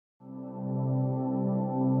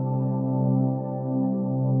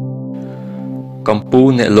កំពូល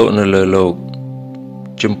អ្នកលោកនៅលើលោក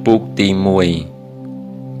ជំពូកទី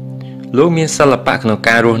1លោកមានសិល្បៈក្នុង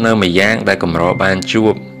ការរស់នៅមួយយ៉ាងដែលកម្របានជួ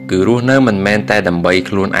បគឺរស់នៅមិនមែនតែដើម្បី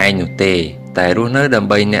ខ្លួនឯងនោះទេតែរស់នៅដើម្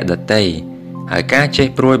បីអ្នកដទៃហើយការចេះ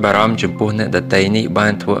ព្រួយបារម្ភចំពោះអ្នកដទៃនេះបា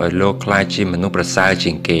នធ្វើឲ្យលោកក្លាយជាមនុស្សប្រសើរ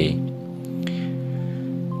ជាងគេ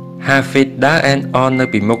Hafid ដើរអែនអននៅ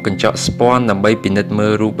ពីមុខកញ្ចក់ស្ពាន់ដើម្បីពិនិត្យមើ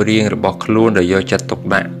លរូបរាងរបស់ខ្លួនដោយយកចិត្តទុក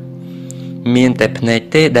ដាក់មានតែភ្នែក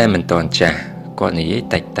ទេដែលមិនទាន់ចាស់គាត់និយាយ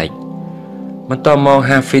តិចបន្ទាប់មក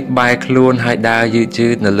Hafid បែរខ្លួនហើយដើរយឺ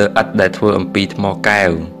តៗនៅលើឥដ្ឋដែលធ្វើអំពីថ្មកែវ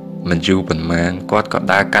មិនយូរប៉ុន្មានគាត់ក៏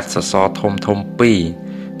ដើរកាត់សសរធំពីរ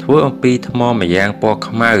ធ្វើអំពីថ្មម្យ៉ាងពណ៌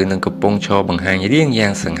ខ្មៅនិងកំពុងឈរបង្ហាញរាងយ៉ា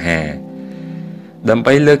ងសង្ហាដើម្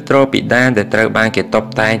បីលើកទ្រពីដានដែលត្រូវបានគេតុប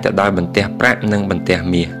តែងទៅដោយបន្ទះប្រាក់និងបន្ទះ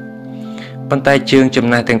មាសប៉ុន្តែជើងចំ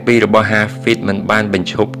ណាស់ទាំងពីររបស់ Hafid មិនបានបញ្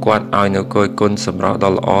ឈប់គាត់ឲ្យនៅគយគន់សម្រស់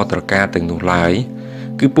ដ៏ល្អត្រកាលទាំងនោះឡើយ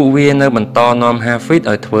គឺពួកវានៅបន្តនាំ Hafid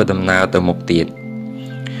ឲ្យធ្វើដំណើរទៅមុខទៀត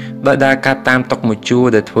ដោយដើរកាត់តាមតុមួយជួរ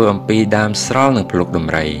ដែលធ្វើអំពីដើមស្រល់និងភ្លុកដំ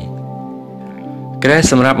រីគ្រែ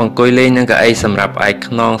សម្រាប់អង្គុយលេងនិងកៅអីសម្រាប់ផ្អែក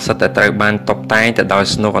ខ្នងសុទ្ធតែត្រូវបានតុបតែងទៅដោយ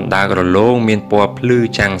ស្នូកអណ្ដើករលោងមានពណ៌ភ្លឺ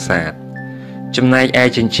ចាំងសាតចំណែកឯ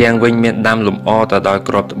ជញ្ជាំងវិញមានដាំលម្អទៅដោយ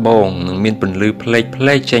គ្រាប់ត្បូងនិងមានពន្លឺផ្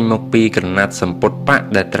លេកចេញមកពីក្រណាត់សំពត់ប៉ាក់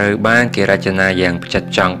ដែលត្រូវបានគេរចនាយ៉ាងផ្ចិត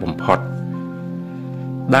ផ្ចង់បំផុត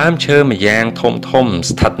ដើមឈើម្យ៉ាងធំ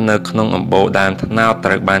ស្ថិតនៅក្នុងអំបូរដើមត្នោតត្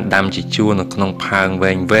រូវបានដាំជាជួរនៅក្នុងផើង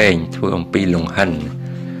វែងធ្វើអំពីលង្ហិន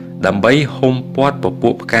ដើម្បីហុំព័ទ្ធពពួ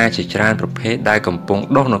កផ្កាជាច្រើនប្រភេទដែលកំពុង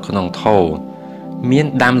ដុះនៅក្នុងថូមាន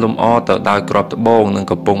ដាំលម្អទៅដោយគ្រាប់ត្បូងនិង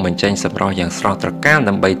កំពុងបញ្ចេញសម្រស់យ៉ាងស្រស់ត្រកាល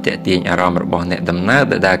ដើម្បីទាក់ទាញអារម្មណ៍របស់អ្នកដំណើរ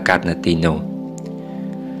ដែលដើរកាត់នៅទីនោះ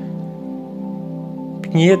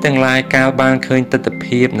ភ្ញៀវទាំងឡាយកាលបានឃើញទិដ្ឋ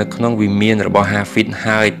ភាពនៅក្នុងវិមានរបស់ Hafid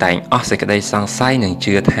ហើយតែងអស់សេចក្តីសង្ស័យនិង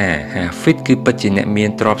ជឿថា Hafid គឺពិតជាអ្នកមាន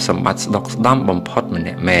ទ្រព្យសម្បត្តិស្ដុកស្ដំបំផុតម្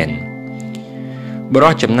នាក់មែនប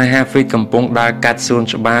រិះចំណាស់ Hafid កំពុងដើរកាត់សួន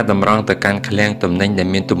ច្បារតម្រង់ទៅកាន់ឃ្លាំងទំនិញដែល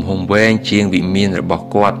មានទំហំវែងជាងវិមានរបស់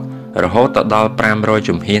គាត់រហូតដល់500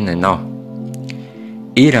ជំហានឯណោះ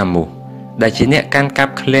អ៊ីរ៉ាមូដែលជាអ្នកកាន់កា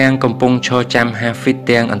ប់ឃ្លាំងកំពុងឈរចាំ Hafid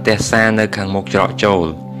ទាំងអន្ទះសារនៅខាងមុខច្រកចូល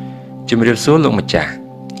ជំរាបសួរលោកម្ចាស់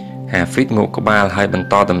Hafid ងក់ក្បាលហើយបន្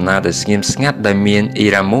តដំណើរដោយស្ងៀមស្ងាត់ដោយមានអ៊ី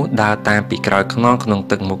រ៉ាមូដើរតាមពីក្រោយខ្នងក្នុង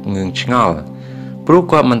ទឹកមុខងឿងឆ្ងល់ព្រោះ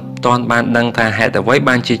គាត់មិនទាន់បានដឹងថាហេតុអ្វី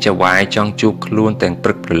បានជាចៅហ្វាយចង់ជួបខ្លួនទាំងព្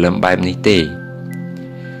រឹកព្រលឹមបែបនេះទេ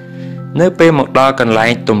នៅពេលមកដល់កន្លែ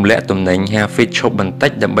ងទម្លាក់ទំនិញ Hafid ឈប់បន្តិ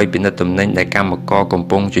ចដើម្បីពិនិត្យទំនិញដែលកម្មករកំ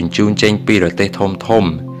ពុងជញ្ជូនចេញពីរទេះធំ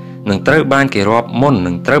នឹងត្រូវបានគេរាប់មុន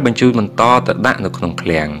នឹងត្រូវបញ្ជូនបន្តទៅដាក់នៅក្នុងឃ្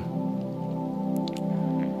លាំង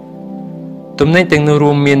ទំនិញទាំងនោះ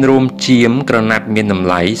រួមមានរោមចៀមក្រណាត់មានតម្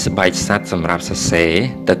លៃស្បែកសត្វសម្រាប់សរសេរ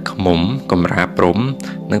ទឹកឃ្មុំកម្រាលព្រំ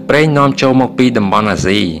និងប្រេងនាំចូលមកពីតំបន់អា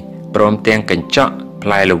ស៊ីព្រមទាំងកញ្ចក់ផ្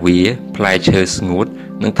លែល្វាផ្លែឈើស្ងួត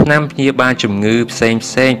និងថ្នាំព្យាបាលជំងឺផ្សេ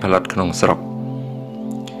ងផលិតក្នុងស្រុក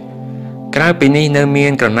ក្រៅពីនេះនៅមា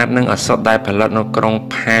នក្រណាត់និងឱសថដែលផលិតនៅក្រុង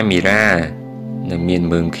ផាមីរ៉ានៅមាន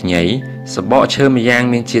មើមខ្ញីសបកឈើម្យ៉ាង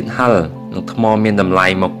មានជាតិហឹរនិងថ្មមានតម្លៃ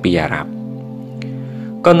មកពីអារ៉ាប់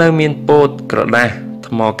ក៏នៅមានពោតក្រដាស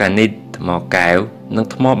ថ្មកានីតថ្មកែវនិង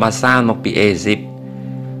ថ្មបាសាល់មកពីអេស៊ីប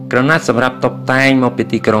ក្រណាត់សម្រាប់តុបតែងមកពី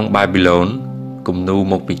ទីក្រុងបាប៊ីឡូនគំនូរ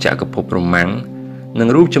មកពីចក្រភពរ៉ូម៉ាំងនិង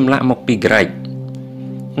រូបចម្លាក់មកពីក្រិក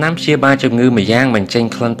ថ្នាំព្យាបាលជំងឺម្យ៉ាងបញ្ចេញ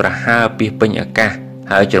ក្លិនប្រហើរពីពេញអាកាស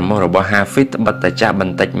ហើយច្រមុះរបស់ Hafid ត្បិតតែចាក់ប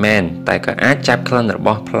ន្តិចមែនតែក៏អាចចាប់ក្លិនរប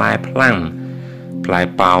ស់ផ្លែផ្លាំងផ្លែ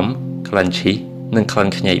ប៉ោមក្លិនឈីសនិងក្លិន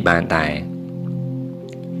ខ្ញីបានដែរ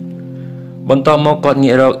បន្ទាប់មកគាត់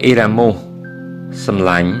ងាករកអ៊ីរ៉ាមូសម្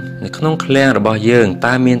លាញ់នៅក្នុងឃ្លាំងរបស់យើង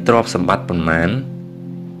តើមានទ្រព្យសម្បត្តិប៉ុន្មាន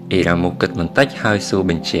អ៊ីរ៉ាមូគិតបន្តិចហើយសួរ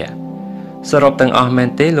បញ្ជាក់សរុបទាំងអស់មែន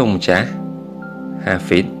ទេលោកម្ចាស់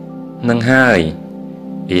Hafid នឹងហើយ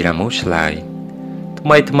អ៊ីរ៉ាមូឆ្លើយថ្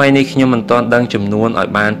មីនេះខ្ញុំមិនទាន់ដឹងចំនួនឲ្យ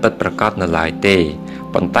បានពិតប្រាកដនៅឡើយទេ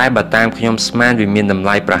ប៉ុន្តែបើតាមខ្ញុំស្មានវាមានតម្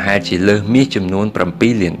លៃប្រហែលជាលើសមាសចំនួន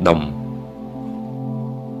7លានដុំ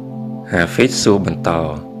Hafid សួរបន្ត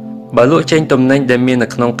បើលក់ចេញទំនិញដែលមាននៅ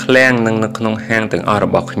ក្នុងឃ្លាំងនិងនៅក្នុងហាងទាំងអស់រ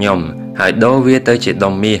បស់ខ្ញុំហើយដូរវាទៅជា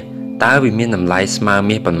ដុំមាសតើវាមានតម្លៃស្មើ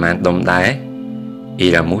មាសប៉ុន្មានដុំដែរអ៊ី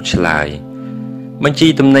រ៉ាមូឆ្លើយបញ្ជី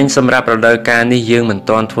ទំនិញសម្រាប់រដូវកាលនេះយើងមិន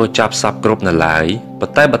ទាន់ធ្វើចប់សពគ្រប់នៅឡើយប៉ុ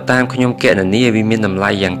ន្តែបើតាមខ្ញុំគណនាវាមានតម្លៃ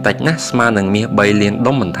យ៉ាងតិចណាស់ស្មើនឹងមាស3លាន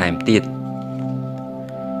ដុំបន្ថែមទៀត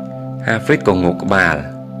Hafid ក៏ងក់ក្បាល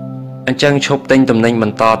អញ្ចឹងឈប់ទិញទំនិញប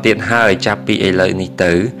ន្តទៀតហើយចាប់ពីឥឡូវនេះ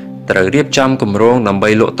ទៅត្រូវរៀបចំគម្រោងដើម្បី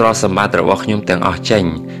លក់ទ្រព្យសម្បត្តិរបស់ខ្ញុំទាំងអស់ចេញ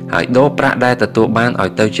ហើយដូរប្រាក់ដែលទទួលបានឲ្យ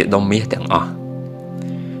ទៅជាដុំមាសទាំងអស់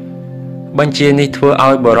បញ្ជានេះធ្វើ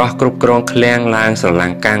ឲ្យបរិះគ្រប់គ្រងឃ្លាំងឡើងស្រឡាំ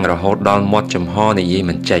ងកាំងរហូតដល់មាត់ចំហនិយាយ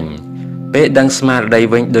មិនចេញ ពេលដឹងស្មារតី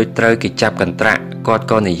វិញដូចត្រូវគេចាប់កន្ត្រាក់គាត់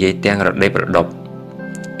ក៏និយាយទាំងរដេបរដប់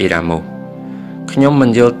អ៊ីរ៉ាមូសខ្ញុំមិន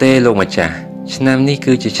យល់ទេលោកម្ចាស់ឆ្នាំនេះ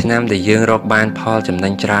គឺជាឆ្នាំដែលយើងរកបានផលចំណេ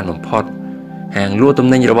ញច្រើនបំផុតហាងលក់ទំ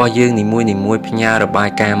និញរបស់យើងនីមួយផ្ញើរបាយ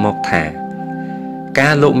ការណ៍មកថាកា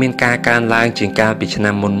រលក់មានការកើនឡើងជាងកាលពីឆ្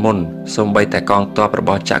នាំមុនសូម្បីតែកងទ័ពរប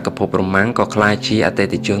ស់ចក្រភពរ៉ូម៉ាំងក៏ក្លាយជាអតិ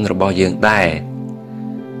ថិជនរបស់យើងដែរ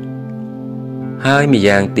ហើយម្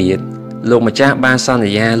យ៉ាងទៀតលោកម្ចាស់បានស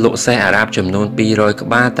ន្យាលក់សេះអារ៉ាប់ចំនួន200ក្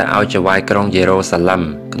បាលទៅឲ្យចៅហ្វាយក្រុងយេរូសាឡឹម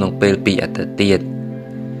ក្នុងពេល2អាទិត្យទៀត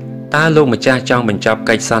តើលោកម្ចាស់ចង់បញ្ចប់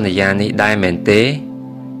កិច្ចសន្យានេះដែរមែនទេ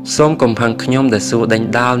សូមកុំផឹងខ្ញុំដែលសួរដេញ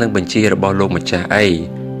ដោលនឹងបញ្ជារបស់លោកម្ចាស់អី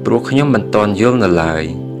ព្រោះខ្ញុំមិនទាន់យល់នៅឡើយ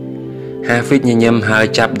ហាហ្វីតញញឹមហើយ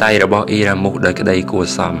ចាប់ដៃរបស់អ៊ីរ៉ាមូសដោយក្តីគួរ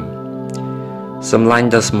សមសម្លាញ់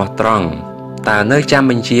ដ៏ស្មោះត្រង់តើនៅចាំ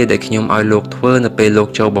បញ្ជាដែលខ្ញុំឲ្យលោកធ្វើនៅពេលលោក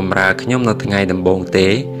ចូលបម្រើខ្ញុំនៅថ្ងៃដំបូងទេ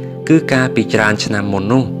គឺកាលពីច្រើនឆ្នាំមុន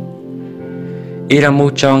នោះអ៊ីរ៉ាមូស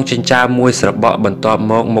ចងចិញ្ចើមមួយស្របក់បន្ទាប់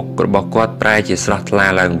មកមុខរបស់គាត់ប្រែជាស្រស់ថ្លា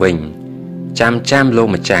ឡើងវិញចាំលោក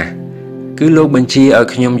ម្ចាស់គឺលោកបញ្ជាឲ្យ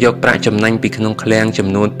ខ្ញុំយកប្រាក់ចំណេញពីក្នុងឃ្លាំងចំ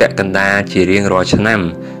នួនពាក់កណ្ដាលជារៀងរាល់ឆ្នាំ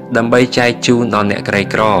ដើម្បីចែកជូនដល់អ្នកក្រី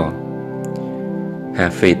ក្រហា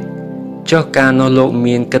ហ្វីតចុះកាលនោះលោក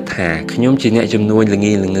មានគិតថាខ្ញុំជាអ្នកជំនួញល្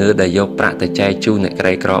ងីល្ងើដែលយកប្រាក់ទៅចែកជូនអ្នកក្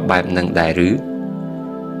រីក្របែបនឹងដែរឬ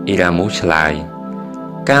អ៊ីរ៉ាមូសឆ្លើយ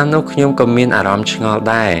កាលនោះខ្ញុំក៏មានអារម្មណ៍ឆ្ងល់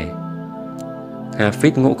ដែរហាហ្វី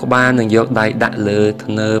តងក់ក្បាលនឹងយកដៃដាក់លើ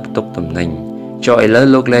ធ្នើផ្ទុកទំនិញចុះឥឡូវ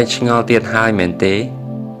លោកលែងឆ្ងល់ទៀតហើយមែនទេ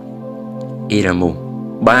អ៊ីរ៉ាមូស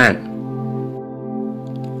បាទ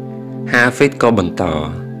ហាហ្វីតក៏បន្ត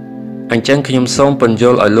អញ្ចឹងខ្ញុំសូមពន្យ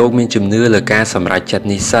ល់ឲ្យលោកមានជំនឿលើការសម្រេចចិត្ត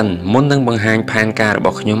នេះសិនមុននឹងបង្ហាញផែនការរប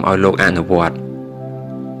ស់ខ្ញុំឲ្យលោកអនុវត្ត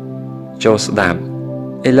ចូលស្ដាប់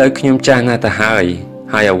ឥឡូវខ្ញុំចាស់ណាស់ទៅហើយ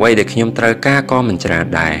អ្វីដែលខ្ញុំត្រូវការក៏មិនច្រើន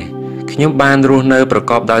ដែរខ្ញុំបានរស់នៅប្រ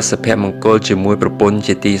កបដោយសុភមង្គលជាមួយប្រពន្ធ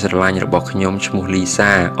ជាទីស្រឡាញ់របស់ខ្ញុំឈ្មោះលី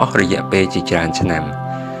សាអស់រយៈពេលជាច្រើនឆ្នាំ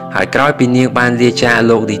ហើយក្រោយពីនាងបានលាចាក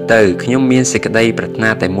លោកនេះទៅខ្ញុំមានសេចក្តីប្រាថ្នា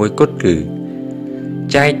តែមួយគត់គឺ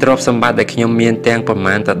ចែកទ្រព្យសម្បត្តិដែលខ្ញុំមានទាំងប្រ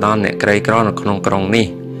មាណទៅដល់អ្នកក្រីក្រនៅក្នុងក្រុងនេះ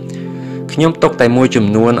ខ្ញុំទុកតែមួយចំ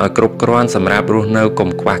នួនឲ្យគ្រប់គ្រាន់សម្រាប់រស់នៅកុំ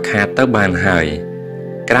ខ្វះខាតទៅបានហើយ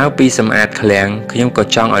ក្រៅពីសម្អាតឃ្លាំងខ្ញុំក៏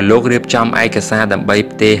ចង់ឲ្យលោករៀបចំឯកសារដើម្បី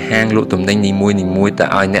ផ្ទេរហាងលក់ទំនិញនីមួយទៅ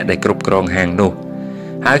ឲ្យអ្នកដែលគ្រប់គ្រងហាងនោះ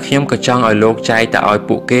ហើយខ្ញុំក៏ចង់ឲ្យលោកចែកទៅឲ្យ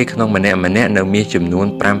ពួកគេក្នុងម្នាក់នៅមាសចំនួន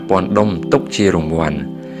 5000 ដុំទុកជារង្វាន់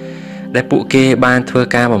ដែលពួកគេបានធ្វើ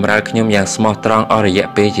ការបម្រើខ្ញុំយ៉ាងស្មោះត្រង់អស់រយៈ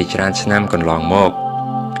ពេលជាច្រើនឆ្នាំកន្លងមក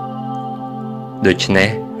ដូច្នេះ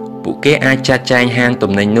ពួកគេអាចចាត់ចែងហាង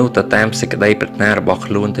ទំនិញនោះទៅតាមសេចក្តីប្រាថ្នារបស់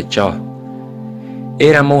ខ្លួនទៅចុះអ៊ី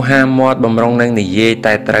រ៉ាមូសហាមាត់បំរុងនឹងនិយាយ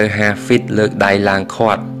តែត្រូវហាហ្វីតលើកដៃឡើង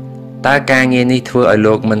ខាត់តើការងារនេះធ្វើឲ្យ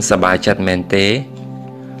លោកមិនសប្បាយចិត្តមែនទេ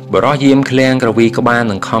បរិះយាមឃ្លាំងក្រវីក្បាល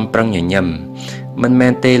នឹងខំប្រឹងញញឹមមិនមែ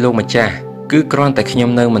នទេលោកម្ចាស់គឺគ្រាន់តែខ្ញុំ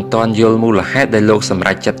នៅមិនទាន់យល់មូលហេតុដែលលោកសម្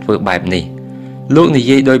រេចចិត្តធ្វើបែបនេះលោកនិ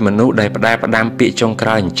យាយដោយមនុស្សដែលផ្ដាំពាក្យចុងក្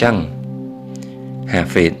រោយអញ្ចឹងហា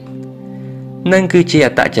ហ្វីតនឹងគឺជាអ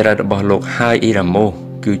ត្តចរិតរបស់លោកហើយអ៊ីរ៉ាមូស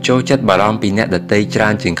គឺចូលចិត្តបារម្ភពីអ្នកដទៃច្រើ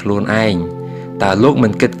នជាងខ្លួនឯងតើលោកមិ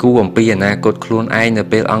នគិតគូរអំពីអនាគតខ្លួនឯងនៅ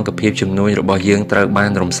ពេលអង្គភាពជំនួយរបស់យើងត្រូវបា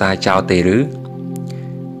នរំសាយចោលទេឬ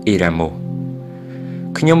អ៊ីរ៉ាមូស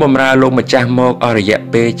ខ្ញុំបម្រើលោកម្ចាស់មកអស់រយៈ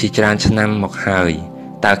ពេលជាច្រើនឆ្នាំមកហើយ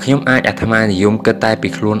តើខ្ញុំអាចអាត្មានិយមគិតតែពី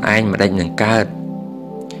ខ្លួនឯងមិនដេចនឹងកើត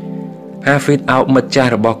ហាហ្វីតអោបមិត្តចា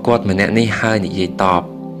ស់របស់គាត់ម្នាក់នេះហើយនិយាយតប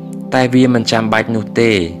តែវាមិនចាំបាច់នោះ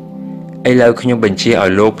ទេឥឡូវខ្ញុំបញ្ជាឲ្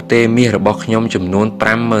យលោកផ្ទេរមាសរបស់ខ្ញុំចំនួន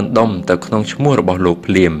 50,000 ដុំទៅក្នុងឈ្មោះរបស់លោក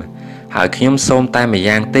ភ្លាមហើយខ្ញុំសូមតែម្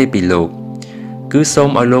យ៉ាងទេពីលោកគឺសូម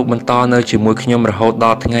ឲ្យលោកបន្តនៅជាមួយខ្ញុំរហូតដ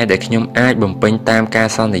ល់ថ្ងៃដែលខ្ញុំអាចបំពេញតាមការ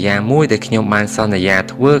សន្យាមួយដែលខ្ញុំបានសន្យា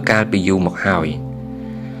ធ្វើកាលពីយូរមកហើយ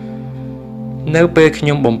នៅពេលខ្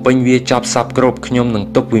ញុំបំពេញវាចប់សពគ្រប់ខ្ញុំនឹង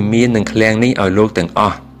ទុកវិមាននឹងឃ្លាំងនេះឲ្យលោកទាំងអ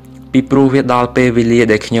ស់ពីព្រោះវាដល់ពេលវេលា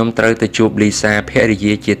ដែលខ្ញុំត្រូវទៅជួបលីសាភរិ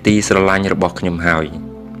យាជាទីស្រឡាញ់របស់ខ្ញុំហើយ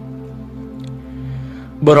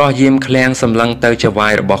បរិះយាមឃ្លាំងសម្លឹងទៅចៅហ្វា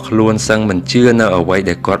យរបស់ខ្លួនសឹងមិនជឿនៅអ្វី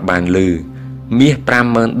ដែលគាត់បានឮមាស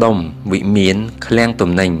 50,000 ដុំវិមានឃ្លាំង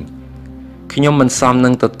ទំនិញខ្ញុំមិនសមនឹ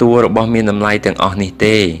ងទទួលរបស់មានតម្លៃទាំងអស់នេះ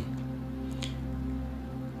ទេ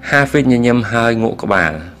ហាហ្វីតញញឹមហើយងក់ក្បា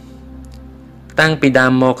លតាំងពីដើ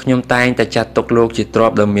មមកខ្ញុំតែងតែចាត់ទុកលោកជាទ្រ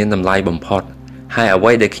ព្យដ៏មានតម្លៃបំផុតហើយអ្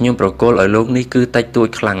វីដែលខ្ញុំប្រគល់ឲ្យលោកនេះគឺតិចតួច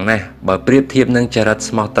ខ្លាំងណាស់បើប្រៀបធៀបនឹងចរិត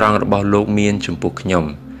ស្មោះត្រង់របស់លោកមានចំពោះខ្ញុំ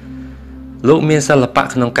លោកមានសិល្បៈ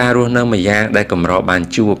ក្នុងការរស់នៅម្យ៉ាងដែលកម្របាន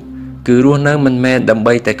ជួបគឺរស់នៅមិនមែនដើម្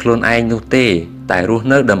បីតែខ្លួនឯងនោះទេតែរស់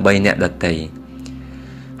នៅដើម្បីអ្នកដទៃ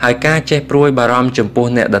ហើយការចេះព្រួយបារម្ភចំពោះ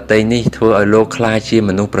អ្នកដទៃនេះធ្វើឲ្យលោកក្លាយជាម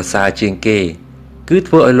នុស្សប្រសើរជាងគេគឺ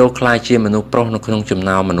ធ្វើឲ្យលោកក្លាយជាមនុស្សប្រុសនៅក្នុងចំ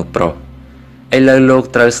ណោមមនុស្សប្រុស ឥឡូវលោក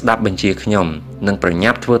ត្រូវស្ដាប់បញ្ជាខ្ញុំនិងប្រញា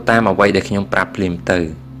ប់ធ្វើតាមអ្វីដែលខ្ញុំប្រាប់ភ្លាមទៅ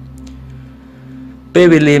ពេល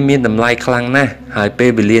វេលាមានតម្លៃខ្លាំងណាស់ហើយពេល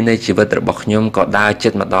វេលានៃជីវិតរបស់ខ្ញុំក៏ដើរជិ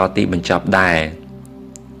តមកដល់ទីបញ្ចប់ដែរ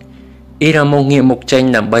អ៊ីរ៉ាម៉ូងាកមុខចេញ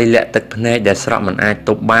ដើម្បីលាក់ទឹកភ្នែកដែលស្រក់មិនអាច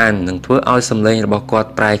ទប់បាននិងធ្វើឲ្យសំឡេងរបស់គាត់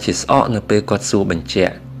ប្រែជាស្អកនៅពេលគាត់សួរបញ្ជា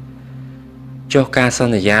ក់ចុះការស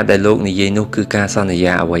ន្យាដែលលោកនិយាយនោះគឺការសន្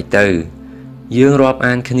យាអ្វីទៅយើងរាប់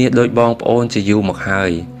អានគ្នាដូចបងប្អូនជាយូរមកហើ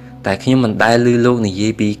យតែខ្ញុំមិនដែលឮលោកនិយា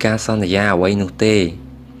យពីការសន្យាអ្វីនោះទេ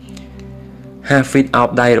ហាហ្វីតអោប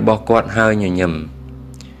ដៃរបស់គាត់ហើយញញឹម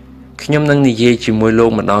ខ្ញុំនឹងនិយាយជាមួយលោក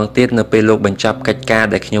ម្ដងទៀតនៅពេលលោកបញ្ចប់កិច្ចការ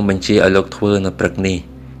ដែលខ្ញុំបញ្ជាឲ្យលោកធ្វើនៅព្រឹកនេះ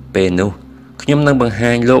ពេលនោះខ្ញុំនឹងបង្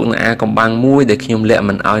ហាញលោកនៅអាកំបាំងមួយដែលខ្ញុំលាក់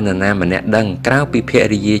មិនឲ្យនរណាម្នាក់ដឹងក្រៅពីភ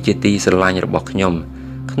រិយាជាទីស្រឡាញ់របស់ខ្ញុំ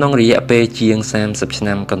ក្នុងរយៈពេលជាង30ឆ្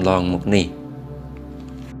នាំកន្លងមកនេះ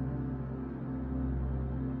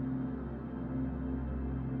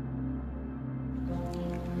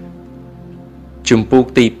ជំពូក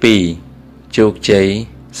ទី2ជោគជ័យ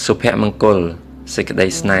សុភមង្គលសេចក្តី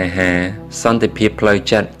ស្នេហាសន្តិភាពផ្លូវ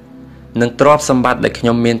ចិត្តនិងទ្រព្យសម្បត្តិដែលខ្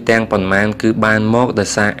ញុំមានទាំងប៉ុន្មានគឺបានមកដោយ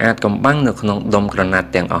សារអាចកំបាំងនៅក្នុងដុំក្រណាត់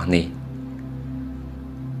ទាំងអស់នេះ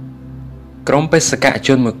ក្រុមបេសកជ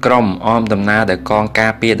នមួយក្រុមអមដំណើរដោយកងកា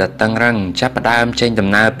រពារដ៏តឹងរ៉ឹងចាប់ផ្ដើមចេញដំ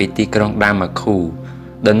ណើរពីទីក្រុងដាម៉ាខូ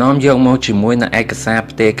ដែលនាំយកមកជាមួយនូវឯកសារ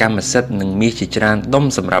ផ្ទេរកម្មសិទ្ធិនិងមាសជាច្រើនដុំ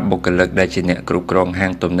សម្រាប់បុគ្គលិកដែលជាអ្នកគ្រប់គ្រងហា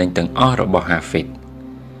ងទំនិញទាំងអស់របស់ហាហ្វីត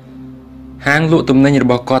ហាងលក់ទំនិញរ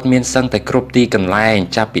បស់គាត់មានសឹងតែគ្រប់ទីកន្លែង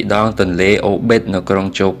ចាប់ពីដងទន្លេអូបេតនៅក្រុង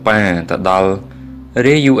ជូប៉ាទៅដល់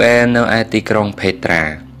រេយូអែនៅឯទីក្រុងផេត្រា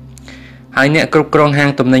ហើយអ្នកគ្រប់គ្រងហាង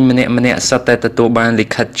ទំនិញម្នាក់សុទ្ធតែទទួលបានលិ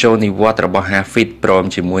ខិតចូលនិវត្តន៍របស់ហាហ្វីតព្រម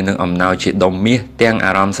ជាមួយនឹងអំណោយជាដុំមាសទាំង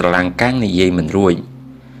អារម្មណ៍ស្រឡាំងកាំងនិយាយមិនរួច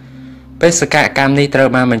បេសកកម្មនេះត្រូវ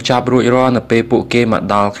បានបញ្ចប់រួចរាល់នៅពេលពួកគេមក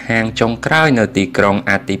ដល់ហាងចុងក្រោយនៅទីក្រុង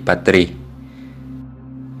អាទីប៉ាទ្រីស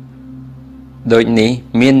ដូចនេះ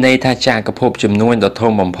មានន័យថាចក្រភពចំនួនដ៏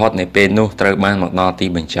ធំបំផុតនៃពេលនោះត្រូវបានមកដល់ទី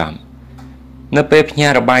បញ្ចប់នៅពេលផ្ញើ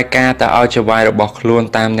របាយការណ៍ទៅឲ្យចៅហ្វាយរបស់ខ្លួន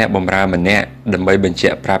តាមអ្នកបម្រើម្នាក់ដើម្បីបញ្ជា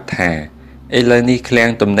ក់ប្រាប់ថាឥឡូវនេះឃ្លាំង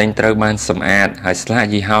ទំនិញត្រូវបានសម្អាតហើយស្លាក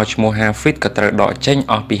យីហោឈ្មោះ Hafid ក៏ត្រូវដកចេញ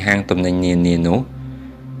អស់ពីហាងទំនិញនានានោះ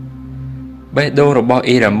បេះដូងរបស់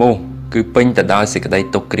អ៊ីរ៉ាម៉ូគឺពេញទៅដោយសេចក្តី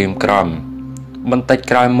ទុក្ខក្រៀមក្រំបន្តិច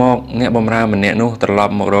ក្រោយមកអ្នកបម្រើម្នាក់នោះត្រឡ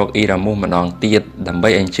ប់មករកអ៊ីរ៉ាម៉ូម្ដងទៀតដើម្បី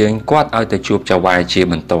អញ្ជើញគាត់ឲ្យទៅជួបចៅហ្វាយជា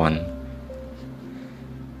បន្ទាន់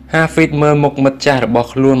Hafid មើលមុខមិត្តចាស់របស់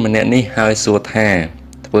ខ្លួនម្នាក់នេះហើយសួរថា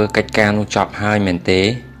ធ្វើកិច្ចការនោះចប់ហើយមែនទេ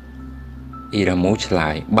អ៊ីរ៉ាម៉ូឆ្លើ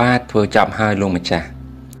យបាទធ្វើចប់ហើយលោកម្ចាស់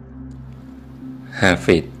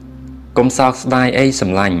Hafid កុំសោកស្ដាយអីស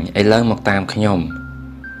ម្លាញ់ឥឡូវមកតាមខ្ញុំ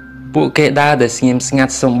ពួកគេដើរដោយស្ងៀមស្ងា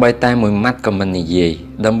ត់សូម្បីតែមួយម៉ាត់ក៏មិននិយាយ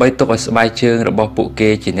ដើម្បីទុកឲ្យស្បែកជើងរបស់ពួកគេ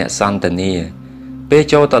ជាអ្នកសន្ទនាពេល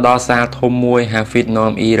ចូលទៅដល់សាលធំមួយ Hafid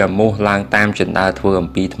នាំអ៊ីរ៉ាម៉ូឡើងតាមជណ្ដើរធ្វើអំ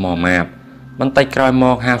ពីថ្មម៉ាបបន្តិចក្រោយម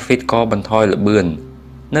ក Hafid ក៏បន្ថយល្បឿន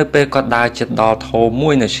នៅពេលគាត់ដើរជិតដល់ថូមួ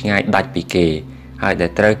យនៅឆ្ងាយដាច់ពីគេហើយដែ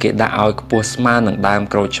លត្រូវគេដាក់ឲ្យខ្ពស់ស្មើនឹងដើម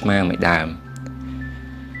ក្រូចឆ្មាមួយដើម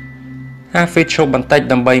Hafid ឈប់បន្តិច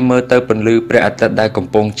ដើម្បីមើលទៅពន្លឺព្រះអាទិត្យដែលកំ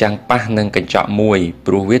ពុងចាំងប៉ះនឹងកញ្ចក់មួយ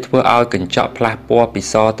ព្រោះវាធ្វើឲ្យកញ្ចក់ផ្លាស់ពណ៌ពី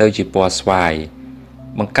សទៅជាពណ៌ស្វាយ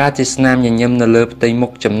បង្កើតជាស្នាមញញឹមនៅលើផ្ទៃមុ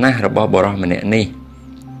ខចំណាស់របស់បុរសម្នាក់នេះ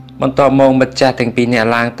បន្ទាប់មកមិត្តចាស់ទាំងពីរនាក់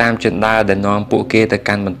ឡើងតាមជណ្ដើរដែលនាំពួកគេទៅ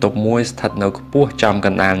កាន់បន្ទប់មួយស្ថិតនៅខ្ពស់ចំក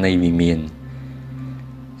ណ្ដាលនៃវិមាន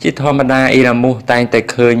ជាធម្មតាអ៊ីរ៉ាម៉ូតែងតែ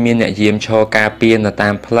ឃើញមានអ្នកយាមឈរការពារនៅតា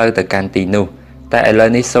មផ្លូវទៅកាន់ទីនោះតែឥឡូវ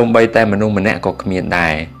នេះសូម្បីតែមនុស្សម្នាក់ក៏គ្មាន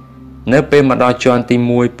ដែរនៅពេលមកដល់ជាន់ទី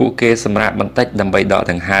1ពួកគេសម្រាប់បន្តិចដើម្បីដក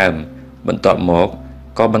ដង្ហើមបន្ទាប់មក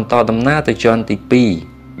ក៏បន្តដំណើរទៅជាន់ទី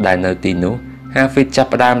2ដែលនៅទីនោះHafid ចាប់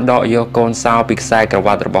ផ្ដើមដកយកកូនសោពីខ្សែក្រ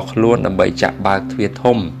វ៉ាត់របស់ខ្លួនដើម្បីចាក់បើកទ្វារ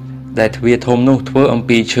ធំដែលទ្វារធំនោះធ្វើអំ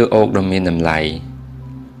ពីឈើអូកដ៏មានតម្លៃ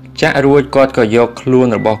ចាក់រួចគាត់ក៏យកខ្លួន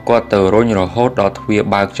របស់គាត់ទៅរុញរហូតដល់ទ្វារ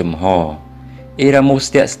បើកចំហអ៊ីរ៉ាម៉ូ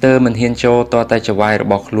ស្ទាក់ស្ទើរមិនហ៊ានចូលតតែចៅហ្វាយរ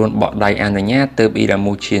បស់ខ្លួនបក់ដៃអនុញ្ញាតទើបអ៊ីរ៉ា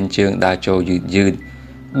ម៉ូឈានជើងដើរចូលយឺត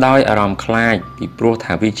ដោយអារម្មណ៍ខ្លាចពីព្រោះ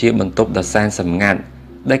ថាវាជាបន្ទប់ដ៏សែនសម្ងាត់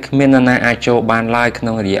ដែលគ្មាននរណាអាចចូលបានឡើយក្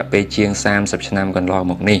នុងរយៈពេលជាង30ឆ្នាំកន្លង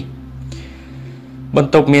មកនេះបន្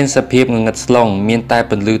ទប់មានសភាពងងឹតស្លុងមានតែ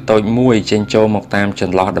ពន្លឺតូចមួយចេញចូលមកតាមច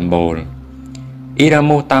ន្លោះដំបូលអ៊ីរ៉ា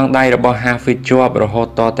ម៉ូតោងដៃរបស់ Hafid ជាប់រហូត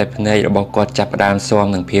តតែភ្នែករបស់គាត់ចាប់ផ្ដើមស៊ាំ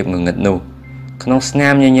នឹងភាពងងឹតនោះក្នុងស្នា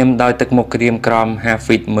មញញឹមដោយទឹកមុខក្រៀមក្រំ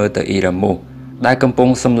Hafid មើលទៅអ៊ីរ៉ាម៉ូដែលកំពុង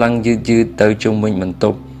សម្លឹងយឺតទៅជុំវិញបន្ទ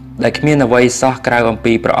ប់ដែលគ្មានអ្វីសោះក្រៅអំ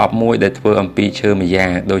ពីប្រអប់មួយដែលធ្វើអំពីឈើម្យ៉ា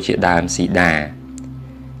ងដូចជាដើមស៊ីដា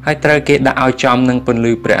ហើយត្រូវគេដាក់ឲ្យចំនឹងពន្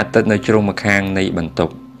លឺព្រះអាទិត្យនៅជ្រុងម្ខាងនៃបន្ទ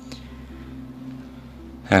ប់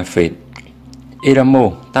Hafid អ៊ីរ៉ាម៉ូ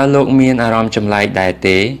តើលោកមានអារម្មណ៍ចម្លែកដែរ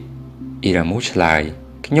ទេ អ៊ីរ៉ាមូឆ្លើយ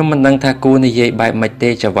ខ្ញុំមិនដឹងថាគួរនិយាយបែបម៉េចទេ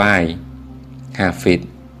ចៅវាយហាហ្វីត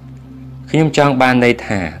ខ្ញុំចង់បានន័យ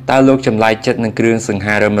ថាតើលោកចម្លើយចិត្តនឹងគ្រឿងសង្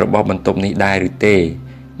ហារឹមរបស់បន្ទប់នេះដែរឬទេ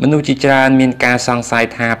មនុស្សជាច្រើនមានការសង្ស័យ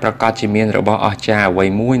ថាប្រកាសជាមានរបស់អស្ចារ្យអ្វី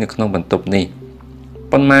មួយនៅក្នុងបន្ទប់នេះ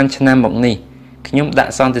ប៉ុន្មានឆ្នាំមកនេះខ្ញុំដា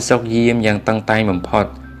ក់សន្តិសុខយាមយ៉ាងតឹងតែងបំផុត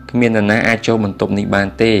គ្មាននរណាអាចចូលបន្ទប់នេះបាន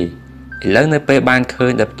ទេឥឡូវនៅពេលបានឃើ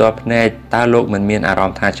ញដោយផ្ទាល់ភ្នែកតើលោកមិនមានអារ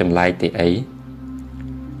ម្មណ៍ថាចម្លែកទេអី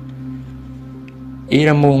អ៊ី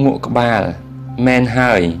រ៉ាមូងក់ក្បាលមែន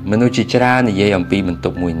ហើយមនុស្សជាច្រើននិយាយអំពីបន្ទ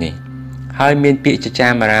ប់មួយនេះហើយមានពាក្យចចា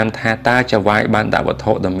មអារាមថាតើចៅវាយបានដាក់វត្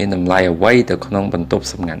ថុដ៏មានតម្លៃអ្វីទៅក្នុងបន្ទប់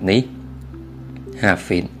សម្ងាត់នេះហាហ្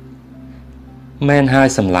វីតមែនហើយ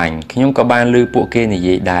សម្លាញ់ខ្ញុំក៏បានឮពួកគេនិ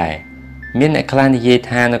យាយដែរមានអ្នកខ្លះនិយាយ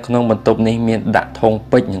ថានៅក្នុងបន្ទប់នេះមានដាក់ធុង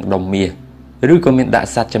ពេជ្រនិងដុំមាសឬក៏មានដាក់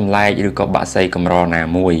សត្វចម្លែកឬក៏បាក់សីកម្រណា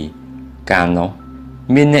មួយកាលនោះ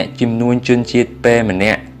មានអ្នកចំនួនជនជាតិពេម្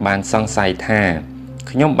នាក់បានសង្ស័យថា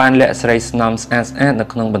ខ្ញុំបានលាក់ស្រីស្នំស្អាតៗនៅ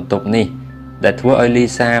ក្នុងបន្ទប់នេះដែលធ្វើឲ្យលី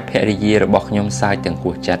សាភរិយារបស់ខ្ញុំសើចទាំង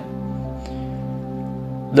ហួសចិត្ត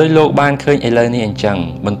ដោយលោកបានឃើញឥឡូវនេះអញ្ចឹង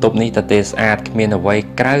បន្ទប់នេះទទេស្អាតគ្មានអ្វី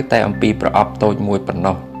ក្រៅតែអំពីប្រអប់តូចមួយប៉ុណ្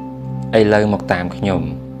ណោះឥឡូវមកតាមខ្ញុំ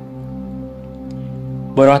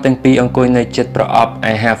បុរសទាំងពីរអង្គុយនៅជិតប្រអប់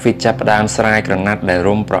ឯហាហ្វីតចាប់ផ្ដើមស្រាយក្រណាត់ដែល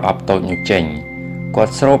រុំប្រអប់តូចនោះចេញគា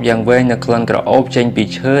ត់ស្រូបយ៉ាងវែងនៅក្លិនក្រអូបចេញពី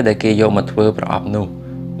ឈើដែលគេយកមកធ្វើប្រអប់នោះ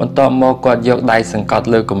បន្ទាប់មកគាត់យកដៃសង្កត់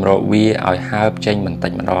លើគម្របវាឲ្យហើបចេញបន្តិ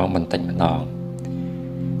ចម្ដង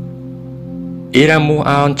អ៊ីរ៉ាមូ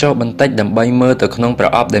អោនចុះបន្តិចដើម្បីមើលទៅក្នុងប្រ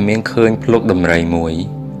អប់ដែលមានឃើញភ្លុកដំរីមួយ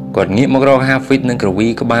គាត់ងាកមករកហាហ្វីតនិងក្រវី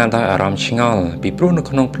ក្បាលដោយអារម្មណ៍ឆ្ងល់ពីព្រោះនៅ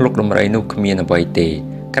ក្នុងភ្លុកដំរីនោះគ្មានអ្វីទេ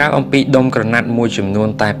ក្រៅអំពីដុំក្រណាត់មួយចំនួន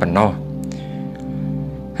តែប៉ុណ្ណោះ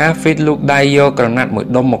ហាហ្វីតលូកដៃយកក្រណាត់មួយ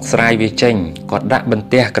ដុំមកស្រាយវាចេញគាត់ដាក់បន្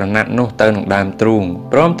ទះក្រណាត់នោះទៅនឹងដើមទ្រូង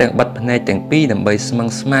ព្រមទាំងបិទភ្នែកទាំងពីរដើម្បីស្មឹង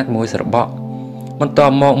ស្មាតមួយស្របក់បន្ទា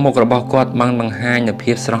ប់មកមុខរបស់គាត់បានបង្ហាញនូវ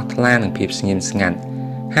ភាពស្រស់ថ្លានិងភាពស្ងៀមស្ងាត់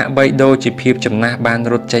ហាក់បីដូចជាភាពចំណាស់បាន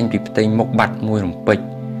រត់ចេញពីផ្ទៃមុខបាត់មួយរំពេច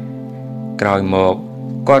ក្រោយមក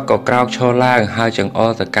គាត់ក៏ក្រោកឈរឡើងហើយចង្អុ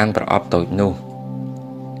លទៅកាន់ប្រអប់តូចនោះ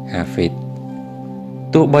ហាហ្វីត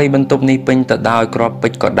ទោះបីបន្ទប់នេះពេញទៅដោយគ្រាប់ពេ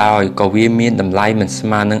ជ្រក៏ដោយក៏វាមានតម្លៃមិនស្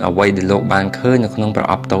មើនឹងអ្វីដែលលោកបានឃើញនៅក្នុងប្រ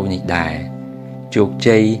អប់តូចនេះដែរជោគ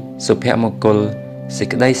ជ័យសុភមង្គលសេច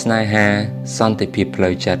ក្តីស្នេហាសន្តិភាពផ្លូ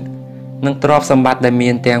វចិត្តនិងទ្រព្យសម្បត្តិដែលមា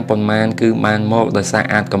នទាំងប៉ុន្មានគឺបានមកដោយសារ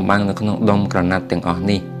អាចកំបាំងនៅក្នុងដុំក្រណាត់ទាំងអស់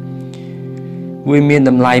នេះវាមាន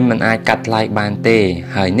តម្លៃមិនអាចកាត់ថ្លៃបានទេ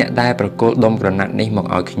ហើយអ្នកដែលប្រគល់ដុំក្រណាត់នេះមក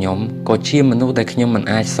ឲ្យខ្ញុំក៏ជាមនុស្សដែលខ្ញុំមិន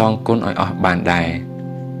អាចសងគុណឲ្យអស់បានដែរ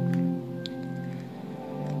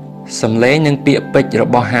សំឡេងនិងពាក្យពេចន៍រ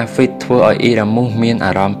បស់ហាហ្វីតធ្វើឲ្យអ៊ីរ៉ាមូសមាន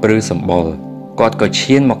អារម្មណ៍ព្រឺសម្បុរគាត់ក៏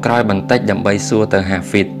ឈានមកក្រោយបន្តិចដើម្បីសួរទៅហា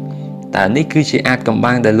ហ្វីតតើនេះគឺជាអាចកំ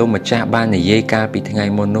បាំងដែលលោកម្ចាស់បាននិយាយកាលពីថ្ងៃ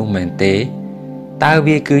មុននោះមែនទេតើ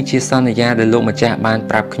វាគឺជាសន្យាដែលលោកម្ចាស់បាន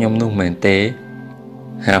ប្រាប់ខ្ញុំនោះមែនទេ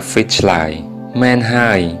ហាហ្វីតឆ្លើយមែន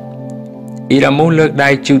ហើយអ៊ីរ៉ាមូសលើកដៃ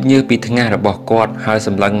ជូតញើសពីថ្ងាសរបស់គាត់ហើយស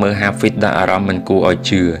ម្លឹងមើលហាហ្វីតដោយអារម្មណ៍មិនគួរឲ្យ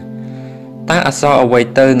ជឿតើអក្សរអ្វី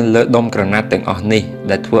ទៅនៅលើដុំក្រណាត់ទាំងអស់នេះ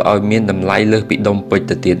ដែលធ្វើឲ្យមានតម្លៃលើសពីដុំពេជ្រ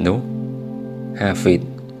ទៅទៀតនោះហាហ្វីត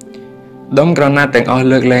ដុំក្រណាត់ទាំងអស់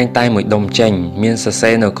លើកលែងតែមួយដុំចេញមានសរសេ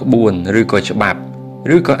រនៅក្បួនឬក៏ច្បាប់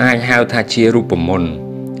ឬក៏អាចហៅថាជារូបមន្ត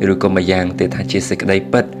ឬក៏ម្យ៉ាងទៀតថាជាសេចក្តី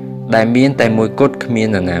ពិតដែលមានតែមួយគត់គ្មាន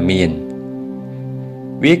នរណាមាន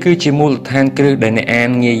វាគឺជាមូលដ្ឋានគ្រឹះដែលអ្នកអាន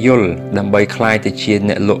ងាយយល់ដើម្បីក្លាយទៅជា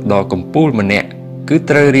អ្នកលក់ដ៏កំពូលម្នាក់គឺ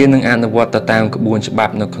ត្រូវរៀននិងអនុវត្តទៅតាមក្បួនច្បា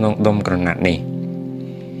ប់នៅក្នុងដុំក្រណាត់នេះ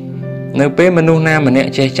នៅពេលមនុស្សណាម្នាក់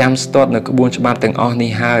ចេះចាំស្ទាត់នៅក្បួនច្បាប់ទាំងអស់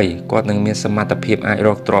នេះហើយគាត់នឹងមានសមត្ថភាពអាចរ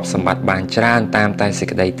កទ្រព្យសម្បត្តិបានច្រើនតាមតែសេច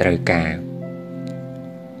ក្តីត្រូវការ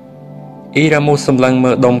អ៊ីរ៉ាមូសសម្លឹង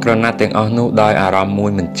មើលដុំក្រណាត់ទាំងអស់នោះដោយអារម្មណ៍មួ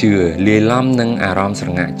យមិនជឿលាយឡំនឹងអារម្មណ៍ស្រ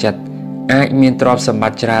ងាក់ចិត្តអាចមានទ្រព្យសម្ប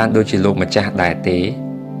ត្តិច្រើនដូចជាលោកម្ចាស់ដែរទេ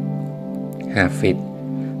ហាហ្វីត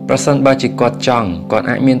ប្រសិនបើជាគាត់ចង់គាត់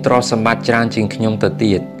អាចមានទ្រព្យសម្បត្តិច្រើនជាងខ្ញុំទៅ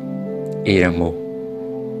ទៀតអ៊ីរ៉ាមូស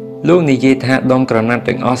លោកនិយាយថាដុំក្រណាត់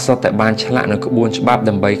ទាំងអស់សុទ្ធតែបានឆ្លាក់នៅក្បួនច្បាប់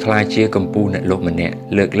ដើម្បីក្លាយជាកម្ពុជាអ្នកលោកម្នាក់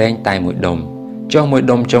លើកលែងតែមួយដុំចុះមួយ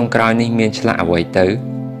ដុំចុងក្រោយនេះមានឆ្លាក់អ្វីទៅ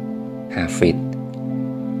ហាហ្វីត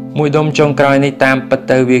មួយដុំចុងក្រោយនេះតាមពិត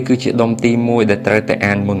ទៅវាគឺជាដុំទី1ដែលត្រូវតែ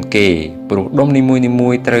អានមុនគេព្រោះដុំនីមួ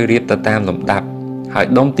យៗត្រូវរៀបទៅតាមលំដាប់ហើយ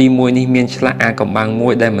ដុំទី1នេះមានឆ្លាក់អាកំបាំងមួ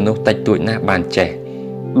យដែលមនុស្សតិចតួចណាស់បានចេះ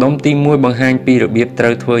ដុំទី1បង្ហាញពីរបៀបត្រូ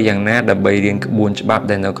វធ្វើយ៉ាងណាដើម្បីរៀនក្បួនច្បាប់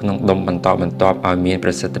ដែលនៅក្នុងដុំបន្តបន្ទាប់ឲ្យមានប្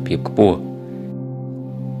រសិទ្ធភាពខ្ពស់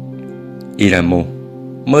អ៊ីរ៉ាមូស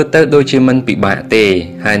មើលទៅដូចជាមិនពិបាកទេ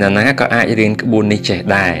ហើយនរណាក៏អាចរៀនក្បួននេះចេះ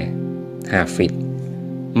ដែរហាហ្វីត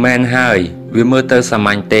មែនហើយវាមើលទៅសាម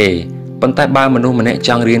ញ្ញទេប៉ុន្តែបើមនុស្សម្នាក់ច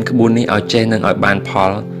ង់រៀនក្បួននេះឲ្យចេះនិងឲ្យបានផ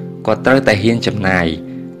ល គាត់ត្រូវតែហ៊ានចំណាយ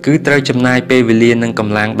គឺត្រូវចំណាយពេលវេលានិងក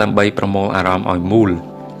ម្លាំងដើម្បីប្រមូលអារម្មណ៍ឲ្យមូល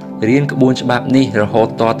រៀនក្បួនច្បាប់នេះរហូត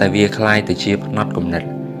តតែវាคล้ายទៅជាផ្នត់គំនិត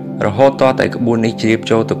រហូតតតែក្បួននេះជ្រាប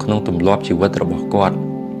ចូលទៅក្នុងទម្លាប់ជីវិតរបស់គាត់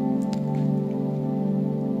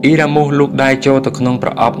អ៊ីរ៉ាមូសលូកដៃចូលទៅក្នុងប្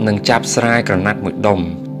រអប់និងចាប់ស្រាយក្រណាត់មួយដុំ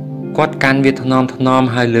គាត់កាន់វាថ្នម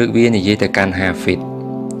ហើយលើកវានិយាយទៅកាន់ហាហ្វីត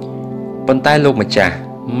ប៉ុន្តែលោកម្ចាស់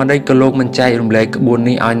ម្ដេចក៏លោកមិនចែករំលែកក្បួន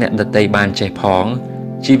នេះឲ្យអ្នកដទៃបានចេះផង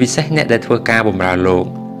ជាពិសេសអ្នកដែលធ្វើការបម្រើលោក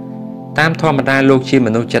តាមធម្មតាលោកជាម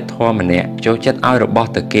នុស្សចិត្តធម៌ម្នាក់ចូលចិត្តឲ្យរបស់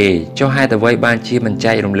ទៅគេចុះហេតុអ្វីបានជាមិន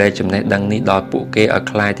ចែករំលែកចំណេះដឹងនេះដល់ពួកគេឲ្យ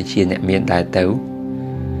คล้ายទៅជាអ្នកមានដែរទៅ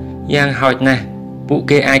យ៉ាងហោចណាស់ពួក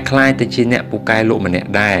គេអាចคล้ายទៅជាអ្នកពូកែលោកម្នាក់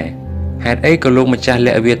ដែរហេតុអីក៏លោកម្ចាស់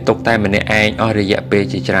លាក់វាទុកតែម្នាក់ឯងអស់រយៈពេល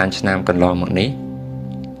ជាច្រើនឆ្នាំកន្លងមកនេះ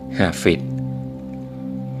ហាហ្វីត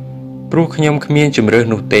ព្រោះខ្ញុំគ្មានជំរឿស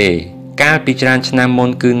នោះទេកាលពីច្រើនឆ្នាំមុន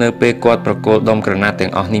គឺនៅពេលគាត់ប្រគល់ដុំក្រណាត់ទាំ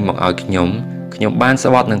ងអស់នេះមកឲ្យខ្ញុំបាន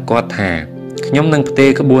ស្បត់នឹងគាត់ថាខ្ញុំនឹងផ្ទេរ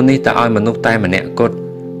ក្បួននេះទៅឲ្យមនុស្សតែម្នាក់គត់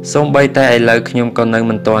សូម្បីតែឥឡូវខ្ញុំក៏នៅ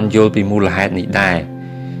មិនទាន់យល់ពីមូលហេតុនេះដែរ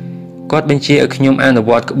គាត់បញ្ជាឲ្យខ្ញុំអនុ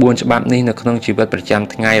វត្តក្បួនច្បាប់នេះនៅក្នុងជីវិតប្រចាំ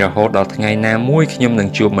ថ្ងៃរហូតដល់ថ្ងៃណាមួយខ្ញុំនឹង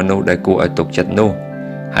ជួបមនុស្សដែលគួរឲ្យទុកចិត្តនោះ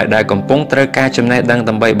ហើយដែលកំពុងត្រូវការចំណេះដឹង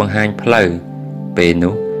ដើម្បីបង្ហាញផ្លូវពេល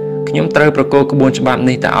នោះខ្ញុំត្រូវប្រគល់ក្បួនច្បាប់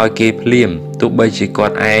នេះទៅឲ្យគេភ្លាមទោះបីជាគា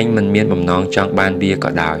ត់ឯងមិនមានបំណងចង់បានវា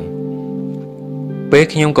ក៏ដោយពេល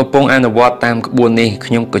ខ្ញុំកំពុងអនុវត្តតាមក្បួននេះ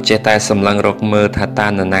ខ្ញុំក៏ចេះតែសម្លឹងរកមើលថាតើ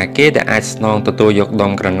នរណាគេដែលអាចស្នងទទួលយក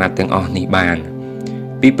ដុំក្រណាត់ទាំងអស់នេះបាន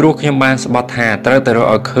ពីព្រោះខ្ញុំបានស្បត់ថាត្រូវតែរក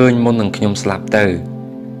ឲ្យឃើញមុននឹងខ្ញុំស្លាប់ទៅ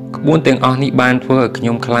ក្បួនទាំងអស់នេះបានធ្វើឲ្យខ្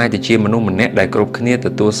ញុំក្លាយទៅជាមនុស្សម្នាក់ដែលគ្រប់គ្នាទ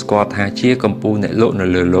ទួលស្គាល់ថាជាកំពូលអ្នកលក់នៅ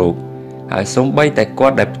លើលោកហើយសូម្បីតែគា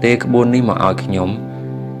ត់ដែលផ្ទេរក្បួននេះមកឲ្យខ្ញុំ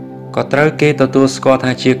ក៏ត្រូវគេទទួលស្គាល់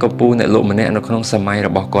ថាជាកំពូលអ្នកលក់ម្នាក់នៅក្នុងសម័យរ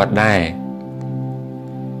បស់គាត់ដែរ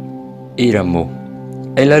អ៊ីរ៉ាមូ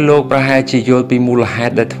ឥឡូវលោកប្រហែលជាយល់ពីមូលហេ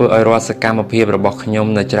តុដែលធ្វើឲ្យរាល់សកម្មភាពរបស់ខ្ញុំ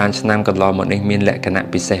នៅច្រើនឆ្នាំកន្លងមកនេះមានលក្ខណៈ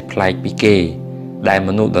ពិសេសប្លែកពីគេដែលម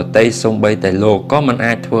នុស្សដទៃសូម្បីតែលោកក៏មិន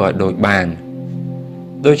អាចធ្វើឲ្យដូចបាន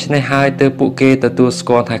ដូច្នេះហើយទើបពួកគេទទួលស្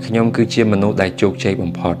គាល់ថាខ្ញុំគឺជាមនុស្សដែលជោគជ័យ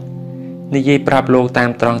បំផុតនិយាយប្រាប់លោកតាម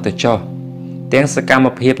ត្រង់ទៅចុះទាំងសកម្ម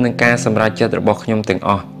ភាពនិងការសម្រេចចិត្តរបស់ខ្ញុំទាំងអ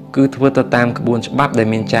ស់គឺធ្វើទៅតាមក្បួនច្បាប់ដែល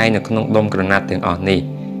មានចែងនៅក្នុងដុំក្រណាត់ទាំងអស់នេះ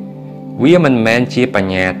វាមិនមែនជាប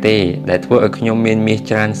ញ្ញាទេដែលធ្វើឲ្យខ្ញុំមានមាស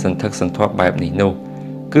ច្រើនសន្ធឹកសន្ធាប់បែបនេះនោះ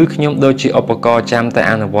គឺខ្ញុំដូចជាឧបករណ៍ចាំតែ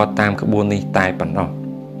អនុវត្តតាមក្បួននេះតែប៉ុណ្ណោះ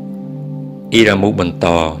អ៊ីរ៉ាមូបន្ត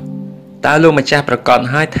តើលោកម្ចាស់ប្រកាស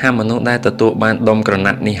ហើយថាមនុស្សដែលទទួលបានដុំក្រ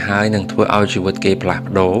ណាត់នេះហើយនឹងធ្វើឲ្យជីវិតគេផ្លាស់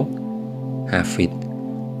ប្ដូរហាហ្វីត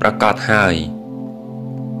ប្រកាសហើយ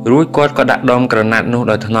រួចគាត់ក៏ដាក់ដុំក្រណាត់នោះ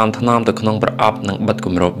ដោយថ្នមទៅក្នុងប្រអប់និងបិទគ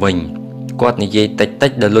ម្របវិញគាត់និយាយតិច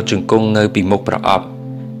ដោយលុតជង្គង់នៅពីមុខប្រអប់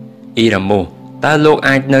អ៊ីរ៉ាមូតើលោក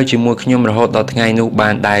អាចនៅជាមួយខ្ញុំរហូតដល់ថ្ងៃនោះបា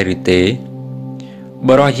នដែរឬទេប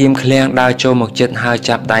រិយាមឃ្លាំងដើរចូលមកជិតហើយ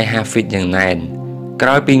ចាប់ដៃហាហ្វីតយ៉ាងណែនក្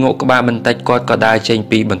រោយពីងក់ក្បាលបន្តិចគាត់ក៏ដើរចេញ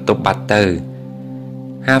ពីបន្ទប់បាត់ទៅ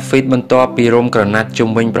ហាហ្វីតបន្ទាប់ពីរុំក្រណាត់ជុំ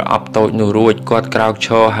វិញប្រអប់តូចនោះរួចគាត់ក្រោកឈ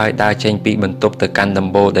រហើយដើរចេញពីបន្ទប់ទៅកាន់ដំ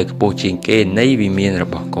បូលដែលខ្ពស់ជាងគេនៃវិមានរ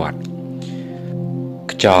បស់គាត់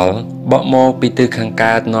ខ្យល់បក់មកពីទិសខាង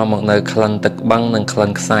កើតនាំមកនៅក្លិនទឹកបឹងនិងក្លិន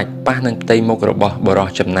ខ្សាច់ប៉ះនឹងផ្ទៃមុខរបស់បុរស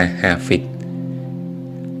ចំណាស់ហាហ្វីត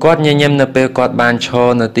គាត់ញញឹមនៅពេលគាត់បានឈរ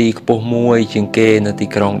នៅទីខ្ពស់មួយជាងគេនៅទី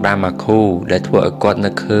ក្រុងដាម៉ាខូដែលធ្វើឲ្យគាត់នឹ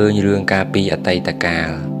កឃើញរឿងកាលពីអតីតកា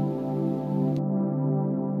ល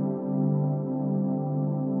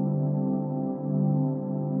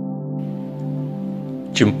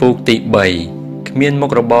ជំពូកទី3គ្មានមុ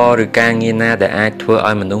ខរបរឬការងារណាដែលអាចធ្វើ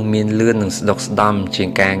ឲ្យមនុស្សមានលឿននិងស្ដុកស្ដំជាង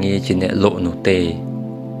ការងារជាអ្នកលក់នោះទេ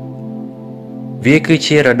វាគឺ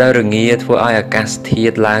ជារដូវរងាធ្វើឲ្យអាកាសធា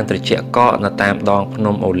តុឡើងត្រជាក់កកនៅតាមដងភ្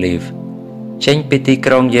នំអូលីវចេញពីទី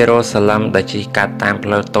ក្រុងយេរូសាឡឹមដែលជិះកាត់តាមផ្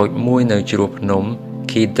លូវតូចមួយនៅជ្រោះភ្នំ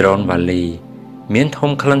Kidron Valley មាន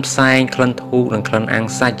ធំក្លិនផ្សែងក្លិនធូបនិងក្លិនអាំង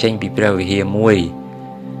សាច់ចេញពីព្រះវិហារមួយ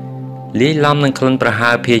លាយឡំនឹងក្លិនប្រ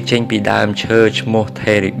ហើរភាយចេញពីដើមឈើឈ្មោះ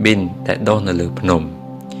Teribin ដែលដុះនៅលើភ្នំ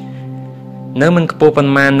នៅមិនខ្ពស់ប៉ុ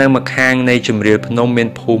ន្មាននៅម្ខាងនៃជម្រាលភ្នំមាន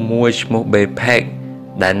ភូមិមួយឈ្មោះ Bepek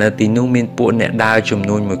ដែលនៅទីនោះមានពួកអ្នកដើរចំ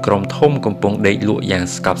នួនមួយក្រុមធំកំពុងដេកលក់យ៉ាង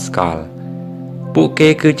ស្កប់ស្កល់ពួកគេ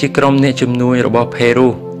គឺជាក្រុមអ្នកជំនួញរបស់ផេរូ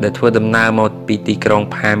ដែលធ្វើដំណើរមកពីទីក្រុង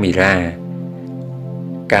ផាមីរ៉ា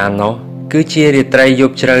កាលនោះគឺជារាត្រីយ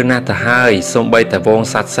ប់ជ្រៅណាស់ទៅហើយសូម្បីតែវង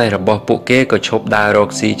សត្វសេះរបស់ពួកគេក៏ឈប់ដើររក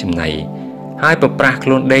ស៊ីចំណីហើយប្រប្រាស់ខ្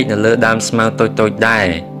លួនដេកនៅលើដើមស្មៅតូចដែរ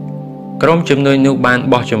ក្រុមជំនួយនោះបាន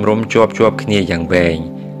បោះជំរំជាប់គ្នាយ៉ាងវែង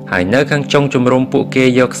ហើយនៅខាងចុងជំរំពួកគេ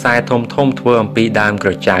យកខ្សែធំធ្វើអំពីដើមក្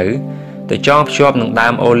រចៅទៅចងភ្ជាប់នឹងដើ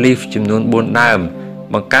មអូលីវចំនួន4ដើម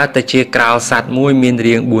បង្កើតទៅជាក្រោលសត្វមួយមាន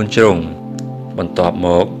រាង4ជ្រុងបន្ទាប់ម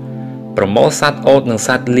ក ប្រមូលសត្វអូតនិងស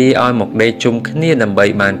ត្វលាឲ្យមកដេកជុំគ្នាដើម្បី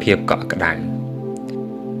បានភាពកក់ក្ដៅ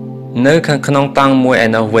នៅខាងក្នុងតង់មួយឯ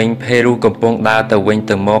នោះវិញភេរូកំពុងដើរទៅវិញ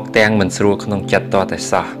ទៅមកទាំងមិនស្រួលក្នុងចិត្តតតែ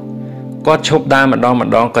សោះគាត់ឈប់ដើរម្ដ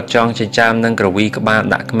ងគាត់ចង់ចិញ្ចើមនឹងក្រវីក្បាល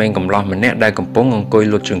ដាក់ក្មេងកំឡោះម្នាក់ដែលកំពុងអង្គុយ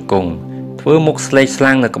លុតជង្គង់ធ្វើមុខស្លេកស្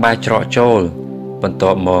លាំងនៅក្បែរច្រកចូលបន្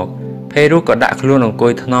ទាប់មកភេរូក៏ដាក់ខ្លួនអង្គុ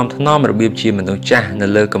យថ្នមរបៀបជាមនុស្សចាស់នៅ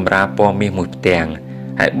លើកម្រាលពណ៌មាសមួយផ្ទាំង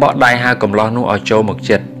ហើយបកដៃហៅកំឡោះនោះឲ្យចូលមក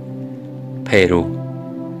ជិតភេរូ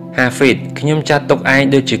ហាហ្វីតខ្ញុំចាត់ទុកឯង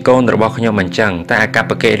ដូចជាកូនរបស់ខ្ញុំអញ្ចឹងតែអាកប្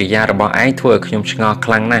បកិរិយារបស់ឯងធ្វើឲ្យខ្ញុំឆ្ងល់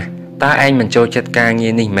ខ្លាំងណាស់តើឯងមិនចូលចិត្តការងា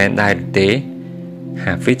រនេះមែនដែរឬទេ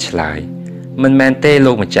ហាហ្វីតឆ្លើយមិនមែនទេ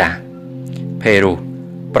លោកម្ចាស់ភេរូ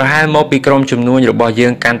ប្រហែលមកពីក្រុមជំនួញរបស់យើ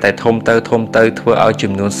ងកាន់តែធំទៅធ្វើឲ្យ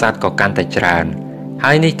ចំនួនសត្វក៏កាន់តែច្រើន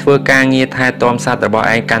ហើយនេះធ្វើការងារថែទាំសត្វរបស់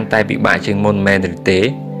ឯងកាន់តែពិបាកជាងមុនមែនឬទេ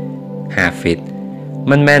ហាហ្វីត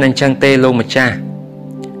មិនមែនអញ្ចឹងទេលោកម្ចាស់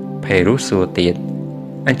ភេរូសួរទៀត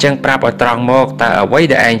អញ្ចឹងប្រាប់ឲ្យត្រង់មកតើអ្វី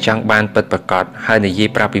ដែលឯងចង់បានពិតប្រាកដហើយនិយាយ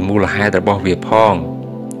ប្រាប់ពីមូលហេតុរបស់វាផង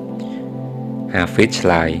ហាហ្វីតឆ្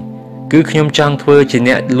លើយគឺខ្ញុំចង់ធ្វើជា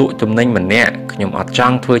អ្នកលក់ទំនិញម្នាក់ខ្ញុំអត់ច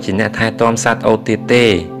ង់ធ្វើជាអ្នកថែទាំសត្វអូតទៀតទេ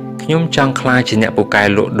ខ្ញុំចង់ក្លាយជាអ្នកពូកែ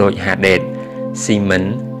លក់ដូចហាដេតស៊ីមិន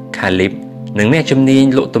ខាលីបនិងអ្នកជំនាញ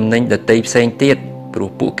លក់ទំនិញដទៃផ្សេងទៀតព្រោះ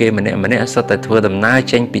ពួកគេម្នាក់សុទ្ធតែធ្វើដំណើរ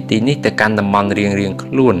ចេញពីទីនេះទៅកាន់តំបន់រៀង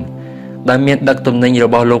ខ្លួនដោយមានដឹកទំនិញរ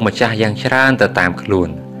បស់លោកម្ចាស់យ៉ាងច្រើនទៅតាមខ្លួន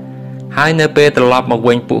ហើយនៅពេលត្រឡប់មក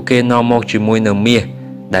វិញពួកគេនាំមកជាមួយនៅមាស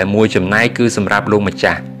ដែលមួយចំណែកគឺសម្រាប់លោកម្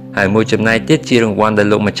ចាស់ហើយមួយចំណែកទៀតជារង្វាន់ដែល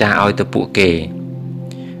លោកម្ចាស់ឲ្យទៅពួកគេ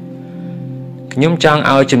ខ្ញុំចង់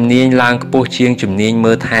ឲ្យជំនាញឡើងខ្ពស់ជាងជំនាញ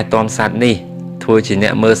មើលថែទាំសត្វនេះធ្វើជាអ្ន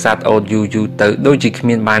កមើលសត្វអូតយូរទៅដូចជាគ្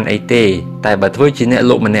មានបានអីទេតែបើធ្វើជាអ្នក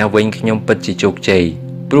លក់ម្នាក់វិញខ្ញុំពិតជាជោគជ័យ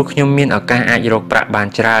ព្រោះខ្ញុំមានឱកាសអាចរកប្រាក់បាន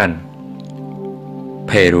ច្រើន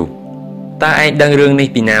ភេរូតើឯងដឹងរឿងនេះ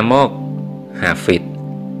ពីណាមកហាហ្វីត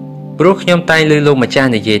ព្រោះខ្ញុំតែងឮលោកម្ចាស់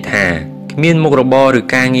និយាយថាគ្មានមុខរបរឬ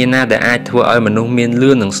ការងារណាដែលអាចធ្វើឲ្យមនុស្សមាន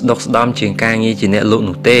លឿននិងស្ដុកស្ដំជាងការងារជាអ្នកលក់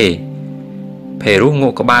នោះទេភេរូង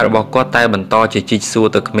ក់ក្បាលរបស់គាត់តែបន្តជាជីកសួរ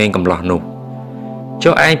ទៅក្មេងកំឡោះនោះ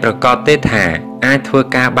ចុះឯងប្រកាសទេថាអាចធ្វើ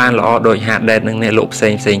ការបានល្អដូចហាដេតនិងអ្នកលក់ផ្សេ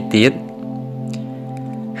ងទៀត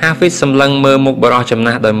ហាហ្វីតសម្លឹងមើលមុខបរិះចំ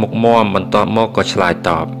ណាស់ដោយមុខមាំបន្ទាប់មកក៏ឆ្លើយ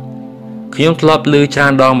តបខ្ញុំធ្លាប់ឮច្រើ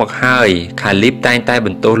នដងមកហើយខាលីបតែងតែប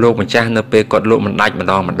ន្ទោសលោកម្ចាស់នៅពេលគាត់លក់មិនដាច់ម្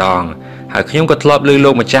ដងហើយខ្ញុំក៏ធ្លាប់ឮលោ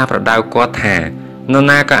កម្ចាស់ប្រដៅគាត់ថានរ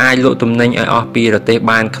ណាក៏អាចលក់ទំនិញឲ្យអស់ពីរទេស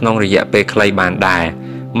បានក្នុងរយៈពេលខ្លីបានដែរ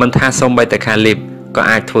មិនថាសូម្បីតែខាលីបក៏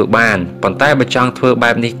អាចធ្វើបានប៉ុន្តែបើចង់ធ្វើ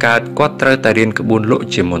បែបនេះកើតគាត់ត្រូវតែរៀនក្បួនលក់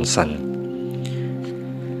ជាមុនសិន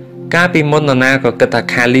កាលពីមុននរណាក៏គិតថា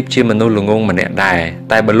ខាលីបជាមនុស្សល្ងងម្នាក់ដែរ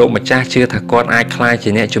តែបើលោកម្ចាស់ជឿថាគាត់អាចក្លាយជា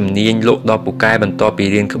អ្នកជំនាញលក់ដល់ពូកែបន្ទាប់ពី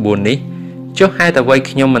រៀនក្បួននេះចុះហេតុអ្វី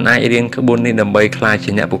ខ្ញុំមិនអាចរៀនក្បួននេះដើម្បីក្លាយជា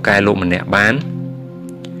អ្នកពូកែលក់ម្នាក់បាន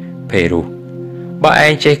ភេរូបើឯ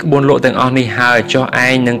ងចេះក្បួនលក់ទាំងអស់នេះហើយចុះឯ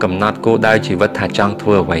ងនឹងកំណត់គោលដៅជីវិតថាចង់ធ្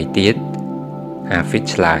វើអ្វីទៀតហាហ្វីត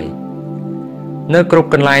ឆ្លើយនៅគ្រប់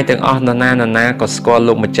កន្លែងទាំងអស់នរណាក៏ស្គាល់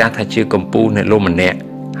លោកម្ចាស់ថាជាកំពូលអ្នកលក់ម្នាក់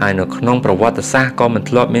ហើយនៅក្នុងប្រវត្តិសាស្ត្រក៏មិន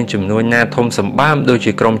ធ្លាប់មានចំនួនណាធំសម្បើមដូច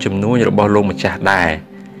ជាក្រុមជំនួញរបស់លោកម្ចាស់ដែរ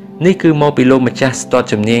នេះគឺមកពីលោកម្ចាស់ស្ទាត់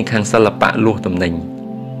ជំនាញខាងសិល្បៈលក់ទំនិញ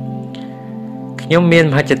ខ្ញុំមាន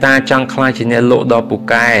មហិច្ឆតាចង់ក្លាយជាអ្នកលក់ដល់ពូ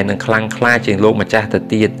កែនិងខ្លាំងក្លាជាងលោកម្ចាស់ទៅ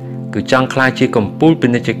ទៀតគឺចង់ក្លាយជាកំពូលពា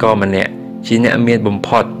ណិជ្ជករម្នាក់ជាអ្នកមានបំ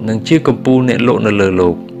ផុតនិងជាកំពូលអ្នកលក់នៅលើលោ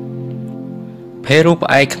កភេរូផ្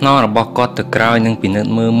អែកខ្នងរបស់គាត់ទៅក្រោយនិងពិនិត្យ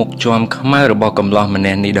មើលមុខជាំខ្មៅរបស់កំឡោះម្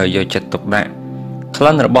នាក់នេះដោយយកចិត្តទុកដាក់ក្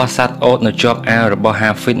លិនរបស់សត្វអូតនៅជាប់អាវរបស់ហា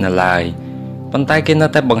ហ្វីតនៅឡើយប៉ុន្តែគេនៅ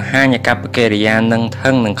តែបង្ហាញអាកប្បកិរិយានឹងថឹ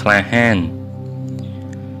ងនិងក្លាហាន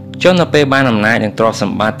ចុះនៅពេលបានអំណាចនិងទ្រព្យស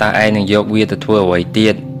ម្បត្តិតើឯងនឹងយកវាទៅធ្វើអ្វីទៀ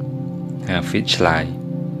តហាហ្វីតឆ្លើយ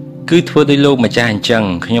គឺធ្វើដោយលោកម្ចាស់អញ្ចឹង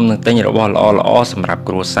ខ្ញុំនឹងទិញរបស់ល្អសម្រាប់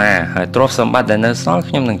គ្រួសារហើយទ្រព្យសម្បត្តិដែលនៅសល់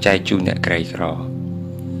ខ្ញុំនឹងចែកជូនអ្នកក្រីក្រ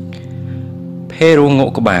ភេរូង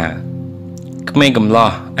ក់ក្បាលក្មេងកំឡោះ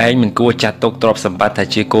ឯងមិនគួរចាត់ទុកទ្រព្យសម្បត្តិថា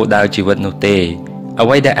ជាគោលដៅជីវិតនោះទេអ្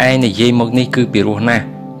វីដែលឯងនិយាយមកនេះគឺពិរោះណាស់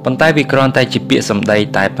ប៉ុន្តែវាគ្រាន់តែជាពាក្យសម្ដី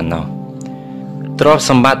តែប៉ុណ្ណោះទ្រព្យ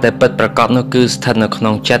សម្បត្តិដែលពិតប្រាកដនោះគឺស្ថិតនៅក្នុ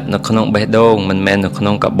ងចិត្តនៅក្នុងបេះដូងមិនមែននៅក្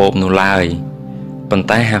នុងកាបូបនោះឡើយប៉ុន្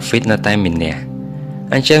តែហាហ្វីតនៅតែមានអ្នក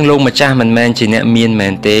អញ្ចឹងលោកម្ចាស់មិនមែនជាអ្នកមានមែ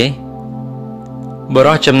នទេប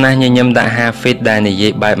រិះចំណាស់ញញឹមដាក់ហាហ្វីតដែលនិយា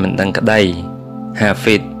យបែបមិនដឹងក្តីហាហ្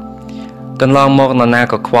វីតកន្លងមកនរណា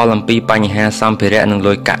ក៏ខ្វល់អំពីបញ្ហាសម្ភារៈនិង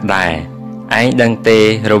លុយកាក់ដែរឯងដឹងទេ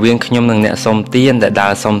រវាងខ្ញុំនិងអ្នកសុំទានដែលដើ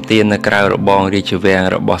រសុំទាននៅក្រៅរបងរាជវាំង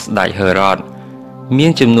របស់ស្ដេចហឺរ៉តមា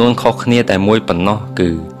នចំនួនខុសគ្នាតែមួយប៉ុណ្ណោះ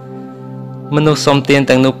គឺមនុស្សសុំទាន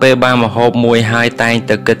ទាំងនោះពេលបានម្ហូបមួយហើយតែង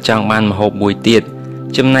ទៅគិតចង់បានម្ហូបមួយទៀត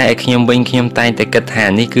ចំណែកឯខ្ញុំវិញខ្ញុំតែងតែគិតថា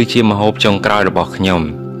នេះគឺជាម្ហូបចុងក្រោយរបស់ខ្ញុំ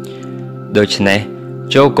ដូច្នេះ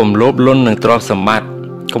ចូលកុំលោភលន់នឹងទ្រព្យសម្បត្តិ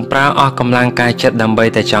កុំប្រើអស់កម្លាំងកាយចិត្តដើម្បី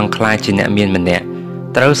តែចង់ក្លាយជាអ្នកមានម្នាក់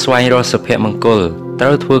ត្រូវស្វែងរកសុភមង្គលត្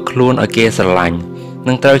រូវធ្វើខ្លួនឲ្យគេស្រឡាញ់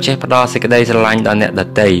និងត្រូវចេះផ្ដល់សេចក្តីស្រឡាញ់ដល់អ្នកដ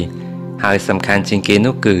ទៃហើយសំខាន់ជាងគេ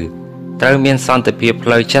នោះគឺត្រូវមានសន្តិភាពផ្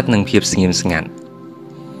លូវចិត្តនិងភាពស្ងៀមស្ងាត់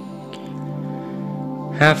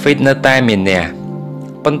Hafid នៅតែមានអ្នក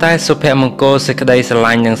ប៉ុន្តែសុភមង្គលសេចក្តីស្រ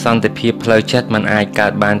ឡាញ់និងសន្តិភាពផ្លូវចិត្តมันអាចកើ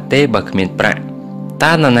តបានទេបើគ្មានប្រាក់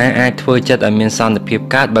តើនរណាអាចធ្វើចិត្តឲ្យមានសន្តិភាព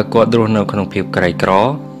កើតបើគាត់រស់នៅក្នុងភាពក្រីក្រ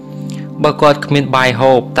បើគាត់គ្មានបាយ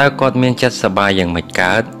ហូបតើគាត់មានចិត្តសប្បាយយ៉ាងម៉េច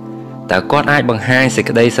កើតតើគាត់អាចបង្ហាញសេច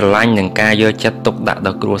ក្តីស្រឡាញ់និងការយកចិត្តទុកដាក់ដ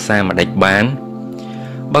ល់គ្រួសារម្ដេចបាន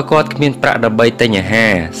បើគាត់គ្មានប្រាក់ដើម្បីទិញអាហា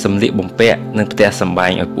រសម្លៀកបំពាក់និងផ្ទះសម្បែ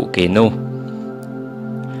ងឲ្យពួកគេនោះ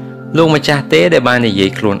លោកម្ចាស់ទេដែលបាននិយាយ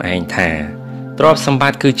ខ្លួនឯងថាទ្រព្យសម្ប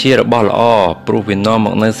ត្តិគឺជារបស់ល្អព្រោះវានាំម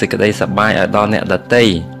កនូវសេចក្តីសប្បាយឲ្យដល់អ្នកដទៃ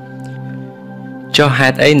ចុះហេ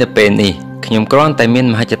តុអីនៅពេលនេះខ្ញុំគ្រាន់តែមាន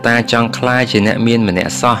មហិច្ឆតាចង់ក្លាយជាអ្នកមានម្នា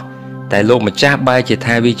ក់សោះតែលោកម្ចាស់បែរជា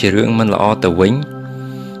ថាវាជារឿងមិនល្អទៅវិញ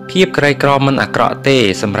ភាពក្រីក្រមិនអាក្រក់ទេ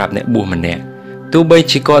សម្រាប់អ្នកបួសម្នាក់ទោះបី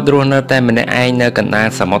ជាគាត់រស់នៅតែម្នាក់ឯងនៅកណ្ដាល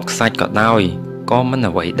សមុទ្រខ្សាច់ក៏ដោយក៏មិន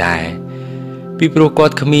អ្វីដែរពីព្រោះគា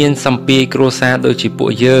ត់គ្មានសម្ពាយគ្រួសារដូចជាពួក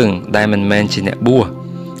យើងដែលមិនមែនជាអ្នកបួស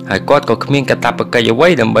ហើយគាត់ក៏គ្មានកាតព្វកិច្ចអ្វី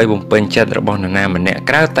ដើម្បីបំពេញចិត្តរបស់នរណាម្នាក់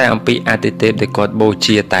ក្រៅតែអំពីអាទិទេពដែលគាត់បូ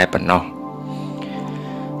ជាតែប៉ុណ្ណោះ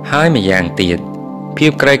ហើយម្យ៉ាងទៀតភា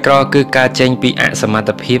ពក្រីក្រគឺការចេញពីអសមត្ថ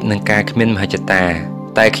ភាពនិងការគ្មានមហិច្ឆតា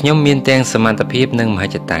តែខ្ញុំមានទាំងសមត្ថភាពនិងមហិ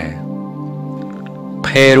ច្ឆតា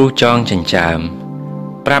ផេរូចងចិញ្ចើម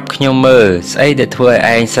ប្រាប់ខ្ញុំមើលស្អីដែលធ្វើឲ្យ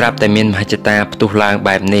ឯងស្រាប់តែមានមហិច្ឆតាផ្ទុះឡើង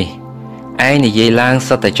បែបនេះឯងនិយាយឡើង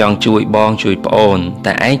សុទ្ធតែចង់ជួយបងជួយប្អូន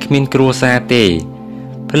តែឯងគ្មានគ្រួសារទេ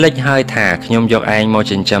ភ្លេចហើយថាខ្ញុំយកឯងមក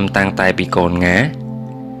ចិញ្ចឹមតាំងតែពីកូនងា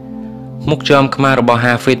មុខជាំខ្មៅរបស់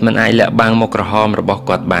Hafid មិនអាចលាក់បាំងមុខក្រហមរបស់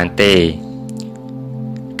គាត់បានទេ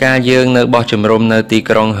កាលយើងនៅបោះជំរំនៅទី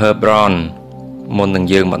ក្រុង Hebron មុននឹង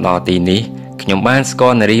យើងមកដល់ទីនេះខ្ញុំបានស្គា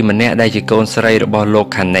ល់នារីម្នាក់ដែលជាកូនស្រីរបស់លោក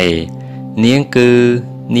ខាណេនាង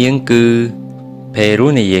គឺផេរូ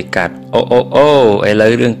និយាយកាត់អូឥឡូ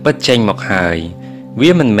វរឿងពិតចេញមកហើយ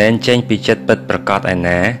វាមិនមែនចេញពីចិត្តពិតប្រកបឯ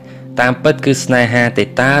ណាតាមពិតគឺស្នេហាទេ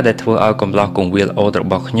តាដែលធ្វើឲ្យកំឡោះកងវាលអូតរ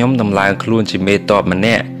បស់ខ្ញុំដំឡើងខ្លួនជាមេតបម្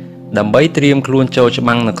នាក់ដើម្បីត្រៀមខ្លួនចូលច្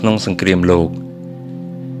បាំងនៅក្នុងសង្គ្រាម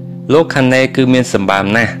លោកខាណេគឺមានសម្បើម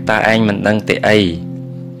ណាស់តើឯងមិនដឹងទេអី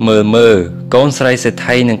មើលកូនស្រីសេដ្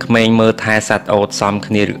ឋីនិងក្មេងមើលថែសត្វអូតសម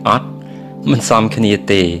គ្នាឬអត់មិនសមគ្នា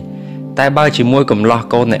ទេតែបើជាមួយកំឡោះ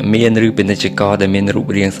កូនអ្នកមានឬពាណិជ្ជករដែលមានរូប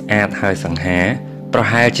រាងស្អាតហើយសង្ហាប្រ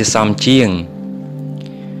ហែលជាសមជាង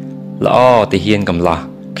ល្អទាហានកំឡោះ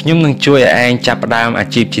ខ្ញុំនឹងជួយឲ្យឯងចាប់ផ្ដើមអា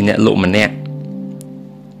ជីពជាអ្នកលក់ម្នាក់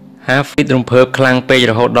Hafid រំភើបខ្លាំងពេក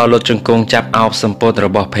រហូតដល់លុតជង្គង់ចាប់អោបសម្ពុតរ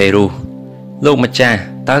បស់ផេរូលោកម្ចាស់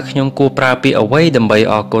តើខ្ញុំគួរប្រើពាក្យអ្វីដើម្បី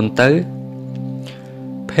អរគុណទៅ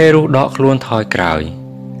ផេរូដកខ្លួនថយក្រោយ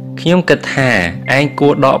ខ្ញុំគិតថាឯងគួ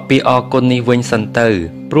រដកពាក្យអរគុណនេះវិញសិនទៅ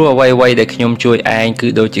ព្រោះអ្វីដែលខ្ញុំជួយឯងគឺ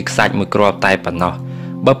ដូចជាខ្សាច់មួយគ្រាប់តែប៉ុណ្ណោះ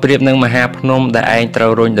បើប្រៀបនឹងមហាភ្នំដែលឯងត្រូ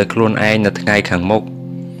វរុញដោយខ្លួនឯងនៅថ្ងៃខាងមុខ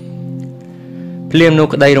ភ្លាមនោះ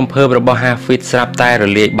ក្តីរំភើបរបស់ Hafid ស្រាប់តែរ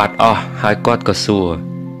លាយបាត់អស់ហើយគាត់ក៏សួរ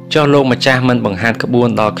ចុះលោកម្ចាស់មិនបង្ហាត់ក្បួន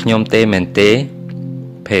ដល់ខ្ញុំទេមែនទេ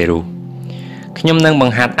ផេរូខ្ញុំនឹងប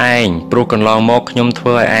ង្ហាត់ឯងព្រោះកន្លងមកខ្ញុំធ្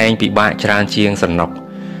វើឲ្យឯងពិបាកច្រើនជាងសំណុក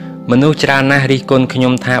មនុស្សច្រើនណាស់រិះគន់ខ្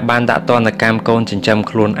ញុំថាបានដាក់ទណ្ឌកម្មកូនចិញ្ចឹម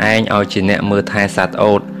ខ្លួនឯងឲ្យជាអ្នកមើលថែសត្វ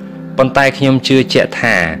អូតប៉ុន្តែខ្ញុំជឿជាក់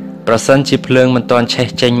ថាប្រសិនជាភ្លើងមិនទាន់ឆេះ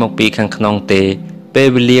ចេញមកពីខាងក្នុងទេពេល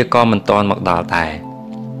វេលាក៏មិនទាន់មកដល់ដែរ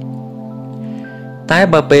តែ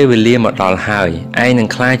បើពេលវេលាមកដល់ហើយឯងនឹង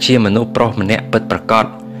ក្លាយជាមនុស្សប្រុសម្នាក់ពិតប្រាកដ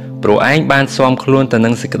ព្រោះឯងបានស៊ាំខ្លួនទៅនឹ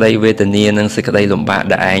ងសេចក្តីវេទនានិងសេចក្តីលំបាក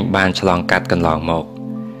ដែលឯងបានឆ្លងកាត់កន្លងមក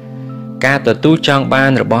ការទទួលចង់បា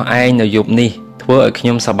នរបស់ឯងនៅយប់នេះធ្វើឲ្យខ្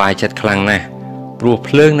ញុំសប្បាយចិត្តខ្លាំងណាស់ព្រោះ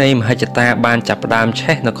ភ្លើងនៃមហិច្ឆតាបានចាប់ផ្ដើម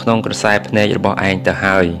ឆេះនៅក្នុងក្រសែភ្នែករបស់ឯងទៅ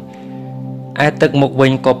ហើយឯទឹកមុខវិ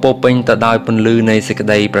ញក៏ពោពេញទៅដោយពន្លឺនៃសេចក្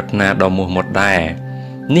តីប្រាថ្នាដ៏មោះមុតដែរ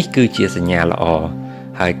នេះគឺជាសញ្ញាល្អ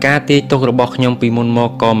ហើយការទាយទុករបស់ខ្ញុំពីមុនមក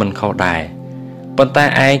ក៏មិនខុសដែរប៉ុន្តែ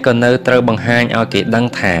ឯងក៏នៅត្រូវបង្ហាញឲ្យគេដឹង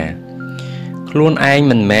ថាខ្លួនឯង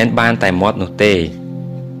មិនមែនបានតែមាត់នោះទេ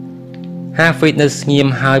Hafid នៅស្ងៀម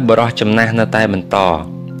ហើយបរោះចំណាស់នៅតែបន្ត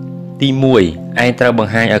ទី1ឯងត្រូវប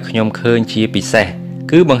ង្ហាញឲ្យខ្ញុំឃើញជាពិសេស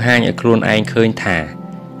គឺបង្ហាញឲ្យខ្លួនឯងឃើញថា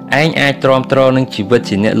ឯងអាចទ្រាំទ្រនឹងជីវិត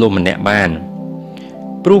ជាអ្នកលក់ម្នាក់បាន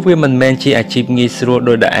ព្រោះវាមិនមែនជាអាជីពងាយស្រួល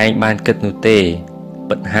ដោយដែលឯងបានគិតនោះទេ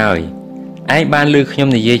ពិតហើយឯងបានឮខ្ញុំ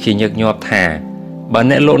និយាយជាញឹកញាប់ថាបើ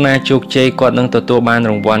អ្នកលោកណាជោគជ័យគាត់នឹងទទួលបាន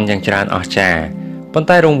រង្វាន់យ៉ាងច្រើនអស្ចារ្យ ប៉ុន្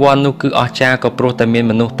តែរង្វាន់នោះគឺអស្ចារ្យក៏ព្រោះតែមាន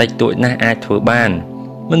មនុស្សតិចតួចណាស់អាចធ្វើបាន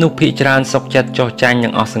មនុស្សភាគច្រើនសុខចិត្តចោះចាញ់និ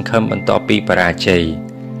ងអស់សង្ឃឹមបន្ទាប់ពីបរាជ័យ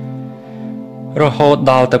រហូត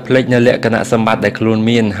ដល់ទៅភ្លេចនៅលក្ខណៈសម្បត្តិដែលខ្លួន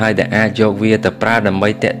មានហើយដែលអាចយកវាទៅប្រើដើម្បី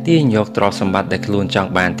ទាក់ទាញយកទ្រព្យសម្បត្តិដែលខ្លួនច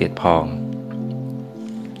ង់បានទៀតផង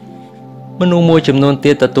មនុស្សមួយចំនួន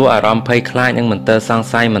ទៀតទទួលអារម្មណ៍ភ័យខ្លាចនិងមន្ទិលសង្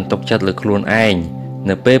ស័យមិនទុកចិត្តលើខ្លួនឯង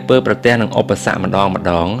នៅពេលពើប្រទះនឹងឧបសគ្គម្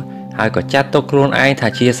ដងហើយក៏ចាត់ទុកខ្លួនឯងថា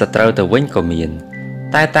ជាសត្រូវទៅវិញក៏មាន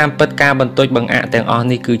តែតាមពិតការបន្ទោចបង្អាក់ទាំងអស់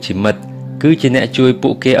នេះគឺជាមិត្តគឺជាអ្នកជួយពួ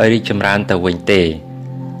កគេឲ្យរីកចម្រើនទៅវិញទេ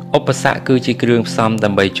ឧបសគ្គគឺជាគ្រឿងផ្សំដើ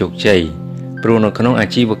ម្បីជោគជ័យព្រោះនៅក្នុងអា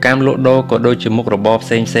ជីវកម្មលក់ដូរក៏ដូចជាមុខរបរផ្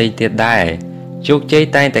សេងទៀតដែរជោគជ័យ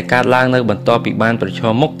តែងតែកើតឡើងនៅបន្ទាប់ពីបានប្រឈ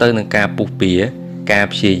មមុខទៅនឹងការពុះពៀការ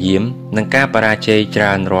ព្យាយាមនិងការបរាជ័យច្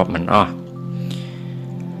រើនរាប់មិនអស់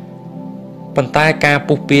ប៉ុន្តែការ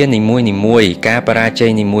ពុះពៀនីមួយការបរាជ័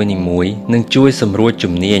យនីមួយនឹងជួយសម្រួល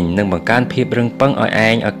ជំនាញនិងបង្កើនភាពរឹងប៉ឹងឲ្យឯ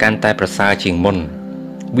ងឲ្យកាន់តែប្រសើរជាងមុន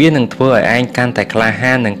វានឹងធ្វើឲ្យឯងកាន់តែក្លា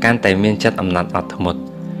ហាននិងកាន់តែមានចិត្តអំណត់អត់ធ្មត់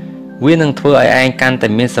វានឹងធ្វើឲ្យឯងកាន់តែ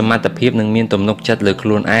មានសមត្ថភាពនិងមានទំនុកចិត្តលើខ្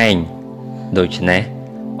លួនឯងដូច្នេះ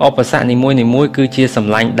ឧបសគ្គនីមួយគឺជាស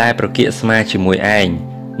ម្លាញ់ដែលប្រគៀកស្មាជាមួយឯង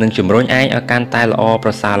និងជំរុញឯងឲ្យកាន់តែល្អប្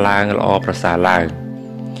រសើរឡើង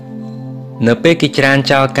នៅពេលគេច្រាន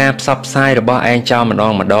ចោលការផ្សព្វផ្សាយរបស់ឯងចោលម្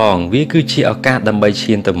ដងវាគឺជាឱកាសដើម្បី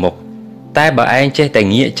ឈានទៅមុខតែបើឯងចេះតែ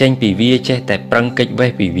ងាកចេញពីវាចេះតែប្រឹងគេច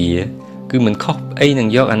វេះពីវាគឺមិនខុសអីនឹង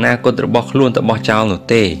យកអនាគតរបស់ខ្លួនទៅបោះចោលនោះ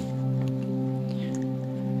ទេ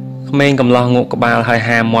ក្មេងកំឡោះងក់ក្បាលហើយ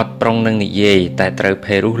ហាមាត់ប្រុងនឹងនិយាយតែត្រូវ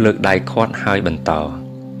ភេរុសលើកដៃខាត់ហើយបន្ត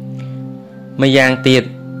ម្យ៉ាងទៀត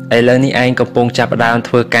ឥឡូវនេះឯងកំពុងចាប់ផ្ដើម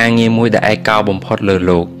ធ្វើការងារមួយដែលឯកោបំផុតលើ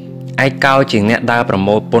លោកឯកោជាអ្នកដើរប្រ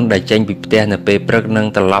មូលពន្ធដែលចេញពីផ្ទះនៅពេលព្រឹកនិង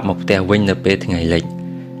ត្រឡប់មកផ្ទះវិញនៅពេលថ្ងៃលិច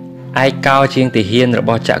ឯកោជាងទាហានរប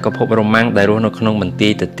ស់ចក្រភពរ៉ូម៉ាំងដែលរស់នៅក្នុងមន្ទី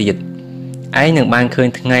រទៅទៀតឯងនឹងបានឃើញ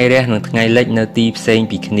ថ្ងៃរះនិងថ្ងៃលិចនៅទីផ្សេង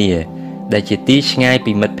ពីគ្នាដែលជាទីឆ្ងាយ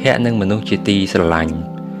ពីមិត្តភ័ក្តិនិងមនុស្សជាទីស្រឡាញ់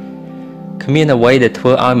គ្មានអ្វីដែលធ្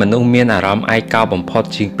វើឲ្យមនុស្សមានអារម្មណ៍ឯកោបំផុត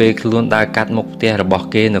ជាងពេលខ្លួនដើរកាត់មុខផ្ទះរបស់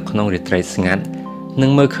គេនៅក្នុងរាត្រីស្ងាត់និង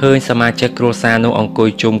មើលឃើញសមាជិកគ្រួសារនោះអង្គុយ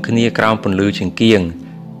ជុំគ្នាក្រោមពន្លឺចង្គៀង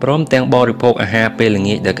ព្រមទាំងបរិភោគអាហារពេលល្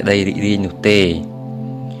ងាចដោយក្តីរីករាយនោះទេ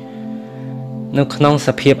នៅក្នុងស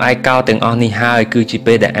ភាពឯកោទាំងអស់នេះហើយគឺជា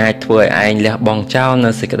ពេលដែលអាចធ្វើឲ្យឯងលះបង់ចោលនៅ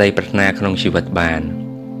សេចក្តីប្រាថ្នាក្នុងជីវិតបាន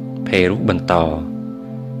ភេរុបន្ត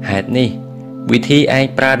ហេតុនេះវិធីឯង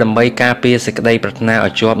ប្រើដើម្បីការពារសេចក្តីប្រាថ្នាឲ្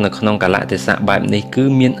យជាប់នៅក្នុងកាលៈទេសៈបែបនេះគឺ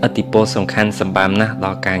មានឥទ្ធិពលសំខាន់សម្បើមណាស់ដ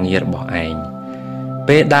ល់ការងាររបស់ឯង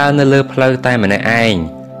ពេលដើរនៅលើផ្លូវតែម្នាក់ឯង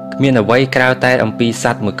គ្មានអ្វីក្រៅតែអំពីស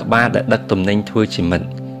ត្វមួយក្បាលដែលដឹកទំនិញធ្វើជាមិត្ត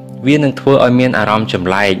វានឹងធ្វើឲ្យមានអារម្មណ៍ចម្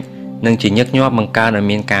លែកនិងជាញឹកញាប់បង្កើនឲ្យ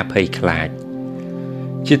មានការភ័យខ្លាច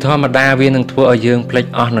ជាធម្មតាវានឹងធ្វើឲ្យយើងភ្លេច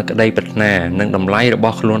អស់នូវក្តីប្រាថ្នានិងតម្លៃរប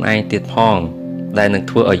ស់ខ្លួនឯងទៀតផងដែលនឹង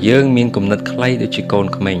ធ្វើឲ្យយើងមានគំនិតខ្លីដូចជាកូន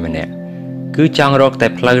ក្មេងម្នាក់គឺចង់រកតែ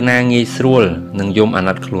ផ្លូវណាងាយស្រួលនិងយំអា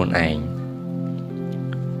ណិតខ្លួនឯង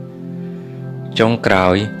ចុងក្រោ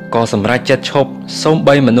យក៏សម្រេចចិត្តឈប់សូម្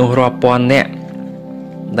បីមនុស្សរាប់ពាន់នាក់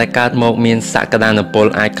ដែលកើតមកមានសក្តានុពល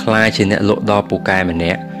អាចក្លាយជាអ្នកលក់ដ៏ពូកែម្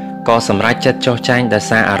នាក់ក៏សម្រេចចិត្តចុះចាញ់ដោយ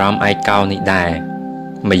សារអារម្មណ៍ឯកោនេះដែរ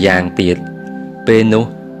ម្យ៉ាងទៀតពេលនោះ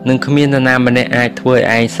នឹងគ្មាននរណាម្នាក់អាចធ្វើឲ្យ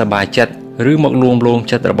ឯងសប្បាយចិត្តឬមកលួងលោម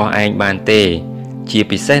ចិត្តរបស់ឯងបានទេជា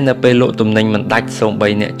ពិសេសនៅពេលលក់ទំនិញមិនដាច់សូម្បី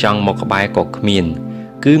អ្នកចង់មកក្បែរក៏គ្មាន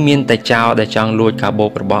គឺមានតែចោលដែលចង់លួចកាបូ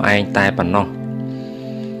បរបស់ឯងតែប៉ុណ្ណោះ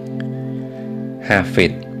ហាហ្វី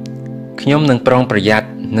តខ្ញុំនឹងប្រុងប្រយ័ត្ន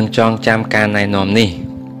និងចងចាំការណែនាំនេះ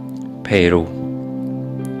ភេរុ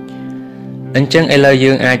អញ្ចឹងឥឡូវ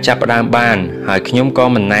យើងអាចចាប់ផ្ដើមបានហើយខ្ញុំក៏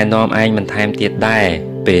មិនណែនាំឯងបន្ថែមទៀតដែរ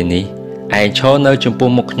ពេលនេះឯងឈរនៅចំពោះ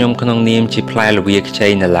មុខខ្ញុំក្នុងនាមជាផ្លែល្វាខ្ចី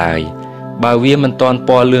នៅឡើយបើវាមិនទាន់ព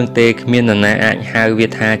ណ៌លឿងទេគ្មាននរណាអាចហៅវា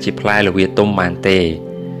ថាជាផ្លែល្វាទុំបានទេ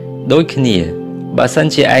ដូចគ្នាបើសិន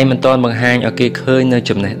ជាឯងមិនទាន់បង្ហាញឲ្យគេឃើញនៅ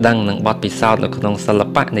ចំណេះដឹងនិងបទពិសោធន៍នៅក្នុងសិល្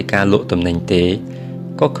បៈនៃការលក់ទំនិញទេ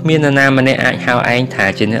ក៏គ្មាននរណាម្នាក់អាចហៅឯងថា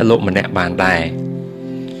ជាអ្នកលក់ម្នាក់បានដែរ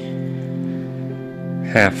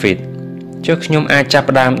ហាហ្វីតចុះខ្ញុំអាចចាប់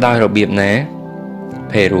ផ្ដើមដោយរបៀបណា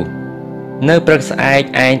ភេរុនៅព្រឹកស្អែក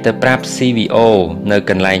ឯងទៅប្រាប់ CVO នៅ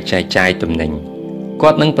កន្លែងចែកចាយទំនិញគា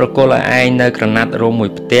ត់នឹងប្រគល់ឲ្យឯងនៅក្រណាត់រោមមួយ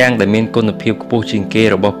ផ្ទាំងដែលមានគុណភាពខ្ពស់ជាងគេ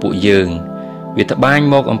របស់ពួកយើងវាត្បាញ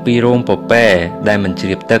មកអំពីរោមពពែដែលមិនជ្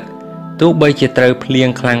រាបទឹកទោះបីជាត្រូវភ្លៀង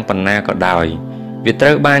ខ្លាំងប៉ុណ្ណាក៏ដោយវាត្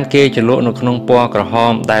រូវបានគេចលក់នៅក្នុងពណ៌ក្រហ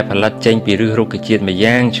មដែលផលិតចេញពីឫសរុក្ខជាតិម្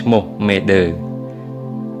យ៉ាងឈ្មោះមេដឺ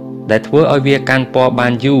ដែលធ្វើឲ្យវាកាន់ពណ៌បា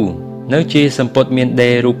នយូរនៅជាសម្ពុតមានដេ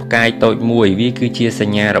ររូបផ្កាយតូចមួយវាគឺជាស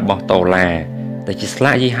ញ្ញារបស់ដុល្លារដែលជាស្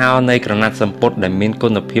លាកយីហោនៃក្រណាត់សម្ពុតដែលមានគុ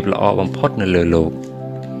ណភាពល្អបំផុតនៅលើលោក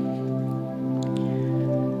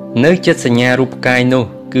នៅចិត្តសញ្ញារូបកាយនោះ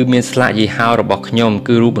គឺមានស្លាកយីហោរបស់ខ្ញុំ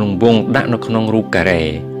គឺរូបរង្វង់ដាក់នៅក្នុងរូបការ៉េ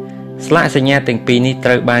ស្លាកសញ្ញាទាំងពីរនេះត្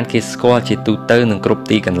រូវបានគេស្គាល់ជាទូទៅនឹងគ្រប់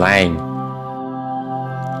ទីកន្លែង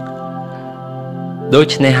ដូ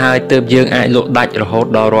ច្នេះហើយទើបយើងអាចលក់ដាច់រហូត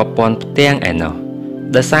ដល់រាប់ពាន់ផ្ទាំងឯណោះ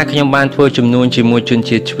ដោយសារខ្ញុំបានធ្វើចំនួនជាមួយជន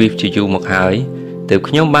ជាតិជ្វីសជាយូរមកហើយទើប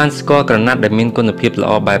ខ្ញុំបានស្គាល់ក្រណាត់ដែលមានគុណភាពល្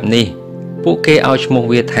អបែបនេះពួកគេឲ្យឈ្មោះ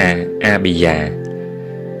វាថាអាប៊ីយ៉ា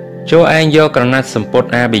ចូលឯងយកក្រណាត់សម្ពត់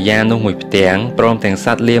អាប៊ីយ៉ានោះមួយផ្ទាំងព្រមទាំងស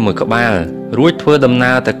ត្វលាមួយក្បាលរួចធ្វើដំ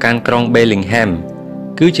ណើរទៅកាន់ក្រុង Bellingham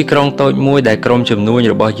គឺជាក្រុងតូចមួយដែលក្រុមជំនួញ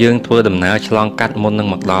របស់យើងធ្វើដំណើរឆ្លងកាត់មុននឹង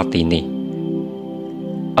មកដល់ទីនេះ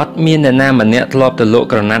អត់មានអ្នកណាម្នាក់ធ្លាប់ទៅលក់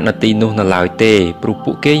ក្រណាត់នៅទីនោះនៅឡើយទេព្រោះ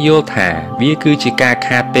ពួកគេយល់ថាវាគឺជាការ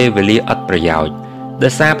ខាតពេលវេលាអត់ប្រយោជន៍ដោ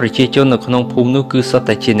យសារប្រជាជននៅក្នុងភូមិនោះគឺសុទ្ធ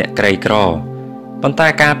តែជាអ្នកក្រីក្រប៉ុន្តែ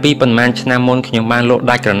កាលពីប៉ុន្មានឆ្នាំមុនខ្ញុំបានលក់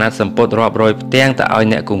ដាច់ក្រណាត់សម្ពត់រាប់រយផ្ទាំងទៅឲ្យ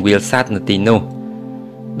អ្នកគង្វាលសត្វនៅទីនោះ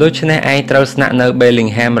ដូច្នេះឯងត្រូវស្នាក់នៅ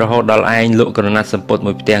Bellingham រហូតដល់ឯងលក់ក្រណាត់សម្ពត់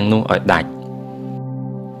មួយផ្ទាំងនោះឲ្យដាច់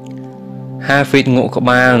Hafid ងក់ក្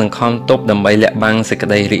បាលនិងខំទប់ដើម្បីលាក់បាំងសេចក្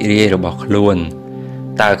តីរីករាយរបស់ខ្លួន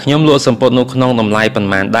តើខ្ញុំលក់សម្ពត់នោះក្នុងតម្លៃប៉ុន្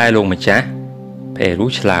មានដែរលោកម្ចាស់ពេរូ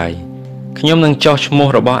ឆ្លើយខ្ញុំនឹងចុះឈ្មោះ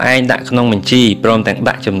របស់ឯងដាក់ក្នុងបញ្ជីព្រមទាំង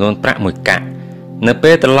ដាក់ចំនួនប្រាក់មួយកាក់នៅ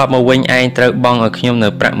ពេលត្រឡប់មកវិញឯងត្រូវបង់ឲ្យខ្ញុំនៅ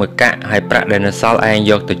ប្រាក់មួយកាក់ហើយប្រាក់ដែលនៅសល់ឯង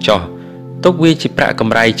យកទៅចុះទុកវាជាប្រាក់ក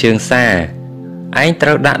ម្រៃជើងសាឯងត្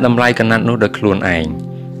រូវដាក់តម្លៃកណាត់នោះដោយខ្លួនឯង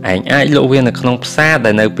អាចលក់វានៅក្នុងផ្សារ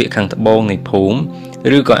ដែលនៅភាគខាងត្បូងនៃភូមិ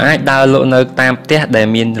ឬក៏អាចដើរលក់នៅតាមផ្ទះដែល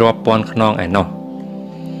មានរាប់ពាន់ខ្នងឯណោះ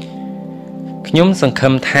ខ្ញុំសង្ឃឹ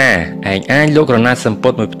មថាឯងអាចលក់ក្រណាត់សម្ព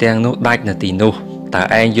ត់មួយផ្ទាំងនោះដាច់នៅទីនោះតើ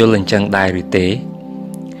ឯងយល់អញ្ចឹងដែរឬទេ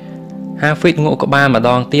Hafid ងក់ក្បាលម្ដ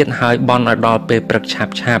ងទៀតហើយបន់ឲ្យដល់ពេលព្រឹក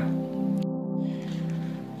ឆាប់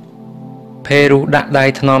ភេរូដាក់ដៃ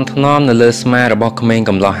ថ្នមនៅលើស្មារបស់ក្មេង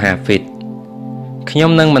កំឡោះ Hafid ខ្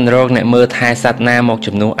ញុំនឹងមិនរកអ្នកមើលថែសត្វណាមក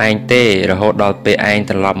ជំនួសឯងទេរហូតដល់ពេលឯង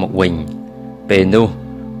ត្រឡប់មកវិញពេលនោះ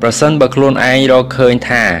ប្រសិនបើខ្លួនឯងរកឃើញ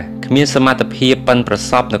ថាគ្មានសមត្ថភាពប៉ិនប្រ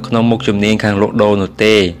សពនៅក្នុងមុខជំនាញខាងលក់ដូរនោះ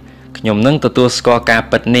ទេខ្ញុំនឹងទទួលស្គាល់ការ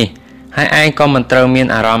ពិតនេះហើយឯងក៏មិនត្រូវមាន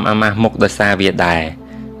អារម្មណ៍អាម៉ាស់មុខដោយសារវាដែរ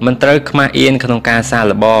មិនត្រូវខ្មាស់អៀនក្នុងការសាក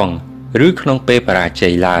ល្បងឬក្នុងពេលបរាជ័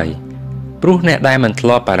យឡើយព្រោះអ្នកដែលមិនធ្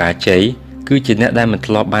លាប់បរាជ័យគឺជាអ្នកដែលមិន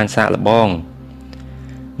ធ្លាប់បានសាកល្បង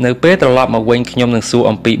នៅពេលត្រឡប់មកវិញខ្ញុំនឹងសួរ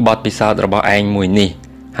អំពីបទពិសោធន៍របស់ឯងមួយនេះ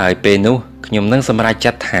ហើយពេលនោះខ្ញុំនឹងសម្រេច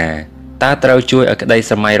ចិត្តថាតើត្រូវជួយឲ្យក្តី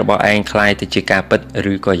ស្រមៃរបស់ឯងคล้ายទៅជាការពិត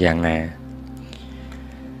ឬក៏យ៉ាងណា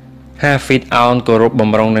Hafid អោនគោរពបំ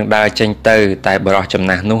រុងនឹងដើរចេញទៅតែបរិះចំ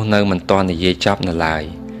ណាស់នោះនៅមិនទាន់និយាយចប់នៅឡើយ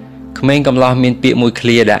ក្មេងកំឡោះមានពាក្យមួយឃ្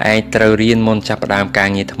លាដែលឯងត្រូវរៀនមុនចាប់ផ្ដើមការ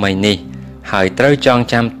ងារថ្មីនេះហើយត្រូវចង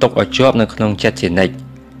ចាំទុកឲ្យជាប់នៅក្នុងចិត្តជានិច្ច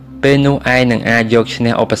ពេលនោះឯងនឹងអាចយកឈ្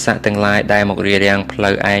នះឧបសគ្គទាំងឡាយដែលមករារាំងផ្លូ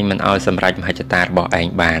វឯងមិនឲ្យសម្រេចមហិច្ឆតារបស់ឯង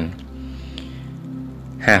បាន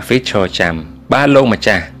Hafid ឈរចាំបាទលោកម្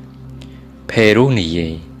ចាស់ភេរូនិយា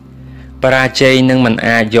យបរាជ័យនឹងមិន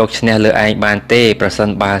អាចយកឈ្នះលើឯងបានទេប្រសិន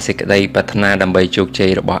បើសេចក្តីប្រាថ្នាដើម្បីជោគជ័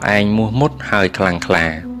យរបស់ឯងមោះមុតហើយខ្លាំងក្លា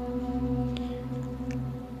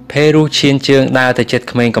ភេរូឈានជើងដើរទៅជិត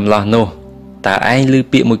ក្មេងកំឡោះនោះតើឯងឮ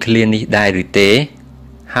ពាក្យមួយឃ្លានេះដែរឬទេ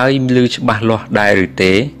ហើយឮច្បាស់លាស់ដែរឬ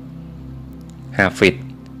ទេ Hafid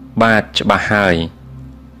បាទច្បាស់ហើយ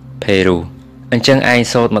ភេរូអញ្ចឹងឯង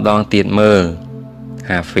សូត្រម្ដងទៀតមើល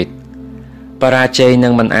Hafid បរាជ័យនឹ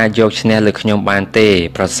ងមិនអាចយកឈ្នះលើខ្ញុំបានទេ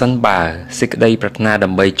ប្រសិនបើសេចក្តីប្រាថ្នាដើ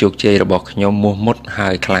ម្បីជោគជ័យរបស់ខ្ញុំមោះមុតហើ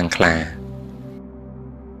យខ្លាំងក្លា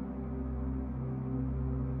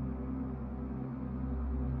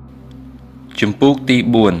ជំពូកទី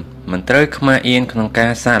4មិនត្រូវខ្មាស់អៀនក្នុងកា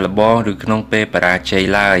រសាកល្បងឬក្នុងពេលបរាជ័យ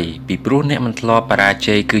ឡើយពីព្រោះអ្នកមិនធ្លាប់បរា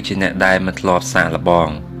ជ័យគឺជាអ្នកដែលមិនធ្លាប់សាកល្បង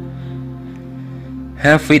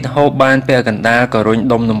Hafid ហូបបានពេលកណ្ដាលក៏រុញ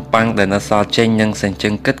ដុំនំប៉័ងដែលនៅសល់ចេញនឹងសេចក្ដី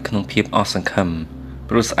គិតក្នុងភាពអស់សង្ឃឹម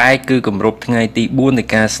ព្រោះស្អែកគឺគម្រប់ថ្ងៃទី4នៃ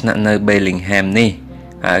ការស្នាក់នៅ Bellingham នេះ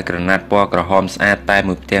ហើយក្រណាត់ពណ៌ក្រហមស្អាតតែ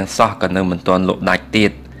មួយផ្ទាំងសោះក៏នៅមិនទាន់លក់ដាច់ទៀ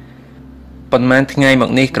តប៉ុន្មានថ្ងៃម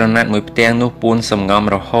កនេះក្រណាត់មួយផ្ទាំងនោះពួនសំងំ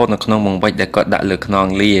រហូតនៅក្នុងបង្វិចដែលគាត់ដាក់លើខ្នង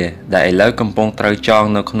លាដែលឥឡូវកំពុងត្រូវចង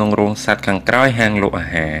នៅក្នុងរោងសត្វខាងក្រោយហាងលក់អា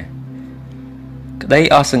ហារក្តី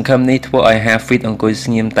អស់សង្ឃឹមនេះធ្វើឲ្យ Hafid អង្គុយ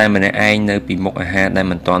ស្ងៀមតែម្នាក់ឯងនៅពីមុខអាហារដែល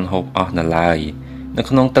មិនទាន់ហូបអស់នៅឡើយនៅ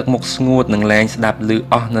ក្នុងទឹកមុខស្ងួតនិងលែងស្ដាប់ឮ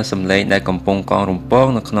អស់នៅសំឡេងដែលកំពុងកងរំពង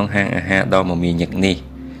នៅក្នុងហាងអាហារដ៏មមាញឹកនេះ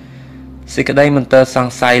សេចក្តីមន្ទិលស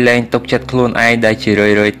ង្ស័យលែងទុកចិត្តខ្លួនឯងដែលជារឿ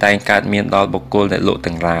យៗតែងកើតមានដល់បុគ្គលដែលលក់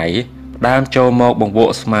ទាំងឡាយផ្ដើមចូលមកបង្វ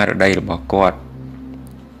ក់ស្មារតីរបស់គាត់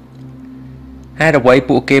ហេតុអ្វី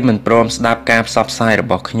ពួកគេមិនព្រមស្ដាប់ការផ្សព្វផ្សាយរ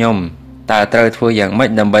បស់ខ្ញុំតើត្រូវធ្វើយ៉ាងម៉េច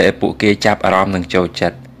ដើម្បីឲ្យពួកគេចាប់អារម្មណ៍និងចូលចិ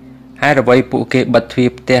ត្តហេតុអ្វីពួកគេបិទទ្វារ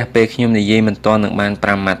ផ្ទះពេលខ្ញុំនិយាយមិនទាន់នឹងបាន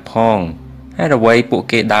5ម៉ាត់ផងហ ហើយអ្វីពួក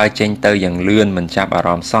គេដើរចេញទៅយ៉ាងលឿនមិនចាប់អារ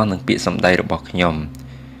ម្មណ៍សោះនឹងពាក្យសម្ដីរបស់ខ្ញុំ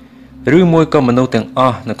ឬមួយក៏មនុស្សទាំងអ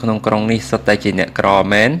ស់នៅក្នុងក្រុងនេះសុទ្ធតែជាអ្នកក្រ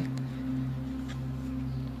មែន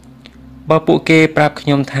បើពួកគេប្រាប់ខ្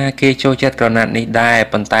ញុំថាគេចូលចិត្តក្រណាត់នេះដែរ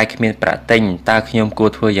ប៉ុន្តែគ្មានប្រាក់ទិញតើខ្ញុំគួរ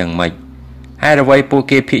ធ្វើយ៉ាងម៉េចហើយអ្វីពួក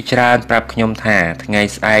គេភាកច្រើនប្រាប់ខ្ញុំថាថ្ងៃ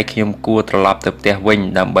ស្អែកខ្ញុំគួរត្រឡប់ទៅផ្ទះវិញ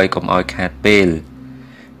ដើម្បីកុំឲ្យខាតពេល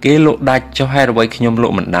គេលក់ដាច់ចុះហេតុអ្វីខ្ញុំល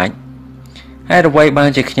ក់មិនដាច់ហេតុអ្វីបាន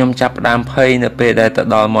ជាខ្ញុំចាប់ផ្ដើមភ័យនៅពេលដែលទៅ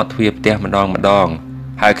ដល់មាត់ទ្វារផ្ទះម្ដង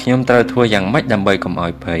ហើយខ្ញុំត្រូវធ្វើយ៉ាងម៉េចដើម្បីកុំឲ្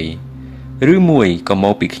យភ័យឬមួយក៏ម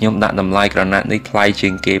កពីខ្ញុំដាក់តម្លៃក្រណាត់នេះថ្លៃជា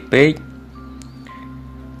ងគេពេក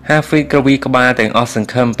ហាហ្វីតក្រវីក្បាលទាំងអស់ស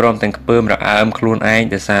ង្ឃឹមព្រមទាំងខ្ពើមរអើមខ្លួនឯង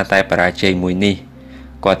ដោយសារតែបរាជ័យមួយនេះ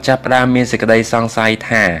គាត់ចាប់ផ្ដើមមានសេចក្តីសង្ស័យ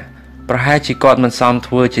ថាប្រហែលជាគាត់មិនសម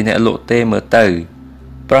ធ្វើជាអ្នកលក់ទេមើលទៅ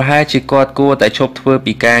ប្រហែលជាគាត់គួរតែឈប់ធ្វើ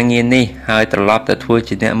ពីការងារនេះហើយត្រឡប់ទៅធ្វើ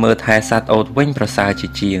ជាអ្នកមើលថែសត្វអូតវិញប្រសើរជា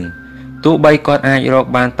ជាងទោះបីគាត់អាចរក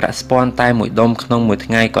បានប្រាក់ស្ពាន់តែមួយដុំក្នុងមួយ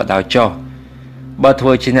ថ្ងៃក៏ដោយចុះបើធ្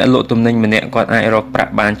វើជាអ្នកលក់ទំនិញម្នាក់គាត់អាចរកប្រា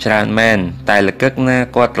ក់បានច្រើនមែនតែល្កឹកណា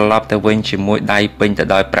គាត់ត្រឡប់ទៅវិញជាមួយដៃពេញទៅ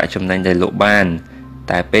ដោយប្រាក់ចំណេញដែលលក់បាន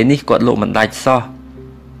តែពេលនេះគាត់លក់មិនដាច់សោះ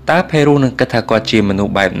តើផេរូនឹងគិតថាគាត់ជាមនុស្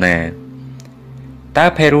សបែបណាតើ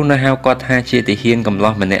ផេរូនឹងហៅគាត់ថាជាទាហានកំ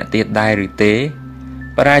ឡោះម្នាក់ទៀតដែរឬទេ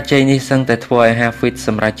បរាជ័យនេះសឹងតែធ្វើឲ្យហាហ្វីតស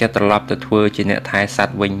ម្រេចចិត្តត្រឡប់ទៅធ្វើជាអ្នកថែស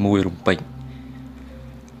ត្វវិញមួយរំពេច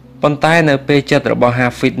ប៉ុន្តែនៅពេលចិត្តរបស់ហា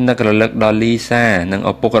ហ្វីតនឹករលឹកដល់លីសានិង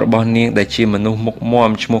ឪពុករបស់នាងដែលជាមនុស្សមុខ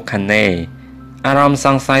មាំឈ្មោះខាណេអារម្មណ៍ស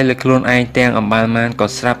ង្ស័យលើខ្លួនឯងទាំងអម្បាលម៉ានក៏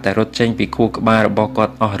ស្រាប់តែរត់ចេញពីខួរក្បាលរបស់គា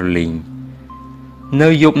ត់អស់រលីងនៅ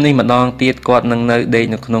យប់នេះម្ដងទៀតគាត់នឹងនៅដេក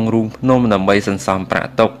នៅក្នុងរូងភ្នំដើម្បីសន្សំប្រា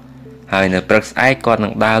ក់ទុកហើយនៅព្រឹកស្អែកគាត់នឹ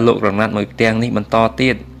ងដើរលក់ក្រណាត់មួយផ្ទាំងនេះបន្ត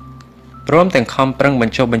ទៀតព្រមទាំងខំប្រឹងប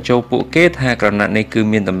ញ្ចុះបញ្ចូលពួកគេថាក្រណាត់នេះគឺ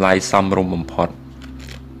មានតម្លៃសមរម្យបំផុត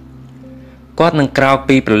គាត់នឹងក្រោក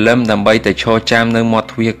ពីព្រលឹមដើម្បីទៅឈរចាំនៅមាត់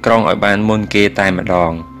ទ្វារក្រុងឲ្យបានមុនគេតែម្ដ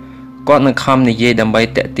ងគាត់នឹងខំនិយាយដើម្បី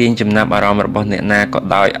ទាក់ទាញចំណាប់អារម្មណ៍របស់អ្នកណាក៏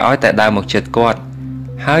ដោយឲ្យតែដើរមកជិតគាត់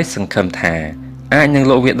ហើយសង្ឃឹមថាអាចនឹង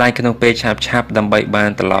លក់វាដៃក្នុងពេលឆាប់ដើម្បីបាន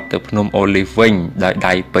ត្រឡប់ទៅភ្នំអូលីវវិញដោយ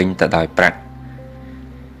ដៃពេញទៅដោយប្រាក់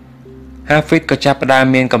ហាហ្វីតក៏ចាប់ផ្ដើម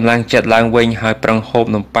មានកម្លាំងចិត្តឡើងវិញហើយប្រឹងហូប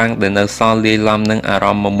នំប៉័ងដែលនៅសល់លាយឡំនឹងអារ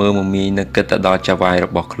ម្មណ៍មមាញនៅគិតទៅដល់ចាវាយរ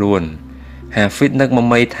បស់ខ្លួនហាហ្វីតនឹកម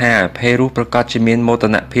មីថាផេរូប្រកាសជាមានមោទ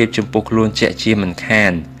នភាពចំពោះខ្លួនជាក់ជាមិនខា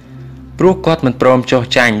នព្រោះគាត់មិនព្រមចុះ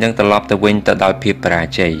ចាញ់និងត្រឡប់ទៅវិញទៅដោយភាពបរា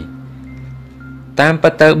ជ័យតាមពិ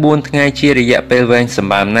តទៅ4ថ្ងៃជារយៈពេលវែងស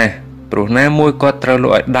ម្បើមណាស់ព្រោះណាមួយគាត់ត្រូវល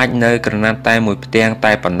ក់ឲ្យដាច់នៅក្រណាត់តែមួយផ្ទាំង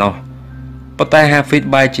តែប៉ុណ្ណោះប៉ុន្តែហាហ្វីត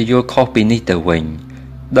បែរជាយល់ខុសពីនេះទៅវិញ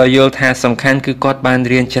ដោយយល់ថាសំខាន់គឺគាត់បាន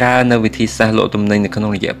រៀនច្រើននៅវិធីសាស្ត្រលក់ទំនិញនៅក្នុង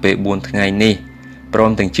រយៈពេល4ថ្ងៃនេះព្រ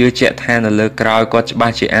មទាំងជឿជាក់ថានៅលើក្រោយគាត់ច្បា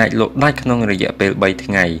ស់ជាអាចលក់ដាច់ក្នុងរយៈពេល3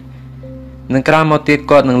ថ្ងៃនិងក្រោយមកទៀត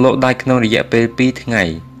គាត់នឹងលក់ដាច់ក្នុងរយៈពេល2ថ្ងៃ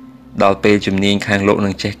ដល់ពេលជំនាញខាងលក់នឹ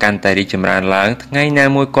ងចេះកាន់តែរីកចម្រើនឡើងថ្ងៃណា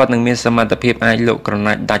មួយគាត់នឹងមានសមត្ថភាពអាចលក់ក្រ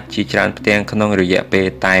ណាត់ដាច់ជាច្រើនផ្ទាំងក្នុងរយៈពេល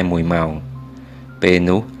តែ1ម៉ោងពេល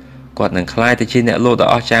នោះគាត់នឹងក្លាយទៅជាអ្នកលក់ដ៏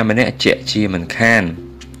អស្ចារ្យម្នាក់ជាក់ជាមិនខាន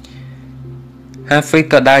ហាហ្វីត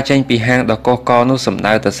ក៏ដើរចេញពីហាងដ៏កុះករនោះសម្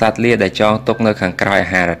ដៅទៅសត្វលាដែលចងទុកនៅខាងក្រោយអា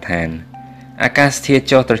ហារដ្ឋានអាកាសធាតុ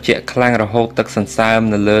ចុះត្រជាក់ខ្លាំងរហូតទឹកសន្សើម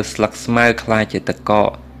នៅលើស្លឹកស្មៅคล้ายជាទឹកកក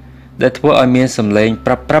ដែលធ្វើឲ្យមានសំឡេង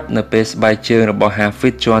ប្រាប់នៅពេលស្បែកជើងរបស់ហាហ្វី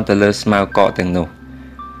តជាន់ទៅលើស្មៅកកទាំងនោះ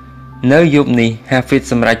នៅយប់នេះហាហ្វីត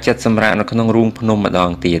សម្រេចចិត្តសម្រាកនៅក្នុងរូងភ្នំម្ដ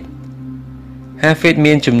ងទៀតហាហ្វីត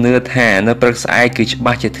មានជំនឿថានៅព្រឹកស្អែកគឺច្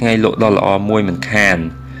បាស់ជាថ្ងៃលក់ដ៏ល្អមួយមិនខាន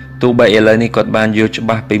ទោះបីឥឡូវនេះគាត់បានយល់ច្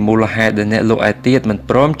បាស់ពីមូលហេតុដែលអ្នកលក់ឯទៀតមិន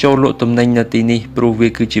ព្រមចូលលក់ទំនិញនៅទីនេះព្រោះវា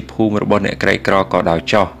គឺជាភូមិរបស់អ្នកក្រីក្រក៏ដោយ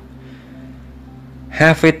ចោះហា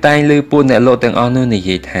ហ្វីតតែងឮពួកអ្នកលក់ទាំងអស់នោះនិ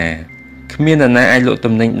យាយថាគ្មាននរណាអាចលក់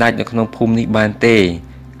ទំនិញដាច់នៅក្នុងភូមិនេះបានទេ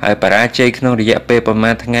ហើយបរាជ័យក្នុងរយៈពេលប្រមា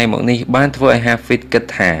ណថ្ងៃមកនេះបានធ្វើឲ្យហាហ្វីតគិត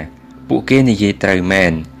ថាពួកគេនិយាយត្រូវមែ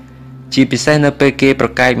នជាពិសេសនៅពេលគេប្រ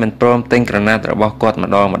កែកមិនព្រមទិញក្រណាត់របស់គាត់ម្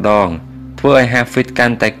ដងធ្វើឲ្យហាហ្វីតកា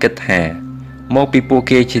ន់តែគិតថាមកពីពួក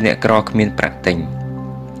គេជាអ្នកក្រគ្មានប្រាក់ទិញ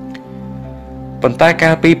ប៉ុន្តែ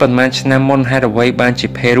កាលពីប៉ុន្មានឆ្នាំមុនហេតុអ្វីបានជា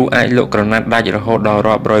ផេរូអាចលក់ក្រណាត់ដាច់រហូតដល់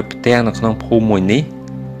រាប់រយផ្ទាំងនៅក្នុងភូមិមួយនេះ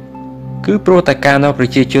គឺព្រោះតែកាលនោះប្រ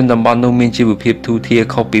ជាជនតំបន់នោះមានជីវភាពធូរធារ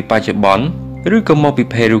ខុសពីបច្ចុប្បន្នឬក៏មកពី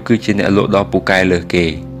ផេរូគឺជាអ្នកលក់ដ៏ពូកែលើសគេ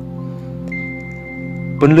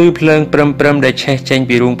ពន្លឺភ្លើងព្រឹមដែលឆេះចេញ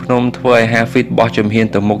ពីរូងភ្នំធ្វើឲ្យហាហ្វីតបោះជំហាន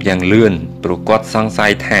ទៅមុខយ៉ាងលឿនព្រោះគាត់សង្ស័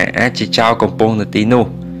យថាអាចជាចោរកំពុងនៅទីនោះ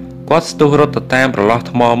គាត់ស្ទុះរត់ទៅតាមប្រឡោះ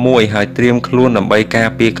ថ្មមួយហើយត្រៀមខ្លួនដើម្បីការ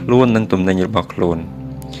ពារខ្លួននិងទំនិញរបស់ខ្លួន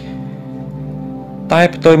តែ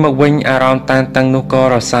ផ្ទុយមកវិញអារម្មណ៍តានតឹងនោះក៏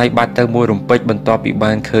រសាយបាត់ទៅមួយរំពេចបន្ទាប់ពី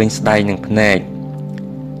បានឃើញស្ដែងនឹងភ្នែក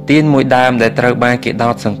ទានមួយដើមដែលត្រូវបានគេដោ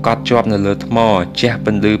តសង្កត់ជាប់នៅលើថ្មជះព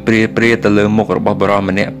ន្លឺព្រាទៅលើមុខរបស់បុរស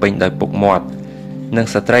ម្នាក់ពេញដោយពុកមាត់និង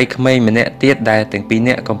ស្ត្រីក្មេងម្នាក់ទៀតដែលទាំងពីរ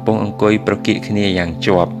នាក់កំពុងអង្គុយប្រគៀកគ្នាយ៉ាង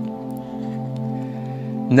ជាប់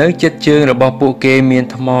នៅជិតជើងរបស់ពួកគេមាន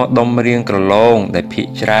ថ្មដុំរាងក្រឡងដែលភាគ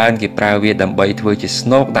ច្រើនគេប្រើវាដើម្បីធ្វើជាស្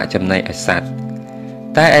នូកដាក់ចំណីឲ្យសត្វ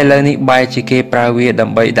តែឥឡូវនេះបែរជាគេប្រើវាដើ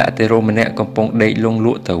ម្បីដាក់ទារកម្នាក់កំពុងដេកលង់ល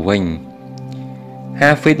ក់ទៅវិញ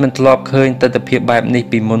Hafid មិនធ្លាប់ឃើញទស្សនវិជ្ជាបែបនេះ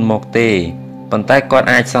ពីមុនមកទេប៉ុន្តែគាត់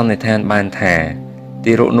អាចសន្និដ្ឋានបានថា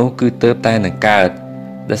ទារកនោះគឺទើបតែនឹងកើត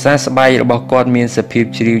ដោយសារស្បែករបស់គាត់មានសភាព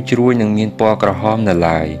ជ្រីវជ្រួញនិងមានពណ៌ក្រហមនៅ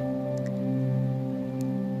ឡើយ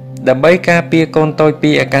ដើម្បីការពារកូនតូចពី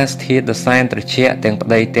អាកាសធាតុដ៏សែនត្រជាក់ទាំងប្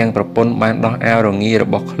តីទាំងប្រពន្ធបានដោះអាវរងារ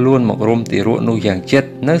បស់ខ្លួនមករុំទារកនោះយ៉ាងជិត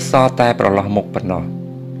នៅសល់តែប្រឡោះមុខប៉ុណ្ណោះ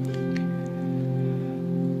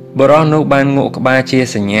បុរសនោះបានងក់ក្បាលជា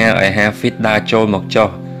សញ្ញាឲ្យ Hafid ដើរចូលមកចុះ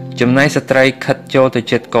ចំណែកស្ត្រីខិតចូលទៅ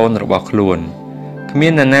ជិតកូនរបស់ខ្លួនគ្មា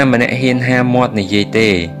ននរណាម្នាក់ហ៊ានហាមាត់និយាយទេ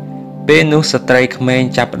ពេលនោះស្ត្រីក្មេង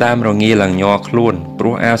ចាប់ផ្ដើមរងាឡើងញ័រខ្លួនព្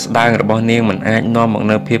រោះអាវស្ដើងរបស់នាងមិនអាចនាំមក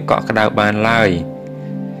នូវភាពកក់ក្ដៅបានឡើយ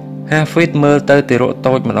Hafid មើលទៅទារក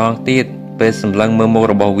តូចម្ដងទៀតពេលសម្លឹងមើលមុខ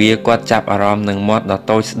របស់វាគាត់ចាប់អារម្មណ៍នឹងមាត់ដ៏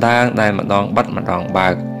តូចស្ដើងដែលម្ដងបិទម្ដងបើ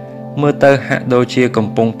កមើលទៅហាក់ដូចជាកំ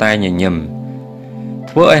ពុងតែញញឹម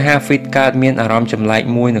ធ្វើឲ្យ Hafid កើតមានអារម្មណ៍ចម្លែក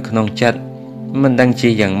មួយនៅក្នុងចិត្តមិនដឹងជា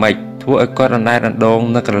យ៉ាងម៉េចធ្វើឲ្យគាត់អណ្ដែតអណ្ដូង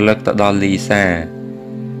នឹករលឹកទៅដល់លីសា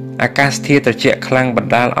អាកាសធាតុត្រជាក់ខ្លាំងប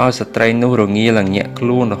ណ្ដាលឲ្យស្ត្រីនោះរងាឡើងញាក់ខ្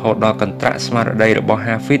លួនរហូតដល់កន្ត្រាក់ស្មារតីរបស់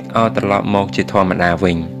Hafid ឲ្យត្រឡប់មកជាធម្មតា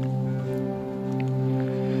វិញ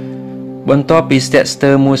បន្ទាប់ពីស្ទាក់ស្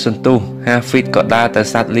ទើរមួយសន្ទុះ Hafid ក៏ដើរទៅ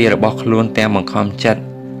សត្វលារបស់ខ្លួនទាំងបង្ខំចិត្ត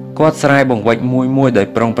គាត់ស្រែបង្វិចមួយដោយ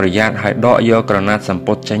ប្រុងប្រយ័ត្នហើយដកយកក្រណាត់សំព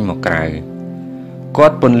ត់ចេញមកក្រៅគា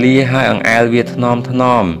ត់ពន្លាហើយអង្អែលវាថ្នម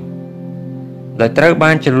ដែលត្រូវ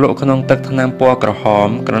បានជ្រលក់ក្នុងទឹកថ្នាំពណ៌ក្រហម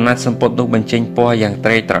ក្រណាត់សំពត់នោះបញ្ចេញពណ៌យ៉ាងត្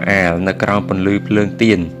រេកត្រអាលនៅក្រោមពន្លឺភ្លើង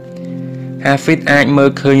ទៀន Hafid អាចមើល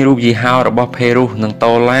ឃើញរូបយីហោរបស់ផេរុសនិង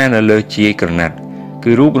តូឡានៅលើជាយក្រណាត់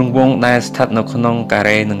គឺរូបរង្វង់ដែលស្ថិតនៅក្នុងកា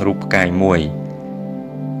រ៉េនឹងរូបផ្កាយមួយ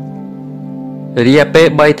រយៈពេល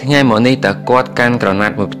3ថ្ងៃមកនេះតើគាត់កាន់ក្រណា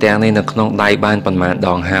ត់មួយផ្ទាំងនេះនៅក្នុងដៃបានប៉ុន្មានដ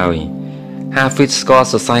ងហើយ Hafid ស្គាល់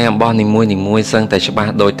សរសៃអំបោះនីមួយៗសឹងតែច្បា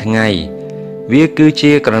ស់ដូចថ្ងៃវាគឺ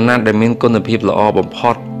ជាក្រណាត់ដែលមានគុណភាពល្អបំ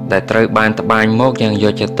ផុតដែលត្រូវបានត្បាញមកយ៉ាងយ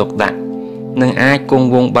កចិត្តទុកដាក់និងអាចគង់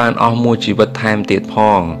វង្សបានអស់មួយជីវិតថែមទៀតផ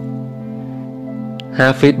ង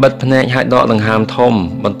Hafid បិទភ្នែកហើយដកដង្ហើមធំ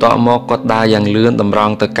បន្ទាប់មកគាត់ដើរយ៉ាងលឿនតម្រ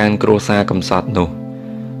ង់ទៅកាន់គ្រួសារកំសត់នោះ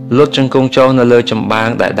លុតជង្គង់ចូលនៅលើចម្បាំង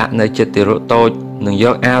ដែលដាក់នៅជិតទារកតូចនិងយ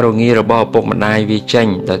កអាវរងារបស់ឪពុកម្ដាយវាចេញ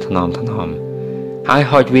ដោយថ្នមហើយ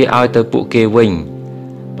ហុចវាឲ្យទៅពួកគេវិញ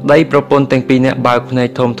ប្តីប្រពន្ធទាំងពីរនាក់បើកភ្នែក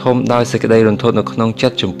ធំដោយសេចក្តីរន្ធត់នៅក្នុងចិ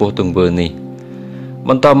ត្តចំពោះទង្វើនេះប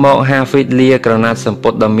ន្ទាប់មក Hafid លាក្រណាត់សំព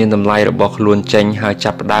ត់ដ៏មានតម្លៃរបស់ខ្លួនចេញហើយ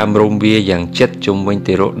ចាប់ផ្ដើមរុំវាយ៉ាងជិតជុំវិញ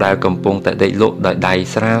ទារកដែលកំពុងតែដេកលក់ដោយដៃ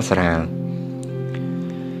ស្រាល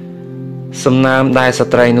សំណើមដែលស្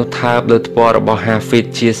ត្រីនោះថើបលើថ្ពាល់របស់ Hafid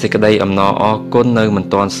ជាសេចក្តីអំណរអរគុណនៅមិន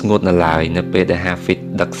ទាន់ស្ងួតនៅឡើយនៅពេលដែល Hafid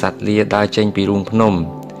ដឹកសត្វលាដើរចេញពីរូងភ្នំ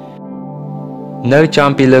នៅចំ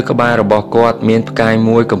ពីលើក្បាលរបស់គាត់មានផ្កាយ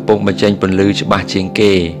មួយកំពុងបញ្ចេញពន្លឺច្បាស់ជាង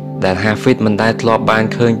គេដែល Hafid មិនដែលធ្លាប់បាន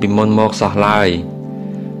ឃើញពីមុនមកសោះឡើយ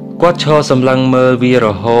គាត់ឈរសម្លឹងមើលវារ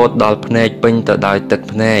ហូតដល់ភ្នែកពេញទៅដោយទឹក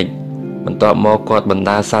ភ្នែកបន្ទាប់មកគាត់បណ្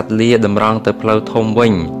ដាសត្វលាតម្រង់ទៅផ្លូវធំវិ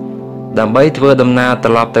ញដើម្បីធ្វើដំណើរត្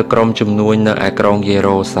រឡប់ទៅក្រុមជំនួញនៅឯក្រុងយេ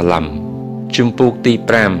រូសាឡិមជំពូកទី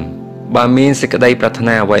5បើមានសេចក្តីប្រាថ្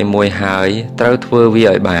នាអ្វីមួយហើយត្រូវធ្វើវា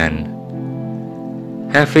ឲ្យបាន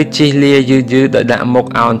Hafid ជិះលាយឺតដោយដាក់មុខ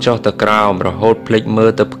អោនចុះទៅក្រោមរហូតភ្លេចមើ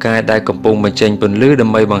លទៅផ្កាយដែលកំពុងបញ្ចេញពន្លឺដើ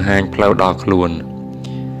ម្បីបង្ហាញផ្លូវដល់ខ្លួន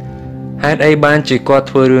ហេតុអីបានជាគាត់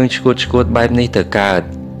ធ្វើរឿងឈួតបែបនេះទៅកើត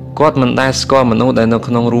គាត់មិនដែលស្គាល់មនុស្សដែលនៅ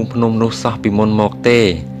ក្នុងរូងភ្នំនោះសោះពីមុនមកទេ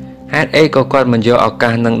ហេតុអីក៏គាត់មិនយកឱកា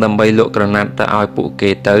សនឹងដើម្បីលក់ក្រណាត់ទៅឲ្យពួកគេ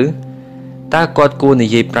ទៅតើគាត់គួរនិ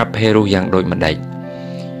យាយប្រាប់ផេរុសយ៉ាងដូចម្ដេច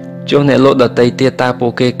ចុះអ្នកលក់ដតីទៀតតើពួ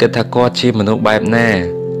កគេគិតថាគាត់ជាមនុស្សបែបណា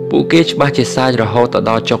ពួកគេច្បាស់ជាសាចរហូតទៅ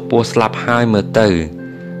ដល់ចុកពោះស្លាប់ហើយមើលទៅ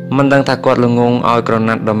មិនដឹងថាគាត់ល្ងងឲ្យក្រ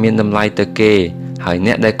ណាត់ដ៏មានតម្លៃទៅគេហើយ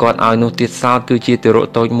អ្នកដែលគាត់ឲ្យនោះទៀតសោតគឺជាទារក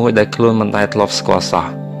តូចមួយដែលខ្លួនមិនដែលធ្លាប់ស្គាល់សោះ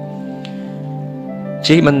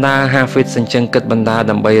ជីបណ្ដា Hafid សញ្ជឹងគិតបណ្ដា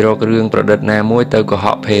ដើម្បីរករឿងប្រឌិតណាមួយទៅកុហ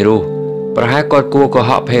កផេរុសប្រហែលគាត់គួរកុ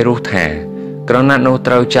ហកផេរុសថាក្រណាត់នោះ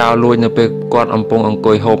ត្រូវចោលលួចនៅពេលគាត់កំពុងអង្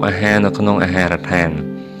គុយហូបអាហារនៅក្នុងអាហារដ្ឋាន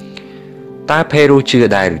តើផេរុសជឿ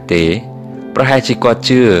ដែរឬទេប្រហែលជាគាត់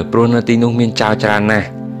ជឿព្រោះនៅទីនោះមានចោរច្រើនណាស់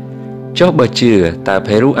ចុះបើជឿតើ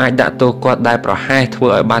ផេរុសអាចដាក់ទោសគាត់ដែលប្រហែលធ្វើ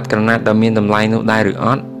ឲ្យបាត់ក្រណាត់ដ៏មានតម្លៃនោះដែរឬអ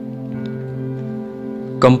ត់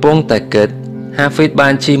កំពុងតែគិត Hafid បា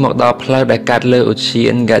នជិះមកដល់ផ្លូវដែលកាត់លើឧទ្យា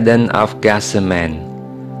ន Garden of Gethsemane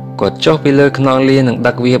គាត់ចុះពីលើខ្នងលាននិង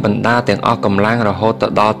ដឹកវាបណ្ដាទាំងអស់កម្លាំងរហូតទៅ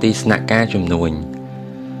ដល់ទីស្នាក់ការជំនួញ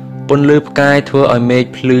ពន្លឺផ្កាយធ្វើឲ្យមេឃ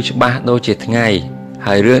ភ្លឺច្បាស់ដូចជាថ្ងៃ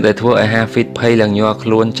ហើយរឿងដែលធ្វើឲ្យ Hafid ភ័យឡើងញ័រខ្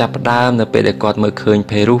លួនចាប់ផ្ដើមនៅពេលដែលគាត់មើលឃើញ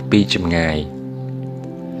ផេរុសពីចម្ងាយ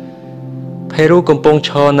ផេរុសកំពុងឈ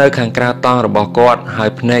រនៅខាងក្រៅតង់របស់គាត់ហើយ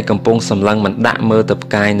ភ្នែកកំពុងសម្លឹងមិនដាក់មើលទៅ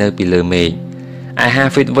ផ្កាយនៅពីលើមេឃឯ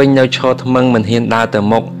Hafid វិញនៅឈរថ្មឹងមិនហ៊ានដើរទៅ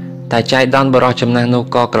មុខតែចៃដន្យបរិសចំណាស់នោះ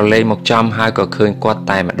ក៏ក្រឡេកមកចំហើយក៏ឃើញគាត់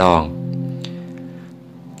តែម្ដង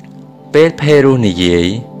ពេលផេរុសនិយាយ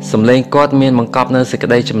សំឡេងគាត់មានបង្កប់នៅសេចក្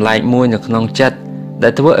តីចម្លែកមួយនៅក្នុងចិត្តដែ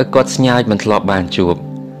លធ្វើឲ្យគាត់ស្ញាចមិនធ្លាប់បានជួប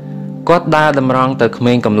គាត់ដើរតម្រង់ទៅក្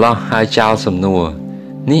មេងកំឡោះហើយចោលសំណួរ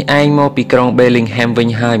នេះឯងមកពីក្រុង Bellingham វិញ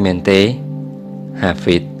ហើយមែនទេ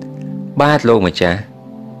Hafid បាទលោកម្ចាស់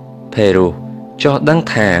ផេរុសចុះដឹង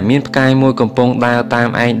ថាមានផ្កាយមួយកំពុងដើរតាម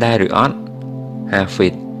ឯងដែរឬអត់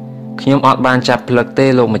Hafid ខ្ញុំអត់បានចាប់ផ្លឹកទេ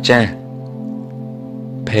លោកម្ចាស់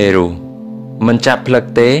ផេរុសមិនចាប់ផ្លឹក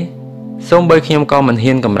ទេសូម្បីខ្ញុំក៏មិន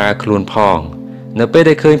ហ៊ានកម្រើខ្លួនផងនៅពេល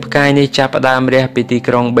ដែលឃើញផ្កាយនេះចាប់ផ្ដើមរះពីទី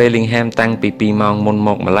ក្រុង Bellingham តាំងពី2ម៉ោងមុនម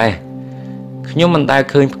កម្លេះខ្ញុំមិនដែល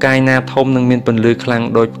ឃើញផ្កាយណាធំនិងមានពន្លឺខ្លាំង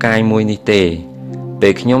ដូចផ្កាយមួយនេះទេពេ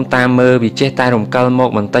លខ្ញុំតាមមើលវាចេះតែរំកិលមក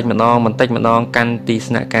បន្តិចម្ដងកាន់ទី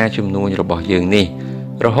ស្នាក់ការជំនួញរបស់យើងនេះ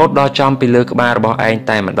រហូតដល់ចំពីលើក្បាលរបស់ឯង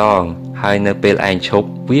តែម្ដងហើយនៅពេលឯងឈប់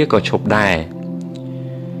វាក៏ឈប់ដែរ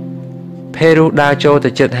ផេរុសដើរចូលទៅ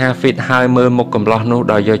ជិត Hafid ហើយមើលមុខកំឡោះនោះ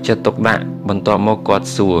ដោយយកចិត្តទុកដាក់បន្ទាប់មកគាត់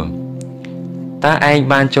សួរតើឯង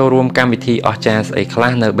បានចូលរួមកម្មវិធីអស្ចារ្យស្អីខ្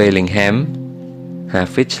លះនៅ Bellingham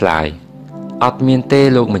Hafid ឆ្លើយអត់មានទេ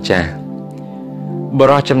លោកម្ចាស់ប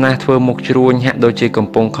រិសចំណាស់ធ្វើមុខជ្រួញហាក់ដូចជាកំ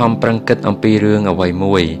ពុងខំប្រឹងគិតអំពីរឿងអ្វី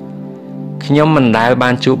មួយខ្ញុំមិនដែលបា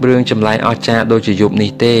នជួបរឿងចម្លែកអស្ចារ្យដូចជាយប់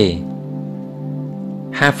នេះទេ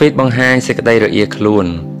Hafid បង្ហាញសេចក្តីរអៀលខ្លួន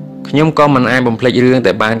ខ្ញុំក៏មិនអាចបំភ្លេចរឿង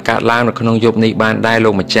ដែលបានកើតឡើងនៅក្នុងយប់នេះបានដែរលោ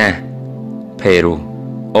កម្ចាស់ផេរុស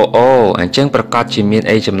អូអញ្ចឹងប្រកាសជាមាន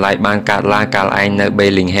អីចម្លែកបានកើតឡើងកាលឯងនៅ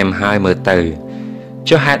Bellingham ហើយមើលទៅ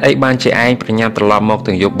ចុះហេតុអីបានជាឯងប្រញាប់ត្រឡប់មក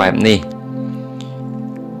ទាំងយប់បែបនេះ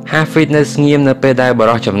Hafid នៅស្ងៀមនៅពេលដែលប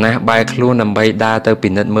រិសចំណាស់បែរខ្លួនដើម្បីដើរទៅពិ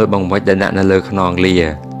និត្យមើលបង្វិចដែលដាក់នៅលើខ្នងលា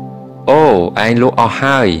អូឯងលក់អស់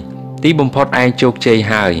ហើយទីបំផុតឯងជោគជ័យ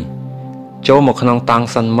ហើយចូលមកក្នុងតង់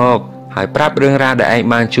សិនមកហើយប្រាប់រឿងរ៉ាវដែលឯង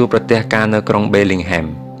បានជួបប្រទះការនៅក្រុង Bellingham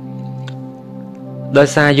ដោយ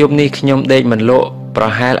សារយប់នេះខ្ញុំដេកមិនលក់ប្រ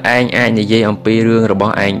ហែលឯងអាចនិយាយអំពីរឿងរប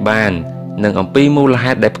ស់ឯងបាននិងអំពីមូល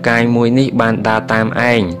ហេតុដែលផ្កាយមួយនេះបានដើរតាម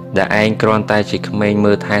ឯងដែលឯងគ្រាន់តែជាក្មេង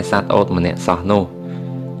មើលថែសត្វអូតម្នាក់សោះនោះ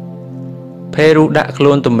ផេរុសដាក់ខ្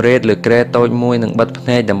លួនទម្រេតលើគ្រែតូចមួយនិងបិទភ្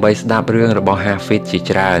នែកដើម្បីស្ដាប់រឿងរបស់ Hafid ជា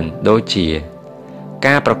ច្រើនដូចជា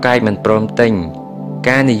ការប្រកែកមិនព្រមទិញ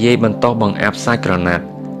ការនិយាយបន្តបង្អាប់សាច់ក្រណាត់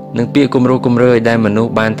និងពាក្យគំរោះគំរើយដែលមនុស្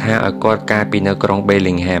សបានថាឲ្យគាត់កាលពីនៅក្រុង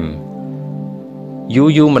Bellingham យូ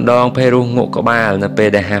រម្ដងផេរុសងក់ក្បាលនៅពេល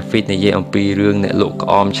ដែល Hafid និយាយអំពីរឿងអ្នកលក់ក្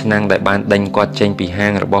អមឆ្នាំងដែលបានដេញគាត់ចេញពីហា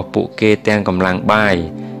ងរបស់ពួកគេទាំងកម្លាំងបាយ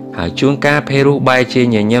ហើយជួនកាលផេរុសបែរជា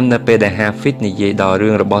ញញឹមនៅពេលដែល Hafid និយាយដល់រឿ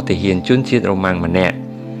ងរបស់ទាហានជនជាតិរ៉ូម៉ាំងម្នាក់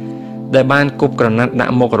ដែលបានគប់ក្រណាត់ដា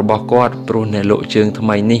ក់មុខរបស់គាត់ព្រោះអ្នកលក់ជើងថ្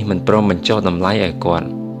មីនេះមិនព្រមបញ្ចុះតម្លៃឲ្យគាត់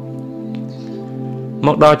ម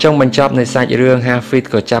កដល់ចុងបញ្ចប់នៃសាច់រឿង Hafid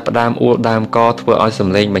ក៏ចាប់ផ្ដើមអួលដើមកធ្វើឲ្យសំ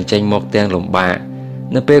ឡេងបញ្ចេញមកទាំងលំបាក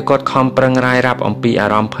នៅពេលគាត់ខំប្រឹងរាយរាប់អំពីអា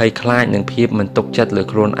រម្មណ៍ភ័យខ្លាចនិងភាពមិនទុកចិត្តលើ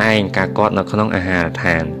ខ្លួនឯងកាលគាត់នៅក្នុងអាហារដ្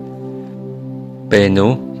ឋានពេល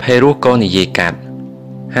នោះផេរុសក៏និយាយកាត់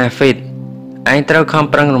Hafid ឯងត្រូវខំ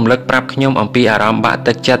ប្រឹងរំលឹកប្រាប់ខ្ញុំអំពីអារម្មណ៍បាក់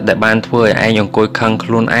ទឹកចិត្តដែលបានធ្វើឲ្យឯងអង្គុយខឹងខ្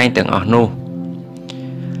លួនឯងទាំងអស់នោះ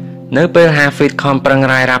នៅពេល Hafid ខំប្រឹង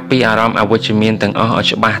រាយរាប់ពីអារម្មណ៍អវិជ្ជមានទាំងអស់ឲ្យ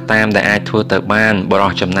ច្បាស់តាមដែលអាចធ្វើទៅបានបរិ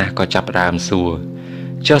សចំណាស់ក៏ចាប់ផ្ដើមសួរ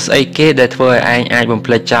ចុះស្អីគេដែលធ្វើឲ្យឯងអាចបំ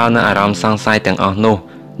ភ្លេចចោលនៅអារម្មណ៍សង្ស័យទាំងអស់នោះ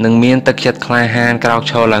និងមានទឹកចិត្តក្លាហានក្រោក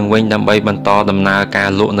ឈរឡើងវិញដើម្បីបន្តដំណើរការ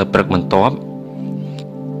លក់នៅព្រឹកបន្ទាប់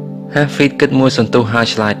Hafid គិតមួយសន្ទុះហើយ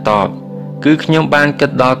ឆ្លើយតបគឺខ្ញុំបានគិ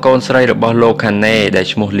តដល់កូនស្រីរបស់លោកខាណេដែល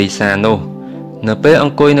ឈ្មោះលីសានោះនៅពេលអ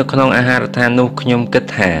ង្គុយនៅក្នុងអាហារដ្ឋាននោះខ្ញុំគិត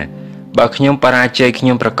ថាបើខ្ញុំបរាជ័យខ្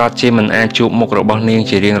ញុំប្រកាសជាមិនអាចជួបមុខរបស់នាង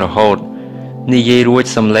ជារៀងរហូតនិយាយរួច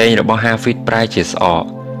សំឡេងរបស់ Hafid ប្រែជាស្អក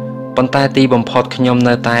ប៉ុន្តែទីបំផុតខ្ញុំ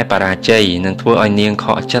នៅតែបរាជ័យនឹងធ្វើឲ្យនាងខ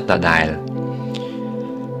កចិត្តដដែល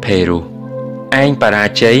ផេរុសឯងបរា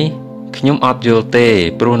ជ័យខ្ញុំអត់យល់ទេ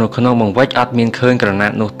ព្រោះនៅក្នុងបង្វិចអត់មានឃើញក្រណា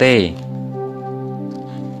ត់នោះទេ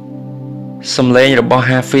សំឡេងរបស់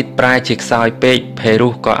Hafid ប្រែជាខ្សោយពេកផេរុ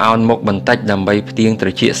សក៏អោនមុខបន្តិចដើម្បីផ្ទៀងត្រ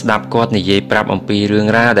ចៀកស្ដាប់គាត់និយាយប្រាប់អំពីរឿង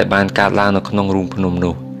រ៉ាវដែលបានកើតឡើងនៅក្នុងរូងភ្នំ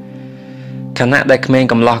នោះខ ខណៈដែលក្មេង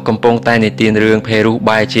កំឡោះកំពុងតែនិទានរឿងភេរុ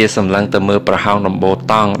បែរជាសម្លឹងទៅមើលប្រហោងដំបូល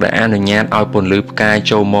តង់ដែលអនុញ្ញាតឲ្យពន្លឺផ្កាយ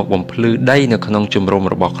ចូលមកបំភ្លឺដីនៅក្នុងជំរំ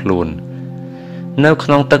របស់ខ្លួននៅក្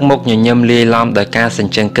នុងទឹកមុខញញឹមលាយឡំដោយការសេច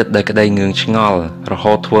ក្ដីគិតដោយក្តីងឿងឆ្ងល់រ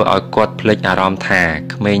ហូតធ្វើឲ្យគាត់ភ្លេចអារម្មណ៍ថា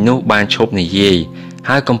ក្មេងនោះបានឈប់និយាយ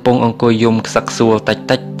ហើយកំពុងអង្គុយយំខ្សឹកខ្សួលតិចៗ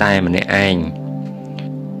តែម្នាក់ឯង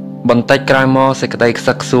បន្តិចក្រោយមកសេចក្តីខ្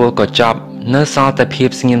សឹកខ្សួលក៏ចប់នៅសល់តែភាព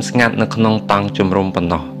ស្ងៀមស្ងាត់នៅក្នុងតង់ជំរំប៉ុ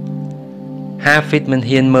ណ្ណោះហាហ្វីតមិន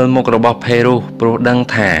ហ៊ានមើលមុខរបស់ភេរុព្រោះដឹង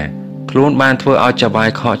ថាខ្លួនបានធ្វើឲ្យចៅបាយ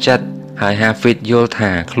ខកចិត្តហើយហាហ្វីតយល់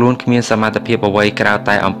ថាខ្លួនគ្មានសមត្ថភាពអ្វីក្រៅ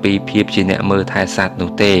តែអំពីភាពជាអ្នកមើលថែសត្វនោះ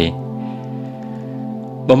ទេ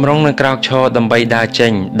បំរុងនឹងក្រោកឈរដើម្បីដើរចេ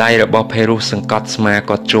ញដៃរបស់ភេរុសង្កត់ស្មា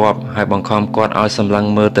គាត់ជាប់ហើយបង្ខំគាត់ឲ្យសម្លឹង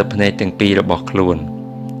មើលទៅភ្នែកទាំងពីររបស់ខ្លួន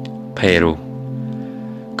ភេរុ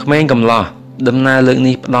ក្មេងកំឡោះដំណើរលើក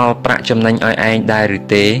នេះផ្ដល់ប្រាក់ចំណេញឲ្យឯងដែរឬ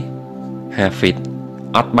ទេហាហ្វីត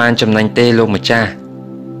អត់បានចំណេញទេលោកម្ចាស់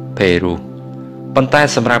ភេរុប៉ុន្តែ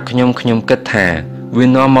សម្រាប់ខ្ញុំគិតថាវា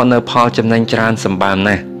នាំមកនៅផលចំណេញច្រើនសម្បើម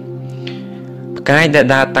ណាស់ផ្កាយដែល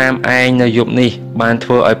ដើរតាមឯងនៅយប់នេះបានធ្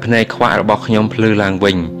វើឲ្យភ្នែកខ្វាក់របស់ខ្ញុំភ្លឺឡើង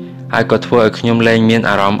វិញហើយក៏ធ្វើឲ្យខ្ញុំលែងមាន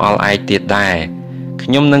អារម្មណ៍អល់ឯកទៀតដែរខ្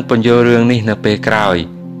ញុំនឹងពន្យល់រឿងនេះនៅពេលក្រោយ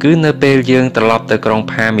គឺនៅពេលយើងត្រឡប់ទៅក្រុង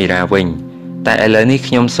ផាមីរ៉ាវិញតែឥឡូវនេះ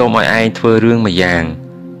ខ្ញុំសូមឲ្យឯងធ្វើរឿងមួយយ៉ាង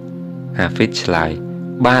ហាហ្វីតឆ្លើយ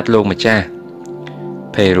បាទលោកម្ចាស់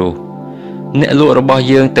ភេរុអ្នកលក់របស់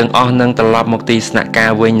យើងទាំងអស់នឹងត្រឡប់មកទីស្នាក់កា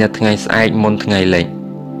រវិញនៅថ្ងៃស្អែកមុនថ្ងៃលិច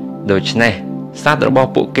ដូច្នេះសត្វរបស់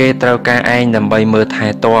ពួកគេត្រូវការឯងដើម្បីមើលថែ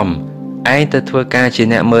ទាំឯងទៅធ្វើការជា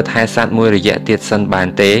អ្នកមើលថែសត្វមួយរយៈទៀតសិនបាន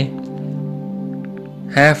ទេ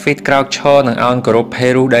ហាហ្វីតក្រោកឈរនឹងអោនគោរពភេ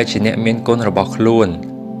រុដែលជាអ្នកមានគុណរបស់ខ្លួន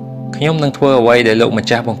ខ្ញុំនឹងធ្វើអ្វីដែលលោកម្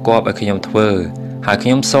ចាស់បង្គាប់ឲ្យខ្ញុំធ្វើហើយខ្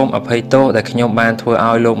ញុំសូមអភ័យទោសដែលខ្ញុំបានធ្វើ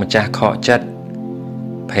ឲ្យលោកម្ចាស់ខកចិត្ត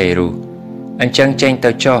ភេរុអញ្ចឹងចេញ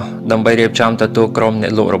ទៅចុះដើម្បីរៀបចំទទួលក្រុមអ្ន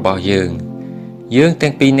កលក់របស់យើង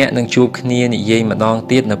ទាំងពីរនាក់នឹងជួបគ្នានិយាយម្ដង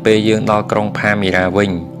ទៀតនៅពេលយើងដល់ក្រុងផាមីរ៉ាវិ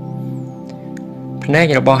ញភ្នែក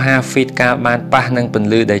របស់ហាហ្វីតកាលបានប៉ះនឹងពន្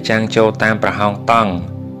លឺដែលចាំងចូលតាមប្រហោងតង់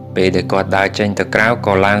ពេលដែលគាត់ដើរចេញទៅក្រៅ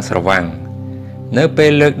ក៏ឡើងស្រវាំងនៅពេ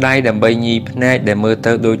លលើកដៃដើម្បីញីភ្នែកដែលមើល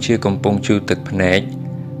ទៅដូចជាកំពុងជូរទឹកភ្នែក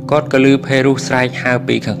គាត់ក៏ឮភេរុស្រែកហៅ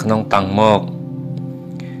ពីខាងក្នុងតង់មក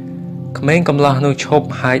ក្មេងកំឡោះនោះឈប់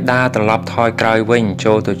ហើយដើរត្រឡប់ថយក្រោយវិញ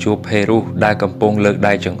ចូលទៅជួបភេរុដែលកំពុងលើក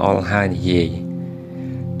ដៃចង្អុលហើយនិយាយ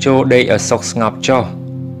ចូលដេកឲ្យសុខស្ងប់ចុះ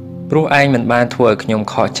ព្រោះឯងមិនបានធ្វើឲ្យខ្ញុំ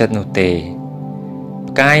ខកចិត្តនោះទេ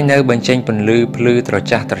ផ្កាយនៅបញ្ចេញពន្លឺភ្លឺត្រ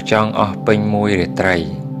ចះត្រចង់អស់ពេញមួយរាត្រី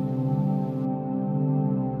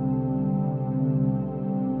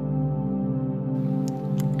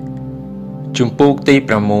ជំពូកទី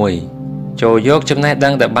6ចូលយកចំណេះដឹ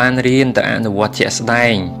ងដែលបានរៀនទៅអនុវត្តជាក់ស្ដែ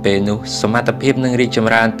ងពេលនោះសមត្ថភាពនឹងរីកច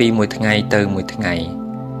ម្រើនពីមួយថ្ងៃទៅមួយថ្ងៃ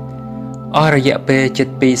អស់រយៈពេលជិត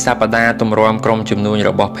2សប្តាហ៍ទម្រាំក្រុមជំនួញ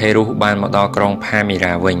របស់ភេរុបានមកដល់ក្រុងផាមី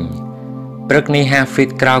រ៉ាវិញព្រឹកនេះហាហ្វីត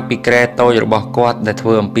ក្រោកពីគ្រែតូចរបស់គាត់ដែលធ្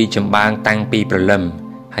វើអំពីចម្បាំងតាំងពីព្រលឹម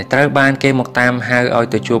ហើយត្រូវបានគេមកតាមហៅឲ្យ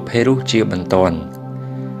ទៅជួបភេរុជាបន្ទាន់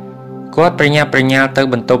គាត់ប្រញាប់ប្រញាល់ទៅ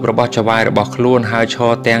បន្ទប់របស់ចៅហ្វាយរបស់ខ្លួនហើយឈ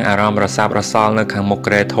រទាំងអារម្មណ៍រសាប់រសល់នៅខាងមុខ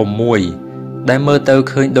គ្រែធំមួយដែលមើលទៅ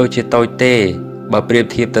ឃើញដូចជាតូចទេបើប្រៀប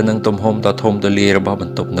ធៀបទៅនឹងទំហំដ៏ធំទូលាយរបស់ប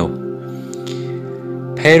ន្ទប់នោះ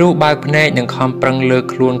ភេរុបើកភ្នែកនិងខំប្រឹងលើក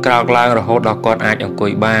ខ្លួនក្រោកឡើងរហូតដល់គាត់អាចអង្គុ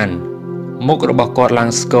យបានមុខរបស់គាត់ឡើង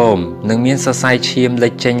ស្គមនិងមានសរសៃឈាមលេ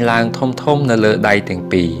ចចេញឡើងធំនៅលើដៃទាំង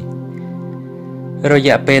ពីររ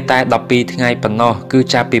យៈពេលតែ12ថ្ងៃប៉ុណ្ណោះគឺ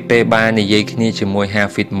ចាប់ពីពេលបាននិយាយគ្នាជាមួយហា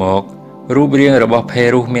ហ្វីតមករូបរាងរបស់ភេ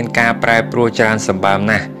រុមានការប្រែប្រួលច្រើនសម្បើម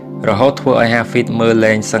ណាស់រហូតធ្វើឲ្យហាហ្វីតមើល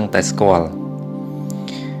លែងសឹងតែស្គាល់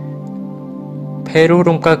ភេរុ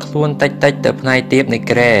រំកិលខ្លួនតិចទៅផ្នែកទាបនៃ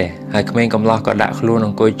គ្រែហើយក្មេងកំឡោះក៏ដាក់ខ្លួនអ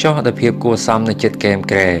ង្គុយចុះដោយភាពគួរសមនៅជិតគែម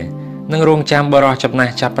គ្រែនិងរងចាំបរិះចំណា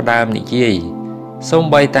ស់ចាប់ផ្ដើមនិយាយសូម្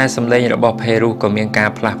បីតែសម្លេងរបស់ភេរុក៏មានការ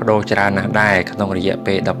ផ្លាស់ប្ដូរច្រើនណាស់ដែរក្នុងរយៈ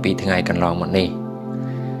ពេល12ថ្ងៃកន្លងមកនេះ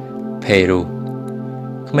ភេរុ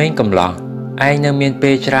ក្មេងកំឡោះឯងនៅមាន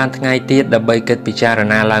ពេលច្រើនថ្ងៃទៀតដើម្បីគិតពិចារ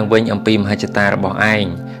ណាឡើងវិញអំពីមហិច្ឆតារបស់ឯង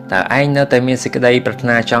តើឯងនៅតែមានសេចក្តីប្រាថ្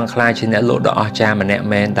នាចង់ក្លាយជាអ្នកលក់ដ៏អស្ចារ្យម្នាក់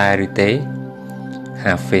មែនដែរឬទេ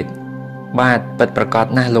ហាហ្វីតបាទពិតប្រាកដ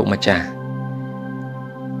ណាស់លោកម្ចាស់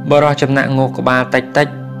បរិះចំណាក់ងោកក្បាលតិច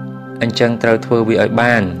អញ្ចឹងត្រូវធ្វើវាឲ្យ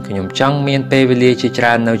បានខ្ញុំចង់មានពេលវេលាជាច្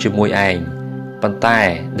រើននៅជាមួយឯងប៉ុន្តែ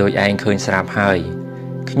ដោយឯងឃើញស្រាប់ហើយ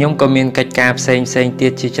ខ្ញុំក៏មានកិច្ចការផ្សេងទៀ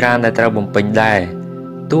តជាច្រើនដែលត្រូវបំពេញដែរ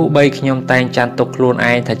ទោះបីខ្ញុំតែងចាត់ទុកខ្លួន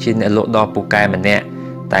ឯងថាជាអ្នកលក់ដ៏ពូកែម្នាក់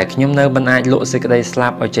តែខ្ញុំនៅមិនអាចលក់សេចក្តីស្លា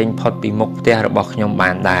ប់ឲ្យចេញផុតពីមុខផ្ទះរបស់ខ្ញុំ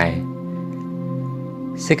បានដែរ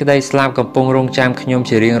សេចក្តីស្លាប់កំពុងរងចាំខ្ញុំ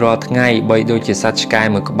ជារៀងរាល់ថ្ងៃបីដូចជាសត្វឆ្កែ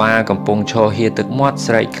មួយក្បាលកំពុងឈរហៀរទឹកមាត់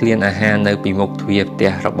ស្រែកឃ្លានអាហារនៅពីមុខទ្វារផ្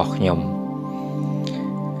ទះរបស់ខ្ញុំ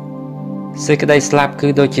សេចក្តីស្លាប់គឺ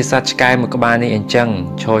ដូចជាសត្វឆ្កែមួយក្បាលនេះអញ្ចឹង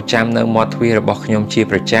ឈរចាំនៅមាត់ទ្វាររបស់ខ្ញុំជា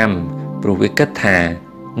ប្រចាំព្រោះវាគិតថា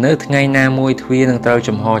នៅថ្ងៃណាមួយទ្វារនឹងត្រូវ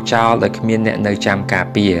ចំហចោលដោយគ្មានអ្នកនៅចាំការ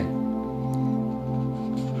ពារ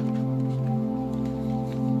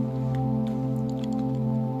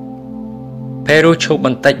ពេលរស់ឈប់ប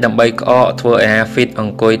ន្តិចដើម្បីក្អកធ្វើឲ្យអាហ្វីតអ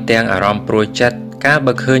ង្គុយទាំងអារម្មណ៍ព្រួយចិត្តកាល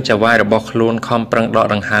បើឃើញចៅហ្វាយរបស់ខ្លួនខំប្រឹងដក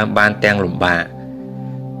ដង្ហើមបានទាំងលំបាក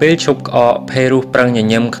ពេលឈប់ក្អកភេរស់ប្រឹងញ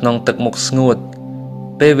ញឹមក្នុងទឹកមុខស្ងួត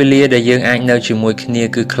ពេលវេលាដែលយើងអាចនៅជាមួយគ្នា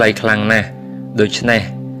គឺខ្លីខ្លាំងណាស់ដូច្នេះ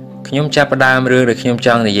ខ្ញុំចាប់ផ្ដើមរឿងដែលខ្ញុំច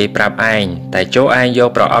ង់និយាយប្រាប់ឯងតែចូលឯងយក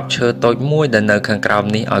ប្រអប់ឈើតូចមួយដែលនៅខាងក្រោម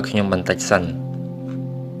នេះឲ្យខ្ញុំបន្តិចសិន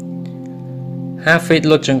ហាហ្វីត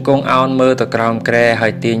លុតជង្គង់អោនមើលទៅក្រោមគ្រែហើ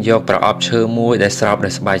យទាញយកប្រអប់ឈើមួយដែលស្រោបដោ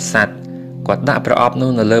យស្បែកសត្វគាត់ដាក់ប្រអប់នោះ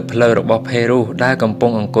នៅលើភ្លៅរបស់ភេរស់ដែលកំពុ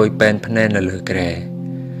ងអង្គុយពេនភ្នែននៅលើគ្រែ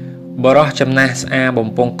បរោះចំណាស់ស្អាបំ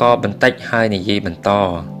ពង់កបន្តិចហើយនិយាយបន្ត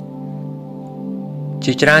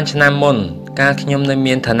ជាច្រើនឆ្នាំមុនកាលខ្ញុំនៅ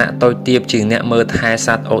មានឋានៈតូចទាបជាងអ្នកមើលថែស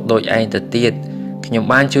ត្វអូតដូចឯងទៅទៀតខ្ញុំ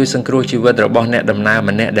បានជួយសង្គ្រោះជីវិតរបស់អ្នកដំណើរ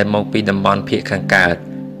ម្នាក់ដែលមកពីតំបន់ភាគខាងកើត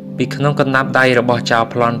ពីក្នុងកណ្ដាប់ដៃរបស់ចៅ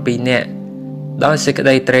ប្លន់2នាក់ដោយសេចក្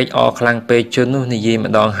តីត្រេកអរខ្លាំងពេកជននោះនិយាយ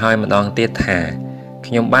ម្ដងហើយម្ដងទៀតថា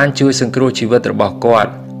ខ្ញុំបានជួយសង្គ្រោះជីវិតរបស់គា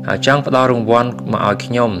ត់ហើយចង់ផ្ដល់រង្វាន់មកឲ្យ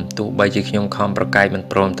ខ្ញុំទោះបីជាខ្ញុំខំប្រកែកមិន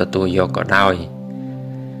ព្រមទទួលយកក៏ដោយ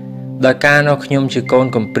ដោយការនោះខ្ញុំជាកូន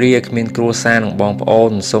កំព្រាគ្មានគ្រួសារនិងបងប្អូ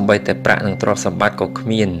នសូម្បីតែប្រាក់និងទ្រព្យសម្បត្តិក៏គ្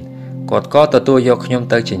មានគាត់ក៏ទទួលយកខ្ញុំ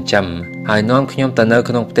ទៅចិញ្ចឹមហើយនាំខ្ញុំទៅនៅ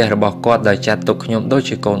ក្នុងផ្ទះរបស់គាត់ដោយចាត់ទុកខ្ញុំដូច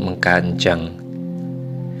ជាកូនបង្កើតអញ្ចឹង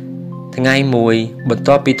ថ្ងៃមួយបន្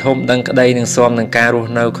ទាប់ពីធំដឹងក្តីនឹងស៊ាំនឹងការរស់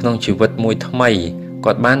នៅក្នុងជីវិតមួយថ្មី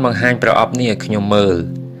គាត់បានបង្ហាញប្រអប់នេះឲ្យខ្ញុំមើល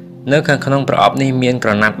នៅខាងក្នុងប្រអប់នេះមានក្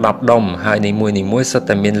រណាត់10ដុំហើយនីមួយៗសុទ្ធ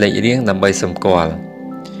តែមានលេខរៀងដើម្បីសម្គាល់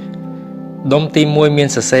ដុំទី1មាន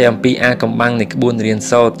សរសេរអំពីអាកំបាំងនៃក្បួនរៀន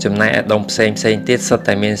សូត្រចំណែកឯដុំផ្សេងទៀតសុទ្ធ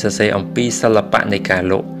តែមានសរសេរអំពីសិល្បៈនៃការ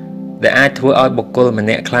លក់ដែលអាចធ្វើឲ្យបុគ្គលម្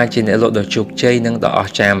នាក់ក្លាយជាអ្នកលក់ដ៏ជោគជ័យនិងដ៏អ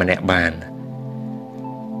ស្ចារ្យម្នាក់បាន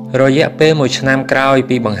រយៈពេល1ឆ្នាំក្រោយ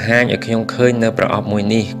ពីបង្ហាញឲ្យខ្ញុំឃើញនៅប្រអប់មួយ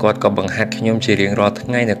នេះគាត់ក៏បង្ហាត់ខ្ញុំជារៀងរាល់ថ្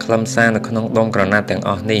ងៃនៅខ្លឹមសារនៅក្នុងដុំក្រណាត់ទាំង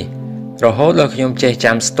អស់នេះរហូតដល់ខ្ញុំចេះ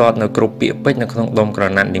ចាំស្ទាត់នៅគ្រប់ពាក្យពេចន៍នៅក្នុងដុំក្រ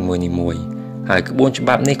ណាត់នីមួយៗហើយក្បួនច្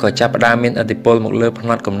បាប់នេះក៏ចាប់ផ្ដើមមានឥទ្ធិពលមកលើផ្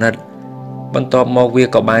នត់គំនិតបន្ទាប់មកវា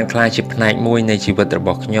ក៏បានក្លាយជាផ្នែកមួយនៃជីវិតរប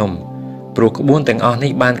ស់ខ្ញុំព្រោះក្បួនទាំងអស់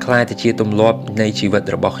នេះបានក្លាយទៅជាទម្លាប់នៃជីវិត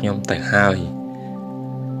របស់ខ្ញុំទៅហើយ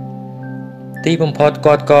ទីបំផុត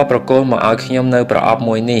គាត់ក៏ប្រគល់មកឲ្យខ្ញុំនៅប្រអប់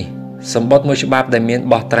មួយនេះសម្បត្តិមួយច្បាប់ដែលមាន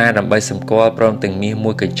បោះត្រាដើម្បីសម្គាល់ព្រមទាំងមាស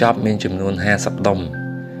មួយកញ្ចប់មានចំនួន50ដុំ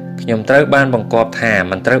ខ្ញុំត្រូវបានបង្គាប់ថា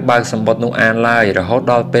មិនត្រូវបើកសម្បត្តិនោះអានឡើយរហូត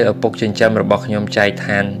ដល់ពេលឪពុកចិញ្ចឹមរបស់ខ្ញុំចែក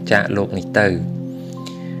ឋានចាកលោកនេះទៅ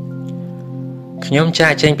ខ្ញុំចា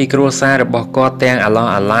កចេញពីគ្រួសាររបស់គាត់ទាំងអាឡោះ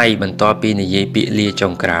អាឡៃបន្ទាប់ពីនិយាយពាក្យលាចុ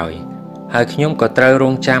ងក្រោយហើយខ្ញុំក៏ត្រូវរ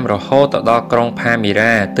ងចាំរហូតដល់ក្រុងផាមី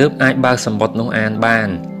រ៉ាទើបអាចបើកសម្បត្តិនោះអានបា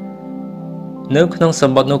ននៅក្នុងស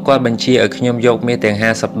ម្បត្តិនោះគាត់បញ្ជាឲ្យខ្ញុំយកមាសទាំង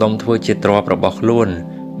50ដុំធ្វើជាទ្រព្យរបស់ខ្លួន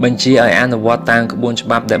បញ្ជាឲ្យអនុវត្តតាមក្បួនច្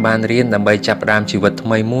បាប់ដែលបានរៀនដើម្បីចាប់ផ្ដើមជីវិតថ្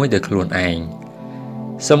មីមួយដោយខ្លួនឯង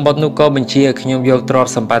សម្បត្តិនោះក៏បញ្ជាឲ្យខ្ញុំយកទ្រព្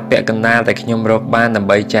យសម្បត្តិពាក់កណ្ដាលដែលខ្ញុំរកបានដើម្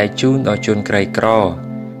បីចែកជូនដល់ជនក្រីក្រ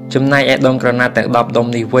ចំណែកឯដុំក្រណាត់ទាំង10ដុំ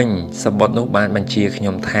នេះវិញសម្បត្តិនោះបានបញ្ជាខ្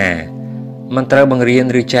ញុំថាមិនត្រូវបង្រៀន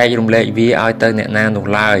ឬចែករំលែកវាឲ្យទៅអ្នកណានោះ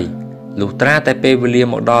ឡើយលុះត្រាតែពេលវេលា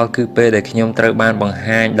មកដល់គឺពេលដែលខ្ញុំត្រូវបានបង្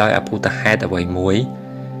ហាញដោយអភូតហេតុអ្វីមួយ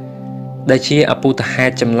ដែលជាអភូតហេ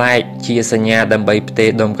តុចម្លែកជាសញ្ញាដើម្បីផ្ទេរ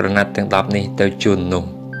ដុំក្រណាត់ទាំង10នេះទៅជននោះ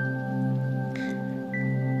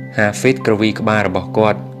ហាហ្វីតក្រវីក្បាលរបស់គា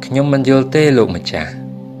ត់ខ្ញុំមិនយល់ទេលោកម្ចាស់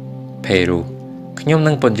ភេរូខ្ញុំ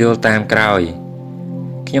នឹងពន្យល់តាមក្រោយ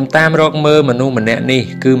ខ្ញុំតាមរកមើលមនុស្សម្នាក់នេះ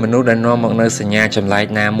គឺមនុស្សដែលនាំមកនៅសញ្ញាចម្លែក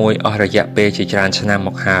ណាមួយអស់រយៈពេលជាច្រើនឆ្នាំ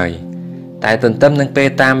មកហើយតែទន្ទឹមនឹងពេល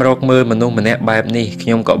តាមរកមើលមនុស្សម្នាក់បែបនេះខ្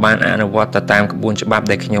ញុំក៏បានអនុវត្តទៅតាមក្បួនច្បាប់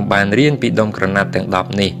ដែលខ្ញុំបានរៀនពីដុំក្រណាត់ទាំង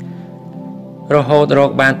10នេះរហូតរក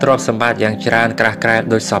បានទ្រព្យសម្បត្តិយ៉ាងច្រើនក្រាស់ក្រែល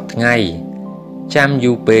ដូចសពថ្ងៃចាំ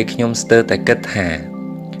យូរពេកខ្ញុំស្ទើរតែគិតថា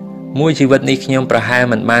មួយជីវិតនេះខ្ញុំប្រហែល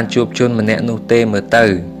មិនបានជួបជនម្នាក់នោះទេមើលទៅ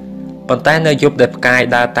ប៉ុន្តែនៅយប់ដែលផ្កាយ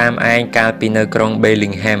ដើរតាមឯងកាលពីនៅក្រុង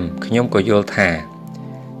Bellingham ខ្ញុំក៏យល់ថា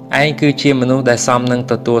ឯងគឺជាមនុស្សដែលសមនឹង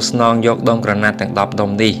ទទួលស្នងយកដុំក្រណាត់ទាំង10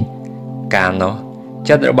ដុំនេះកាលនោះ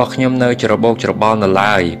ចិត្តរបស់ខ្ញុំនៅច្របូកច្របល់នៅ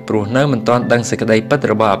ឡើយព្រោះនៅមិនទាន់ដឹងសេចក្តីពិត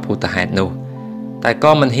របស់អភូតហេតុនោះតែ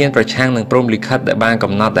ក៏មិនហ៊ានប្រឆាំងនឹងព្រហ្មលិខិតដែលបាន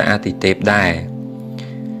កំណត់ដោយអាទិទេពដែរ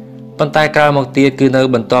ប៉ុន្តែក្រោយមកទៀតគឺនៅ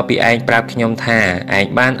បន្ទាប់ពីឯងប្រាប់ខ្ញុំថាឯង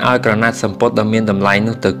បានឲ្យក្រណាត់សម្ពត់ដ៏មានតម្លៃ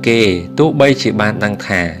នោះទៅគេទោះបីជាបានដឹង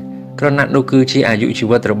ថាក្រណាត់នោះគឺជាអាយុជី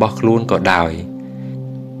វិតរបស់ខ្លួនក៏ដោយ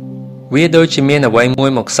វាដូចជាមានអ្វីមួយ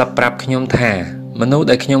មកសឹកប្រាប់ខ្ញុំថាមនុស្ស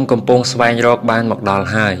ដែលខ្ញុំកំពុងស្វែងរកបានមកដល់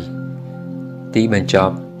ហើយទីបញ្ច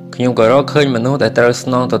ប់ខ្ញុំក៏រកឃើញមនុស្សដែលត្រូវស្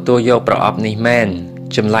នងទទួលយកប្រអប់នេះមែន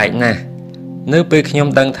ចម្លែកណាស់នៅពេលខ្ញុំ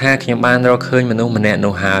ដឹងថាខ្ញុំបានរកឃើញមនុស្សម្នាក់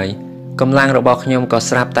នោះហើយកម្លាំងរបស់ខ្ញុំក៏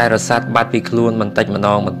ស្រាប់តែរសាត់បាត់ពីខ្លួនបន្តិចម្ដ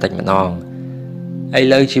ងឥ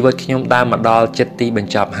ឡូវជីវិតខ្ញុំដើរមកដល់ជិតទីប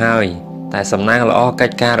ញ្ចប់ហើយតែសំណាងល្អកិ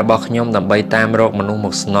ច្ចការរបស់ខ្ញុំដើម្បីតាមរកមនុស្សម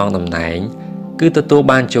កស្នងតំណែងគឺទទួល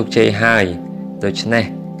បានជោគជ័យហើយដូច្នេះ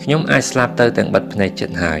ខ្ញុំអាចស្លាប់ទៅទាំងបិទភ្នែកចិ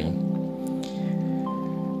ត្តហើយ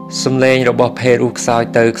សំឡេងរបស់ភេរូខ្សោយ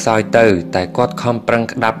ទៅតែគាត់ខំប្រឹង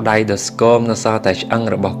ក្តាប់ដៃដ៏ស្គមនៅសល់តែឆ្អឹង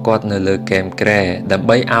របស់គាត់នៅលើគែមក្រែដើម្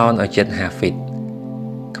បីអោនឲ្យចិត្តហាហ្វីត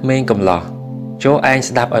ក្មេងកំឡោះចូលឯង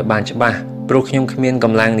ស្ដាប់ឲ្យបានច្បាស់ព្រោះខ្ញុំគ្មានក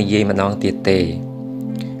ម្លាំងនិយាយម្ដងទៀតទេ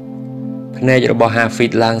ភ្នែករបស់ហាហ្វី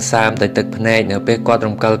តឡើងសើមទៅទឹកភ្នែកនៅពេលគាត់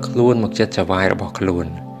រំកិលខ្លួនមកចិត្តចវាយរបស់ខ្លួន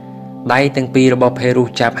ដៃទាំងពីររបស់ភេរូ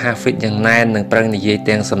ចាប់ហាហ្វីតយ៉ាងណែននិងប្រឹងនិយាយ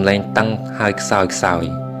ទាំងសំឡេងតឹងហើយខ្សោយ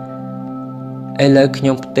ឥឡូវខ្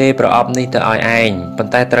ញុំផ្ទេរប្រអប់នេះទៅឲ្យឯងប៉ុ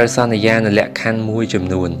ន្តែត្រូវសន្យានៅលក្ខខណ្ឌមួយចំ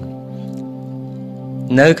នួន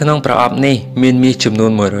នៅក្នុងប្រអប់នេះមានមាសចំនួ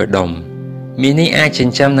ន100ដុំមាសនេះអាចចិ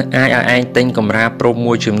ញ្ចឹមនិងអាចឲ្យឯងទិញកម្រាលព្រំ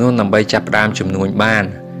មួយចំនួនដើម្បីចាប់ផ្ដើមជំនួញបាន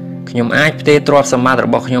ខ្ញុំអាចផ្ទេរទ្រព្យសម្បត្តិរ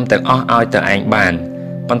បស់ខ្ញុំទាំងអស់ឲ្យទៅឯងបាន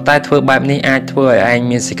ប៉ុន្តែធ្វើបែបនេះអាចធ្វើឲ្យឯង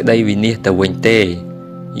មានសេចក្តីវិនាសទៅវិញទេ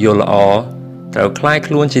យល់ល្អត្រូវคล้าย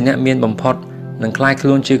ខ្លួនជាអ្នកមានបំផុតនិងคล้ายខ្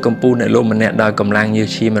លួនជាកម្ពុជាអ្នកលោកម្នាក់ដោយកម្លាំងញើស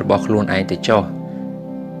ឈាមរបស់ខ្លួនឯងទៅចុះ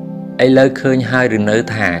ឥឡូវឃើញហើយឬនៅ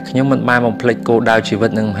ថាខ្ញុំមិនបានបំភ្លេចគោលដៅជីវិត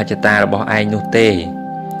និងមហិច្ឆតារបស់ឯងនោះទេ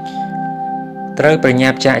ត្រូវប្រញា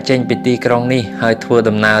ប់ចាកចេញពីទីក្រុងនេះហើយធ្វើ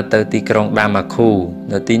ដំណើរទៅទីក្រុងដាម៉ាឃូ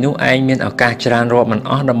នៅទីនោះឯងមានឱកាសច្រើនរាប់មិន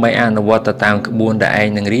អស់ដើម្បីអនុវត្តទៅតាមក្បួនដែលឯង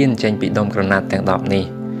នឹងរៀនចេញពីដុំក្រណាត់ទាំង10នេះ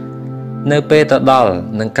នៅពេលទៅដល់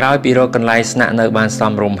និងក្រោយពីរកកន្លែងស្នាក់នៅបានស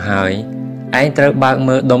មរម្យហើយឯងត្រូវបើក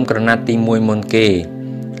មើលដុំក្រណាត់ទី1មុនគេ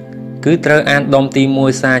គឺត្រូវអានដុំទី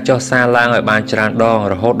1សារចុះសារឡើងឲ្យបានច្រើនដង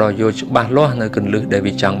រហូតដល់យល់ច្បាស់លាស់នៅគន្លឹះដែល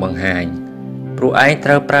វាចង់បង្ហាញព្រោះឯងត្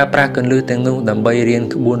រូវប្រើប្រាស់គន្លឹះទាំងនោះដើម្បីរៀន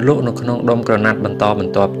ក្បួនលក់នៅក្នុងដុំក្រណាត់បន្តប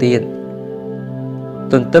ន្ទាប់ទៀត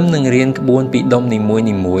ទន្ទឹមនឹងរៀនក្បួនពីដុំនី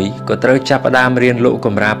មួយក៏ត្រូវចាប់ផ្ដើមរៀនលក់ក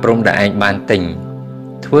ម្រាលព្រំដែលឯងបានទិញ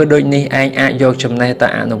ធ្វើដូចនេះឯងអាចយកចំណេះទៅ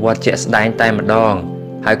អនុវត្តជាក់ស្ដែងតែម្ដង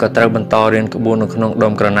ហើយក៏ត្រូវបន្តរៀនក្បួននៅក្នុង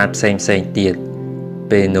ដុំក្រណាត់ផ្សេងទៀត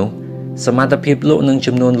ពេលនោះសមត្ថភាពលក់និង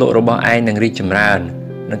ចំនួនលក់របស់ឯងនឹងរីកចម្រើន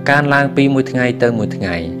និងកើនឡើងពីមួយថ្ងៃទៅមួយថ្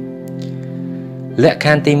ងៃលក្ខខ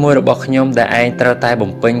ណ្ឌទី1របស់ខ្ញុំដែលឯងត្រូវតែ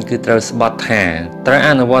បំពេញគឺត្រូវស្បត់ថាត្រូវ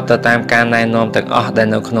អនុវត្តទៅតាមការណែនាំទាំងអស់ដែល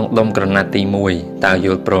នៅក្នុងដុំក្រណាត់ទី1តើយ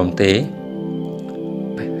ល់ព្រមទេ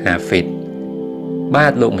ហាហ្វីតបា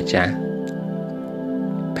ទលោកម្ចាស់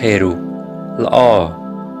ភេរូល្អ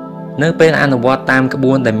នៅពេលអនុវត្តតាមក្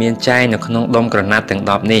បួនដែលមានចែងនៅក្នុងដុំក្រណាត់ទាំង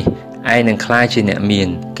10នេះឯងនឹងក្លាយជាអ្នក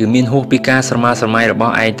មានហួសពីការស្រមើស្រមៃរប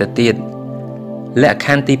ស់ឯងទៅទៀតលក្ខខ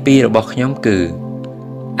ណ្ឌទី2របស់ខ្ញុំគឺ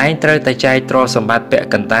ឯងត្រូវតែចែកទ្រព្យសម្បត្តិពាក់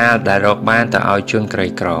កណ្ដាលដែលរកបានទៅឲ្យជនក្រី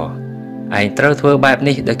ក្រឯងត្រូវធ្វើបែប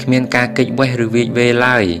នេះដោយគ្មានការគេចវេះឬវាយវេ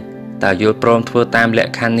ឡើយតើយល់ព្រមធ្វើតាមលក្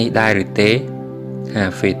ខខណ្ឌនេះដែរឬទេហា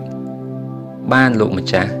ហ្វីតបានលោកម្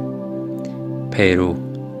ចាស់ភេរូ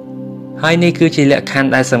ហើយនេះគឺជាលក្ខខណ្ឌ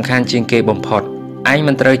ដែលសំខាន់ជាងគេបំផុតឯង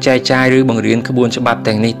មិនត្រូវចែកចាយឬបង្រៀនក្បួនច្បាប់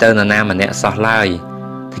ទាំងនេះទៅនរណាម្នាក់សោះឡើយ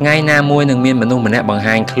ថ្ងៃណាមួយនឹងមានមនុស្សម្នាក់បង្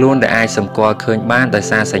ហាញខ្លួនដែលអាចសម្គាល់ឃើញបានដោយ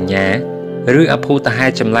សារសញ្ញាឬអភូតហេ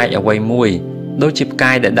តុចម្លែកអ្វីមួយដូចជាផ្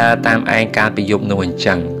កាយដែលដើរតាមឯងកាលពីយប់នោះអញ្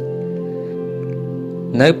ចឹង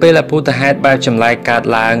នៅពេលអភូតហេតុបែបចម្លែកកើត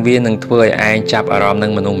ឡើងវានឹងធ្វើឲ្យឯងចាប់អារម្មណ៍នឹ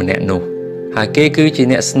ងមនុស្សម្នាក់នោះហើយគេគឺជា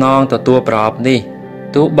អ្នកស្នងទទួលប្រអប់នេះ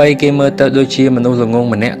ទោះបីគេមើលទៅដូចជាមនុស្សល្ងង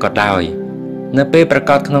ម្នាក់ក៏ដោយនៅពេលប្រ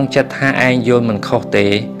កាសក្នុងចិត្តថាឯងយល់មិនខុសទេ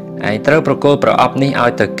ឯងត្រូវប្រគល់ប្រអប់នេះឲ្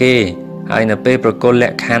យទៅគេហើយនៅពេលប្រគល់ល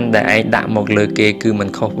ក្ខខណ្ឌដែលឯងដាក់មកលើគេគឺមិន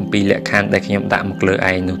ខុសពីលក្ខខណ្ឌដែលខ្ញុំដាក់មកលើ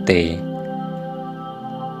ឯងនោះទេ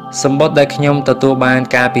សម្បត្តិដែលខ្ញុំទទួលបាន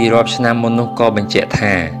កាលពីរាប់ឆ្នាំមុននោះក៏បញ្ជាក់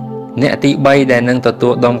ថាអ្នកទី3ដែលនឹងទទួ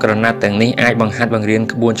លដុំក្រណាត់ទាំងនេះអាចបង្ហាត់បង្រៀន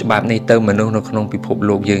ក្បួនច្បាប់នេះទៅមនុស្សនៅក្នុងពិភព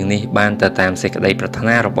លោកយើងនេះបានទៅតាមសេចក្តីប្រាថ្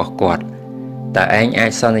នារបស់គាត់តើឯងអា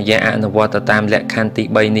ចសន្យាអនុវត្តទៅតាមលក្ខខណ្ឌទី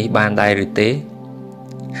3នេះបានដែរឬទេ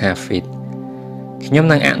ហាហ្វីតខ្ញុំ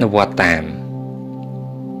នឹងអនុវត្តតាម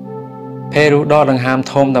ភេរូដកដង្ហើម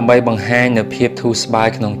ធំដើម្បីបង្ហាញនូវភាពធូរស្បើយ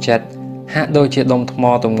ក្នុងចិត្តហាក់ដូចជាដុំថ្ម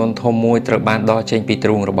ទម្ងន់ធំមួយត្រូវបានដកចេញពីទ្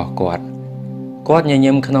រូងរបស់គាត់ញ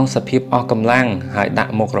ញឹមក្នុងសភាពអស់កម្លាំងហើយដា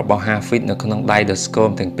ក់មុខរបស់ហាហ្វីតនៅក្នុងដៃដ៏ស្គម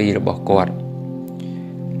ទាំងពីររបស់គាត់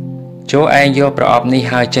ចូលឯងយកប្រអប់នេះ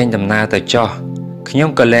ហើយចេញដំណើរទៅចុះ ខ្ញុំ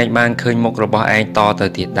ក៏លែងបានឃើញមុខរបស់ឯងតទៅ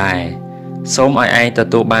ទៀតដែរសូមឲ្យឯងទ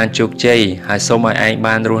ទួលបានជោគជ័យហើយសូមឲ្យឯង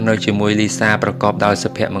បានរស់នៅជាមួយលីសាប្រកបដោយសុ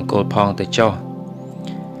ភមង្គលផងទៅចុះ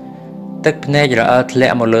ទឹកភ្នែករអិលធ្លា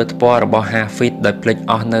ក់មកលើថ្ពាល់របស់ហាហ្វីតដោយភ្លេច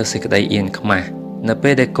អស់នៅសេចក្តីអៀនខ្មាស់នៅ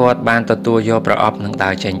ពេលដែលគាត់បានទទួលយកប្រអប់នឹងដើ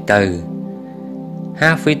រចេញទៅ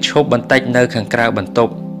ហាហ្វីតឈប់បន្តិចនៅខាងក្រៅបន្ទ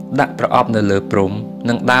ប់ដាក់ប្រអប់នៅលើព្រំ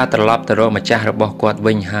និងដើរត្រឡប់ទៅរកម្ចាស់របស់គាត់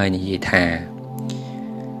វិញហើយនិយាយថា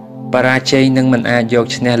បរាជ័យនឹងមិនអាចយក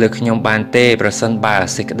ឈ្នះលើខ្ញុំបានទេប្រសិនបើ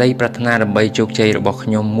សេចក្តីប្រាថ្នាដើម្បីជោគជ័យរបស់ខ្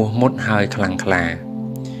ញុំមោះមុតហើយខ្លាំងក្លា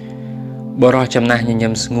បរិះចំណាស់ញញឹ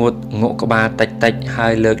មស្ងួតងក់ក្បាលតិចហើ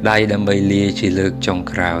យលើកដៃដើម្បីលាជាលើកចុង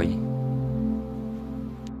ក្រោយ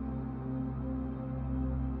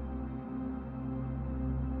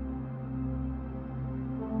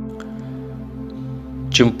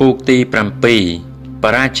ជំពូកទី7ប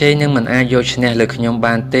រាជ័យនឹងមិនអាចយកឈ្នះលើខ្ញុំ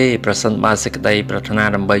បានទេប្រសិនបើសេចក្តីប្រាថ្នា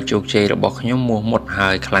ដើម្បីជោគជ័យរបស់ខ្ញុំមោះមុតហើ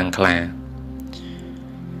យខ្លាំងក្លា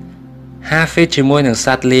ហាហ្វីតជាមួយនឹងស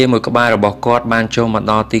ត្វលាមួយក្បាលរបស់គាត់បានចូលមក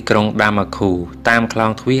ដល់ទីក្រុងដាម៉ាគូតាមខ្លោ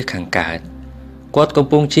ងទ្វារខាងកើតគាត់កំ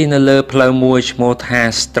ពុងជិះនៅលើផ្លូវមួយឈ្មោះថា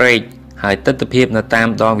Straight ហើយទិដ្ឋភាពនៅតាម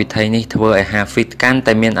ដងវិថីនេះធ្វើឲ្យហាហ្វីតកាន់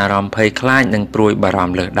តែមានអារម្មណ៍ភ័យខ្លាចនិងព្រួយបារ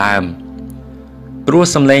ម្ភលើសដើមព្រោះ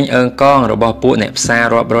សំឡេងអើងកងរបស់ពួកអ្នកផ្សារ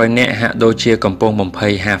រាប់រយនាក់ហាក់ដូចជាកំពុងបំភ័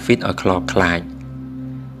យហាហ្វីតឲ្យខ្លោចខ្លាច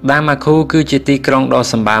ដាម៉ាគូគឺជាទីក្រុងដ៏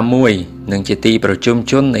សម្បើមមួយនិងជាទីប្រជុំ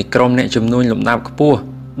ជននៃក្រុមអ្នកជំនួញលំដាប់ខ្ពស់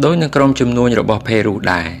ដោយនឹងក្រុមជំនួញរបស់ផេរូ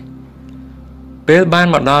ដែរពេលបាន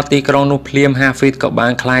មកដល់ទីក្រុងនោះភ្លាមហាហ្វីតក៏បា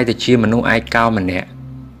នក្លាយទៅជាមនុស្សឯកោម្នាក់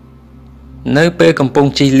នៅពេលកំពុង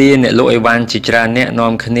ជិះលាអ្នកលក់អីវ៉ាន់ជាច្រើនអ្នក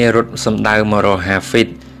នាំគ្នារត់សម្ដៅមករកហាហ្វីត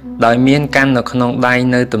ដោយមានកាន់នៅក្នុងដៃ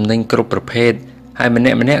នៅទំនិញគ្រប់ប្រភេទហើយម្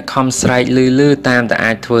នាក់ខំស្រែកលឺតាមតែ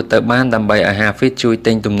អាចធ្វើទៅបានដើម្បីឲ្យហាហ្វីតជួយ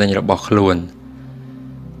ទិញទំនិញរបស់ខ្លួន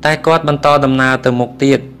តែគាត់បន្តដំណើរទៅមុខ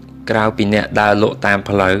ទៀតក្រៅពីអ្នកដើរលក់តាម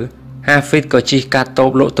ផ្លូវហាហ្វីតក៏ជិះកាត់តូ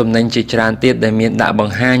បលក់ទំនិញជាច្រើនទៀតដែលមានដាក់ប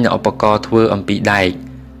ង្ហាញនូវឧបករណ៍ធ្វើអំពីដែក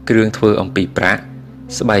គ្រឿងធ្វើអំពីប្រាក់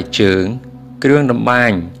ស្បែកជើងគ្រឿងតម្បា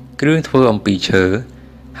ញគ្រឿងធ្វើអំពីឈើ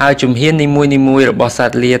ហើយជំហាននីមួយរបស់ស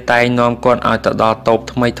ត្វលាតែងនាំគាត់ឲ្យទៅដល់តូប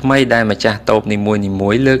ថ្មីដែលម្ចាស់តូបនីមួ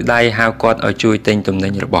យលើកដៃហៅគាត់ឲ្យជួយទិញទំនិ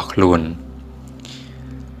ញរបស់ខ្លួន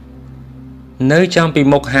នៅចំពី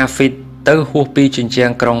មុខហាហ្វីតទៅហួសពីជញ្ជាំ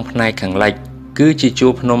ងក្រុងផ្នែកខាងលិចគឺជាជួ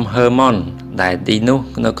រភ្នំហឺម៉ុនដែលទីនោះ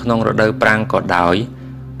នៅក្នុងរដូវប្រាំងក៏ដោយ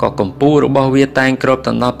ក៏កម្ពស់របស់វាតែងគ្របដ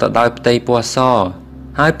ណ្ដប់ទៅដោយផ្ទៃពណ៌ស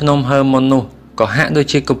ហើយភ្នំហឺម៉ុននោះក៏ហាក់ដូច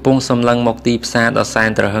ជាកំពុងសម្លឹងមកទីផ្សារដ៏សែន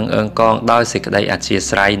ត្រហឹងអើងកងដោយសេចក្តីអធ្យា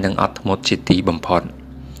ស្រ័យនិងអត់ធ្មត់ជាទីបំផុត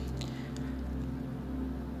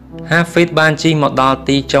ហាហ្វីតបានជិះមកដល់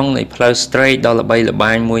ទីចុងនៃផ្លូវ Straight ដ៏ល្បីល្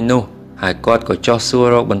បាញមួយនោះហើយគាត់ក៏ចុះសួរ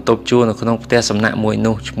រកបន្ទប់ជួលនៅក្នុងផ្ទះសំណាក់មួយ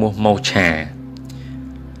នោះឈ្មោះម៉ូឆា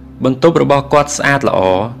បន្ទប់របស់គាត់ស្អាតល្អ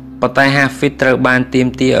ប៉ុន្តែហាហ្វីតត្រូវបានទាម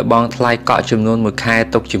ទារឲ្យបង់ថ្លៃកក់ចំនួន1ខែ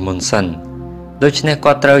ទុកជាមុនសិនដូច្នេះ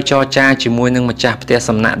គាត់ត្រូវចរចាជាមួយនឹងម្ចាស់ផ្ទះ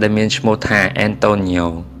សំណាក់ដែលមានឈ្មោះថាអេនតូញ៉ូ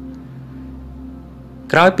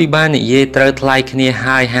ក្រោយពីបាននិយាយត្រូវថ្លៃគ្នា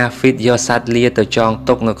ហើយហាហ្វីតយកសត្វលាទៅចង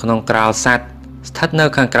ទុកនៅក្នុងក្រោលសត្វស្ថិតនៅ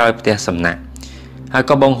ខាងក្រោយផ្ទះសំណាក់ហើយ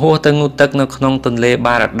ក៏បង្ហោះទៅងូតទឹកនៅក្នុងទន្លេ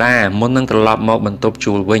បារ៉ាដាមុននឹងត្រឡប់មកបន្ទប់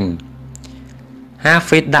ជួលវិញហា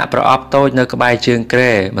ហ្វីតដាក់ប្រអប់តូចនៅក្បែរជើងគ្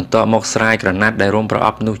រែបន្ទាប់មកស្រាយក្រណាត់ដែលរុំប្រអ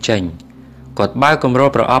ប់នោះចេញគាត់បើកគម្រប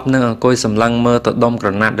ប្រអប់និងអង្គុយសម្លឹងមើលទៅដុំក្រ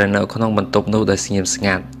ណាត់ដែលនៅក្នុងបន្ទប់នោះដោយស្ងៀមស្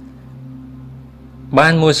ងាត់បា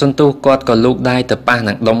នមួយសន្ទុះគាត់ក៏លូកដៃទៅប៉ះ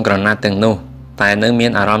នឹងដុំក្រណាត់ទាំងនោះតែនៅមា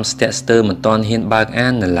នអារម្មណ៍ស្ទាក់ស្ទើរមិនទាន់ហ៊ានបើកអា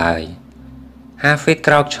ននៅឡើយហាហ្វីត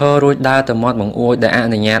ក្រោកឈររួចដើរទៅមាត់បង្អួចដែលអ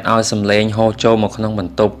នុញ្ញាតឲ្យសំឡេងហូរចូលមកក្នុងប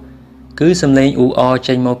ន្ទប់គឺសំឡេងអ៊ូអរ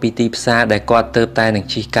ចេញមកពីទីផ្សារដែលគាត់ទើបតែនឹង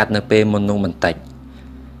ជិះកាត់នៅពេលមុននោះបន្តិច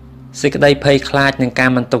សេចក្តីភ័យខ្លាចនឹងការ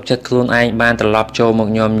មិនទុកចិត្តខ្លួនឯងបានត្រឡប់ចូលមក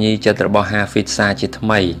ញោមញីចិត្តរបស់ហាហ្វីតសាជាថ្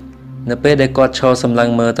មីនៅពេលដែលគាត់ឈរសម្លឹង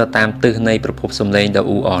មើលទៅតាមទិសនៃប្រភពសំឡេងដ៏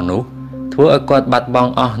អ៊ូអរនោះធ្វើឲ្យគាត់បាត់ប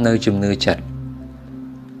ង់អស់នៅជំនឿចិត្ត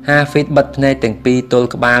ហាហ្វីតបិទភ្នែកទាំងពីរទល់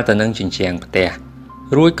ក្បាលទៅនឹងជញ្ជាំងផ្ទះ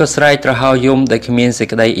រួចក៏ស្រែកត្រហោយយំដោយគ្មានសេច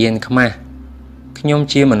ក្តីអៀនខ្មាស់ខ្ញុំ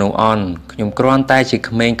ជាមនុស្សអន់ខ្ញុំគ្រាន់តែជា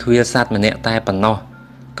ក្មេងខ្វៀលសត្វម្នាក់តែប៉ុណ្ណោះ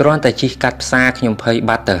គ្រាន់តែជិះកាត់ផ្សារខ្ញុំភ័យ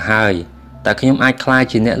បាត់ទៅហើយតែខ្ញុំអាចក្លាយ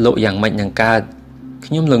ជាអ្នកលក់យ៉ាងម៉េចនឹងកើត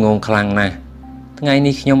ខ្ញុំល្ងងខ្លាំងណាស់ថ្ងៃ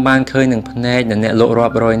នេះខ្ញុំបានឃើញនឹងភ្នែកនៃអ្នកលក់រា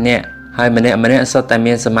ប់រយនាក់ហើយម្នាក់សុទ្ធតែ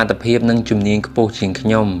មានសមត្ថភាពនិងជំនាញខ្ពស់ជាងខ្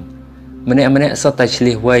ញុំម្នាក់សុទ្ធតែឆ្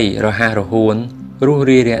លៀសវៃរហ័សរហួនរួស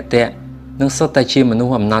រាយរាក់ទាក់និងសុទ្ធតែជាមនុស្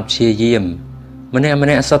សអំណត់ព្យាយាមម្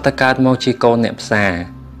នាក់សុទ្ធតែកើតមកជាកូនអ្នកផ្សារ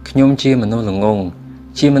ខ្ញុំជាមនុស្សល្ងង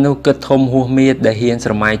ជាមនុស្សគិតធំហួសមៀតដែលហ៊ានស្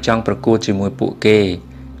រមៃចង់ប្រកួតជាមួយពួកគេ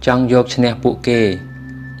ចង់យកឈ្នះពួកគេ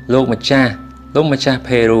លោកម្ចាស់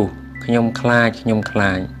ផេរូខ្ញុំខ្លាច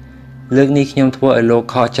លើកនេះខ្ញុំធ្វើឲ្យលោក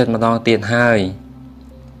ខកចិត្តម្ដងទៀតហើយ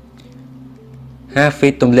ហាហ្វី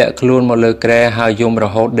តទម្លាក់ខ្លួនមកលើគ្រែហើយយំរ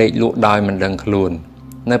ហូតដេកលក់ដោយមិនដឹងខ្លួន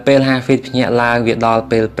នៅពេលហាហ្វីតភ្ញាក់ឡើងវាដល់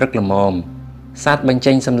ពេលព្រឹកល្មមសត្វបញ្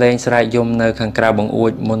ចេញសំឡេងស្រែកយំនៅខាងក្រៅបង្អួ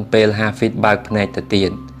ចមុនពេលហាហ្វីតបើកភ្នែកទៅទៀ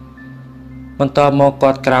តបន្ទាប់មក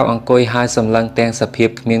គាត់ក្រោកអង្គុយហើយសម្លឹងទាំងសភាព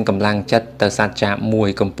គ្មានកម្លាំងចិត្តទៅសត្វចាបមួយ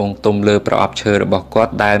កំពុងទុំលើប្រអប់ឈើរបស់គា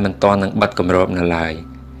ត់ដែលមិនទាន់នឹងបិទគម្របនៅឡើយ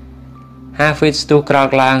ហាហ្វីតស្ទុះក្រោក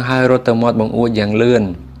ឡើងហើយរត់ទៅមាត់បង្អួចយ៉ាងលឿន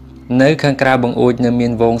នៅខាងក្រៅបង្អួចនៅមា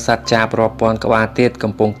នវងសត្វចាបរាប់ពាន់ក្បាលទៀត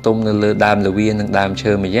កំពុងទុំនៅលើដើមល្វានិងដើម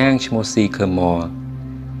ឈើម្យ៉ាងឈ្មោះស៊ីខឺម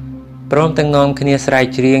ព្រមទាំងនាំគ្នាស្រែក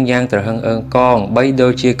ច្រៀងយ៉ាងត្រហឹងអើងកងបីដូ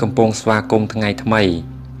ចជាកំពុងស្វាគមន៍ថ្ងៃថ្មី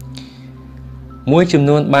មួយចំ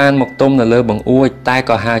នួនបានមកទុំនៅលើបង្អួចតែ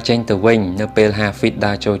ក៏ហើរចេញទៅវិញនៅពេលហាហ្វីត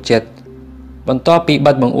ដើរចូលចិត្តបន្ទាប់ពី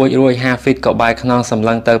បិទបង្អួចរួចហាហ្វីតក៏បែរខ្នងសម្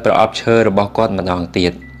លឹងទៅប្រអប់ឈើរបស់គាត់ម្ដងទៀ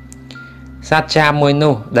តសត្វចាបមួយ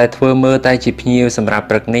នោះដែលធ្វើមើលតែជាភ្ញៀវសម្រាប់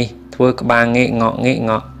ព្រឹកនេះធ្វើក្បាលងែកង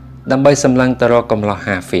ក់ដើម្បីសម្លឹងទៅរកកំឡោះ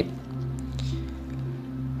ហាហ្វីត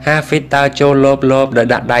ដើរចូលលបដោយ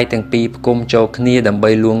ដាក់ដៃទាំងពីរផ្គុំចូលគ្នាដើម្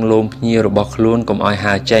បីលួងលោមភ្ញៀវរបស់ខ្លួនកុំឲ្យ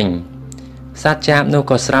ហើរចេញសត្វចាបនោះ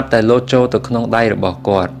ក៏ស្រាប់តែលោតចូលទៅក្នុងដៃរបស់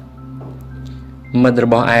គាត់មិត្តរ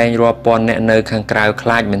បស់ឯងរាប់ពាន់អ្នកនៅខាងក្រៅខ្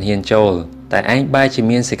លាចមិនហ៊ានចូលតែឯងបែរជា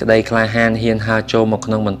មានសេចក្តីក្លាហានហ៊ានហើរចូលមក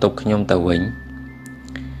ក្នុងបន្ទប់ខ្ញុំទៅវិញ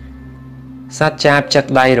សត្វចាបចឹក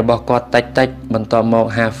ដៃរបស់គាត់តិចបន្ទាប់មក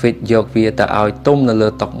ហាហ្វីតយកវាទៅឲ្យទុំនៅលើ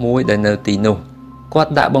តុមួយដែលនៅទីនោះគា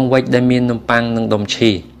ត់ដាក់បង្វិចដែលមាននំប៉័ងនិងដុំ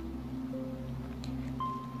ឈី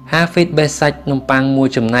ហាហ្វីតបេះសាច់នំប៉័ងមួយ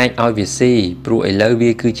ចំណែកឲ្យវាស៊ីព្រោះឥឡូវ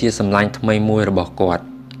វាគឺជាសម្លាញ់ថ្មីមួយរបស់គាត់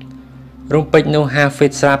រំពេចនោះហាហ្វី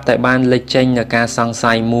តស្រាប់តែបានលេចចេញនូវការសង្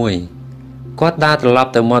ស័យមួយគាត់ដើរត្រឡ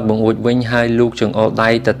ប់ទៅមាត់បង្អួចវិញហើយលូកចង្អុលដៃ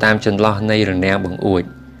ទៅតាមចន្លោះនៃរនាំងបង្អួច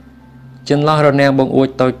ចន្លោះរនាំងបង្អួច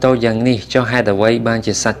តូចយ៉ាងនេះចុះហេតុអ្វីបាន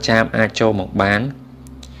ជាសត្វចាបអាចចូលមកបាន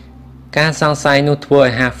ការសង្ស័យនោះធ្វើឲ្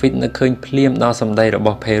យហាហ្វីតនឹកឃើញភ្លាមដល់សម្ដីរប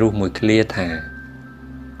ស់ភេរុសមួយឃ្លាថា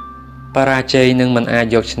បរាជ័យនឹងមិនអាច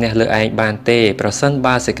យកឈ្នះលើឯងបានទេប្រសិន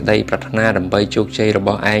បើសេចក្តីប្រាថ្នាដើម្បីជោគជ័យរប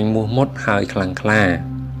ស់ឯងមោះមុតហើយខ្លាំងក្លា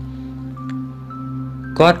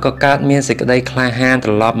គាត់ក៏កើតមានសេចក្តីក្លាហានត្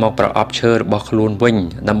រឡប់មកប្រអប់ឈើរបស់ខ្លួនវិញ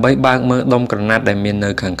ដើម្បីបើកមើលដុំក្រណាត់ដែលមាននៅ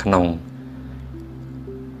ខាងក្នុង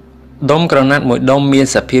ដុំក្រណាត់មួយដុំមាន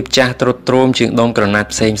សភាពចាស់ទ្រុឌទ្រោមជាងដុំក្រណាត់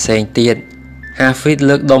ផ្សេងទៀតហាហ្វីត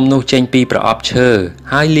លើកដុំនោះចេញពីប្រអប់ឈើ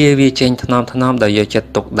ហើយលាវាចេញថ្នមដោយយកចិត្ត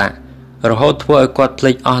ទុកដាក់រហូតធ្វើឲ្យគាត់ភ្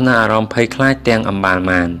លេចអស់នូវអារម្មណ៍ភ័យខ្លាចទាំងអម្បាល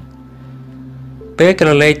ម៉ានពេលក្រ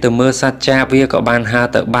ឡេកទៅមើលសត្វចាបវាក៏បានហើរ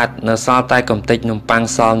ទៅបាត់នៅសល់តែកំទេចនំប៉័ង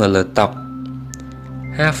សល់នៅលើតុ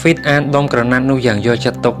ហាហ្វីតអានដុំក្រណាត់នោះយ៉ាងយក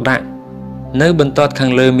ចិត្តទុកដាក់នៅបន្ទាត់ខា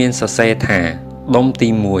ងលើមានសរសេរថាដុំទី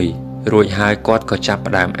1រួចហើយគាត់ក៏ចាប់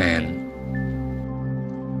ផ្ដើមអាន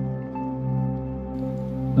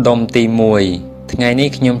ដុំទី1ថ្ងៃនេះ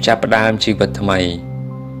ខ្ញុំចាប់ផ្ដើមជីវិតថ្មី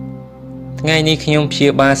ថ្ងៃនេះខ្ញុំព្យា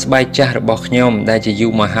បាលស្បែកចាស់របស់ខ្ញុំដែលជាយូ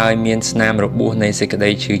រមកហើយមានស្នាមរបួសនៃសេចក្តី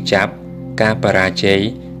ឈឺចាប់ការបរាជ័យ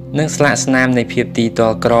និងស្លាកស្នាមនៃភាពទីទា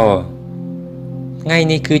ល់ក្រថ្ងៃ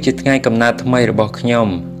នេះគឺជាថ្ងៃកំណើតថ្មីរបស់ខ្ញុំ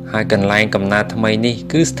ហើយកន្លែងកំណើតថ្មីនេះ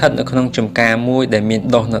គឺស្ថិតនៅក្នុងចម្ការមួយដែលមាន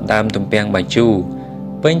ដុះនៅដើមទំពាំងបាយជូរ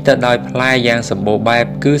ពេញទៅដោយផ្លែយ៉ាងសម្បូរបែប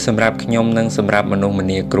គឺសម្រាប់ខ្ញុំនិងសម្រាប់មនុស្សម្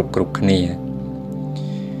នាគ្រប់គ្នា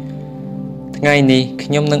ថ្ងៃនេះខ្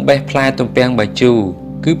ញុំនឹងបេះផ្លែទំពាំងបាយជូរ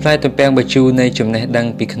គឺផ្លែទំពាំងបាយជូរនៃចំណេះដឹង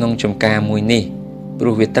ពីក្នុងចម្ការមួយនេះព្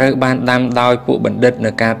រោះវាត្រូវបានដាំដោយពួកបណ្ឌិត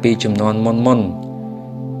នៅកាលពីជំនាន់មុន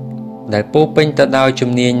ដែលពោពេញទៅដោយជំ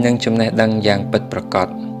នាញនិងចំណេះដឹងយ៉ាងពិតប្រាកដ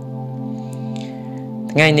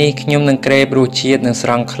ថ្ងៃនេះខ្ញុំនឹងក្រេបរសជាតិនិងស្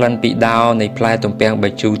រង់ក្លិនពីដោនៃផ្លែទំពាំងបា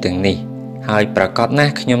យជូរទាំងនេះហើយប្រាកដណា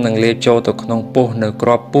ស់ខ្ញុំនឹងលាបចូលទៅក្នុងពោះនៅគ្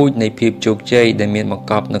រាប់ពូជនៃភាពជោគជ័យដែលមានបង្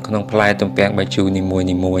កប់នៅក្នុងផ្លែទំពាំងបាយជូរនី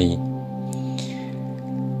មួយៗ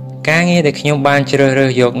ការងារដែលខ្ញុំបានជ្រើសរើ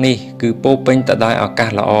សយកនេះគឺពោពេញទៅដោយឱកាស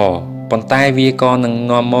ល្អប៉ុន្តែវាក៏នឹង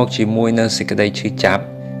នាំមកជាមួយនូវសេចក្តីឈឺចាប់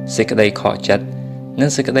សេចក្តីខកចិត្តនិង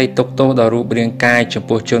សេចក្តីទុក្ខទោសដល់រូបរាងកាយចំ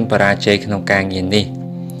ពោះជនបរាជ័យក្នុងការងារនេះ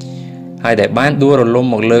ហើយដែលបានដួលរលំ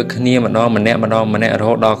មកលើគ្នាម្ដងម្នាក់រ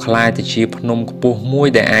ហូតដល់ក្លាយទៅជាភ្នំខ្ពស់មួយ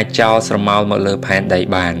ដែលអាចចោលស្រមោលមកលើផែនដី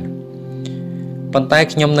បានប៉ុន្តែ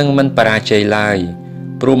ខ្ញុំនឹងមិនបរាជ័យឡើយ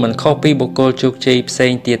ព្រោះមិនខុសពីបុគ្គលជោគជ័យផ្សេ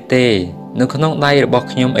ងទៀតទេនៅក្នុងដៃរបស់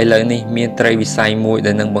ខ្ញុំឥឡូវនេះមានត្រីវិស័យមួយ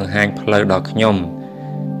ដែលនឹងបង្ហាញផ្លូវដល់ខ្ញុំ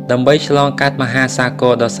ដើម្បីឆ្លងកាត់មហាសាគ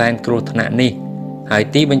រដ៏សែនគ្រោះថ្នាក់នេះហើយ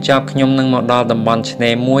ទីបញ្ចប់ខ្ញុំនឹងមកដល់តំបន់ឆ្នេ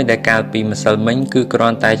រមួយដែលកាលពីម្សិលមិញគឺគ្រា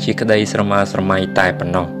ន់តែជាក្តីស្រមើស្រមៃតែប៉ុ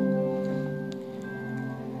ណ្ណោះ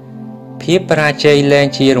ភាពបរាជ័យលែង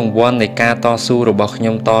ជារង្វាន់នៃការតស៊ូរបស់ខ្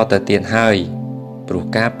ញុំតទៅទៀតហើយព្រោះ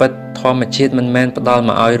ការពិតធម្មជាតិមិនមែនផ្ដល់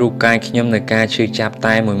មកឲ្យរូបកាយខ្ញុំនៅការឈឺចាប់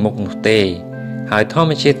តែមួយមុខនោះទេហើយធម្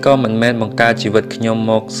មជាតិក៏មិនមែនបង្កើតជីវិតខ្ញុំ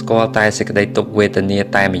មកស្គាល់តែសេចក្តីទុក្ខវេទនា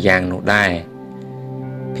តែម្យ៉ាងនោះដែរ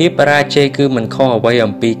ភាពបរាជ័យគឺមិនខុសអ្វី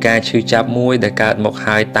អំពីការឈឺចាប់មួយដែលកើតមក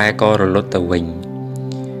ហើយតែក៏រលត់ទៅវិញ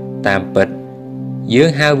តាមពិតយើង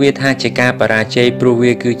ហៅវាថាជាការបរាជ័យព្រោះ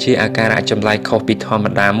វាគឺជាអាការៈចម្លែកខុសពីធម្ម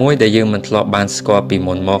តាមួយដែលយើងមិនធ្លាប់បានស្គាល់ពី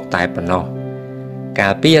មុនមកតែប៉ុណ្ណោះកា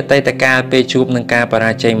លពីអតីតកាលពេលជួបនឹងការប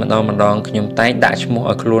រាជ័យម្ដងខ្ញុំតែងដាក់ឈ្មោះ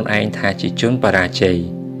ឲ្យខ្លួនឯងថាជាជនបរាជ័យ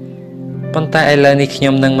ប៉ុន្តែឥឡូវនេះខ្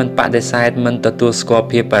ញុំនឹងមិនបដិសេធមិនទទួលស្គាល់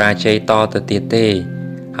ភាពបរាជ័យតទៅទៀតទេ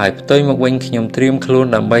ហើយផ្ទុយមកវិញខ្ញុំត្រៀមខ្លួន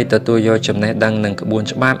ដើម្បីទទួលយកចំណេះដឹងនិងក្បួន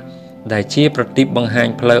ច្បាប់ដែលជាប្រទីបបង្ហាញ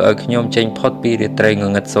ផ្លូវឲ្យខ្ញុំចេញផុតពីរាត្រីង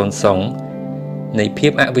ងឹតសូន្យសងនៃភា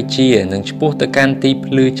ពអវិជ្ជានិងឆ្ពោះទៅកាន់ទី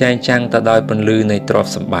ភ្លឺចែងចាំងទៅដោយពន្លឺនៃទ្រព្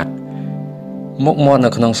យសម្បត្តិមុខមាត់នៅ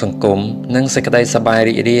ក្នុងសង្គមនិងសេចក្តីសប្បាយ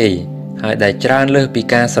រីករាយហើយដែលច្រើនលើសពី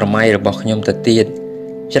ការស្រមៃរបស់ខ្ញុំទៅទៀត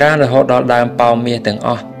ច្រើនរហូតដល់ដើមប៉ោមមាសទាំងអ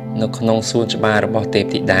ស់នៅក្នុងសួនច្បាររបស់ទេព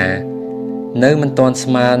ធីតានៅមិនទាន់ស្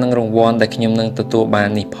មើនឹងរង្វាន់ដែលខ្ញុំនឹងទទួលបាន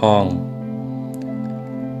នេះផង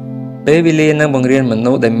ពេលវេលានឹងបង្រៀនម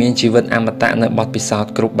នុស្សដែលមានជីវិតអមតៈនៅបទពិសោធ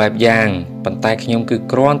ន៍គ្រប់បែបយ៉ាងប៉ុន្តែខ្ញុំគឺ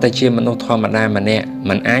គ្រាន់តែជាមនុស្សធម្មតាម្នាក់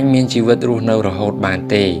មិនអាចមានជីវិតរស់នៅរហូតបាន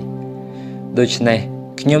ទេដូច្នេះ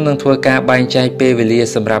ខ្ញុំនឹងធ្វើការបែងចែកពេលវេលា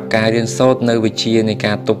សម្រាប់ការរៀនសូត្រនៅវិជ្ជានៃ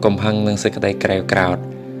ការទប់កំហឹងនិងសេចក្តីក្រែវក្រោធ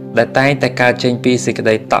ដែលតែងតែកើតចេញពីសេចក្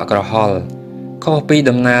តីតក់ក្រហល់ខុសពី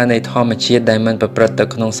ដំណើរនៃធម្មជាតិដែលមិនប្រព្រឹត្តទៅ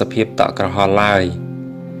ក្នុងសភាពតក់ក្រហល់ឡើយ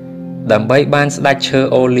ដើម្បីបានស្ដេចឈើ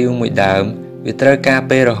អូលីវមួយដើមវាត្រូវការ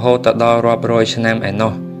ពេលរហូតដល់រាប់រយឆ្នាំឯ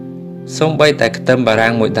ណោះសូម្បីតែខ្ទឹមបា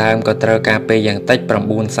រាំងមួយដើមក៏ត្រូវការពេលយ៉ាងតិច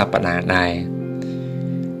9សប្តាហ៍ដែរ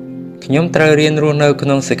ខ្ញុំត្រូវរៀនរស់នៅក្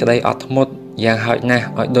នុងសេចក្តីអត់ធ្មត់យ៉ាងហោចណាស់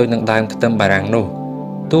ឲ្យដូចនឹងដើមខ្ទឹមបារាំងនោះ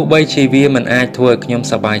ទោះបីជាវាមិនអាចធ្វើឲ្យខ្ញុំ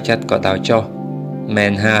សប្បាយចិត្តក៏ដោយចុះមែ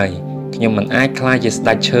នហើយខ្ញុំមិនអាចក្លាយជាស្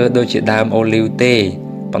ដេចឈើដូចជាដើមអូលីវទេ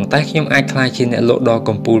ប៉ុន្តែខ្ញុំអាចក្លាយជាអ្នកលក់ដ៏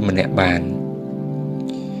កំពូលម្នាក់បាន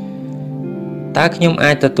តើខ្ញុំ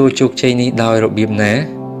អាចទទួលជោគជ័យនេះដោយរបៀបណា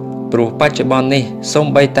ព្រោះបច្ចុប្បន្ននេះសូ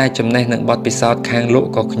ម្បីតែចំណេះនិងបទពិសោធន៍ខាងលក់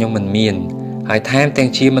ក៏ខ្ញុំមិនមានហើយថែមទាំង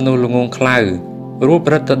ជាមនុស្សល្ងងខ្លៅរួប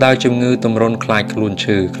រត់ទៅដោយជំងឺទម្រន់ខ្លាចខ្លួន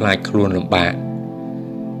ឈឺខ្លាចខ្លួនលំបាក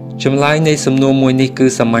ចម្លើយនៃសំណួរមួយនេះគឺ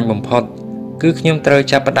សាមញ្ញបំផុតគឺខ្ញុំត្រូវ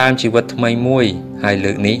ចាប់ផ្ដើមជីវិតថ្មីមួយហើយ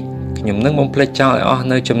លើកនេះខ្ញុំនឹងបំភ្លេចចោលឲ្យអស់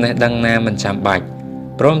នៅចំណេះដឹងណាមិនចាំបាច់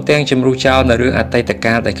ព្រមទាំងជំរុះចោលនៅរឿងអតីត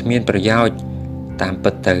កាលដែលគ្មានប្រយោជន៍តាម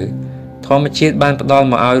ពិតទៅធម្មជាតិបានផ្ដល់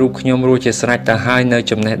មកឲ្យរូបខ្ញុំរស់ជាស្រេចទៅហើយនៅ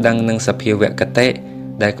ចំណេះដឹងនិងសភាវគតិ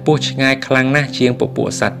ដែលខ្ពស់ឆ្ងាយខ្លាំងណាស់ជាងពពួក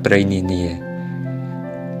សត្វព្រៃនានា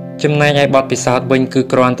ចំណែកឯបទពិសោធន៍វិញគឺ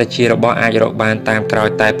គ្រាន់តែជារបស់អាចរកបានតាមក្រោយ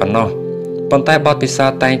តែប៉ុណ្ណោះប៉ុន្តែបទពិសោ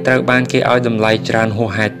ធន៍តែងត្រូវបានគេឲ្យតម្លៃច្រើនហួស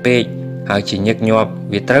ហេតុពេកហើយជាញឹកញាប់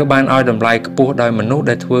វាត្រូវបានឲ្យតម្លៃខ្ពស់ដោយមនុស្ស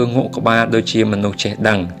ដែលធ្វើងក់ក្បាលដូចជាមនុស្សចេះ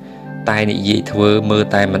ដឹងតែនិយាយធ្វើមើល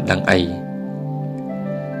តែមិនដឹងអី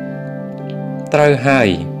ត្រូវហើយ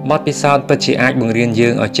បទពិសោធន៍ពិតជាអាចបង្រៀនយើ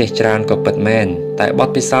ងឲ្យចេះច្រើនក៏ពិតមែនតែបទ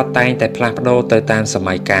ពិសោធន៍តែងតែផ្លាស់ប្ដូរទៅតាមស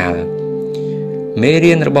ម័យកាលមេ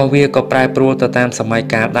រៀនរបស់វាក៏ប្រែប្រួលទៅតាមសម័យ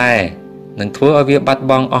កាលដែរនឹងធ្វើឲ្យវាបាត់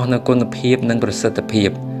បង់អស់នូវគុណភាពនិងប្រសិទ្ធភាព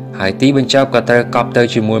ហើយទីបញ្ចប់ក៏ត្រូវកប់ទៅ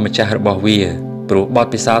ជាមួយម្ចាស់របស់វាព្រោះបទ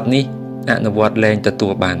ពិសោធន៍នេះអនុវត្តលែងទទួ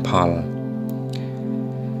លបានផល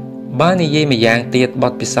បើនិយាយម្យ៉ាងទៀតប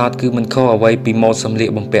ទពិសោធន៍គឺមិនខុសអ្វីពីម៉ូដសម្លៀក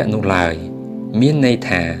បំពាក់នោះឡើយមានន័យ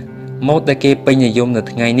ថាម៉ូដដែលគេពេញនិយមនៅ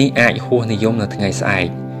ថ្ងៃនេះអាចហួសនិយមនៅថ្ងៃស្អែក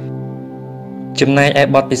ចំណែកឯ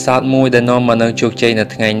បទពិសោធន៍មួយដែលនាំមកនូវជោគជ័យនៅ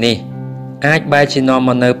ថ្ងៃនេះអាចបែរជានាំម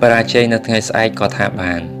កនូវបរាជ័យនៅថ្ងៃស្អែកក៏ថា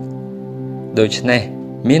បានដូច្នេះ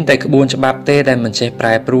មានតែក្បួនច្បាប់ទេដែលមិនចេះប្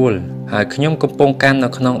រែប្រួលហើយខ្ញុំកំពុងកាន់នៅ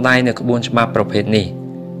ក្នុងដៃនៅក្បួនច្បាប់ប្រភេទនេះ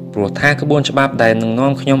ព្រោះថាក្បួនច្បាប់ដែលនឹង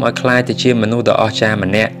នាំខ្ញុំឲ្យក្លាយទៅជាមនុស្សដ៏អស្ចារ្យ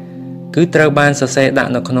ម្នាក់គឺត្រូវបានសរសេរដា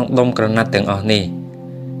ក់នៅក្នុងដុំក្រណាត់ទាំងអស់នេះ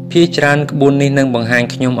ភាគច្រើនក្បួននេះនឹងបង្ហាញ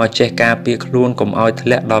ខ្ញុំឲ្យចេះការពារខ្លួនកុំឲ្យធ្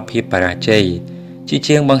លាក់ដល់ភាពបរាជ័យជា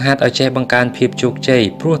ជាងបង្ហាត់ឲ្យចេះបង្កើនភាពជោគជ័យ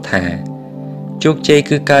ព្រោះថាជោគជ័យ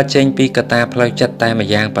គឺកើតចេញពីកត្តាផ្លូវចិត្តតែម្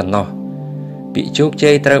យ៉ាងប៉ុណ្ណោះពាក្យជោគ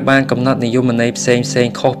ជ័យត្រូវបានកំណត់និយមន័យផ្សេង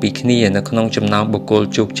ខុសពីគ្នានៅក្នុងចំណោមបុគ្គល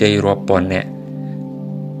ជោគជ័យរាប់ពាន់នាក់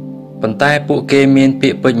ប៉ុន្តែពួកគេមានពា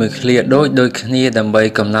ក្យពេចន៍មួយឃ្លាដូចគ្នាដើម្បី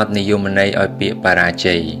កំណត់និយមន័យឲ្យពាក្យបរា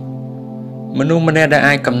ជ័យមនុស្សម្នាក់ដែល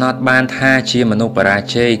អាចកំណត់បានថាជាមនុស្សបរា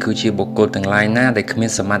ជ័យគឺជាបុគ្គលទាំងឡាយណាដែលគ្មាន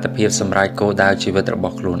សមត្ថភាពសម្រេចគោលដៅជីវិតរប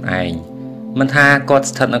ស់ខ្លួនឯងមិនថាគាត់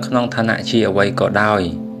ស្ថិតនៅក្នុងឋានៈជាអ្វីក៏ដោយ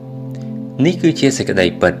នេះគឺជាសេចក្តី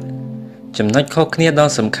ពិតចំណុចខុសគ្នាដ៏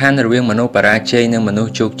សំខាន់រវាងមនុស្សបរាជ័យនិងមនុស្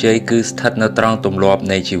សជោគជ័យគឺស្ថិតនៅត្រង់ទម្លាប់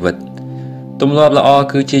នៃជីវិតទម្លាប់ល្អ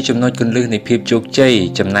គឺជាចំណុចគន្លឹះនៃភាពជោគជ័យ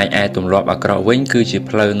ចំណែកឯទម្លាប់អាក្រក់វិញគឺជា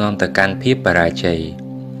ផ្លូវនាំទៅកាន់ភាពបរាជ័យ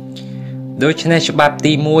ដូច្នេះច្បាប់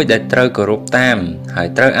ទី1ដែលត្រូវគោរពតាមហើយ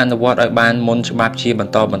ត្រូវអនុវត្តឲ្យបានមុនច្បាប់ជាប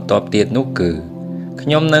ន្តបន្ទាប់ទៀតនោះគឺខ្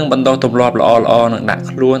ញុំនឹងបណ្ដុះទម្លាប់ល្អនិងដាក់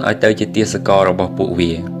ខ្លួនឲ្យទៅជាទាសកររបស់ពួក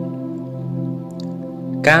វា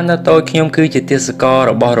ការនៅតូចខ្ញុំគឺជាទាសករ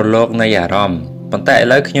របស់រលកនៃអារម្មណ៍ប៉ុន្តែឥ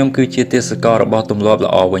ឡូវខ្ញុំគឺជាទាសកររបស់ទម្លាប់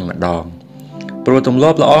ល្អវិញម្ដងព្រោះទម្លា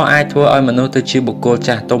ប់ល្អអាចធ្វើឲ្យមនុស្សទៅជាបុគ្គល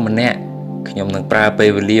ចាស់ទុំម្នាក់ខ្ញុំនឹងប្រើពេល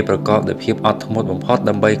វេលាប្រកបដោយភាពអត់ធ្មត់បំផុត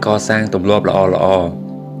ដើម្បីកសាងទម្លាប់ល្អ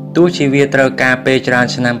ទោះជាវាត្រូវការពេលច្រើន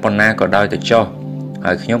ឆ្នាំប៉ុណ្ណាក៏ដោយទៅចុះ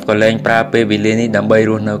ហើយខ្ញុំក៏លែងប្រើពេលវេលានេះដើម្បី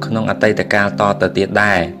រស់នៅក្នុងអតីតកាលតទៅទៀត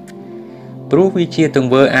ដែរព្រោះវាជាទ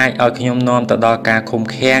ង្វើអាចឲ្យខ្ញុំនាំទៅដល់ការឃុំ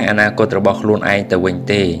ឃាំងអនាគតរបស់ខ្លួនឯងទៅវិញ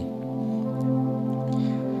ទេ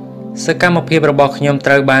សកម្មភាពរបស់ខ្ញុំ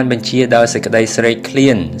ត្រូវបានបញ្ជាដោយសេចក្តីស្រេកឃ្លា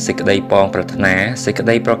នសេចក្តីប៉ងប្រាថ្នាសេចក្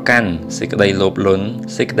តីប្រកាន់សេចក្តីលោភលន់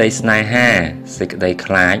សេចក្តីស្នេហាសេចក្តី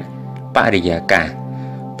ខ្លាចបរិយាកាស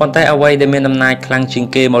ប៉ុន្តែអ្វីដែលមានអំណាចខ្លាំងជាង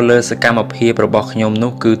គេមកលើសកម្មភាពរបស់ខ្ញុំ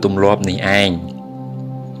នោះគឺទម្លាប់នេះឯង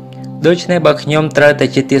ដូច្នេះបើខ្ញុំត្រូវតែ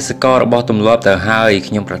ជាទាសកររបស់ទម្លាប់ទៅហើយ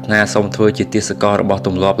ខ្ញុំប្រាថ្នាសូមធ្វើជាទាសកររបស់ទ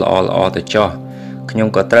ម្លាប់ល្អទៅចុះខ្ញុំ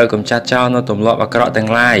ក៏ត្រូវកម្ចាត់ចោលនូវទម្លាប់អាក្រក់ទាំង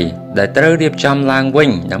ឡាយដែលត្រូវរៀបចំឡើងវិញ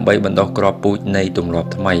ដើម្បីបណ្ដុះគ្រាប់ពូជនៃទម្លាប់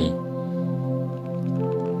ថ្មី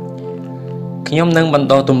ខ្ញុំនឹងបណ្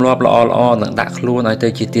ដុះទម្លាប់ល្អនិងដាក់ខ្លួនឲ្យទៅ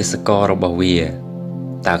ជាទាសកររបស់វា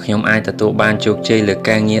តើខ្ញុំអាចទទួលបានជោគជ័យលើ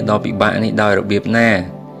ការងារដ៏ពិបាកនេះដោយរបៀបណា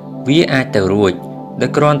វាអាចទៅរួចដោយ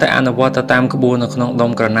គ្រាន់តែអនុវត្តទៅតាមក្បួននៅក្នុង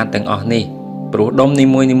ដុំក្រណាត់ទាំងអស់នេះព្រោះដុំនី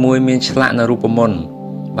មួយៗមានឆ្លាក់នៅរូបមន្ត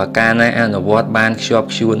បើកាលណាអនុវត្តបានខ្ជាប់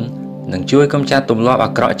ខ្ជួននឹងជួយកម្ចាត់ទម្លាប់អា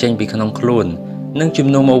ក្រក់ចេញពីក្នុងខ្លួននិងជំ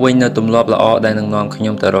នួសមកវិញនូវទម្លាប់ល្អដែលនឹងនាំខ្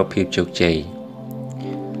ញុំទៅរកភាពជោគជ័យ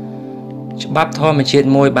ច្បាប់ធម្មជាតិ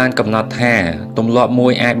មួយបានកំណត់ថាទម្លាប់មួ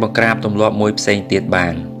យអាចបង្ក្រាបទម្លាប់មួយផ្សេងទៀតបា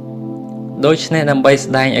នដូច្នេះដើម្បី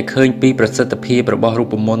ស្ដែងឲ្យឃើញពីប្រសិទ្ធភាពរបស់រូ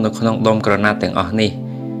បមន្តនៅក្នុងដុំក្រណាត់ទាំងអស់នេះ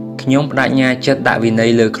ខ្ញុំបដិញ្ញាចិត្តដាក់វិន័យ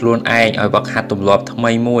លើខ្លួនឯងឲ្យវឹកហាត់ទម្លាប់ថ្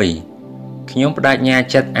មីមួយខ្ញុំបដិញ្ញា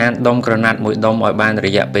ចិត្តអានដុំក្រណាត់មួយដុំឲ្យបានរ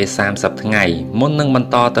យៈពេល30ថ្ងៃមុននឹងបន្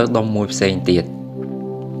តទៅដុំមួយផ្សេងទៀត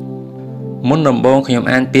មុនដំបូងខ្ញុំ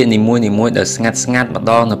អានពាក្យនីមួយៗដោយស្ងាត់ម្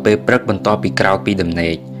ដងនៅពេលព្រឹកបន្ទាប់ពីក្រោកពីដំណេ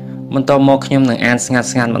កបន្ទាប់មកខ្ញុំនឹងអានស្ងាត់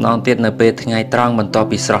ម្ដងទៀតនៅពេលថ្ងៃត្រង់បន្ទាប់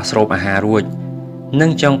ពីស្រស់ស្រូបអាហាររួចនិ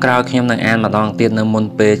ងចុងក្រោយខ្ញុំនឹងអានម្ដងទៀតនៅមុន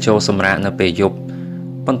ពេលចូលសម្រាកនៅពេលយប់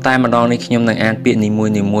ប៉ុន្តែម្ដងនេះខ្ញុំនឹងអានពាក្យនីមួយ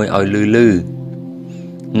ៗឲ្យលឺ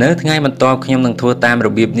នៅថ្ងៃបន្ទាប់ខ្ញុំនឹងធ្វើតាមរ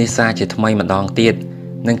បៀបនេះសាជាថ្មីម្ដងទៀត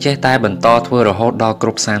និងចេះតែបន្តធ្វើរហូតដល់គ្រ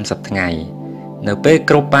ប់30ថ្ងៃនៅពេល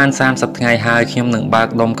គ្រប់បាន30ថ្ងៃហើយខ្ញុំនឹងបើក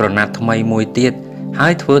ដុំក្រណាត់ថ្មីមួយទៀតហើ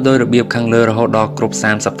យធ្វើដោយរបៀបខាងលើរហូតដល់គ្រប់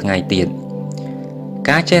30ថ្ងៃទៀត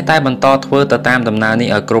ការចេះតែបន្តធ្វើទៅតាមដំណើរនេះ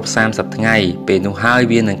ឲ្យគ្រប់30ថ្ងៃពេលនោះហើយ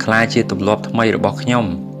វានឹងក្លាយជាទម្លាប់ថ្មីរបស់ខ្ញុំ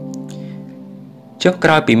ចុះក្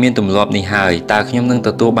រោយពីមានទម្លាប់នេះហើយតើខ្ញុំនឹងទ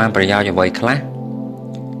ទួលបានប្រយោជន៍អ្វីខ្លះ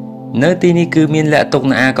នៅទីនេះគឺមានលក្ខទុក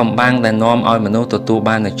នៃអាកំបាំងដែលនាំឲ្យមនុស្សទទួល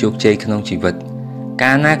បាននូវជោគជ័យក្នុងជីវិត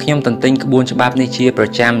កាលណាខ្ញុំទន្ទិញក្បួនច្បាប់នេះជាប្រ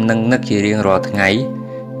ចាំនិងនឹកជារៀងរាល់ថ្ងៃ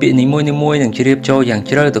ពាក្យនីមួយៗនឹងជ្រាបចូលយ៉ាង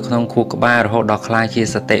ជ្រៅទៅក្នុងខួរក្បាលរហូតដល់ក្លាយជា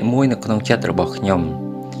សតិមួយនៅក្នុងចិត្តរបស់ខ្ញុំ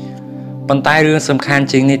ប៉ុន្តែរឿងសំខាន់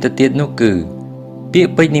ជាងនេះទៅទៀតនោះគឺពាក្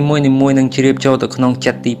យពេចន៍នីមួយៗនឹងជ្រាបចូលទៅក្នុង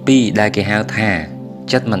ចិត្តទី2ដែលគេហៅថា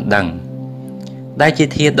ចិត្តមិនដឹងដែលជា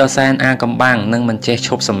ធាតុដ៏សែនអាកំបាំងនិងមិនចេះឈ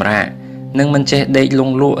ប់សម្រាកនិងមិនចេះដេកល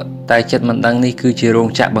ង់លក់តែចិត្តមិនដឹងនេះគឺជារោង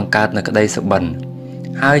ចក្របង្កើតនូវក្តីសុបិន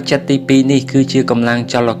ហើយចិត្តទី2នេះគឺជាកម្លាំង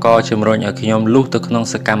ចលករជំរុញឲ្យខ្ញុំលុះទៅក្នុង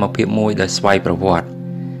សកម្មភាពមួយដោយស្វ័យប្រវត្តិ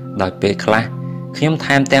ដោយពេលខ្លះខ្ញុំ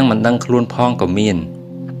ថែមទាំងមិនដឹងខ្លួនផងក៏មាន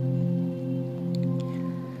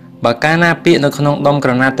បើកាលណាពាក្យនៅក្នុងដុំក្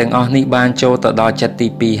រណាត់ទាំងអស់នេះបានចូលទៅដល់ចិត្តទី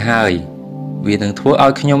2ហើយវានឹងធ្វើឲ្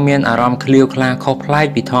យខ្ញុំមានអារម្មណ៍ឃ្លាវខ្លាខុសប្លែក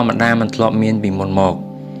ពីធម្មតាមិនធ្លាប់មានពីមុនមក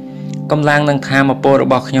កម្លាំងនិងថាមពលរ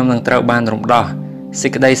បស់ខ្ញុំនឹងត្រូវបានរំដោះសេ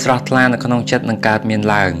ចក្តីស្រស់ថ្លានៅក្នុងចិត្តនឹងកើតមាន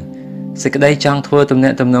ឡើងសេចក្តីចង់ធ្វើទំនា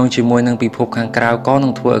ក់ទំនងជាមួយនឹងពិភពខាងក្រៅក៏នឹ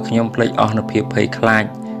ងធ្វើឲ្យខ្ញុំភ្លេចអស់នូវភាពភ័យខ្លាច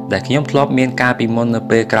ដែលខ្ញុំធ្លាប់មានកាលពីមុននៅ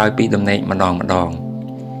ពេលក្រោយពីដំណេកម្ដង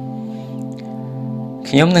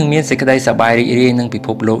ខ្ញុំនឹងមានសេចក្តីសប្បាយរីករាយនឹងពិភ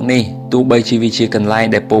ពលោកនេះទោះបីជាវាជាកន្លែង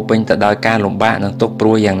ដែលពោរពេញទៅដោយការលំបាកនិងទុក្ខព្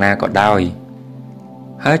រួយយ៉ាងណាក៏ដោយ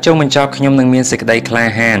ហើយចុងបញ្ចប់ខ្ញុំនឹងមានសេចក្តីក្លា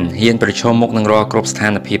ហានហ៊ានប្រឈមមុខនឹងរាល់គ្រប់ស្ថា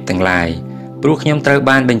នភាពទាំងឡាយព្រោះខ្ញុំត្រូវ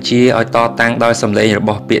បានបញ្ជាឲ្យតតាំងដោយសម្លេងរប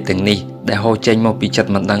ស់ពាក្យទាំងនេះដែលហូរចេញមកពីចិត្ត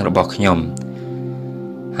មិនដឹងរបស់ខ្ញុំ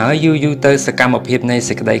ហើយយូរទៅសកម្មភាពនៃ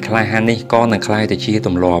សេចក្តីក្លាហាននេះក៏នឹងក្លាយទៅជាទ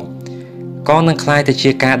ម្លាប់ក៏នឹងក្លាយទៅជា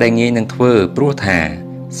ការដែលងាយនឹងធ្វើព្រោះថា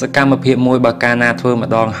សកម្មភាពមួយបើកាលណាធ្វើម្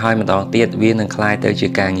ដងហើយម្ដងទៀតវានឹងក្លាយទៅជា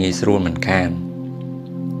ការងាយស្រួលមិនខាន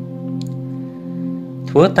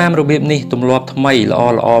ធ្វើតាមរបៀបនេះទម្លាប់ថ្មីល្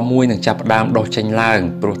អមួយនឹងចាប់ផ្ដើមដុះចេញឡើង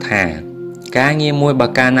ព្រោះថាការងារមួយបើ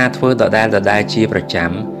កាលណាធ្វើដដែលជាប្រ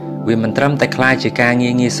ចាំវាមិនត្រឹមតែក្លាយជាការងា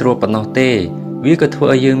រងាយស្រួលប៉ុណ្ណោះទេវាក៏ធ្វើ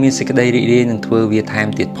ឲ្យយើងមានសេចក្តីរីករាយនឹងធ្វើវាថែម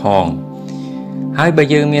ទៀតផងហើយបើ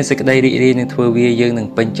យើងមានសេចក្តីរីករាយនឹងធ្វើវាយើងនឹង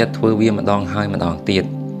ពេញចិត្តធ្វើវាម្ដងហើយម្ដងទៀត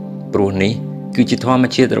ព្រោះនេះ គឺជាធម្ម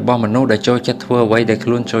ជាតិរបស់មនុស្សដែលចូលចិត្តធ្វើអ្វីដែលខ្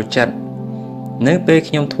លួនចូលចិត្តនៅពេល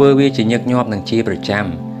ខ្ញុំធ្វើវាជាញឹកញាប់នឹងជាប្រចាំ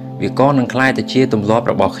វាក៏នឹងក្លាយទៅជាទម្លាប់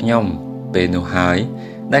របស់ខ្ញុំពេលនោះហើយ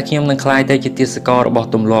ដែលខ្ញុំនឹងក្លាយទៅជាទាសកររបស់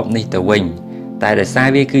ទម្លាប់នេះទៅវិញតែដោយសារ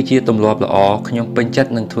វាគឺជាទម្លាប់ល្អខ្ញុំពេញចិត្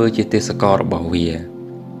តនឹងធ្វើជាទាសកររបស់វា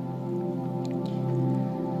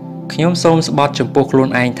ខ្ញុំសូមស្បត់ចំពោះខ្លួន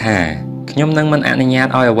ឯងថាខ្ញុំនឹងមិនអនុញ្ញាត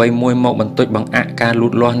ឲ្យអ្វីមួយមកបន្តិចបង្អាក់ការលូ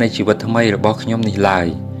តលាស់នៃជីវិតថ្មីរបស់ខ្ញុំនេះឡើយ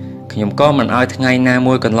ខ្ញុំក៏មិនឲ្យថ្ងៃណា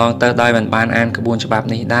មួយកន្លងទៅដោយមិនបានអានក្បួនច្បាប់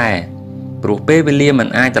នេះដែរព្រោះពេលវេលាមិន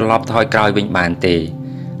អាចត្រឡប់ថយក្រោយវិញបានទេ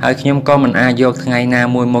ហើយខ្ញុំក៏មិនអាចយកថ្ងៃណា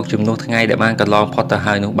មួយមកជំនួសថ្ងៃដែលបានកន្លងផុតទៅ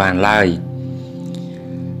ហើយនោះបានឡើយ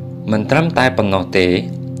មិនត្រឹមតែប៉ុណ្ណោះទេ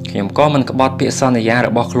ខ្ញុំក៏មិនក្បត់ពាក្យសន្យារ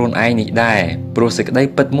បស់ខ្លួនឯងនេះដែរព្រោះសេចក្តី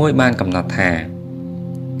ពិតមួយបានកំណត់ថា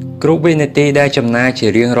គ្រប់វិនាទីដែលចំណាយជា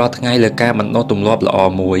រៀងរាល់ថ្ងៃលើការបណ្ដុះទម្លាប់ល្អ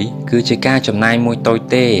មួយគឺជាការចំណាយមួយតូច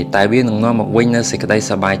ទេតែវានឹងនាំមកវិញនូវសេចក្តី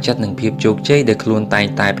សប្បាយចិត្តនិងភាពជោគជ័យដែលខ្លួនតែង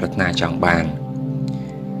តែប្រាថ្នាចង់បាន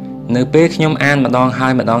នៅពេលខ្ញុំអានម្ដងហើ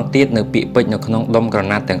យម្ដងទៀតនៅពាក្យពេចន៍នៅក្នុងដុំក្រ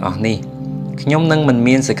ណាត់ទាំងអស់នេះខ្ញុំនឹងមិន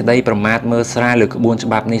មានសេចក្តីប្រមាថមើលស្រាលលើក្បួនច្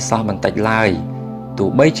បាប់នេះសោះបន្តិចឡើយទោះ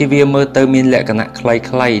បីជាវាមើលទៅមានលក្ខណៈខ្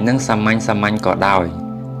លីៗនិងសាមញ្ញក៏ដោយ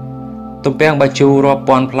ទំពាំងបាជូរាប់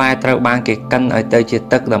ពាន់ផ្លែត្រូវបានគេកិនឲ្យទៅជា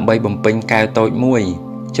ទឹកដើម្បីបំពេញកែវតូចមួយ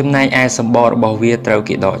ចំណែកឯសម្បករបស់វាត្រូវ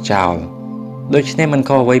គេដកចោលដូច្នេះមិន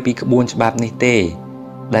ខុសអ្វីពីក្បួនច្បាប់នេះទេ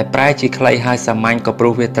ដែលប្រែជាខ្លីហើយសាមញ្ញក៏ព្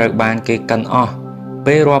រោះវាត្រូវបានគេកិនអស់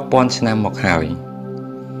ពេលរាប់ពាន់ឆ្នាំមកហើយ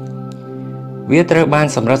វាត្រូវបាន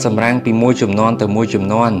សម្រិតសម្រាំងពីមួយជំនាន់ទៅមួយជំ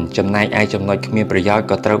នាន់ចំណែកឯចំណុចគ្មានប្រយោជន៍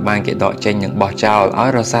ក៏ត្រូវបានគេដកចេញនិងបោះចោលឲ្យ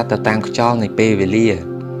រសាត់ទៅតាមខ្យល់នៃពេលវេលា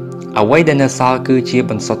អ្វីដែលនៅសល់គឺជា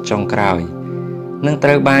បន្សុទ្ធចុងក្រោយនឹងត្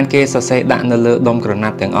រូវបានគេសរសេរដាក់នៅលើដុំក្រណា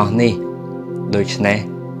ត់ទាំងអស់នេះដូច្នេះ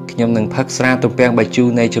ខ្ញុំនឹងផឹកស្រាទំពាំងបាយជូរ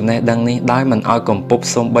នៃចំណេះដឹងនេះដោយមិនឲ្យកំពប់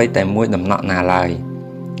សូម្បីតែមួយដំណក់ណាឡើយ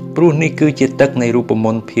ព្រោះនេះគឺជាទឹកនៃរូបម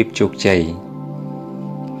ន្តភាពជោគជ័យ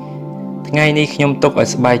ថ្ងៃនេះខ្ញុំទុកឲ្យ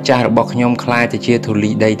ស្បែកចាស់របស់ខ្ញុំคล้ายទៅជាធូ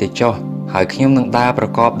លីដីទៅចុះហើយខ្ញុំនឹងដើរប្រ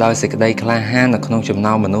កបដោយសេចក្តីក្លាហាននៅក្នុងចំ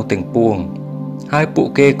ណោមមនុស្សទាំងពួងហើយពួក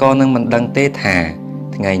គេក៏នឹងមិនដឹងទេថា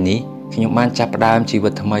ថ្ងៃនេះខ្ញុំបានចាប់ផ្ដើមជីវិ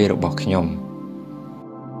តថ្មីរបស់ខ្ញុំ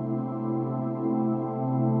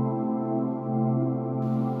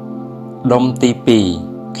ដុំទី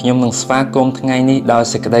2ខ្ញុំនឹងស្វាគមន៍ថ្ងៃនេះដោយ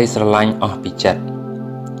សេចក្តីស្រឡាញ់អស់ពីចិត្ត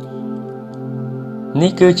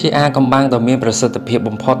នេះគឺជាអាថ៌កំបាំងដ៏មានប្រសិទ្ធភាព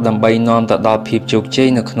បំផុតដើម្បីនាំទៅដល់ភាពជោគជ័យ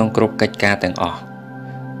នៅក្នុងគ្រប់កិច្ចការទាំងអស់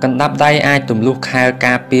កណ្ដាប់ដៃអាចទម្លុះខែល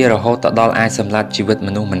ការពាររហូតទៅដល់អាចសម្លាប់ជីវិតម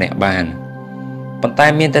នុស្សម្នាក់បានប៉ុន្តែ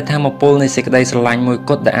មានតែថាមពលនៃសេចក្តីស្រឡាញ់មួយ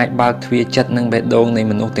គត់ដែលអាចបើកទ្វារចិត្តនិងបេះដូងនៃ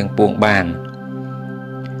មនុស្សទាំងពួងបាន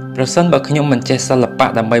ប្រសិនបើខ្ញុំមិនចេះសិល្បៈ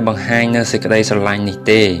ដើម្បីបង្ហាញនូវសេចក្តីស្រឡាញ់នេះ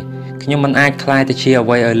ទេខ្ញុំមិនអាចក្លាយទៅជាអ្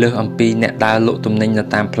វីឲ្យលើសអំពីអ្នកដើរលក់ទំនិញនៅ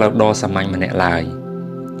តាមផ្លូវដ៏សាមញ្ញម្នាក់ឡើយ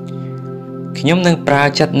ខ្ញុំនឹងប្រើ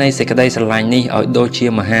ចិត្តនៃសេចក្តីស្រឡាញ់នេះឲ្យដូចជា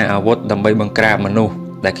មហាអាវុធដើម្បីបង្ក្រាបមនុស្ស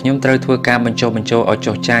ដែលខ្ញុំត្រូវធ្វើការបញ្ចុះបញ្ចូលឲ្យ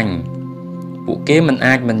ចុះចាញ់ពួកគេមិន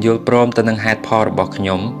អាចមិនយល់ព្រមទៅនឹងហេតុផលរបស់ខ្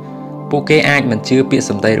ញុំពួកគេអាចមិនជឿពាក្យ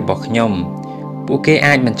សម្ដីរបស់ខ្ញុំពួកគេ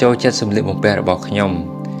អាចមិនចូលចិត្តសម្លៀកបំពាក់របស់ខ្ញុំ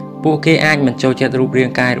ពួកគេអាចមិនចូលចិត្តរូបរា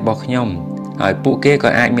ងកាយរបស់ខ្ញុំហើយពួកគេក៏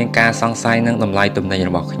អាចមានការសង្ស័យនឹងតម្លៃទំនិញ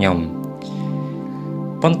របស់ខ្ញុំ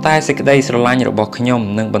ប៉ុន្តែសេចក្តីស្រឡាញ់របស់ខ្ញុំ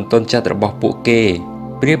និងបន្ទន់ចិត្តរបស់ពួកគេ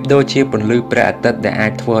ប្រៀបដូចជាពន្លឺព្រះអាទិត្យដែលអា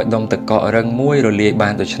ចធ្វើឲ្យដុំទឹកកករឹងមួយរលាយបា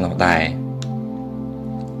នដូច្នោះដែរ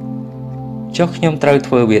ចុះខ្ញុំត្រូវ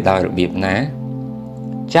ធ្វើវាដោយរបៀបណា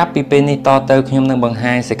ចាប់ពីពេលនេះតទៅខ្ញុំនឹងបង្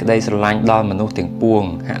ហាញសេចក្តីស្រឡាញ់ដល់មនុស្សទាំងពួង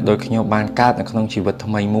ហាក់ដូចខ្ញុំបានកើតនៅក្នុងជីវិត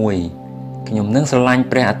ថ្មីមួយខ្ញុំនឹងស្រឡាញ់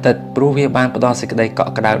ព្រះអាទិត្យព្រោះវាបានផ្ដល់សេចក្តីក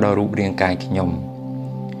ក់ក្ដៅដល់រូបរាងកាយខ្ញុំ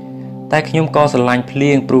តែខ្ញុំក៏ស្រឡាញ់ភ្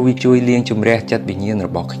លៀងព្រោះវាជួយលាងជម្រះចិត្តវិញ្ញាណរ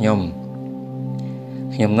បស់ខ្ញុំ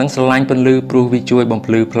នឹងស្រឡាញ់ពន្លឺព្រោះវាជួយបំ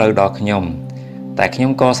ភ្លឺផ្លូវដល់ខ្ញុំតែខ្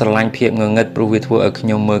ញុំក៏ស្រឡាញ់ភាពងងឹតព្រោះវាធ្វើឲ្យខ្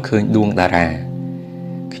ញុំមើលឃើញដួងតារា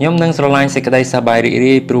ខ្ញុំនឹងស្រឡាញ់សេចក្តីសប្បាយរីក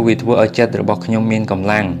រាយព្រោះវាធ្វើឲ្យចិត្តរបស់ខ្ញុំមានកម្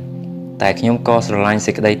លាំងតែខ្ញុំក៏ស្រឡាញ់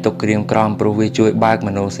សេចក្តីទុក្ខក្រៀមក្រំព្រោះវាជួយបើកម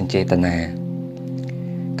នោសញ្ចេតនា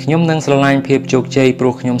ខ្ញុំនឹងស្រឡាញ់ភាពជោគជ័យព្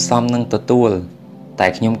រោះខ្ញុំសមនឹងទទួលតែ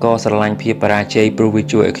ខ្ញុំក៏ស្រឡាញ់ភាពបរាជ័យព្រោះវា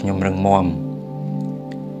ជួយឲ្យខ្ញុំរឹងមាំ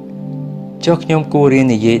ចុះខ្ញុំគួររៀន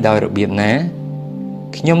និយាយដោយរបៀបណា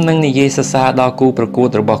ខ្ញុំនឹងនិយាយសរសើរដល់គូប្រកួត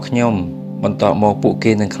របស់ខ្ញុំបន្ទាប់មកពួក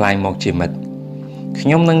គេនឹងក្លាយមកជាមិត្តខ្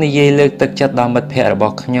ញុំនឹងនិយាយលើកទឹកចិត្តដល់មិត្តភ័ក្តិរប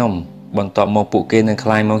ស់ខ្ញុំបន្ទាប់មកពួកគេនឹងក្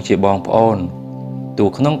លាយមកជាបងប្អូនទោះ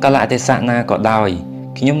ក្នុងកលៈទេសៈណាក៏ដោយ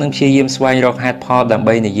ខ្ញុំនឹងព្យាយាមស្វែងរកហេតុផលដើម្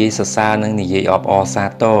បីនិយាយសរសើរនិងនិយាយអបអរសា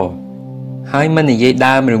ទរហើយមិននិយាយ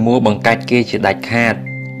ដើមឬមួបង្កាច់គេជាដាច់ខាត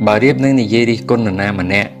បើរៀបនឹងនិយាយរិះគន់នរណាម្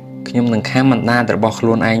នាក់ខ្ញុំនឹងខំបណ្ដាលរបស់ខ្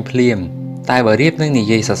លួនឯងភ្លាមតែបើរៀបនឹងនិ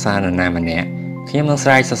យាយសរសើរនរណាម្នាក់ខ្ញុំនឹងស្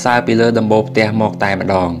រែកសរសើរពីលើដំបូលផ្ទះមកតែម្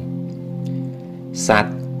ដង សត្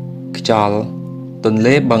វខ្យល់ទន្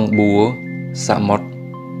លេបឹងបួរសមុទ្រ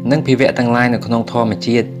និងភាវៈទាំងឡាយនៅក្នុងធម្ម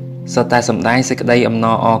ជាតិសុទ្ធតែសម្ដែងសេចក្តីអំណ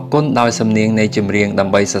រអរគុណដោយសំនៀងនៃចម្រៀងដើ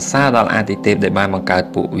ម្បីសរសើរដល់អាទិទេពដែលបានបង្កើត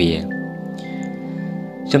ពួកវា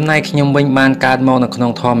ចំណែកខ្ញុំវិញបានកើតមកនៅក្នុ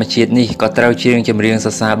ងធម្មជាតិនេះក៏ត្រូវច្រៀងចម្រៀងស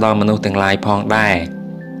រសើរដល់មនុស្សទាំងឡាយផងដែរ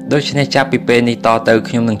ដូច្នេះចាប់ពីពេលនេះតទៅ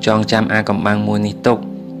ខ្ញុំនឹងចងចាំអាកំបាំងមួយនេះទុក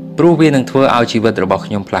ព្រោះវានឹងធ្វើឲ្យជីវិតរបស់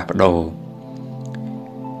ខ្ញុំផ្លាស់ប្ដូរ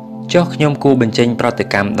ចុះខ្ញុំគួរបញ្ចេញប្រតិ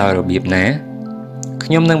កម្មដោយរបៀបណាខ្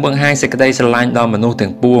ញុំនឹងបង្ហាញសេចក្តីស្រឡាញ់ដល់មនុស្សទាំ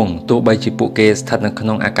ងពួងទោះបីជាពួកគេស្ថិតនៅក្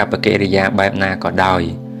នុងអាកប្បកិរិយាបែបណាក៏ដោយ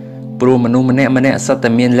ព្រោះមនុស្សម្នាក់សុទ្ធតែ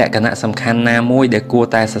មានលក្ខណៈសំខាន់ណាមួយដែលគួរ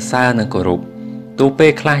តែសរសើរនិងគោរពទោះពេ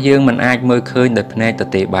លខ្លះយើងមិនអាចមើលឃើញដោយភ្នែកទ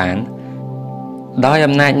ទេបានដោយ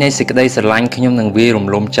អំណាចនៃសេចក្តីស្រឡាញ់ខ្ញុំនឹងវាយរំ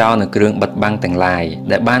លំចោលនៅគ្រឿងបិទបាំងទាំងឡាយ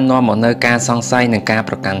ដែលបាននាំមកនូវការសង្ស័យនិងការ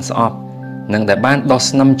ប្រកាន់ស្អប់និងដែលបានដោះ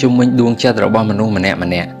ស្នឹមជុំវិញដួងចិត្តរបស់មនុស្សម្នា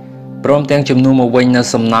ក់ព្រមទាំងជំនួសមកវិញនៅ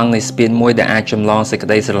សំណង់នៃស្ពានមួយដែលអាចចម្លងសេចក្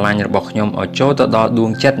តីស្រឡាញ់របស់ខ្ញុំឲ្យចូលទៅដល់ដួង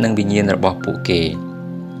ចិត្តនិងវិញ្ញាណរបស់ពួកគេ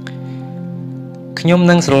ខ្ញុំ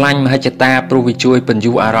នឹងស្រឡាញ់មហិច្ឆតាព្រោះវាជួយពន្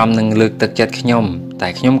យូរអារម្មណ៍និងលើកទឹកចិត្តខ្ញុំតែ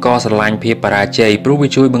ខ្ញុំក៏ស្រឡាញ់ភាពបរាជ័យព្រោះវា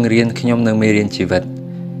ជួយបង្រៀនខ្ញុំនៅមេរៀនជីវិត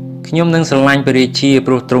ខ្ញុំនឹងស្រឡាញ់ព្រះរាជា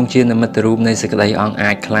ព្រោះទ្រង់ជានិមិត្តរូបនៃសេចក្តីអង់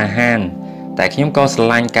អាចក្លាហានតែខ្ញុំក៏ស្រ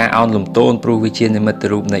ឡាញ់ការឱនលំទោនព្រោះវាជានិមិត្ត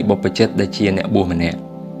រូបនៃបុព្វជិតដែលជាអ្នកបួសម្នាក់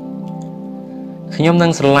ខ្ញុំនឹ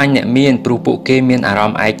ងស្រឡាញ់អ្នកមានព្រោះពួកគេមានអារ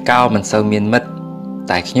ម្មណ៍ឯកោមិនសូវមានមិត្ត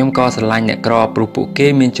តែខ្ញុំក៏ស្រឡាញ់អ្នកក្រព្រោះពួកគេ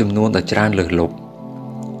មានចំនួនដ៏ច្រើនលើសលប់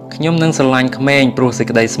ខ្ញុំនឹងស្រឡាញ់ក្មេងព្រោះសេច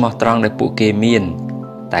ក្តីស្មោះត្រង់ដែលពួកគេមាន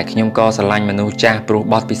តែខ្ញុំក៏ស្រឡាញ់មនុស្សចាស់ព្រោះ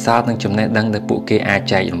បទពិសោធន៍និងចំណេះដឹងដែលពួកគេអាច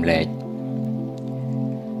ចែករំលែក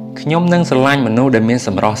ខ្ញុំនឹងស្រឡាញ់មនុស្សដែលមានស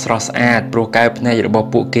ម្រស់ស្រស់ស្អាតព្រោះកែវភ្នែករបស់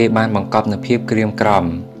ពួកគេបានបង្កប់នូវភាពក្រៀមក្រំ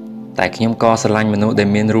តែខ្ញុំក៏ស្រឡាញ់មនុស្សដែល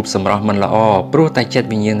មានរូបសម្រស់មិនល្អព្រោះតែចិត្ត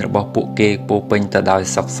វិញ្ញាណរបស់ពួកគេពោពេញទៅដោយ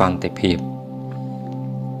សុខសន្តិភាព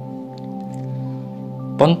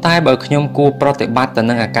ប៉ុន្តែបើខ្ញុំគួរប្រតិបត្តិទៅ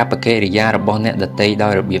នឹងអាកប្បកិរិយារបស់អ្នកដទៃដោ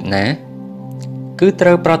យរបៀបណាគឺត្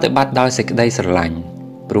រូវប្រតិបត្តិដោយសេចក្តីស្រឡាញ់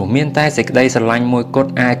ព្រោះមានតែសេចក្តីស្រឡាញ់មួយគ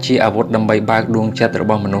ត់អាចជាអាវុធដើម្បីបើកដួងចិត្តរ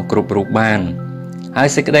បស់មនុស្សគ្រប់រូបបានហើយ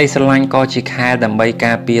សេចក្តីស្រឡាញ់ក៏ជាខែលដើម្បី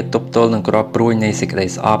ការពារទប់ទល់នឹងគ្រាប់ព្រួយនៃសេចក្តី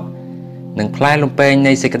ស្អប់និងផ្លែលំពែង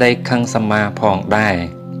នៃសេចក្តីខឹងសម្មាផងដែរ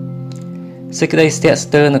សេចក្តីស្ទាក់ស្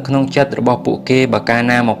ទើរនៅក្នុងចិត្តរបស់ពួកគេបើកាល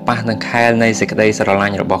ណាមកប៉ះនឹងខែលនៃសេចក្តីស្រឡា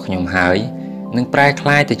ញ់របស់ខ្ញុំហើយនឹងប្រែក្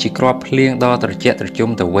លាយទៅជាគ្រាប់ភ្លៀងដ៏ត្រជាក់ត្រជុំ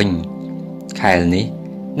ទៅវិញខែលនេះ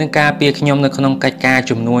នឹងការពារខ្ញុំនៅក្នុងកិច្ចការ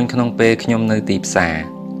ជំនួញក្នុងពេលខ្ញុំនៅទីផ្សារ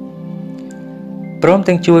ព្រម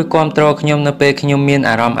ទាំងជួយគាំទ្រខ្ញុំនៅពេលខ្ញុំមាន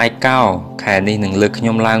អារម្មណ៍ឯកោខែលនេះនឹងលើកខ្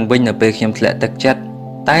ញុំឡើងវិញនៅពេលខ្ញុំធ្លាក់ទឹកចិត្ត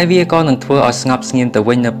តែវាក៏នឹងធ្វើឲ្យស្ងប់ស្ងៀមទៅ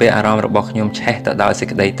វិញនៅពេលអារម្មណ៍របស់ខ្ញុំឆេះទៅដោយសេច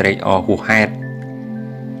ក្តីត្រេកអរហួសហេតុ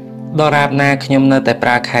ដរាបណាខ្ញុំនៅតែប្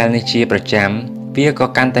រើខែលនេះជាប្រចាំវាក៏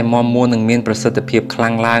កាន់តែមាំមួននិងមានប្រសិទ្ធភាពខ្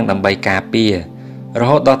លាំងឡើងដើម្បីការពាររ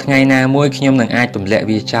ហូតដល់ថ្ងៃណាមួយខ្ញុំនឹងអាចទម្លាក់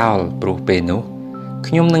វាចោលព្រោះពេលនោះ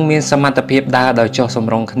ខ្ញុំនឹងមានសមត្ថភាពដើរដោយចុះស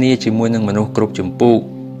ម្រុងគ្នាជាមួយនឹងមនុស្សគ្រប់ចម្ពោះ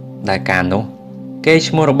ដែលកាលនោះកេរ្តិ៍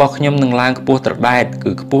ឈ្មោះរបស់ខ្ញុំនឹងឡើងខ្ពស់ត្រដែត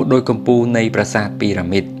គឺខ្ពស់ដោយកម្ពស់នៃប្រាសាទពីរ៉ា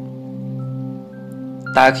មីត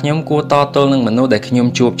តើខ្ញុំគួរតទល់នឹងមនុស្សដែលខ្ញុំ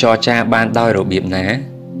ជួបចរចាបានដោយរបៀបណា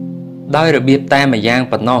ដោយរបៀបតែម្យ៉ាង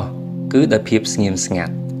ប៉ុណ្ណោះគឺដោយភាពស្ងៀមស្ងា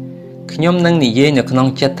ត់ខ្ញុំនឹងនិយាយនៅក្នុង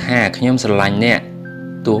ចិត្តថាខ្ញុំស្រឡាញ់អ្នក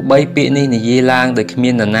ទោះបីពាក្យនេះនិយាយឡើងដោយគ្មា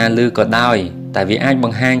ននរណាឮក៏ដោយតែវាអាចប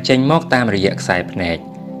ង្ហាញចេញមកតាមរយៈខ្សែភ្នែក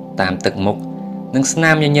តាមទឹកមុខនិងស្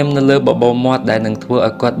នាមញញឹមនៅលើបបោមាត់ដែលនឹងធ្វើ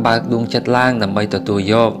ឲ្យគាត់បើកដួងចិត្តឡើងដើម្បីទទួល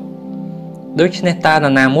យកដូច្នេះតើនរ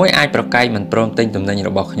ណាមួយអាចប្រកែកមិនព្រមទិញទំនិញរ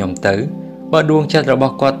បស់ខ្ញុំទៅបើដួងចិត្តរប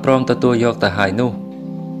ស់គាត់ព្រមទទួលយកទៅហើយនោះ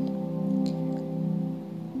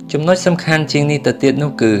ចំណុចសំខាន់ជាងនេះទៅទៀត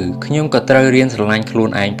នោះគឺខ្ញុំក៏ត្រូវរៀនស្រឡាញ់ខ្លួន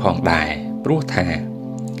ឯងផងដែរព្រោះថា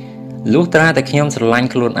លុះត្រាតែខ្ញុំស្រឡាញ់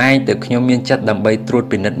ខ្លួនឯងទើបខ្ញុំមានចិត្តដើម្បីត្រួត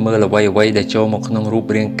ពិនិត្យមើលអ្វីដែលចូលមកក្នុងរូប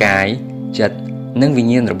រាងកាយចិត្តនិងវិ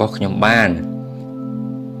ញ្ញាណរបស់ខ្ញុំបាន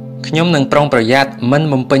ខ្ញុំនឹងប្រុងប្រយ័ត្នមិន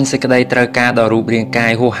បំពេញសេចក្តីត្រូវការដល់រូបរាងកា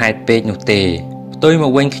យហួសហេតុពេកនោះទេផ្ទុយម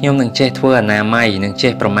កវិញខ្ញុំនឹងចេះធ្វើអនាម័យនិង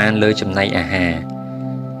ចេះប្រមាណលើចំណីអាហារ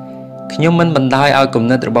ខ្ញុំមិនបណ្ដោយឲ្យគំ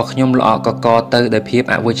និតរបស់ខ្ញុំល្អក់កកទៅដោយភាព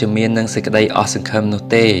អវិជ្ជមាននិងសេចក្តីអស់សង្ឃឹមនោះ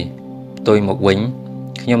ទេផ្ទុយមកវិញ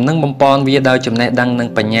ខ្ញុំនឹងបំពន់វាដោយចំណេះដឹងនិង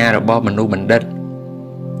បញ្ញារបស់មនុស្សបណ្ឌិត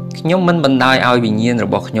ខ្ញុំមិនបណ្ដោយឲ្យវិញ្ញាណរ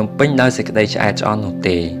បស់ខ្ញុំពេញដោយសេចក្តីឆ្អែតឆ្អន់នោះ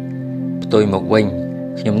ទេផ្ទុយមកវិញ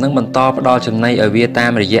ខ្ញុំនឹងបន្តផ្ដល់ចំណីឲ្យវាតា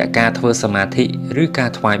មរយៈការធ្វើសមាធិឬការ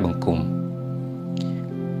ថ្វាយបង្គំ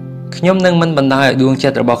ខ្ញុំនឹងមិនបណ្ដោយឲ្យដួងចិ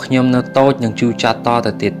ត្តរបស់ខ្ញុំនៅតូចនិងជូរចត់ត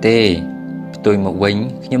ទៅទៀតទេផ្ទុយមកវិញ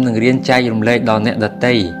ខ្ញុំនឹងរៀនចែករំលែកដល់អ្នកដ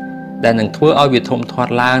ទៃដែលនឹងធ្វើឲ្យវាធំធា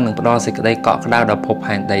ត់ឡើងនិងផ្ដល់សេចក្តីកក់ក្ដៅដល់ភព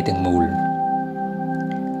ផែនដីទាំងមូល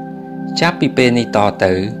ចាប់ពីពេលនេះត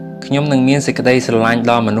ទៅ ខ្ញុំនឹងមានសេចក្តីស្រឡាញ់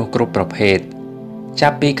ដល់មនុស្សគ្រប់ប្រភេទចា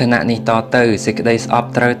ប់ពីខណៈនេះតទៅសេចក្តីស្អប់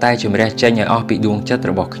ត្រូវតែជំរះចេញឲ្យអស់ពីដួងចិត្ត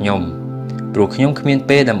របស់ខ្ញុំព្រោះខ្ញុំគ្មាន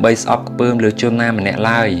ពេលដើម្បីស្អប់ខ្ពើមលើជនណាម្នាក់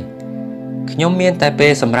ឡើយខ្ញុំមានតែពេ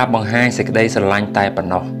លសម្រាប់បង្ហាញសេចក្តីស្រឡាញ់តែប៉ុ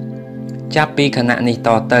ណ្ណោះចាប់ពីខណៈនេះត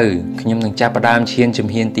ទៅខ្ញុំនឹងចាប់ផ្ដើមឈានជំ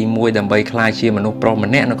ហានទី1ដើម្បីក្លាយជាមនុស្សប្រុស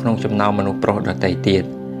ម្នាក់នៅក្នុងចំណោមមនុស្សប្រុសដទៃទៀត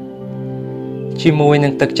ជាមួយនឹ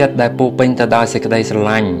ងទឹកចិត្តដែលពោពេញទៅដោយសេចក្តីស្រ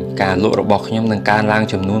ឡាញ់ការលក់របស់ខ្ញុំនឹងកើនឡើង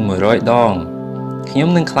ចំនួន100ដងខ្ញុំ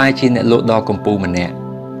នឹងក្លាយជាអ្នកលក់ដ៏កំពូលម្នាក់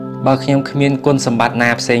បើខ្ញុំគ្មានគុណសម្បត្តិណា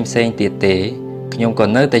ផ្សេងទៀតទេខ្ញុំក៏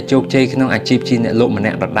នៅតែជោគជ័យក្នុងអាជីពជាអ្នកលក់ម្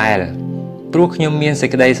នាក់ដដែលព្រោះខ្ញុំមានសេច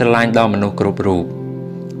ក្តីស្រឡាញ់ដល់មនុស្សគ្រប់រូប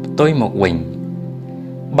ផ្ទុយមកវិញ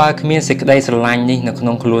បើគ្មានសេចក្តីស្រឡាញ់នេះនៅក្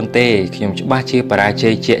នុងខ្លួនទេខ្ញុំច្បាស់ជាបរាជ័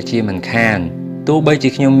យជាក់ជាមិនខានទោះបីជា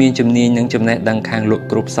ខ្ញុំមានជំនាញនិងចំណេះដឹងខាងលក់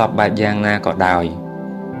គ្រប់សពបែបយ៉ាងណាក៏ដោយ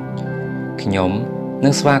ខ្ញុំនឹ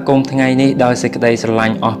ងស្វាគមន៍ថ្ងៃនេះដោយសេចក្តីស្រឡា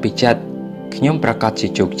ញ់អស់ពីចិត្តខ្ញុំប្រកាសជា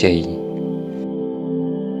ជោគជ័យ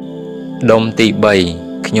ដុំទី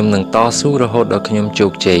3ខ្ញុំនឹងតស៊ូរហូតដល់ខ្ញុំជោ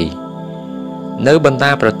គជ័យនៅបណ្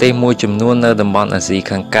ដាប្រទេសមួយចំនួននៅតំបន់អាស៊ី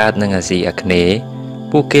ខាងកើតនិងអាស៊ីអាគ្នេយ៍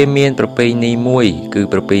ពួកគេមានប្រពៃណីមួយគឺ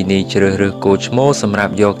ប្រពៃណីជ្រើសរើសគោឈ្មោលសម្រា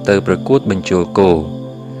ប់យកទៅប្រកួតបញ្ចូលគោ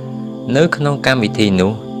នៅក្នុងកម្មវិធី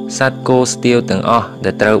នោះសត្វគោស្ទាវទាំងអស់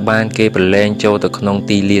ដែលត្រូវបានគេប្រឡែងចូលទៅក្នុង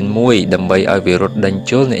ទីលានមួយដើម្បីឲ្យវារត់ដេញ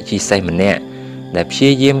ជល់អ្នកជិះសេះម្នាក់ដែលព្យា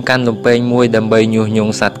យាមកាន់លំពែងមួយដើម្បីញុះញ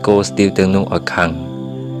ង់សត្វគោស្ទាវទាំងនោះឲ្យខឹង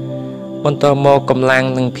បន្ទាប់មកកម្លាំង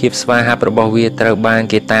និងភាពស្វាហាប់របស់វាត្រូវបាន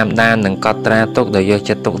គេតាមដាននិងកត់ត្រាទុកដោយយក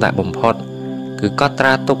ចិត្តទុកដាក់បំផុតគឺកត់ត្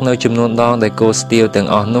រាទុកនៅចំនួនដងដែលគោស្ទាវទាំង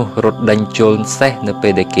អស់នោះរត់ដេញជល់សេះនៅពេ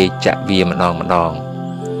លដែលគេចាក់វាម្ដង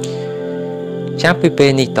ចាប់ពីពេ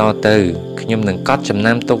លនេះតទៅខ្ញុំនឹងកត់ចំ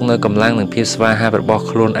ណាំទុកនៅកម្លាំងនិងភាពស្វាហាប់របស់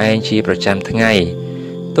ខ្លួនឯងជាប្រចាំថ្ងៃ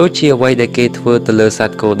ទោះជាអ្វីដែលគេធ្វើទៅលើស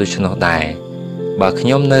ត្វគោដូច្នោះដែរបើខ្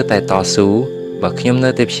ញុំនៅតែតស៊ូបើខ្ញុំនៅ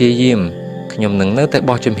តែព្យាយាមខ្ញុំនឹងនៅតែ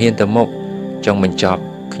បោះជំហានទៅមុខចុងបញ្ចប់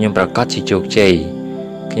ខ្ញុំប្រកាសជាជោគជ័យ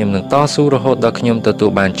ខ្ញុំនឹងតស៊ូរហូតដល់ខ្ញុំទទួល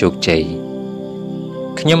បានជោគជ័យ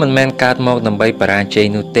ខ្ញុំមិនមែនកើតមកដើម្បីបរាជ័យ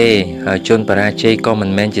នោះទេហើយជនបរាជ័យក៏មិ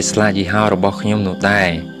នមែនជាស្លាកយីហោរបស់ខ្ញុំនោះដែ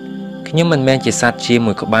រខ្ញុំមិនមែនជាសត្វជា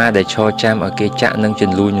មួយក្បាលដែលឈរចាំឲ្យគេចាក់នឹងជ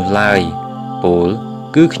ន្លួចនោះឡើយពោល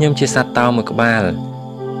គឺខ្ញុំជាសត្វតោមួយក្បាល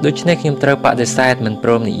ដូច្នេះខ្ញុំត្រូវបដិសេធមិនព្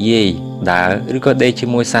រមនិយាយដើរឬក៏ដេកជា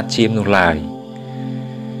មួយសត្វជៀមនោះឡើយ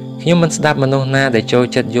ខ្ញុំមិនស្ដាប់មនុស្សណាដែលចូល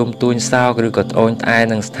ចិត្តយំទួញសោកឬក៏ត្អូញត្អែ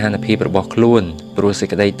នឹងស្ថានភាពរបស់ខ្លួនព្រោះសេច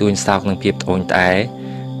ក្តីទួញសោកនិងភាពត្អូញត្អែ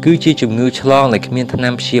គឺជាជំងឺឆ្លងដែលគ្មានថ្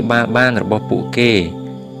នាំព្យាបាលបានរបស់ពួកគេ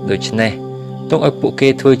ដូច្នេះទុកឲ្យពួកគេ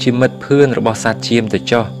ធ្វើជាមិត្តភឿនរបស់សត្វជៀមទៅ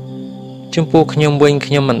ចុះចំពោះខ្ញុំវិញ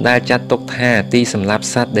ខ្ញុំមិនដែលចាត់ទុកថាទីសម្លាប់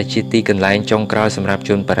សត្វដែលជាទីកន្លែងចុងក្រោយសម្រាប់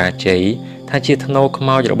ជនបរាជ័យថាជាធ្នូខ្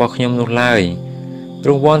មោចរបស់ខ្ញុំនោះឡើយរ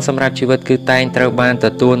ង្វាន់សម្រាប់ជីវិតគឺតែងត្រូវបានទ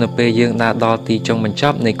ទួលនៅពេលយើងដើរដល់ទីចុងបញ្ច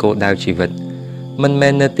ប់នៃគោលដៅជីវិតមិនមែ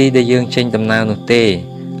ននៅទីដែលយើងចេញដំណើរនោះទេ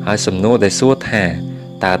ហើយសំណួរដែលសួរថា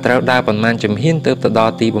តើត្រូវដើរប៉ុន្មានជំហានទើបទៅដ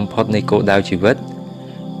ល់ទីបំផុតនៃគោលដៅជីវិត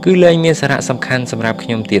គឺលែងមានសារៈសំខាន់សម្រាប់ខ្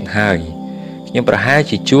ញុំទៀតហើយខ្ញុំប្រហែល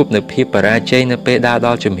ជាជួបនៅភាពបរាជ័យនៅពេលដើរដ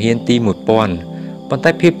ល់ជំហានទី1000ប៉ុន្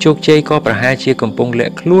តែភាពជោគជ័យក៏ប្រហែលជាកំពុងលា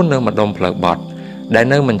ក់ខ្លួននៅម្ដុំផ្លូវបត់ដែល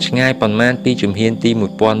នៅមិនឆ្ងាយប៉ុន្មានពីជំហានទី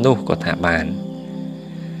1000នោះក៏ថាបាន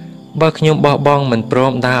បើខ្ញុំបោះបង់មិនព្រ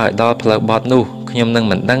មដើរឲ្យដល់ផ្លូវបត់នោះខ្ញុំនឹង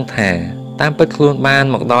មិនដឹងថាតាមពិតខ្លួនបាន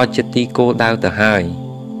មកដល់ជិតទីគោលដៅទៅហើយ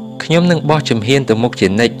ខ្ញុំនឹងបោះជំហានទៅមុខជា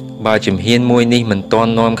និច្ចបើជំហានមួយនេះមិនទា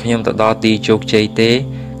ន់នាំខ្ញុំទៅដល់ទីជោគជ័យទេ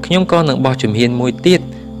ខ្ញុំក៏នឹងបោះជំហានមួយទៀត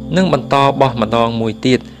និងបន្តបោះម្ដងមួយ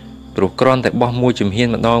ទៀតព្រោះគ្រាន់តែបោះមួយជំហាន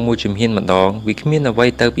ម្ដងវាគ្មានអ្វី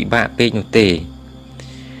ទៅពិបាកពេកនោះទេ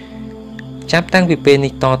ចាប់តាំងពីពេល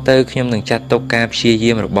នេះតទៅខ្ញុំនឹងចាត់ទុកការព្យា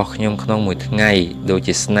យាមរបស់ខ្ញុំក្នុងមួយថ្ងៃដូច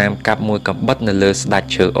ជាស្នាមកាប់មួយកាំបិតនៅលើស្ដាច់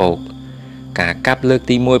ឈើអូកការកាប់លើក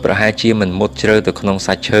ទី1ប្រហែលជាមិនមុតជ្រៅទៅក្នុង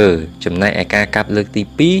សាច់ឈើចំណែកឯការកាប់លើកទី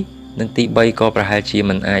2និងទី3ក៏ប្រហែលជា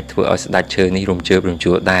មិនអាចធ្វើឲ្យស្ដាច់ឈើនេះរំជើបរំ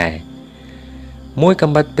ជួលដែរមួយ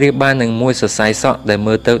កាំបិតប្រៀបបាននឹងមួយសរសៃសក់ដែល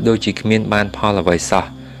មើលទៅដូចជាគ្មានបានផលអ្វីសោះ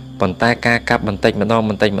ប៉ុន្តែការកាប់បន្តិចម្ដ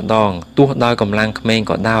ងទោះដោយកម្លាំងក្មេង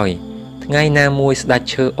ក៏ដោយថ្ងៃណាមួយស្ដាច់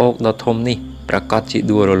ឈើអូកដ៏ធំនេះប្រកាសជា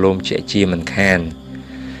ដួលរលំជាក់ជាមិនខាន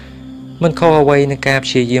មិនខុសអ្វីនឹងការ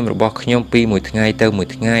ព្យាយាមរបស់ខ្ញុំពីមួយថ្ងៃទៅមួយ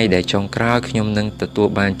ថ្ងៃដែលចុងក្រោយខ្ញុំនឹងទទួល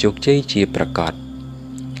បានជោគជ័យជាប្រកប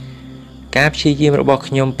ការព្យាយាមរបស់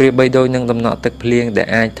ខ្ញុំប្រៀបបីដូចនឹងដំណក់ទឹកភ្លៀងដែល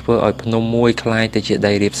អាចធ្វើឲ្យភ្នំមួយคล้ายទៅជា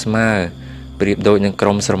ដីរាបស្មើប្រៀបដូចនឹងក្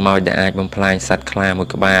រុមស្រមោចដែលអាចបំផ្លាញសត្វខ្លាមួយ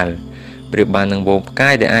ក្បាលប្រៀបបាននឹងវងផ្កា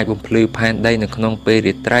យដែលអាចបំភ្លឺផែនដីនៅក្នុងពេល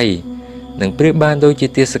រាត្រីនិងប្រៀបបានដូចជា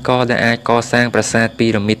ទាសករដែលអាចកសាងប្រាសាទពី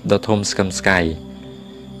រ៉ាមីតដ៏ធំស្កឹមស្កៃ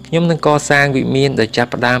ខ្ញុំនឹងកសាងវិមានដែលចា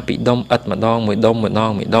ប់ផ្ដើមពីដុំឥដ្ឋម្ដងមួយដុំ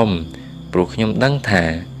ព្រោះខ្ញុំដឹងថា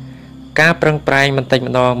ការប្រឹងប្រែងបន្តិច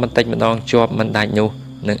ម្ដងជាប់មិនដាច់នោះ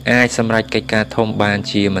នឹងអាចសម្រេចកិច្ចការធំបាន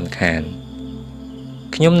ជាមិនខាន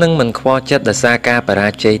ខ្ញុំនឹងមិនខ្វល់ចិត្តដោយសារការបរា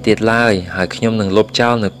ជ័យទៀតឡើយហើយខ្ញុំនឹងលុបចោ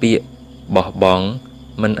លនៅពាក្យបោះបង់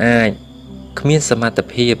មិនអាចគ្មានសមត្ថ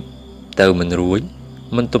ភាពទៅមិនរួច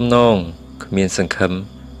មិនទំនងគ្មានសង្ឃឹម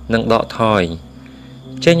និងដកថយ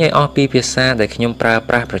ចេញឲ្យអស់ពីភាសាដែលខ្ញុំប្រើ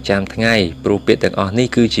ប្រាស់ប្រចាំថ្ងៃព្រោះពាក្យទាំងអស់នេះ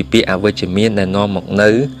គឺជាពាក្យអវិជ្ជមានដែលនាំមក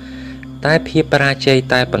នៅតែភាពបរាជ័យ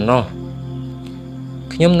តែប៉ុណ្ណោះ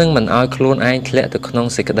ខ្ញុំនឹងមិនឲ្យខ្លួនឯងធ្លាក់ទៅក្នុង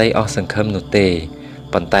សេចក្តីអស់សង្ឃឹមនោះទេ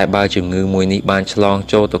ប៉ុន្តែបើជំងឺមួយនេះបានឆ្លង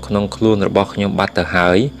ចូលទៅក្នុងខ្លួនរបស់ខ្ញុំបាត់ទៅហើ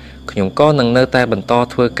យខ្ញុំក៏នឹងនៅតែបន្ត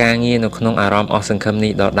ធ្វើការងារនៅក្នុងអារម្មណ៍អស់សង្ឃឹម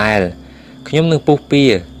នេះដដែលខ្ញុំនឹងពុះពៀ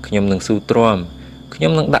ខ្ញុំនឹងស៊ូទ្រាំខ្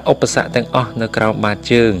ញុំនឹងដាក់ឧបសគ្គទាំងអស់នៅក្រោមបាត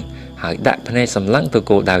ជើងហើយដាក់ភ្នែកសម្លឹងទៅ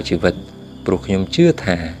គោលដៅជីវិតព្រោះខ្ញុំជឿ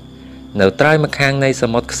ថានៅត្រើយម្ខាងនៃស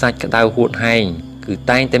មុទ្រខ្សាច់ក្តៅហួតហែងគឺ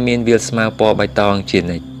តែងតែមានវាលស្មៅពណ៌បៃតងជា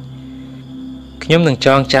និច្ចខ្ញុំនឹងច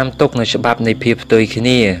ងចាំទុកនៅច្បាប់នៃភាពផ្ទុយគ្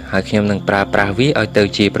នាហើយខ្ញុំនឹងប្រើប្រាស់វាឲ្យទៅ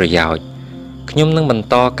ជាប្រយោជន៍ខ្ញុំនឹងបន្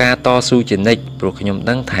តការតស៊ូជានិច្ចព្រោះខ្ញុំ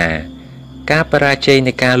ដឹងថាការបរាជ័យ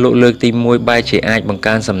នៃការលក់លើកទី1បែរជាអាចបង្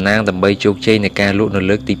កើនសំណាងដើម្បីជោគជ័យនៃការលក់នៅ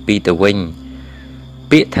លើកទី2ទៅវិញ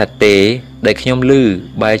ពាក្យថាទេដែលខ្ញុំឮ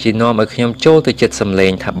បែរជានាំឲ្យខ្ញុំចូលទៅចិត្តសំឡេ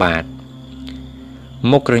ងថាបាទ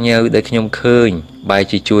មុខរញ៉ៅដែលខ្ញុំឃើញបែរ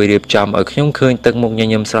ជាជួយរៀបចំឲ្យខ្ញុំឃើញទឹកមុខញ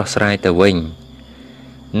ញឹមស្រស់ស្រាយទៅវិញ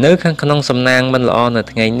នៅខាងក្នុងសំណាងមិនល្អនៅ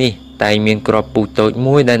ថ្ងៃនេះតែមានគ្រាប់ពូជតូច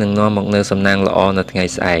មួយដែលនឹងនាំមកនៅសំណាងល្អនៅថ្ងៃ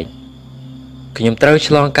ស្អែកខ្ញុំត្រូវ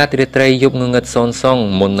ឆ្លងកាត់រាត្រីយប់ងងឹតសូន្យសង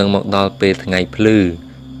មុននឹងមកដល់ពេលថ្ងៃភ្លឺ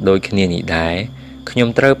ដូចគ្នានេះដែរខ្ញុំ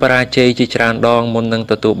ត្រូវបរាជ័យជាច្រើនដងមុននឹង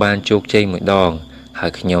ទទួលបានជោគជ័យមួយដងហើ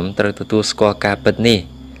យខ្ញុំត្រូវទទួលស្គាល់ការពិតនេះ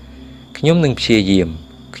ខ្ញុំនឹងព្យាយា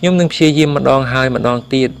មម្ដងហើយម្ដង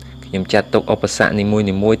ទៀតខ្ញុំចាត់ទុកឧបសគ្គនី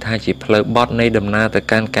មួយៗថាជាផ្លូវបត់នៃដំណើរទៅ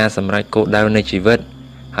កាន់ការសម្រេចគោលដៅនៃជីវិត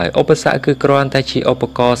ហើយឧបសគ្គគឺគ្រាន់តែជាឧប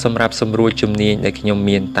ករណ៍សម្រាប់សម្រួលជំនាញដែលខ្ញុំ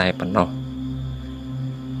មានតែប៉ុណ្ណោះ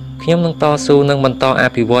ខ្ញុំនឹងតស៊ូនិងបន្តអ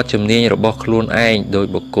ភិវឌ្ឍជំនាញរបស់ខ្លួនឯងដោយ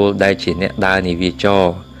បុគ្គលដែលជាអ្នកដើរនាវាចរ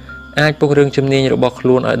អាចពង្រឹងជំនាញរបស់ខ្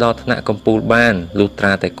លួនឲ្យដល់ថ្នាក់កំពូលបានលុះត្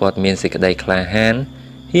រាតែគាត់មានសេចក្តីក្លាហាន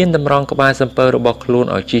ហ៊ានតម្រង់ក្បាលសំពៅរបស់ខ្លួន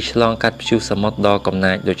ឲ្យជិះឆ្លងកាត់ព្យុះសមុទ្រដ៏កំ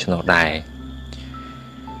ណាចដូច្នោះដែរ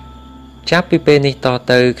ចាប់ពីពេលនេះត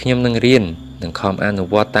ទៅខ្ញុំនឹងរៀននិងខំអនុ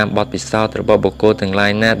វត្តតាមបទពិសោធន៍របស់បុគ្គលទាំងឡា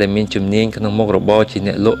យណាដែលមានជំនាញក្នុងមុខរបរជា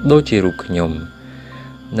អ្នកលក់ដូចជារូបខ្ញុំ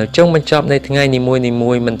នៅចុងបញ្ចប់នៃថ្ងៃនី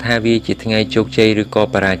មួយមិនថាវាជាថ្ងៃជោគជ័យឬក៏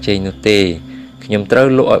បរាជ័យនោះទេខ្ញុំត្រូវ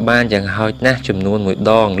លក់ឲ្យបានយ៉ាងហោចណាស់ចំនួន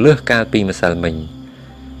1ដងលើសកាលពីម្សិលមិញ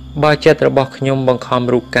បើចិត្តរបស់ខ្ញុំបង្ខំ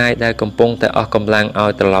រូបកាយដែលកំពុងតែអស់កម្លាំងឲ្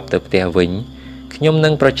យត្រឡប់ទៅផ្ទះវិញខ្ញុំនឹ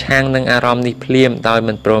ងប្រឆាំងនឹងអារម្មណ៍នេះភ្លាមដោយ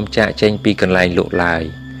មិនព្រមចាកចេញពីកន្លែងលក់ឡើយ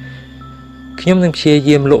ខ្ញុំនឹងព្យា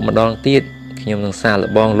យាមលក់ម្ដងទៀតខ្ញុំនឹងសាក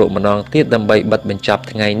ល្បងលក់ម្ដងទៀតដើម្បីបិទបញ្ចប់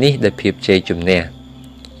ថ្ងៃនេះដោយភាពជ័យជំនះ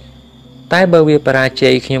តែបើវាបរាជ័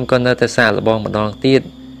យខ្ញុំក៏នៅតែសាកល្បងម្ដងទៀត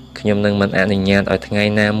ខ្ញុំនឹងមិនអនុញ្ញាតឲ្យថ្ងៃ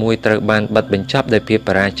ណាមួយត្រូវបានបិទបញ្ចប់ដោយភាពប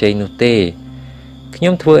រាជ័យនោះទេខ្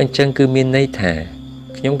ញុំធ្វើអញ្ចឹងគឺមានន័យថា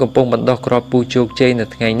ខ្ញុំកំពុងបណ្ដោះគ្រាប់ពូជជោគជ័យនៅ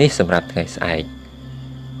ថ្ងៃនេះសម្រាប់ថ្ងៃស្អែក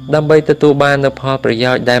ដើម្បីទទួលបាននូវផលប្រ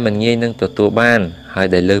យោជន៍ដែលមិនងាយនឹងទទួលបានហើយ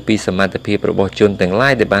ដែលលើសពីសមត្ថភាពរបស់ជនទាំងឡា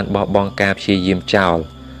យដែលបានបោះបង់ការព្យាយាមចោល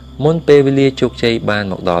មុនពេលវេលាជោគជ័យបាន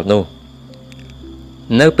មកដល់នោះ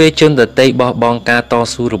នៅពេលជនដទៃបោះបង់ការត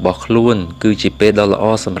ស៊ូរបស់ខ្លួនគឺជាពេលដ៏ល្អ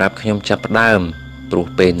សម្រាប់ខ្ញុំចាប់ផ្ដើមព្រោះ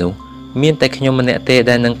ពេលនោះមានតែខ្ញុំម្នាក់ទេ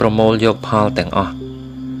ដែលនឹងប្រមូលយកផលទាំងអស់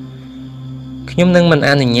ខ្ញុំនឹងមិន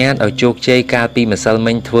អនុញ្ញាតឲ្យជោគជ័យកាលពីម្សិល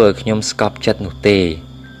មិញធ្វើឲ្យខ្ញុំស្កប់ចិត្តនោះទេ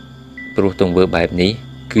ព្រោះទង្វើបែបនេះ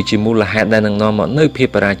គឺជាមូលហេតុដែលនឹងនាំមកនូវភាព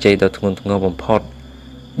បរាជ័យដ៏ធ្ងន់ធ្ងរបំផុត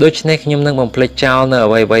ដូច្នេះខ្ញុំនឹងបំភ្លេចចោលនៅ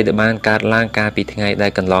អ្វីៗដែលបានកើតឡើងកាលពីថ្ងៃដែ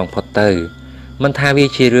លកន្លងផុតទៅមិនថាវា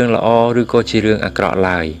ជារឿងល្អឬក៏ជារឿងអាក្រក់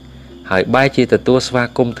ឡើយហើយបែរជាទទួលស្វា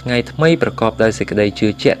គមន៍ថ្ងៃថ្មីប្រកបដោយសេចក្តីជឿ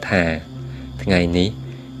ជាក់ថាថ្ងៃនេះ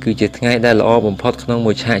គឺជាថ្ងៃដែលល្អបំផុតក្នុង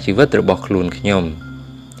មួយឆាកជីវិតរបស់ខ្លួនខ្ញុំ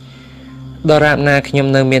ដរាបណាខ្ញុំ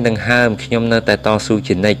នៅមានដង្ហើមខ្ញុំនៅតែតស៊ូ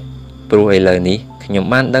ជានិច្ចព្រោះឥឡូវនេះខ្ញុំ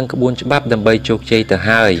បានដឹងក្បួនច្បាប់ដើម្បីជោគជ័យទៅ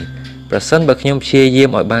ហើយប្រសិនបើខ្ញុំព្យាយាម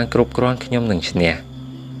ឲ្យបានគ្រប់គ្រាន់ខ្ញុំនឹងឈ្នះ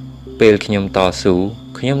ពេលខ្ញុំតស៊ូ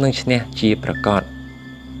ខ្ញុំនឹងឈ្នះជាប្រកប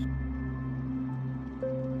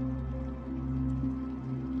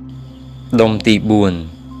ដុំទី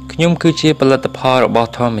4ខ្ញុំគឺជាផលិតផលរបស់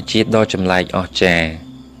ធម្មជាតិដ៏ចម្លែកអស្ចារ្យ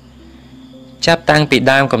ចាប់តាំងពី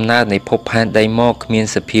ដើមកំណើតនៃភពផែនដីមកគ្មាន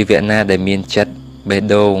សភាវៈណាដែលមានចិត្តបេះ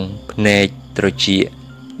ដូងភ្នែកត្រចៀក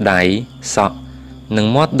ដៃសក់និង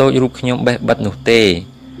មាត់ដូចរូបខ្ញុំបេះបិទនោះទេ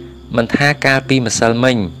មិនថាកាលពីម្សិល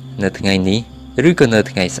មិញនៅថ្ងៃនេះឬក៏នៅ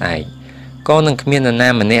ថ្ងៃស្អែកក៏នឹងគ្មាននរណា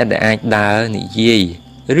ម្នាក់ដែលអាចដើរនិយាយ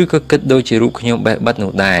ឬក៏គិតដូចជារូបខ្ញុំបេះបិទ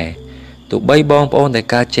នោះដែរ ទោះបីបងប្អូនដែល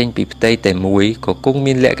កើតចេញពីផ្ទៃតែមួយក៏គង់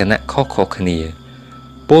មានលក្ខណៈខុសៗគ្នា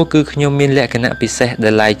ពោលគឺខ្ញុំមានលក្ខណៈពិសេសដែ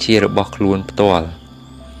លឡាយជារបស់ខ្លួនផ្ទាល់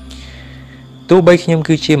ទោះបីខ្ញុំ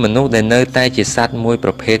គឺជាមនុស្សដែលនៅតែជាសត្វមួយប្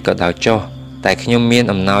រភេទក៏ដោយចុះតែខ្ញុំមាន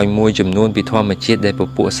អំណោយមួយចំនួនពីធម្មជាតិដែលព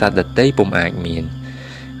ពួកសត្វដទៃពុំអាចមាន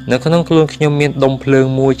នៅក្នុងខ្លួនខ្ញុំមានដុំភ្លើង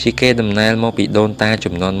មួយជាកេរដំណែលមកពីដូនតា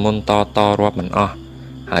ជំនាន់មុនតរាប់មិនអស់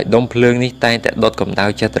ហើយដុំភ្លើងនេះតែងតែដុតកម្ដៅ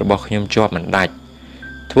ចិត្តរបស់ខ្ញុំជាប់មិនដាច់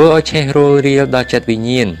ធ្វើឲ្យឆេះរលរៀលដល់ចិត្តវិញ្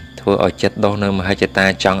ញាណធ្វើឲ្យចិត្តដុសនៅមហិច្ឆតា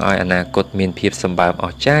ចង់ឲ្យអនាគតមានភាពសម្បើមអ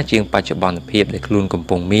ស្ចារ្យជាងបច្ចុប្បន្នភាពដែលខ្លួនកំ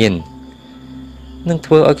ពុងមាននឹង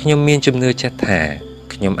ធ្វើឲ្យខ្ញុំមានជំនឿចិត្តថា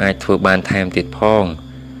ខ្ញុំអាចធ្វើបានថែមទៀតផង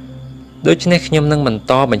ដូច្នេះខ្ញុំនឹងបន្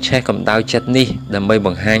តបញ្ឆេះកម្ដៅចិត្តនេះដើម្បីប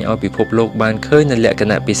ង្ហាញឲ្យពិភពលោកបានឃើញនូវលក្ខ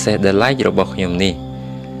ណៈពិសេសដែលឡែករបស់ខ្ញុំនេះ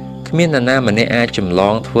គ្មាននរណាម្នាក់អាចចម្ល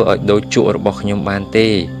ងធ្វើឲ្យដូចជក់របស់ខ្ញុំបានទេ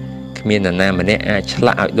គ្មាននរណាម្នាក់អាចឆ្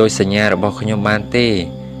លាក់ឲ្យដូចសញ្ញារបស់ខ្ញុំបានទេ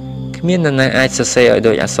គ្មាននរណាអាចសរសេរឲ្យ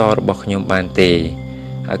ដូចអក្សររបស់ខ្ញុំបានទេ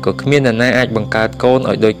ហើយក៏គ្មាននរណាអាចបង្កើតកូន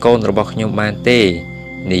ឲ្យដូចកូនរបស់ខ្ញុំបានទេ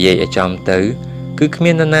និយាយឲ្យចំទៅគឺគ្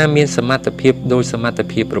មាននរណាមានសមត្ថភាពដូចសមត្ថ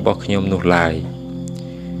ភាពរបស់ខ្ញុំនោះឡើយ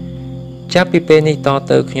ចាប់ពីពេលនេះត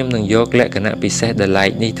ទៅខ្ញុំនឹងយកលក្ខណៈពិសេសដែលឡែក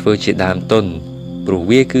នេះធ្វើជាដើមទុនព្រោះ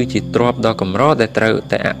វាគឺជាទ្រព្យដ៏កម្រដែលត្រូវ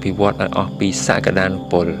តែអភិវឌ្ឍឲ្យអស់ពីសក្តានុ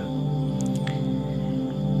ពល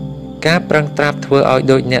ការប្រឹងត្រាប់ធ្វើឲ្យ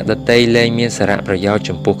ដូចអ្នកដទៃលែងមានសារៈប្រយោជន៍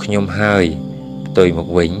ចំពោះខ្ញុំហើយផ្ទុយមក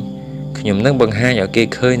វិញខ្ញុំនឹងបង្ហាញឲ្យគេ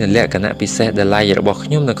ឃើញនូវលក្ខណៈពិសេសដែលឡែករបស់ខ្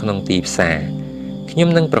ញុំនៅក្នុងទីផ្សារខ្ញុំ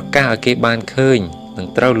នឹងប្រកាសឲ្យគេបានឃើញនឹង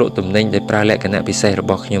ត្រូវលក់ទំនិញដែលប្រើលក្ខណៈពិសេសរ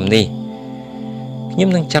បស់ខ្ញុំនេះខ្ញុំ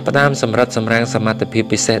នឹងចាប់ផ្ដើមសម្រិតសម្រាំងសមត្ថភាព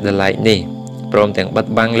ពិសេសដែលឡែកនេះព្រមទាំងបិទ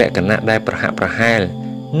បាំងលក្ខណៈដែលប្រហាក់ប្រហែល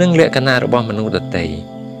និងលក្ខណៈរបស់មនុស្សដទៃ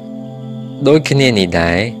ដូចគ្នានេះ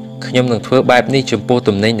ដែរខ្ញុំនឹងធ្វើបែបនេះចំពោះ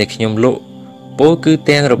ទំនិញដែលខ្ញុំលក់ពោលគឺ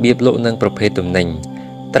ទាំងរបៀបលក់និងប្រភេទទំនិញ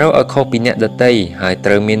ត្រូវឲ្យខុសពីអ្នកដទៃហើយត្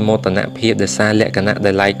រូវមានមោទនភាពដោយសារលក្ខណៈ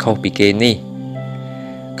ដែលឡែកខុសពីគេនេះ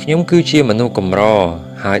ខ្ញុំគឺជាមនុស្សកម្រ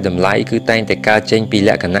ហើយតម្លៃគឺតែងតែកើតចេញពីល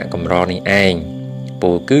ក្ខណៈកម្រនេះឯង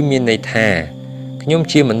ពោលគឺមានន័យថាខ្ញុំ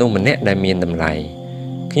ជាមនុស្សម្នាក់ដែលមានតម្លៃ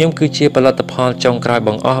ខ្ញុំគឺជាផលិតផលចុងក្រោយប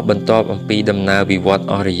ង្អស់បន្ទាប់អំពីដំណើរវិវត្តន៍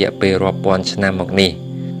អស់រយៈពេលរាប់ពាន់ឆ្នាំមកនេះ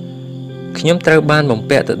ខ្ញុំត្រូវបានបំ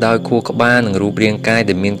ពាក់ទៅដោយខួរក្បាលនិងរូបរាងកាយ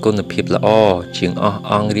ដែលមានគុណភាពល្អជាងអស់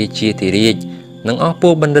អង្គរាជាធិរាជនិងអស់ពួ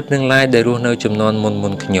កបណ្ឌិតទាំងឡាយដែលរស់នៅជំនាន់មុ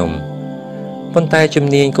នខ្ញុំប៉ុន្តែជំ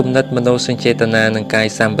នាញគំនិតមនោសញ្ចេតនានិងកាយ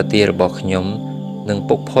សម្បទារបស់ខ្ញុំនឹង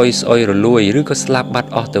ពុកផុយស្អុយរលួយឬក៏ស្លាប់បា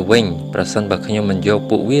ត់អស់ទៅវិញប្រសិនបើខ្ញុំមិនយក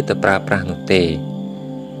ពួកវាទៅប្រើប្រាស់នោះទេ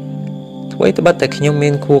អ្វីត្បិតតែខ្ញុំមា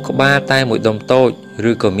នខួរក្បាលតែមួយដុំតូច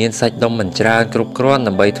ឬក៏មានសាច់ដុំមិនច្រើនគ្រប់គ្រាន់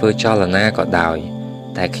ដើម្បីធ្វើចលនាក៏ដោយ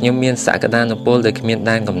តែខ្ញុំមានសក្តានុពលដែលគ្មាន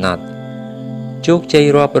ដែនកំណត់ជោគជ័យ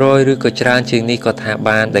រាប់រយឬក៏ច្រើនជាងនេះក៏ថា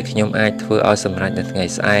បានដែលខ្ញុំអាចធ្វើឲ្យសម្រេចនៅថ្ងៃ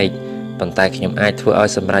ស្អែកប៉ុន្តែខ្ញុំអាចធ្វើឲ្យ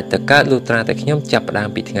សម្រេចទៅកើតលុះត្រាតែខ្ញុំចាប់ផ្ដើម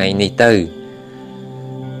ពីថ្ងៃនេះទៅ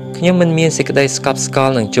ខ្ញុំមិនមានសេចក្តីស្កប់ស្ក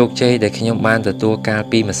ល់នឹងជោគជ័យដែលខ្ញុំបានទទួលកាល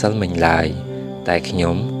ពីម្សិលមិញឡើយតែខ្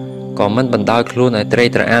ញុំក៏មិនបណ្ដោយខ្លួនឲ្យត្រេក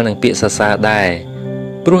ត្រអាលនឹងពាក្យសរសើរដែរ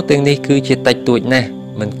ព្រោះទាំងនេះគឺជាតិចតួចណាស់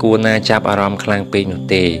មិនគួរណាចាប់អារម្មណ៍ខ្លាំងពេកនោះ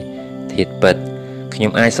ទេធាតុពិតខ្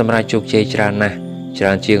ញុំអាចសម្រេចជោគជ័យច្រើនណាស់ច្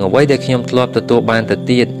រើនជាងអ្វីដែលខ្ញុំធ្លាប់ទទួលបានទៅ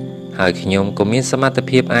ទៀតហើយខ្ញុំក៏មានសមត្ថ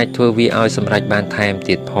ភាពអាចធ្វើវាឲ្យសម្រេចបានថែម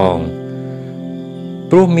ទៀតផង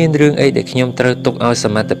ព្រោះមានរឿងអីដែលខ្ញុំត្រូវទុកឲ្យស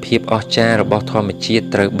មត្ថភាពអស្ចារ្យរបស់ធម្មជាតិ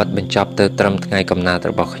ត្រូវបិទបញ្ចប់ទៅត្រឹមថ្ងៃកំណើត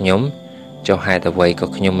របស់ខ្ញុំចុះហេតុអ្វីក៏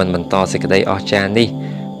ខ្ញុំមិនបន្តសេចក្តីអស្ចារ្យនេះ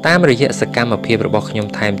តាមរយៈសកម្មភាពរបស់ខ្ញុំ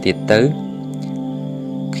ថែមទៀតទៅ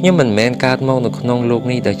ខ្ញុំមិនមែនកើតមកនៅក្នុងលោក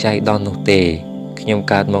នេះដោយចៃដន្យនោះទេខ្ញុំ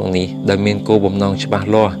កើតមកនេះដោយមានគោលបំណងច្បាស់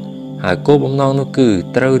លាស់ហើយគោលបំណងនោះគឺ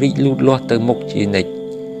ត្រូវរីកលូតលាស់ទៅមុខជានិច្ច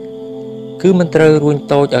គឺមិនត្រូវរួញ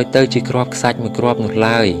តូចឲ្យទៅជាគ្រាប់ខ្សាច់មួយគ្រាប់នោះ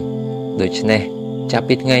ឡើយដូច្នេះចាប់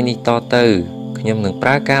ពីថ្ងៃនេះតទៅខ្ញុំនឹងប្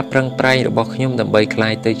រើការប្រឹងប្រែងរបស់ខ្ញុំដើម្បីក្លា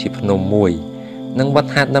យទៅជាភ្នំមួយនិងវត្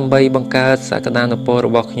តហាត់ដើម្បីបង្កើតសក្តានុពលរ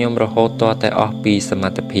បស់ខ្ញុំរហូតទាល់តែអស់ពីសម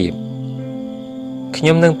ត្ថភាពខ្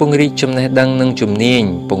ញុំនឹងពង្រីកចំណេះដឹងនិងជំនាញ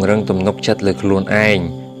ពង្រឹងទំនុកចិត្តលើខ្លួនឯង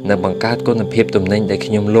និងបង្កើតគុណភាពទំនិញដែល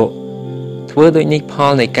ខ្ញុំលក់ធ្វើដូចនេះផ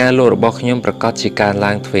លនៃការលក់របស់ខ្ញុំប្រកាសជាការ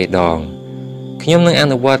ឡើងទ្វេដងខ្ញុំនឹងអ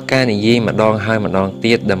នុវត្តការនិយាយម្ដងហើយម្ដង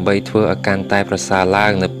ទៀតដើម្បីធ្វើឲ្យកាន់តែប្រសើរឡើ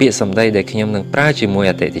ងនៅពាក្យសម្ដីដែលខ្ញុំនឹងប្រើជាមួយ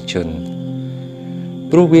អតិថិជន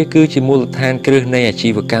ព្រោះវាគឺជាមូលដ្ឋានគ្រឹះនៃអាជី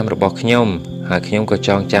វកម្មរបស់ខ្ញុំហើយខ្ញុំក៏ច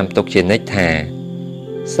ងចាំទុកជានិច្ចថា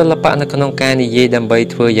សិល្បៈនៅក្នុងការនិយាយដើម្បី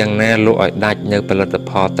ធ្វើយ៉ាងណាលក់ឲ្យដាច់នៅផលិត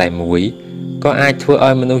ផលតែមួយក៏អាចធ្វើ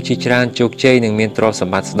ឲ្យមនុស្សជាច្រើនជោគជ័យនិងមានទ្រព្យស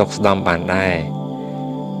ម្បត្តិស្ដុកស្ដំបានដែរ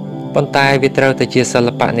ប៉ុន្តែវាត្រូវតែជាសិ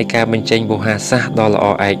ល្បៈនៃការបញ្ចេញវោហារសាស្ត្រដ៏ល្អ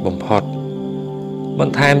ឯកបំផុតប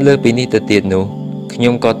ន្ថែមលើពីនេះទៅទៀតនោះ ខ្ញុំ ខ្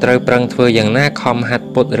ញុំក៏ត្រូវប្រឹងធ្វើយ៉ាងណាខំហាត់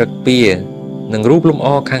ពុតរឹកពៀនិងរូបលំអ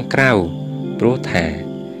ខាងក្រៅព្រោះថា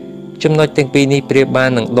ចំណុចទាំងពីរនេះប្រៀបបាន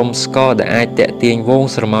នឹងដុំស្ករដែលអាចតាក់ទាញវង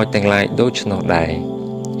ស្រមោចទាំងឡាយដូច្នោះដែរ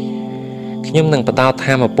ខ្ញុំនឹងបដោតធ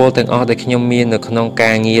ម៌ពលទាំងអស់ដែលខ្ញុំមាននៅក្នុង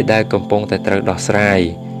ការងារដែលកំពុងតែត្រូវដោះស្រាយ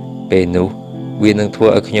ពេលនោះវានឹងធ្វើ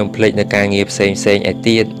ឲ្យខ្ញុំភ្លេចនៅការងារផ្សេងឯ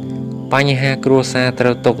ទៀតបញ្ហាគ្រួសារត្រូ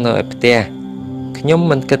វຕົកនៅឯផ្ទះខ្ញុំ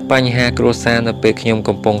មិនគិតបញ្ហាគ្រួសារនៅពេលខ្ញុំ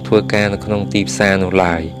កំពុងធ្វើការនៅក្នុងទីផ្សារនោះ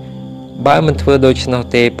ឡើយបើមិនធ្វើដូច្នោះ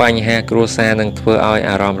ទេបញ្ហាគ្រួសារនឹងធ្វើឲ្យ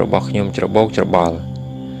អារម្មណ៍របស់ខ្ញុំច្របូកច្របល់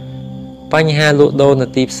បញ្ហាលក់ដូរនៅ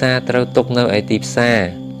ទីផ្សារត្រូវຕົកនៅឯទីផ្សារ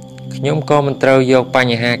ខ្ញុំក៏មិនត្រូវយកប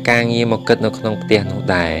ញ្ហាការងារមកគិតនៅក្នុងផ្ទះនោះ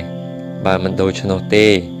ដែរបើមិនដូច្នោះទេ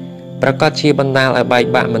ប្រកាសជាបណ្ដាលឲ្យបែក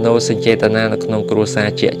បាក់មនោសញ្ចេតនានៅក្នុងគ្រួសារ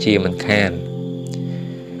ជាមិនខាន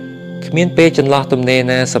គ្មានពេលចន្លោះទំនេរ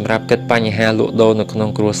ណាសម្រាប់គិតបញ្ហាលក់ដូរនៅក្នុង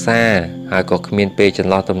គ្រួសារហើយក៏គ្មានពេលច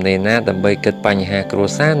ន្លោះទំនេរណាដើម្បីគិតបញ្ហាគ្រួ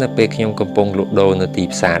សារនៅពេលខ្ញុំកំពុងលក់ដូរនៅទី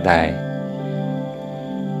ផ្សារដែរ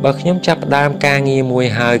បើខ្ញុំចាប់ផ្ដើមការងារមួយ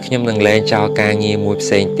ហើយខ្ញុំនឹងលែងចោលការងារមួយផ្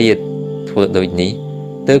សេងទៀតធ្វើដូចនេះ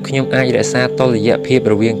ទើបខ្ញុំអាចរក្សាតុល្យភាព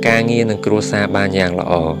រវាងការងារនិងគ្រួសារបានយ៉ាងល្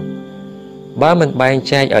អបើមិនបែង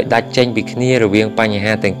ចែកឲ្យដាច់ចេញពីគ្នារវាងបញ្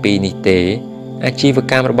ហាទាំងពីរនេះទេអាជីវ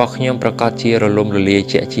កម្មរបស់ខ្ញុំប្រកាសជារលំរលាយ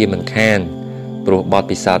ជាមិនខានព្រោះបទ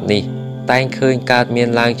ពិសោធន៍នេះតែងឃើញកើតមាន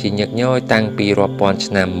ឡើងជាញឹកញយតាំងពីរាប់ពាន់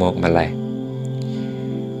ឆ្នាំមកម្ល៉េះ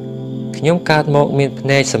ខ្ញុំកើតមកមានភ្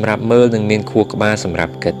នែកសម្រាប់មើលនិងមានខួរក្បាលសម្រា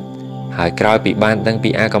ប់គិតហើយក្រោយពីបានដឹងពី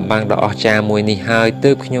អាកំបាំងដ៏អស្ចារ្យមួយនេះហើយ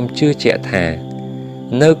ទើបខ្ញុំជឿជាក់ថា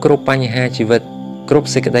នៅគ្រប់បញ្ហាជីវិតគ្រប់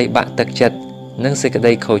សេចក្តីបាក់ទឹកចិត្តនិងសេចក្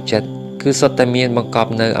តីខូចចិត្តគឺសុទ្ធតែមានបង្ក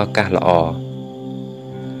ប់នៅឱកាសល្អ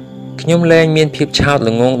ខ្ញុំលែងមានភាពឆោត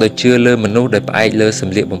ល្ងង់ដោយជឿលើមនុស្សដែលផ្អែកលើស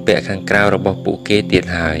ម្លៀកបំពាក់ខាងក្រៅរបស់ពួកគេទៀត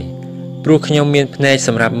ហើយព្រោះខ្ញុំមានភ្នែកស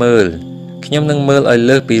ម្រាប់មើលខ្ញុំនឹងមើលឲ្យ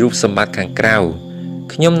លើសពីរូបសម្បត្តិខាងក្រៅ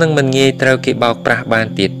ខ្ញុំនឹងមិនងាយត្រូវគេបោកប្រាស់បាន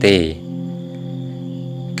ទៀតទេ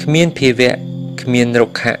គ្មានភាវៈគ្មានរុ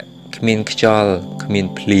ក្ខៈគ្មានខ្យល់គ្មាន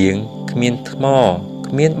ភ្លៀងគ្មានថ្ម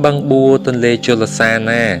គ្មានបឹងបួរទន្លេជលសា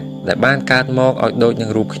ណាដែលបានកើតមកឲ្យដូចនឹង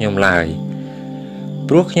រូបខ្ញុំឡើយ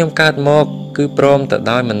ព្រោះខ្ញុំកើតមកគឺព្រមទៅ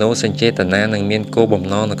ដោយមនោសញ្ចេតនានិងមានគោលបំ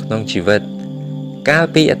ណងនៅក្នុងជីវិតកាល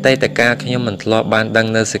ពីអតីតកាលខ្ញុំមិនធ្លាប់បានដឹង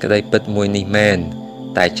នៅសេចក្តីពិតមួយនេះមែន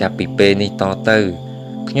តែចាប់ពីពេលនេះតទៅ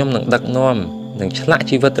ខ្ញុំនឹងដឹកនាំនិងឆ្លាក់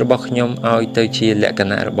ជីវិតរបស់ខ្ញុំឲ្យទៅជាលក្ខ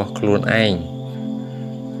ណៈរបស់ខ្លួនឯង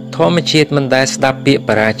ធម្មជាតិមិនដែលស្ដាប់ពាក្យ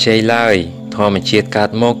បរាជ័យឡើយធម្មជាតិកើត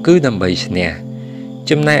មកគឺដើម្បីឈ្នះ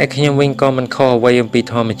ចំណែកឯខ្ញុំវិញក៏មិនខុសអ្វីអំពី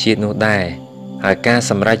ធម្មជាតិនោះដែរហើយការ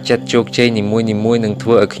សម្រេចចិត្តជោគជ័យនីមួយៗនឹងធ្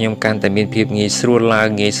វើឲ្យខ្ញុំកាន់តែមានភាពងាយស្រួលឡើង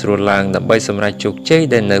ដើម្បីសម្រេចជោគជ័យ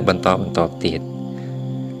ដែលនៅបន្តទៀត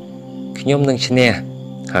ខ្ញុំនឹងឈ្នះ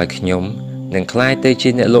ហើយខ្ញុំនឹងក្លាយទៅជា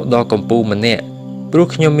អ្នកលក់ដ៏កំពូលម្នាក់ព្រោះ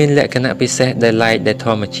ខ្ញុំមានលក្ខណៈពិសេសដែលឡែកដែលធ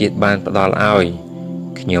ម្មជាតិបានផ្ដល់ឲ្យ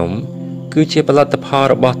ខ្ញុំគឺជាផលិតផល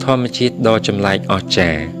របស់ធម្មជាតិដ៏ចម្លែកអស្ចា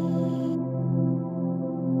រ្យ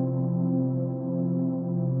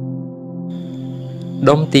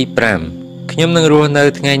ដុំទី5ខ្ញុំនឹងរស់នៅ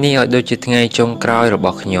ថ្ងៃនេះឲ្យដូចជាថ្ងៃចុងក្រោយរប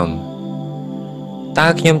ស់ខ្ញុំតើ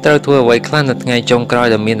ខ្ញុំត្រូវធ្វើអ្វីខ្លះនៅថ្ងៃចុងក្រោយ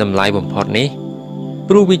ដែលមានតម្លៃបំផុតនេះ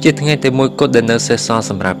ព្រោះវាជាថ្ងៃតែមួយគត់ដែលនៅសេសសល់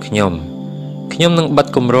សម្រាប់ខ្ញុំនឹងបិទ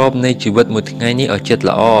គម្របនៃជីវិតមួយថ្ងៃនេះឲ្យចិត្ត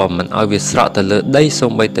ល្អមិនឲ្យវាស្រក់ទៅលើដីសូ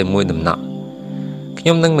ម្បីតែមួយដំណក់ខ្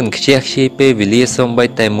ញុំនឹងមិនខ្ជះខ្ជាយពេលវេលាសូម្បី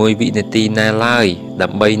តែមួយវិនាទីណាឡើយដើ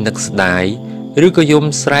ម្បីនឹកស្ដាយឬក៏យំ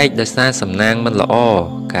ស្រែកដោយសារសំណាងមិនល្អ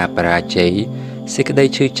ការបរាជ័យសេចក្តី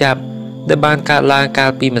ឈឺចាប់ដែលបានកើតឡើងកា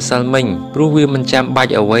លពីម្សិលមិញព្រោះវាមិនចាំបា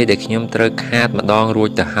ច់អ្វីដែលខ្ញុំត្រូវខាតម្ដងរួច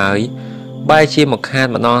ទៅហើយបែរជាមកខាត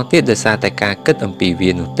ម្ដងទៀតដោយសារតែការគិតអំពី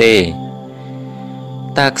វានោះទេ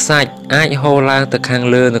តើខ្សាច់អាចហូរឡើងទៅខាង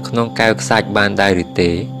លើនៅក្នុងកែវខ្សាច់បានដែរឬ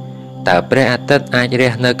ទេតើព្រះអាទិត្យអាច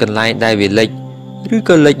រះនៅកន្លែងដែលវាលិចឬ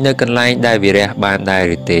ក៏លិចនៅកន្លែងដែលវារះបានដែរ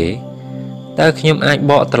ឬទេតើខ្ញុំអាច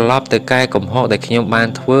បកត្រឡប់ទៅកែកំហុសដែលខ្ញុំបាន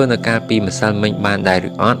ធ្វើនៅកាលពីម្សិលមិញបានដែរ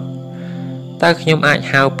ឬអត់តើខ្ញុំអាច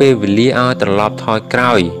ហៅពេលវេលាឲ្យត្រឡប់ថយក្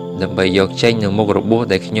រោយដើម្បីយកចេញនៅមុខរបួស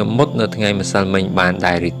ដែលខ្ញុំមុតនៅថ្ងៃម្សិលមិញបាន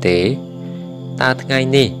ដែរឬទេតើថ្ងៃ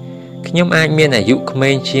នេះខ្ញុំអាចមានអាយុក្មេ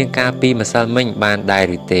ងជាងកាលពីម្សិលមិញបានដែរ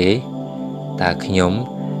ឬទេតើខ្ញុំ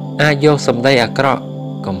អាចយកសម្ដីអាក្រក់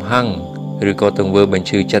កំហឹងឬក៏ទង្វើបញ្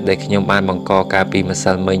ឈឺចិត្តដែលខ្ញុំបានបង្កកាលពីម្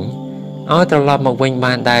សិលមិញឲ្យត្រឡប់មកវិញ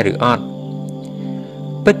បានដែរឬអត់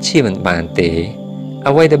ពិតជាមិនបានទេ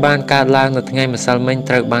អ្វីដែលបានកើតឡើងនៅថ្ងៃម្សិលមិញ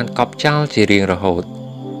ត្រូវបានកប់ចោលជារៀងរហូត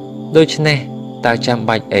ដូច្នេះតើចាំ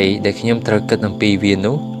បាច់អីដែលខ្ញុំត្រូវគិតអំពីវា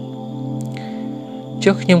នោះ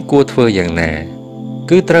ចុះខ្ញុំគួរធ្វើយ៉ាងណា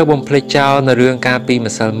គឺត្រូវបំភ្លេចចោលនៅរឿងកាលពី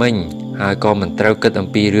ម្សិលមិញហើយក៏មិនត្រូវគិតអំ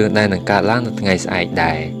ពីរឿងដែលនឹងកើតឡើងនៅថ្ងៃស្អែក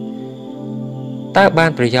ដែរ តើបា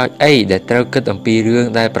នប្រយោជន៍អីដែលត្រូវគិតអំពីរឿង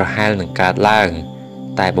ដែលប្រហែលនឹងកើតឡើង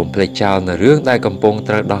តែបំភ្លេចចោលនៅរឿងដែលកំពុង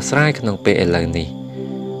ត្រូវដោះស្រាយក្នុងពេលឥឡូវនេះ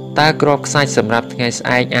តើគ្រាប់ខ្សាច់សម្រាប់ថ្ងៃស្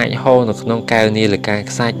អែកអាចហូរនៅក្នុងកែវនាឡិកា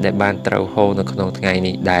ខ្សាច់ដែលបានត្រូវហូរនៅក្នុងថ្ងៃ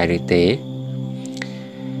នេះដែរឬទេ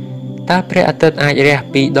តើព្រះអាទិត្យអាចរះ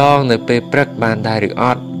2ដងនៅពេលព្រឹកបានដែរឬអ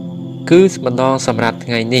ត់គឺម្ដងសម្រាប់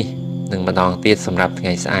ថ្ងៃនេះនិងម្ដងទៀតសម្រាប់ថ្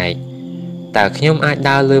ងៃស្អែកតើខ្ញុំអាច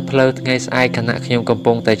ដើរលើផ្លូវថ្ងៃស្អែកខណៈខ្ញុំកំ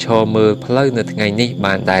ពុងតែឈរមើលផ្លូវនៅថ្ងៃនេះ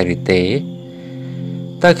បានដែរឬទេ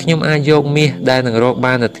តើខ្ញុំអាចយកមាសដែលនឹងរក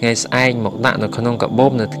បាននៅថ្ងៃស្អែកមកដាក់នៅក្នុងកាបូ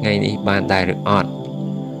បនៅថ្ងៃនេះបានដែរឬអត់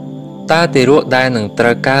តើទារកដែលនឹងត្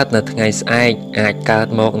រូវកើតនៅថ្ងៃស្អែកអាចកើត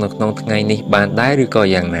មកនៅក្នុងថ្ងៃនេះបានដែរឬក៏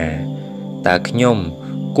យ៉ាងណាតើខ្ញុំ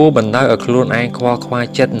គួរបណ្ដោយឲ្យខ្លួនឯងខ្វល់ខ្វាយ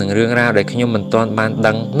ចិត្តនឹងរឿងរ៉ាវដែលខ្ញុំមិនទាន់បាន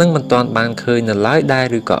ដឹងនិងមិនទាន់បានឃើញនៅឡើយដែរ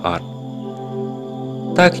ឬក៏អត់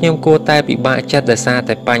តើខ្ញុំគួរតែពិបាកចិត្តដោយសារ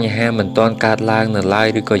តែបញ្ហាមិនទាន់កើតឡើងនៅឡើយ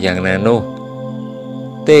ឬក៏យ៉ាងណានោះ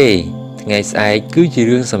ទេថ្ងៃស្អែកគឺជា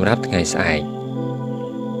រឿងសម្រាប់ថ្ងៃស្អែក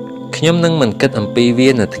ខ្ញុំនឹងមិនគិតអំពីវា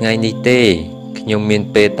នៅថ្ងៃនេះទេខ្ញុំមាន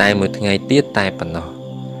ពេលតែមួយថ្ងៃទៀតតែប៉ុណ្ណោះ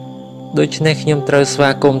ដូច្នេះខ្ញុំត្រូវស្វា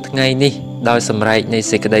គមន៍ថ្ងៃនេះដោយសម្រែកនៃ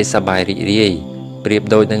សេចក្តីសប្បាយរីករាយប្រៀប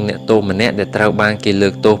ដូចនឹងអ្នកទោសម្នាក់ដែលត្រូវបានគេលើ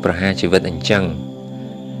កទោសប្រហារជីវិតអញ្ចឹង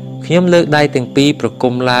ខ្ញុំលើកដៃទាំងពីរប្រ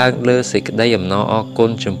គំឡើងលើសេចក្តីអំណរអរគុណ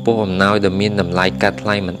ចំពោះអំណោយដ៏មានតម្លៃកាត់ថ្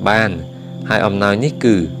លៃមិនបានហើយអំណោយនេះ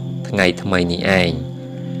គឺថ្ងៃថ្មីនេះឯង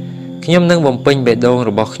ខ្ញុំនឹងបំពេញបេះដូង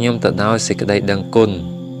របស់ខ្ញុំទៅដោយសេចក្តីដឹងគុណ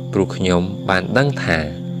ព្រោះខ្ញុំបានដឹងថា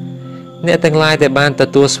អ្នកទាំងឡាយដែលបានទ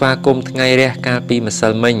ទួលស្វាគមន៍ថ្ងៃរះកាលពីម្សិ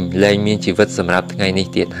លមិញលែងមានជីវិតសម្រាប់ថ្ងៃនេះ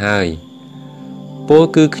ទៀតហើយពល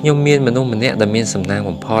គឺខ្ញុំមានមនុស្សម្នាក់ដែលមានសំណាង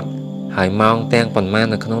បំផុតហើយម៉ោងទាំងប៉ុន្មាន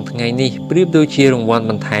នៅក្នុងថ្ងៃនេះប្រៀបដូចជារង្វាន់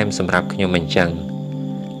បន្ថែមសម្រាប់ខ្ញុំអញ្ចឹង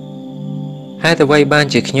ហេតុអ្វីបាន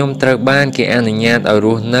ជាខ្ញុំត្រូវបានគេអនុញ្ញាតឲ្យរ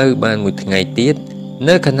ស់នៅបានមួយថ្ងៃទៀត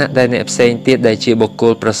នៅខណៈដែលអ្នកផ្សេងទៀតដែលជាបុគ្គ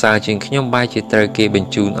លប្រសើរជាងខ្ញុំបែរជាត្រូវគេប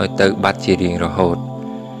ញ្ជូនឲ្យទៅបាត់ជារៀងរហូត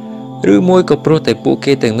ឬមួយក៏ព្រោះតែពួក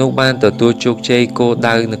គេទាំងនោះបានទទួលជោគជ័យគោល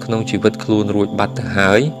ដៅនៅក្នុងជីវិតខ្លួនរួចបាត់ទៅ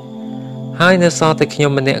ហើយនៅសល់តែខ្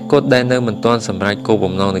ញុំម្នាក់គត់ដែលនៅមិនទាន់សម្រេចគោល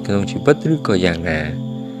បំណងនៅក្នុងជីវិតឬក៏យ៉ាងណា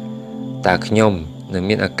តើខ្ញុំនឹង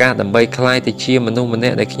មានឱកាសដើម្បីក្លាយទៅជាមនុស្សម្នា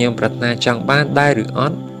ក់ដែលខ្ញុំប្រាថ្នាចង់បានដែរឬអ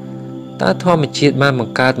ត់តើធម្មជាតិបានប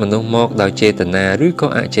ង្កើតមនុស្សមកដោយចេតនាឬក៏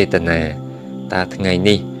អចេតនាតើថ្ងៃ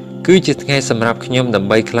នេះគឺជាថ្ងៃសម្រាប់ខ្ញុំដើម្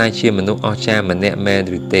បីក្លាយជាមនុស្សអស្ចារ្យម្នាក់មែន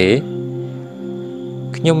ឬទេ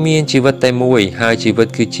ខ្ញុំមានជីវិតតែមួយហើយជីវិត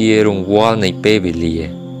គឺជារង្វាល់នៃពេលវេលា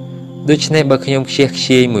ដូច្នេះបើខ្ញុំខ្ជះខ្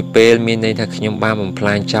ជាយមួយពេលមានន័យថាខ្ញុំបានបំផ្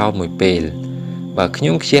លាញចោលមួយពេលបើខ្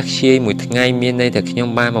ញុំខ្ជះខ្ជាយមួយថ្ងៃមានន័យថាខ្ញុំ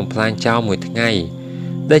បានបំផ្លាញចោលមួយថ្ងៃ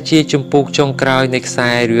ដែលជាជំពូកចុងក្រោយនៃខ្សែ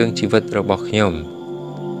រឿងជីវិតរបស់ខ្ញុំ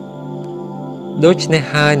ដូច្នេះ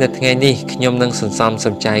ហើយនៅថ្ងៃនេះខ្ញុំនឹងសន្សំ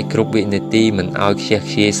សំចៃគ្រប់វិនាទីមិនឲ្យខ្ជះ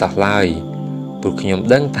ខ្ជាយសោះឡើយព្រោះខ្ញុំ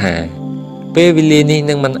ដឹងថាពេលវេលានេះ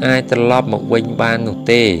នឹងមិនអាចត្រឡប់មកវិញបាននោះ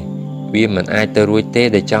ទេវាមិនអាចទៅរួចទេ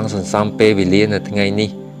ដែលចង់សន្សំពេលវេលានៅថ្ងៃនេះ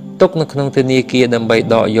ទុកនៅក្នុងធនាគារដើម្បី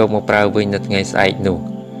ដកយកមកប្រើវិញនៅថ្ងៃស្អែកនោះ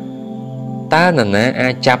តើនរណាអា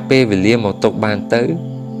ចចាប់ពេលវេលាមកទុកបានទៅ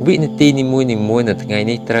វិនាទីនីមួយៗនៅថ្ងៃ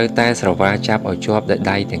នេះត្រូវតែស្រវាចាប់ឲ្យជាប់ដោយ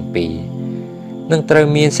ដៃទាំងពីរនឹងត្រូវ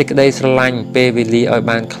មានសេចក្តីស្រឡាញ់ពេលវេលាឲ្យ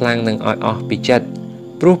បានខ្លាំងនិងឲ្យអស់ពីចិត្ត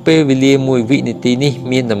ព្រោះពេលវេលាមួយវិនាទីនេះ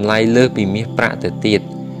មានតម្លៃលើសពីមាសប្រាក់ទៅទៀត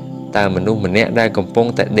តើមនុស្សម្នាក់ដែលកំពុង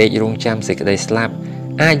តែដេករង់ចាំសេចក្តីស្លាប់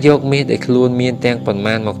អាចយកមាសដែលខ្លួនមានទាំងប៉ុន្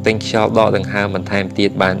មានមកទិញខ្យល់ដកដង្ហើមបន្ថែមទៀត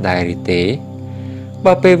បានដែរឬទេ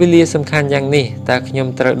បើពេលវេលាសំខាន់យ៉ាងនេះតើខ្ញុំ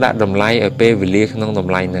ត្រូវដាក់តម្លៃឲ្យពេលវេលាក្នុងត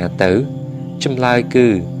ម្លៃណាទៅចម្លើយគឺ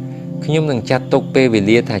ខ្ញុំនឹងចាត់ទុកពេលវេ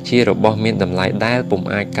លាថាជារបស់មានតម្លៃដែលពុំ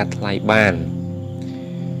អាចកាត់ថ្លៃបាន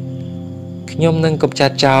ខ្ញុំនឹងកម្ចា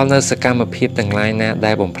ត់ចោលនៅសកម្មភាពទាំងឡាយណា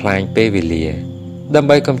ដែលបំផ្លាញពេលវេលាដើម្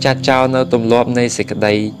បីកម្ចាត់ចោលនៅទម្លាប់នៃសេចក្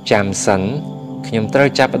តីចាំសិនខ្ញុំត្រូវ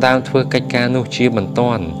ចាប់ផ្ដើមធ្វើកិច្ចការនោះជាបន្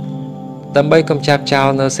ទាន់ដើម្បីកម្ចាត់ចោល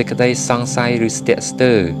នៅសេចក្តីសង្ស័យឬស្ទាក់ស្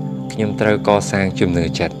ទើរខ្ញុំត្រូវកសាងជំនឿ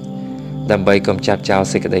ចិត្តដើម្បីកម្ចាត់ចោល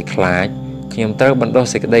សេចក្តីខ្លាចខ្ញុំត្រូវបណ្ដុះ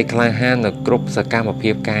សេចក្តីក្លាហាននៅគ្រប់សកម្ម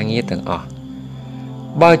ភាពការងារទាំងអស់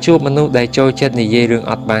បើជួបមនុស្សដែលចូលចិត្តនិយាយរឿង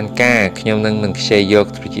អត់បានការខ្ញុំនឹងមិនខ្ជិលយក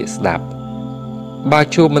ត្រចៀកស្ដាប់បើ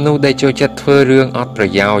ជួបមនុស្សដែលចូលចិត្តធ្វើរឿងអត់ប្រ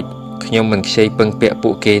យោជន៍ខ្ញុំមិនខ្ជិលពឹងពាក់ពួ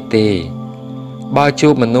កគេទេបើជួ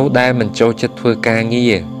បមនុស្សដែលមិនចូលចិត្តធ្វើការងា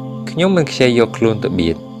រខ្ញុំមិនខ្ជិលយកខ្លួនទៅ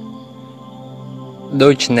បៀតដូ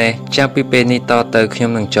ច្នេះចាប់ពីពេលនេះតទៅខ្ញុំ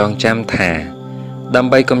នឹងចងចាំថាដើ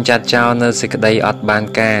ម្បីកម្ចាត់ចោលនៅសេចក្តីអត់បាន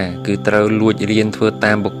ការគឺត្រូវលួចរៀនធ្វើ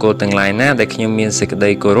តាមបុគ្គលទាំងឡាយណាដែលខ្ញុំមានសេចក្តី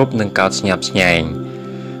គោរពនិងកោតស្ញប់ស្ញែង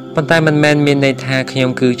ប៉ុន្តែមិនមែនមានន័យថាខ្ញុំ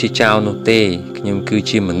គឺជាចោលនោះទេខ្ញុំគឺ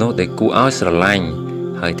ជាមនុស្សដែលគួរឲ្យស្រឡាញ់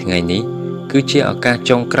ហើយថ្ងៃនេះ គឺជាឱកាស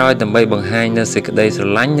ចុងក្រោយដើម្បីបង្ហាញនូវសេចក្តីស្រ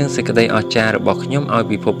ឡាញ់និងសេចក្តីអស្ចារ្យរបស់ខ្ញុំឲ្យ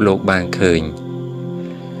ពិភពលោកបានឃើញ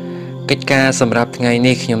កិច្ចការសម្រាប់ថ្ងៃ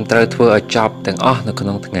នេះខ្ញុំត្រូវធ្វើឲ្យចប់ទាំងអស់នៅក្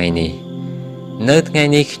នុងថ្ងៃនេះនៅថ្ងៃ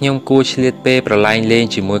នេះខ្ញុំគួរឆ្លៀតពេលប្រឡែងលេង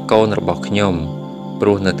ជាមួយកូនរបស់ខ្ញុំព្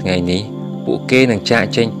រោះនៅថ្ងៃនេះពួកគេនឹងចាក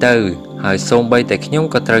ចេញទៅហើយសូម្បីតែខ្ញុំ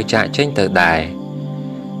ក៏ត្រូវចាកចេញទៅដែរ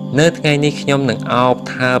នៅថ្ងៃនេះខ្ញុំនឹងអោប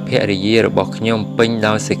ថើភរិយារបស់ខ្ញុំពេញ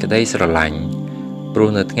ដោយសេចក្តីស្រឡាញ់ព្រោះ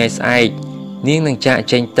នៅថ្ងៃស្អែកនាងនឹងចាក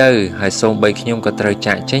ចេញទៅហើយសូម្បីខ្ញុំក៏ត្រូវ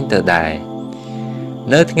ចាកចេញទៅដែរ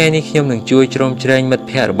នៅថ្ងៃនេះខ្ញុំនឹងជួយជ្រោមជ្រែងមិត្ត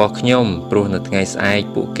ភ័ក្តិរបស់ខ្ញុំព្រោះនៅថ្ងៃស្អែក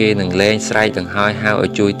ពួកគេនឹងលែងស្រែកដង្ហោយហៅឲ្យ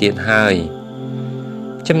ជួយទៀតហើយ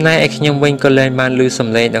ចំណែកឯខ្ញុំវិញក៏លែងបានឮសំ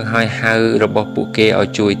ឡេងដង្ហោយហៅរបស់ពួកគេឲ្យ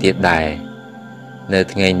ជួយទៀតដែរនៅ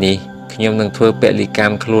ថ្ងៃនេះខ្ញុំនឹងធ្វើពលិក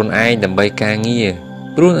ម្មខ្លួនឯងដើម្បីការងារ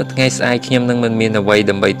ព្រោះនៅថ្ងៃស្អែកខ្ញុំនឹងមិនមានអ្វី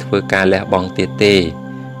ដើម្បីធ្វើការលះបង់ទៀតទេ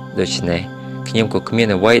ដូច្នេះខ្ញុំក៏គ្មាន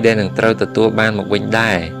អ្វីដែលនឹងត្រូវទទួលបានមកវិញ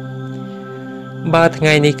ដែរបើថ្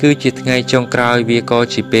ងៃនេះគឺជាថ្ងៃចុងក្រោយវាក៏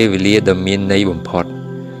ជាពេលវេលាដ៏មានន័យបំផុត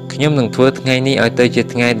ខ្ញុំនឹងធ្វើថ្ងៃនេះឲ្យទៅជា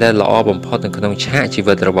ថ្ងៃដែលល្អបំផុតនៅក្នុងឆាកជី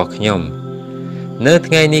វិតរបស់ខ្ញុំនៅ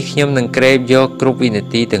ថ្ងៃនេះខ្ញុំនឹងក្រេបយកគ្រប់វិនា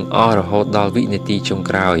ទីទាំងអស់រហូតដល់វិនាទីចុង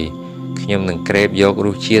ក្រោយខ្ញុំនឹងក្រេបយករ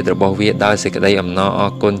សជាតិរបស់វាដោយសេចក្តីអំណរអ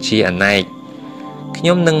គុណជាអនេកខ្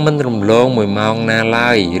ញុំនឹងមិនរំលង1ម៉ោងណាឡើ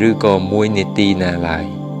យឬក៏1នាទីណាឡើយ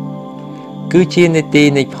គឺជានាទី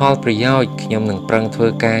នៃផលប្រយោជន៍ខ្ញុំនឹងប្រឹងធ្វើ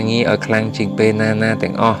ការងារឲ្យខ្លាំងជាងពេលណា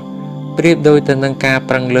ទាំងអស់ប្រៀបដូចទៅនឹងការ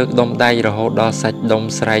ប្រឹងលើកដុំដៃរហូតដល់សាច់ដុំ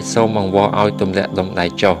ស្រែកសូមអង្វរឲ្យទម្លាក់ដុំដៃ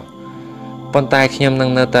ចុះប៉ុន្តែខ្ញុំនឹង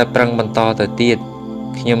នៅតែប្រឹងបន្តទៅទៀត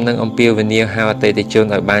ខ្ញុំនឹងអំពាវនាវហៅអតិថិជន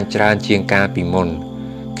ឲ្យបានច្រើនជាងកាលពីមុន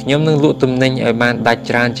ខ្ញុំនឹងលក់ទំនិញឲ្យបានដាច់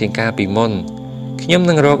ច្រើនជាងកាលពីមុនខ្ញុំ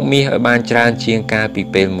នឹងរកមាសឲ្យបានច្រើនជាងកាលពី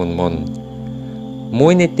ពេលមុន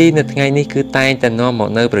1នាទីនៅថ្ងៃនេះគឺតែងតែនាំមក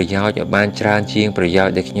នៅប្រយោជន៍ឲ្យបានច្រើនជាងប្រយោជ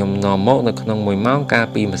ន៍ដែលខ្ញុំនាំមកនៅក្នុង1ម៉ោងកាល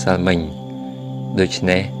ពីម្សិលមិញដូច្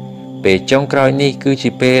នេះពេលចុងក្រោយនេះគឺជា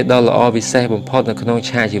ពេលដ៏ល្អពិសេសបំផុតនៅក្នុង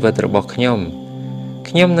ឆាកជីវិតរបស់ខ្ញុំ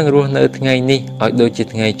នឹងរស់នៅថ្ងៃនេះឲ្យដូចជា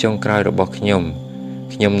ថ្ងៃចុងក្រោយរបស់ខ្ញុំ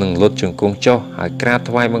នឹងលុតជង្គង់ចុះហើយក្រាប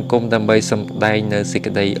ថ្វាយបង្គំដើម្បីសម្ដែងនូវសេច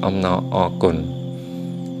ក្តីអំណរអគុណ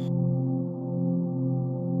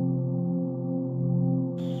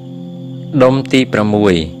ដុំទី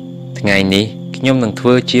6ថ្ងៃនេះខ្ញុំនឹងធ្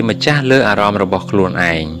វើជាម្ចាស់លើអារម្មណ៍របស់ខ្លួន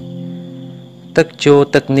ឯងទឹកចូល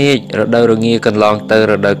ទឹកនាចរដូវរងាកន្លងទៅ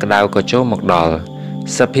រដូវក្តៅក៏ចូលមកដល់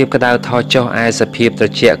សភាពក្តៅថយចុះឯសភាពត្រ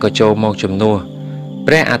ជាក់ក៏ចូលមកជំនួស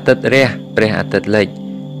ព្រះអាទិត្យរះព្រះអាទិត្យលិច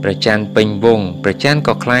ព្រះច័ន្ទពេញវង្សព្រះច័ន្ទ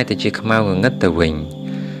ក៏คล้ายទៅជាខ្មៅងងឹតទៅវិញ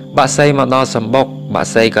បក្សីមកដល់សម្បុកប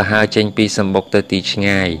ក្សីក៏ហើរចេញពីសម្បុកទៅទីឆ្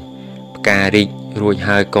ងាយផ្ការីករួច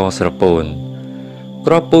ហើយក៏ស្រពោន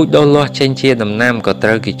គ្រាប់ពូជដុះលាស់ចេញជាដំណាំក៏ត្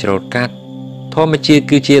រូវគេច្រូតកាត់ធម្មជាតិ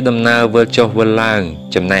គឺជាដំណើរវិលចុះវិលឡើង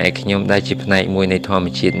ចំណែកឯខ្ញុំដែលជាផ្នែកមួយនៃធម្ម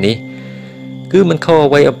ជាតិនេះគឺមិនខុស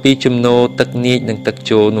អ្វីអំពីចំណូលទឹកនាចនិងទឹក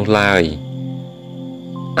ចូលនោះឡើយ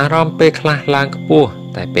អារម្មណ៍ពេលខ្លះឡើងខ្ពស់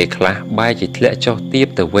តែពេលខ្លះបែរជាធ្លាក់ចុះទាប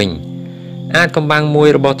ទៅវិញអាចកំបាំងមួយ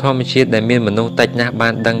របស់ធម្មជាតិដែលមានមនុស្សតិចណាស់បា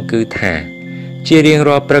នដឹងគឺថាជារៀង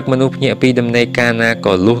រាល់ព្រឹកមនុស្សភ្ញាក់ពីដំណេកកាលណា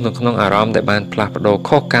ក៏លុះនៅក្នុងអារម្មណ៍ដែលបានផ្លាស់ប្ដូរ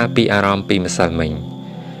ខុសកាលពីអារម្មណ៍ពីម្សិលមិញ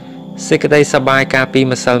សេចក្តីសប្បាយកាលពី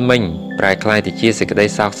ម្សិលមិញប្រែក្លាយទៅជាសេចក្តី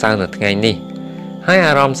សោកសៅនៅថ្ងៃនេះហើយ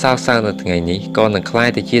អារម្មណ៍សោកសៅនៅថ្ងៃនេះក៏នឹងក្លាយ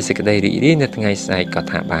ទៅជាសេចក្តីរីករាយនៅថ្ងៃស្អែកក៏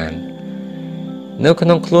ថាបាននៅក្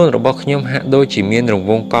នុងខ្លួនរបស់ខ្ញុំហាក់ដូចជាមានរង្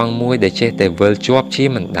វង់កង់មួយដែលចេះតែវិលជាប់ជា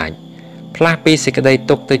មិនដាច់ផ្លាស់ពីសេចក្តី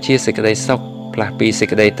ទុក្ខទៅជាសេចក្តីសុខផ្លាស់ពីសេច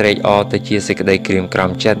ក្តីត្រេកអរទៅជាសេចក្តីក្រៀមក្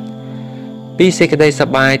រំចិត្តពីសេចក្តីស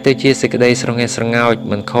ប្បាយទៅជាសេចក្តីស្រងេះស្រងោច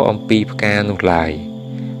មិនខុសអំពីផ្កានោះឡើយ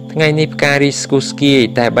ថ្ងៃនេះផ្ការីស្គូស្គី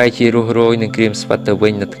តែបែរជារស់រយនឹងក្រៀមស្វិតទៅវិ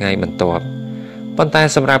ញនៅថ្ងៃបន្ទាប់ប៉ុន្តែ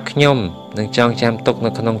សម្រាប់ខ្ញុំនឹងចងចាំទុកនៅ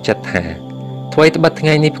ក្នុងចិត្តថាថ្មីត្បិតថ្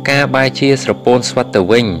ងៃនេះផ្កាបែរជាស្រពោនស្វិតទៅ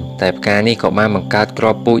វិញតែផ្កានេះក៏បានបង្កើតគ្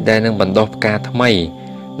រាប់ពូជដែលនឹងបណ្ដុះផ្កាថ្មី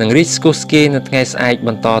នឹងរីកស្គូស្គីនៅថ្ងៃស្អែកប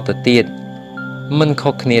ន្តទៅទៀតមិនខុ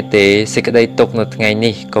សគ្នាទេសេចក្តីទុក្ខនៅថ្ងៃ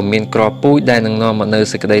នេះក៏មានគ្រាប់ពូជដែលនឹងនាំមកនូវ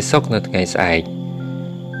សេចក្តីសុខនៅថ្ងៃស្អែក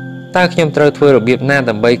តើខ្ញុំត្រូវធ្វើរបៀបណា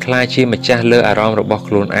ដើម្បីក្លាយជាម្ចាស់លើអារម្មណ៍របស់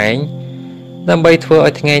ខ្លួនឯងដើម្បីធ្វើ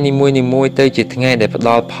ឲ្យថ្ងៃនីមួយៗទៅជាថ្ងៃដែលផ្ដ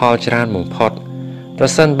ល់ផលច្រើនបំផុតប្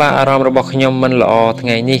រសិនបើអារម្មណ៍របស់ខ្ញុំមិនល្អថ្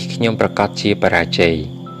ងៃនេះខ្ញុំប្រកាសជាបរាជ័យ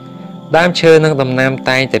ដើមឈើនិងដំណាំ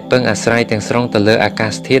តែងតែពឹងអាស្រ័យទាំងស្រុងទៅលើអាកា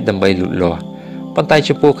សធាតុដើម្បីលូតលាស់ប៉ុន្តែ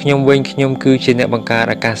ចំពោះខ្ញុំវិញខ្ញុំគឺជាអ្នកបង្កើត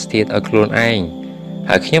អាកាសធាតុឲ្យខ្លួនឯង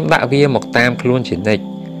ហើយខ្ញុំដាក់វាមកតាមខ្លួនជានិច្ច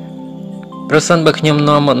ប្រសិនបើខ្ញុំ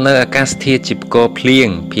នាំមកនៅអាកាសធាតុជាផ្គរភ្លៀង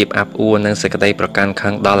ភាពអាប់អួរនិងសេចក្តីប្រកាន់ខឹ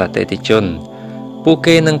ងដល់អតិថិជនពួក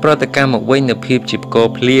គេនឹងប្រតិកម្មមកវិញនូវភាពជាផ្គរ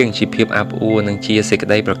ភ្លៀងជាភាពអាប់អួរនិងជាសេចក្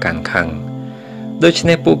តីប្រកាន់ខឹង ដូច្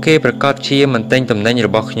នេះពួកគេប្រកាសជាមិនទិញតំណែងរ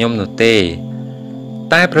បស់ខ្ញុំនោះទេ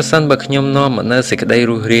តែប្រសិនបើខ្ញុំនាំមកនៅសេចក្តី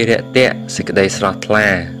រុះរាយរាក់ទាក់សេចក្តីស្រស់ថ្លា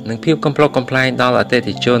និងភាពកំប្លុកកំប្លែងដល់អតិ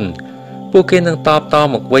ថិជនពួកគេនឹងតបត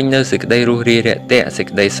មកវិញនៅសេចក្តីរុះរាយរាក់ទាក់សេច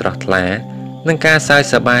ក្តីស្រស់ថ្លានិងការសើច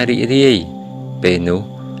សប្បាយរីករាយពេលនោះ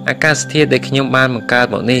អាកាសធាតុដែលខ្ញុំបានបង្កើត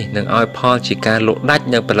មកនេះនឹងឲ្យផលជាការលក់ដាច់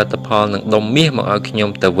នៅផលិតផលនឹងដុំមាសមកឲ្យខ្ញុំ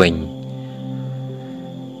ទៅវិញ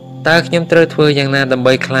តើខ្ញុំត្រូវធ្វើយ៉ាងណាដើម្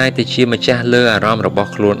បីក្លាយទៅជាម្ចាស់លើអារម្មណ៍របស់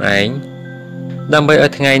ខ្លួនឯងដើម្បីឲ្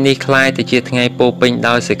យថ្ងៃនេះក្លាយទៅជាថ្ងៃពោពេញ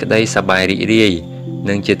ដោយសេចក្តីសប្បាយរីករាយ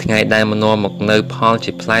និងជាថ្ងៃដែលមនាំមកនៅផល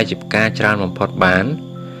ជាផ្លែជាផ្កាច្រើនបំផុតបាន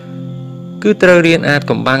គឺត្រូវរៀនអាច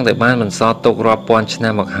កំបាំងដែលបានបន្សល់ទុករាប់ពាន់ឆ្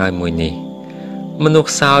នាំមកហើយមួយនេះមនុស្ស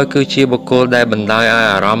ខ្សោយគឺជាបុគ្គលដែលបណ្ដោយឲ្យ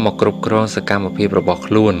អារម្មណ៍មកគ្រប់គ្រងសកម្មភាពរបស់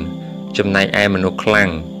ខ្លួនចំណែកឯមនុស្សខ្លាំង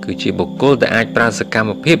គឺជាបុគ្គលដែលអាចប្រើសកម្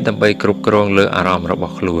មភាពដើម្បីគ្រប់គ្រងលើអារម្មណ៍រប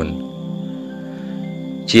ស់ខ្លួន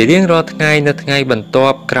ជារៀងរាល់ថ្ងៃនៅថ្ងៃបន្ទា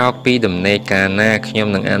ប់ក្រោកពីដំណេកកាលណាខ្ញុំ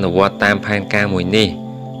នឹងអនុវត្តតាមផែនការមួយនេះ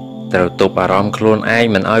ត្រូវទប់អារម្មណ៍ខ្លួនឯង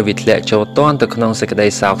មិនឲ្យវាធ្លាក់ចូលទាន់ទៅក្នុងសេចក្តី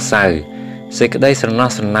សោកសៅសេចក្តីស្រណោះ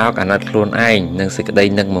ស្រណោកអាណិតខ្លួនឯងនិងសេចក្តី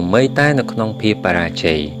នឹកមមីតែនៅក្នុងភាពបរា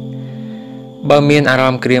ជ័យបើមានអារ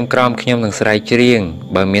ម្មណ៍ក្រៀមក្រំខ្ញុំនឹងស្រែកច្រៀង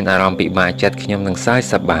បើមានអារម្មណ៍ពិបាកចិត្តខ្ញុំនឹងសើច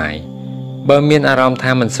សប្បាយបើមានអារម្មណ៍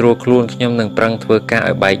ថាមិនស្រួលខ្លួនខ្ញុំនឹងប្រឹងធ្វើការ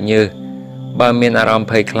ឲ្យបែកញើសបើមានអារម្មណ៍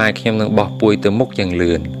ភ័យខ្លាចខ្ញុំនឹងបោះពួយទៅមុខយ៉ាង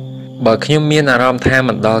លឿនបើខ្ញុំមានអារម្មណ៍ថា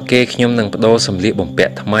មិនដល់គេខ្ញុំនឹងបដូរសម្លៀកបំពា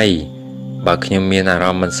ក់ថ្មីបើខ្ញុំមានអារ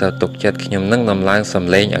ម្មណ៍មិនសូវទុកចិត្តខ្ញុំនឹងដំឡើងសំ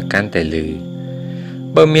ឡេងឲ្យកាន់តែលឺ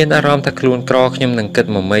បើមានអារម្មណ៍ថាខ្លួនក្រខ្ញុំនឹងគិត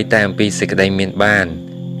មមីតែអំពីសេចក្តីមានបាន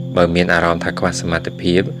បើមានអារម្មណ៍ថាខ្វះសមត្ថ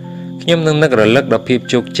ភាពខ្ញុំនឹងនឹករលឹកដល់ភាព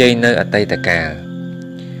ជោគជ័យនៅអតីតកាល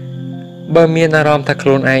បើមានអារម្មណ៍ថាខ្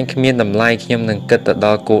លួនឯងគ្មានតម្លៃខ្ញុំនឹងគិតទៅដ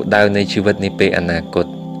ល់គោលដៅនៃជីវិតនាពេលអនាគត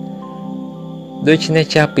ដូច្នេះ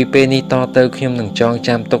ចាប់ពីពេលនេះតទៅខ្ញុំនឹងចង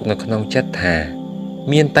ចាំទុកនៅក្នុងចិត្តថា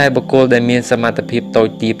មានតែបុគ្គលដែលមានសមត្ថភាពតូច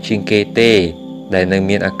ទាបជាងគេទេដែលនឹង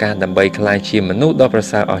មានឱកាសដើម្បីក្លាយជាមនុស្សដ៏ប្រ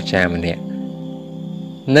សើរអស្ចារ្យម្នាក់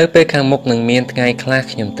នៅពេលខាងមុខនឹងមានថ្ងៃខ្លះ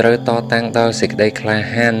ខ្ញុំត្រូវតតាំងដោយសេចក្តីក្លា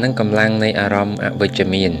ហាននិងកម្លាំងនៃអារម្មណ៍អវិជ្ជ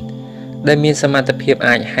មានដែលមានសមត្ថភាព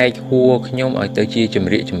អាចហែកហួរខ្ញុំឲ្យទៅជាច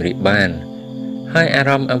ម្រៀកបានហើយអា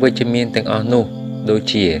រម្មណ៍អវិជ្ជមានទាំងអស់នោះដូច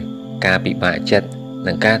ជាការពិបាកចិត្ត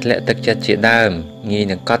និងការធ្លាក់ទឹកចិត្តជាដើមងាយ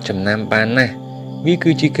នឹងកត់ចំណាំបានណាស់វា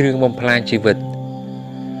គឺជាគ្រឿងបំផ្លាញជីវិត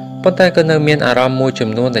ប៉ុន្តែក៏នៅមានអារម្មណ៍មួយចំ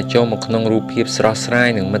នួនដែលចូលមកក្នុងរូបភាពស្រស់ស្រាយ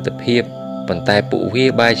និងមិត្តភាពប៉ុន្តែពួកវា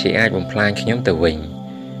បែរជាអាចបំផ្លាញខ្ញុំទៅវិញ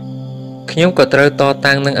ខ្ញុំក៏ត្រូវត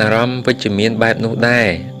តាំងនឹងអារម្មណ៍វិជ្ជមានបែបនោះដែរ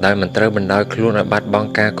ដោយមិនត្រូវបណ្ដោយខ្លួនឲ្យបាត់បង់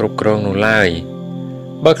ការគ្រប់គ្រងនោះឡើយ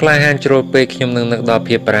បើក្លាហានជ្រុលពេកខ្ញុំនឹងនឹកដល់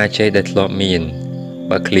ភាពបរាជ័យដែលធ្លាប់មាន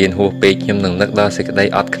បើឃ្លានហួសពេកខ្ញុំនឹងនឹកដល់សេចក្តី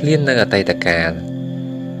អត់ឃ្លាននៅអតីតកាល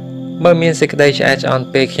បើមានសេចក្តីឆ្អែតឆ្អន់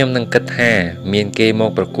ពេកខ្ញុំនឹងគិតថាមានគេមក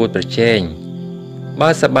ប្រកួតប្រជែងបើ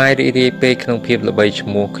សប្បាយរីករាយពេកក្នុងភាពល្បីឈ្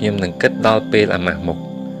មោះខ្ញុំនឹងគិតដល់ពេលអាម៉ាស់មុខ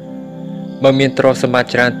បើមានទ្រព្យសម្បត្តិ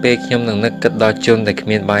ច្រើនពេកខ្ញុំនឹងនឹកគិតដល់ជនដែលគ្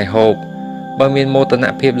មានបាយហូបបើមានមោទន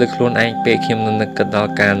ភាពលើខ្លួនឯងពេកខ្ញុំនឹងនឹកគិតដ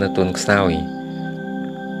ល់ការនៅទន់ខ្សោយ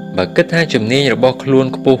បើគិតថាជំនាញរបស់ខ្លួន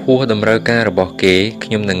ខ្ពស់ហួសតម្រូវការរបស់គេខ្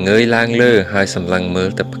ញុំនឹងងើយឡើងលើហើយសម្លឹងមើល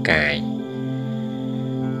ទៅផ្កាយ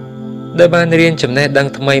ដែលបានរៀនចំណេះដឹង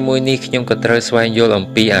ថ្មីមួយនេះខ្ញុំក៏ត្រូវស្វែងយល់អំ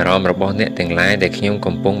ពីអារម្មណ៍របស់អ្នកទាំងឡាយដែលខ្ញុំ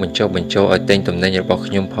កំពុងបញ្ចុះបញ្ចូលឲ្យទិញទំនិញរបស់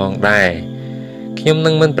ខ្ញុំផងដែរខ្ញុំនឹ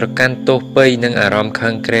ងមិនប្រកាន់ទោសពៃនឹងអារម្មណ៍ខឹ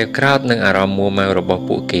ងក្រេវក្រោធនិងអារម្មណ៍មួម៉ៅរបស់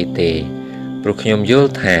ពួកគេទេព្រោះខ្ញុំយ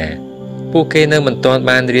ល់ថាពួកគេនៅមិនទាន់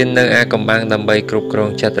បានរៀននៅអាកំបាំងដើម្បីគ្រប់គ្រង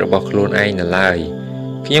ចិត្តរបស់ខ្លួនឯងនៅឡើយ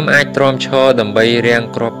ខ្ញុំអាចទ្រាំឈរដើម្បីរាំង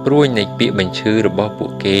គ្រាប់ព្រួយនៃពាក្យបញ្ឈឺរបស់ពួ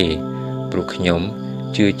កគេព្រោះខ្ញុំ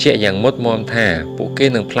ជឿជាក់យ៉ាងមុតមាំថាពួកគេ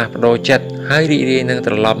នឹងផ្លាស់ប្ដូរចិត្តហើយរីករាយនឹង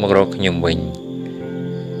ត្រឡប់មករកខ្ញុំវិញ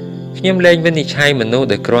ខ្ញុំលែងវិនិច្ឆ័យមនុស្ស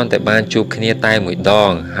ដែលគ្រាន់តែបានជួបគ្នាតែមួយដ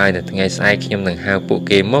ងហើយនៅថ្ងៃស្អែកខ្ញុំនឹងហៅពួក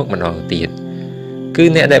គេមកម្ដងទៀតគឺ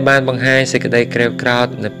អ្នកដែលបានបង្ហាញសេចក្តីក្រេវក្រោធ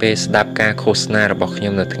នៅពេលស្ដាប់ការឃោសនារបស់ខ្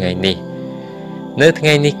ញុំនៅថ្ងៃនេះនៅថ្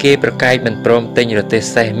ងៃនេះគេប្រកែកមិនព្រមទិញរទេះ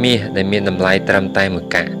សេះមាសដែលមានតម្លៃត្រឹមតែមួយ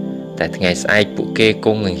កាក់តែថ្ងៃស្អែកពួកគេគ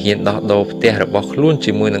ង់នឹងហ៊ានដោះដូរផ្ទះរបស់ខ្លួន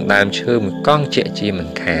ជាមួយនឹងដើមឈើមួយកង់ជាក់ជាមិន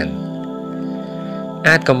ខាន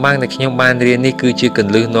អាចកំបាំងដែលខ្ញុំបានរៀននេះគឺជាគ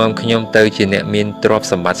ន្លឹះនាំខ្ញុំទៅជាអ្នកមានទ្រព្យ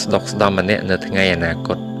សម្បត្តិស្ដុកស្ដម្ភម្នាក់នៅថ្ងៃអនាគ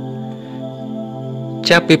ត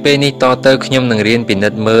ចាប់ពីពេលនេះតទៅខ្ញុំនឹងរៀនពិនិ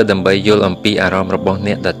ត្យមើលដើម្បីយល់អំពីអារម្មណ៍របស់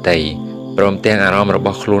អ្នកដទៃព្រមទាំងអារម្មណ៍រប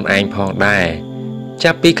ស់ខ្លួនឯងផងដែរ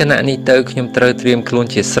ចាប់ពីគណៈនេះទៅខ្ញុំត្រូវត្រៀមខ្លួន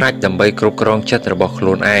ជាស្រេចដើម្បីគ្រប់គ្រងចិត្តរបស់ខ្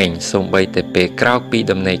លួនឯងសូម្បីតែពេលក្រោកពី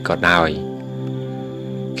ដំណេកក៏ដោយ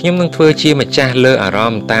ខ្ញុំនឹងធ្វើជាម្ចាស់លើអារ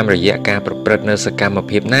ម្មណ៍តាមរយៈការប្រព្រឹត្តនៅសកម្ម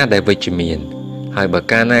ភាពណាដែលវិជ្ជមានហើយបើ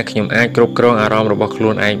កាលណាខ្ញុំអាចគ្រប់គ្រងអារម្មណ៍របស់ខ្លួ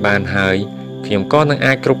នឯងបានហើយខ្ញុំក៏នឹង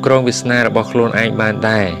អាចគ្រប់គ្រងវាសនារបស់ខ្លួនឯងបាន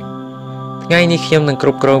ដែរ ថ្ងៃនេះខ្ញុំនឹងគ្រ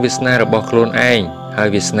ប់គ្រងវាសនារបស់ខ្លួនឯងហើយ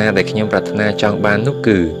វាសនាដែលខ្ញុំប្រាថ្នាចង់បាននោះ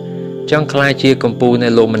គឺចង់ក្លាយជាកំពូលនៃ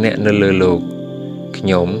លោកម្នាក់នៅលើលោកខ្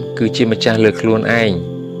ញុំគឺជាម្ចាស់លើខ្លួនឯង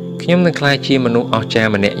ខ្ញុំនឹងក្លាយជាមនុស្សអស្ចារ្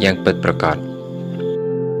យម្នាក់យ៉ាងពិតប្រាកដ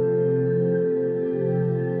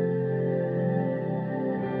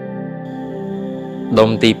ដុំ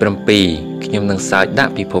ទី7ខ្ញុំនឹងសើចដា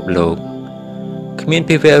ក់ពិភពលោកគ្មាន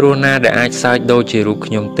ភាវៈរស់ណាដែលអាចសើចដូចជារូប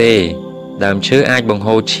ខ្ញុំទេដើមឈើអាចបង្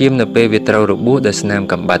ហូរឈាមនៅពេលវាត្រូវរបួសដោយស្នាម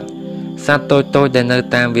កាំបិតសត្វតូចៗដែលនៅ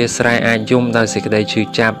តាមវាលស្រែអាចយំដោយសេចក្តីឈឺ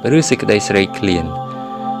ចាប់ឬសេចក្តីស្រេកឃ្លាន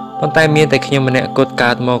ប៉ុន្តែមានតែខ្ញុំម្នាក់គត់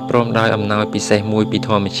កើតមកព្រមដោយអំណោយពិសេសមួយពីធ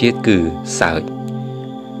ម្មជាតិគឺសើច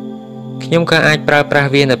ខ្ញុំក៏អាចប្រើប្រាស់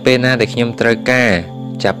វានៅពេលណាដែលខ្ញុំត្រូវការ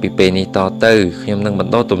ចាប់ពីពេលនេះតទៅខ្ញុំនឹងប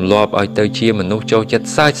ន្តទម្លាប់ឲ្យទៅជាមនុស្សចូលចិត្ត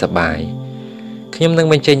សើចសប្បាយខ្ញុំនឹង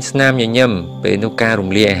បញ្ចេញស្នាមញញឹមពេលនោះការរំ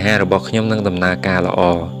លាយអាហាររបស់ខ្ញុំនឹងដំណើរការល្អ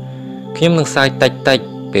ខ្ញុំនឹងសើចតិច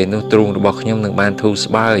ពេលនោះទ្រូងរបស់ខ្ញុំនឹងបានធូរ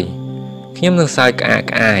ស្បើយខ្ញុំនឹងសើចក្អាក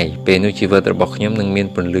ក្អាយពេលនោះជីវិតរបស់ខ្ញុំនឹងមាន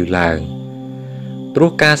ពន្លឺឡើងព្រោះ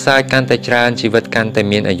ការសើចកាន់តែច្រើនជីវិតកាន់តែ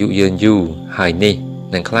មានអាយុយឺនយូរហើយនេះ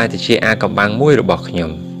នឹងក្លាយទៅជាអាថ៌កំបាំងមួយរបស់ខ្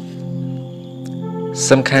ញុំ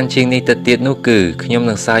សំខាន់ជាងនេះទៅទៀតនោះគឺខ្ញុំ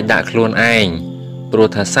នឹងសើចដាក់ខ្លួនឯងព្រោះ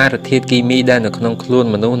ថាសារធាតុគីមីដែលនៅក្នុងខ្លួន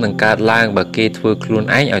មនុស្សនឹងកើតឡើងបើគេធ្វើខ្លួន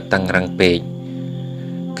ឯងឲ្យតឹងរ៉ឹងពេក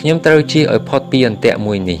ខ្ញុំត្រូវជៀសឲ្យផុតពីអន្ទាក់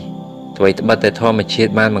មួយនេះអ្វីត្បិតតែធម្មជា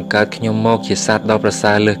តិបានបង្កើតខ្ញុំមកជាសត្វដ៏ប្រ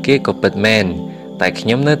សើរលើសគេក៏ពិតមែនតែខ្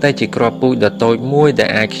ញុំនៅតែជាគ្រាប់ពូជដ៏តូចមួយដែល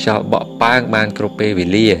អាចខ្យល់បក់ប៉ើងបានគ្រប់ពេលវេ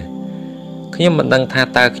លាខ្ញុំមិនដឹងថា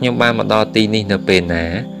តើខ្ញុំបានមកដល់ទីនេះនៅពេលណា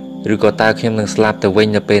ឬក៏តើខ្ញុំនឹងស្លាប់ទៅវិញ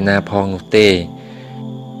នៅពេលណាផងនោះទេ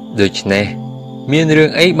ដូច្នេះមានរឿង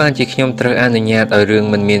អីបានជាខ្ញុំត្រូវអនុញ្ញាតឲ្យរឿង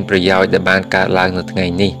មិនមានប្រយោជន៍ដែលបានកើតឡើងនៅថ្ងៃ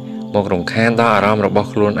នេះមករំខានដល់អារម្មណ៍របស់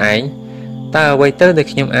ខ្លួនឯងតើអ្វីទៅដែល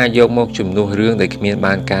ខ្ញុំអាចយកមកជំនួសរឿងដែលគ្មាន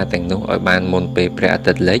បានការទាំងនោះឲ្យបានមុនពេលព្រះអា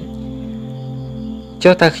ទិត្យលិច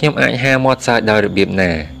ចុះតើខ្ញុំអាចហាមាត់សើចដោយរបៀប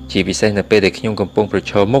ណាជាពិសេសនៅពេលដែលខ្ញុំកំពុងប្រ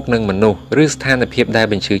ឈមមុខនឹងមនុស្សឬស្ថានភាពដែល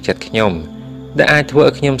បញ្ឈឺចិត្តខ្ញុំដែលអាចធ្វើ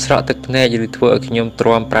ឲ្យខ្ញុំស្រក់ទឹកភ្នែកឬធ្វើឲ្យខ្ញុំទ្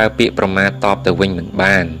រាំប្រើពាក្យប្រមាថតបទៅវិញមិន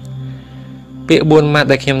បានពាក្យ4ម៉ាត់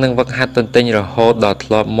ដែលខ្ញុំនឹងវឹកហាត់ទន្ទិញរហូតដល់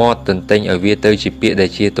ធ្លាប់មាត់ទន្ទិញឲ្យវាទៅជាពាក្យដែល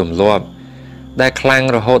ជាទម្លាប់ដែលខ្លាំង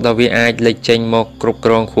រហូតដល់វាអាចលេចចេញមកគ្រប់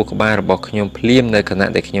គ្រងខួរក្បាលរបស់ខ្ញុំភ្លាមនៅខណៈ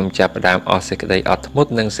ដែលខ្ញុំចាប់ផ្ដើមអស់សេចក្តីអត់ធ្មត់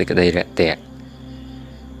និងសេចក្តីរាក់ទាក់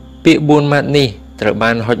ពាក្យ4ម៉ាត់នេះត្រូវ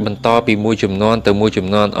បានហុចបន្តពីមួយជំនាន់ទៅមួយជំ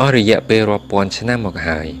នាន់អស់រយៈពេលរាប់ពាន់ឆ្នាំមក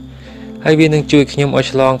ហើយវានឹងជួយខ្ញុំឲ្យ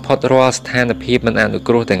ឆ្លងផុតរាល់ស្ថានភាពមិនអនុ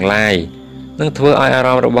គ្រោះទាំងឡាយនិងធ្វើឲ្យអារ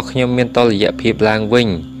ម្មណ៍របស់ខ្ញុំមានតុល្យភាពឡើងវិញ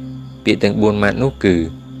ពាក្យទាំង4ម៉ាត់នោះគឺ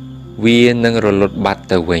វានឹងរលត់បាត់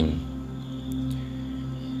ទៅវិញ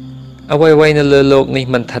អ្វីៗនៅលើโลกនេះ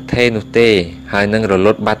មិនថិតថេរនោះទេហើយនឹងរល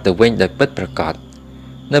ត់បាត់ទៅវិញដោយពិតប្រាកដ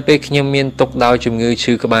នៅពេលខ្ញុំមានទុក្ខដោយជំងឺ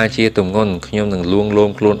ឈឺក្បាលជាទម្ងន់ខ្ញុំនឹងលួងលោម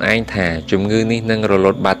ខ្លួនឯងថាជំងឺនេះនឹងរល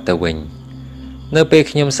ត់បាត់ទៅវិញនៅពេល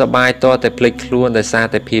ខ្ញុំសប្បាយតតែភ្លេចខ្លួនដោយសារ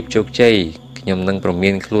តែភាពជោគជ័យខ្ញុំនឹងប្រមា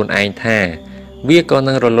នខ្លួនឯងថាវាក៏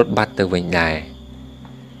នឹងរលត់បាត់ទៅវិញដែរ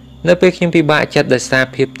នៅពេលខ្ញុំពិបាកចិត្តដោយសារ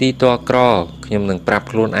ភាពទីតក្រខ្ញុំនឹងប្រាប់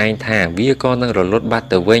ខ្លួនឯងថាវាក៏នឹងរលត់បាត់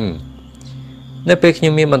ទៅវិញនៅពេលខ្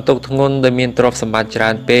ញុំមានបន្ទុកធ្ងន់ដោយមានទ្រព្យសម្បត្តិច្រើ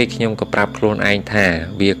នពេកខ្ញុំក៏ប្រាប់ខ្លួនឯងថា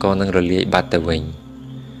វាក៏នឹងរលាយបាត់ទៅវិញ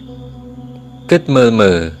គិតមើល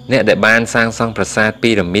អ្នកដែលបានសាងសង់ប្រាសាទពី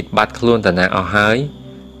រ៉ាមីតបាត់ខ្លួនទៅណាអស់ហើយ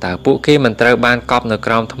តើពួកគេមិនត្រូវបានកប់នៅ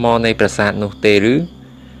ក្រោមថ្មនៃប្រាសាទនោះទេឬ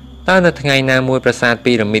តើនៅថ្ងៃណាមួយប្រាសាទ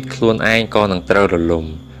ពីរ៉ាមីតខ្លួនឯងក៏នឹងត្រូវរលំ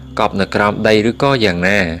កប់នៅក្រោមដីឬក៏យ៉ាង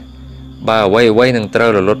ណាបើអ្វីនឹងត្រូវ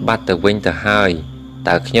រលត់បាត់ទៅវិញទៅហើយ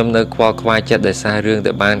តើខ្ញុំនៅខ្វល់ខ្វាយចិត្តដោយសាររឿង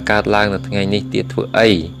ដែលបានកើតឡើងនៅថ្ងៃនេះទៀតធ្វើអី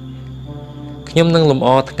ខ្ញុំនឹងលម្អ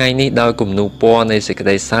ថ្ងៃនេះដោយគំនូរពណ៌នៃសេចក្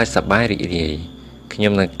តីសើចសប្បាយរីករាយខ្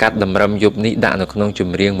ញុំនឹងកាត់តម្រឹមយប់នេះដាក់នៅក្នុងច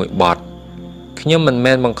ម្រៀងមួយបទខ្ញុំមិន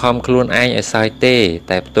មែនបង្ខំខ្លួនឯងឲ្យសើចទេ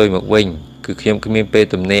តែផ្ទុយមកវិញគឺខ្ញុំគ្មានពេល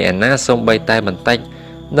ទំនេរឯណាសូម្បីតែបន្តិច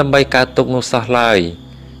ដើម្បីកើតទុកនោះសោះឡើយ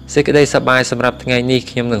សេចក្តីសប្បាយសម្រាប់ថ្ងៃនេះ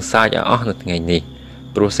ខ្ញុំនឹងសើចឲ្យអស់នៅថ្ងៃនេះ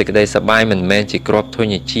ព្រោះសេចក្តីសប្បាយមិនមែនជាគ្រាប់ធ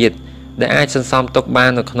ញ្ញជាតិដែលអាចសន្សំទុកបា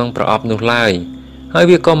ននៅក្នុងប្រអប់នោះឡើយហើយ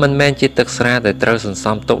វាក៏មិនមែនជាទឹកស្រាដែលត្រូវសន្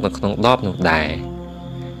សំទុកនៅក្នុងដបនោះដែរ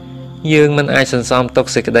យើងមិនអាចសន្សំទុក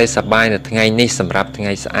សេចក្តីសប្បាយនៅថ្ងៃនេះសម្រាប់ថ្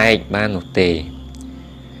ងៃស្អែកបាននោះទេ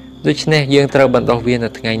ដូច្នេះយើងត្រូវបណ្ដុះវានៅ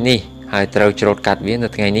ថ្ងៃនេះហើយត្រូវច្រូតកាត់វានៅ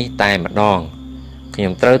ថ្ងៃនេះតែម្ដងខ្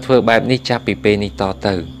ញុំត្រូវធ្វើបែបនេះចាប់ពីពេលនេះត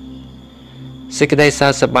ទៅសេចក្តីសើ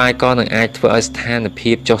ចសប្បាយក៏នឹងអាចធ្វើឲ្យស្ថាន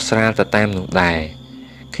ភាពចុះស្រាលទៅតាមនោះដែរ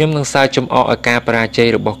ខ្ញុំនឹងសើចចំអកឲ្យការបរាជ័យ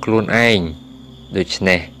របស់ខ្លួនឯងដូច្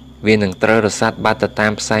នេះវានឹងត្រូវរសាត់បាត់ទៅតា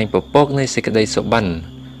មផ្សែងពពកនៃសេចក្តីសុបិន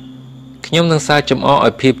ខ្ញុំនឹងសើចចំអក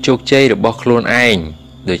ឲ្យភាពជោគជ័យរបស់ខ្លួនឯង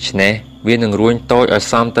ដូច្នេះវានឹងរួញតូចឲ្យ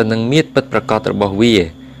សមទៅនឹងមាឌពិតប្រាកដរបស់វា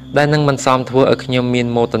ដែលនឹងមិនសមធ្វើឲ្យខ្ញុំមាន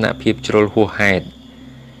មោទនភាពជ្រុលហួសហេតុ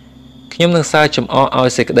ខ្ញុំនឹងសើចំអកឲ្យ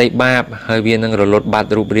សេចក្តីបាបហើយវានឹងរលត់បាត់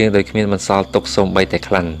រូបរាងដោយគ្មានបន្សល់ទុកសូម្បីតែ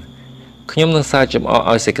ក្លិនខ្ញុំនឹងសើចំអក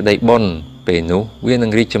ឲ្យសេចក្តីបុណ្យពេលនោះវានឹ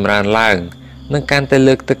ងរីកចម្រើនឡើងនឹងកាន់តែ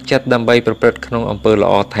លើកទឹកចិត្តដើម្បីប្រព្រឹត្តក្នុងអំពើល្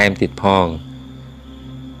អថែមទៀតផង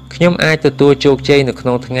ខ្ញុំអាចទទួលជោគជ័យនៅក្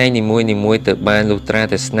នុងថ្ងៃនីមួយៗទៅបានលុះត្រា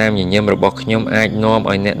តែស្នាមញញឹមរបស់ខ្ញុំអាចនាំ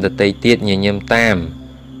ឲ្យអ្នកដទៃទៀតញញឹមតាម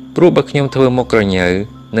ព្រោះបើខ្ញុំធ្វើមុខក្រញើ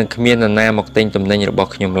នឹងគ្មាននរណាមកទិញទំនិញរបស់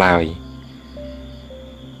ខ្ញុំឡើយ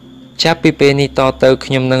ចាប់ពីពេលនេះតទៅ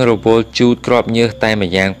ខ្ញុំនឹងរវល់ជូតក្របញើសតែម្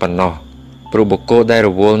យ៉ាងប៉ុណ្ណោះព្រោះបុគ្គលដែលរ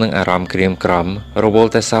វល់នឹងអារម្មណ៍ក្រៀមក្រំរវល់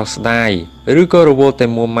តែសោកស្ដាយឬក៏រវល់តែ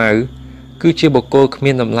មួម៉ៅគឺជាបុគ្គលគ្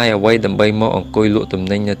មានតម្លៃអ្វីដើម្បីមកអង្គុយលក់ទំ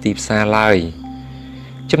និញនៅទីផ្សារឡើយ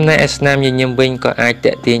ចំណែកឯស្នាមញញឹមវិញក៏អាច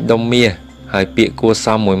តាក់ទាញដុំមាសហើយពាក្យគួរស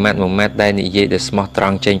មមួយម៉ាត់ដែលនិយាយដោយស្មោះត្រ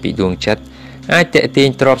ង់ចេញពីដួងចិត្តអាចតាក់ទាញ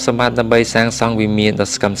ទ្រព្យសម្បត្តិដើម្បីសាងសង់វិមានដ៏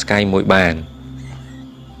ស្កឹមស្កៃមួយបាន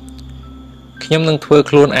ខ្ញុំនឹងធ្វើ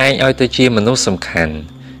ខ្លួនឯងឲ្យទៅជាមនុស្សសំខាន់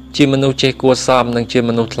ជាមនុស្សចេះគួរសមនិងជា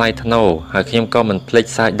មនុស្សថ្លៃថ្នូរហើយខ្ញុំក៏មិនភ្លេច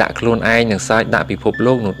សើចដាក់ខ្លួនឯងនិងសើចដាក់ពិភព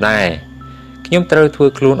លោកនោះដែរខ្ញុំត្រូវធ្វើ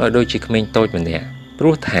ខ្លួនឲ្យដូចជាក្មេងតូចម្នាក់ព្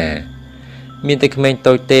រោះថាមានតែក្មេង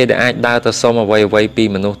តូចទេដែលអាចដើរទៅសុំអ្វីៗពី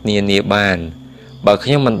មនុស្សនានាបានបើខ្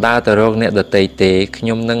ញុំមិនដើរទៅរកអ្នកដទៃទេខ្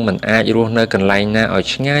ញុំនឹងមិនអាចរស់នៅកន្លែងណាឲ្យ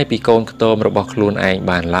ឆ្ងាយពីកូនខ្ទមរបស់ខ្លួនឯង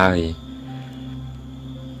បានឡើយ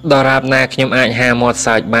ដរាបណាខ្ញុំអាចហាមាត់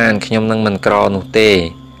សើចបានខ្ញុំនឹងមិនក្រនោះទេ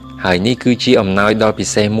ហើយនេះគឺជាអំណោយដ៏ពិ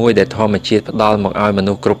សេសមួយដែលធម្មជាតិផ្ដល់មកឲ្យម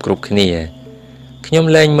នុស្សគ្រប់គ្នាខ្ញុំ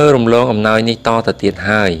លែងមើលរំលងអំណោយនេះតទៅទៀត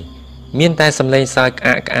ហើយមានតែសម្លេងសើចក្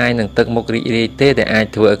អាកក្អាយនិងទឹកមុខរីករាយទេដែលអាច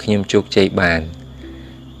ធ្វើឲ្យខ្ញុំជោគជ័យបាន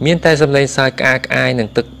មានតែសម្លេងសើចក្អាកក្អាយនិង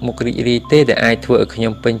ទឹកមុខរីករាយទេដែលអាចធ្វើឲ្យខ្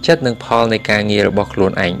ញុំពេញចិត្តនឹងផលនៃការងាររបស់ខ្លួ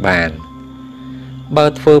នឯងបានបើ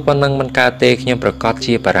ធ្វើប៉ុណ្ណឹងមិនកើតទេខ្ញុំប្រកាស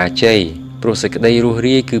ជាបរាជ័យព្រោះសេចក្តីរស់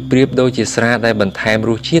រាយគឺប្រៀបដូចជាស្រាដែលបន្ថែម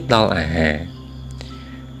រសជាតិដល់អាហារ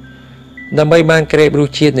ដើម្បីបានក្រេបរស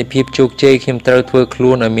ជាតិនៃភាពជោគជ័យខ្ញុំត្រូវធ្វើខ្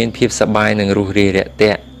លួនឲ្យមានភាពសប្បាយនិងរួសរាយរាក់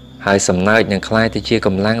ទាក់ហើយសំណើចនឹងក្លាយទៅជាក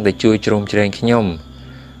ម្លាំងដែលជួយជ្រោមជ្រែងខ្ញុំ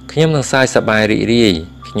នឹងសើចសប្បាយរីករាយ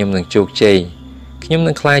ខ្ញុំនឹងជោគជ័យខ្ញុំ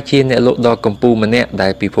នឹងក្លាយជាអ្នកលក់ដ៏កំពូលម្នាក់ដែ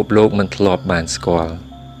លពិភពលោកមិនធ្លាប់បានស្គាល់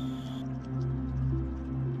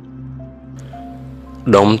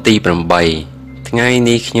ដុំទី8ថ្ងៃ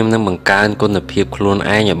នេះខ្ញុំនឹងបង្កើនគុណភាពខ្លួន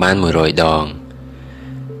ឯងឲ្យបាន100ដង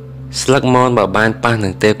ស្លឹកមនបើបានប៉ះនឹ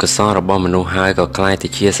ងទេពកោសល្យរបស់មនុស្សហើយក៏ក្លាយទៅ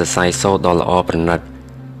ជាសរសៃសូត្រដ៏ល្អប្រណិត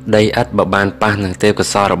ដីឥដ្ឋបើបានប៉ះនឹងទេពកោ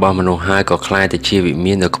សល្យរបស់មនុស្សហើយក៏ក្លាយទៅជាវិ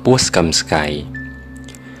មានដ៏ខ្ពស់ស្កឹមស្កៃ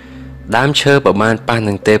ដើមឈើបើបានប៉ះ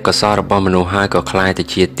នឹងទេពកោសល្យរបស់មនុស្សហើយក៏ក្លាយទៅ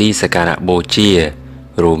ជាទីសក្ការៈបូជា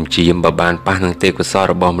រោមជាមបើបានប៉ះនឹងទេពកោសល្យ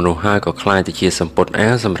របស់មនុស្សហើយក៏ក្លាយទៅជាសម្ពុតអា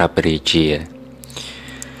វសម្រាប់ព្រះរាជា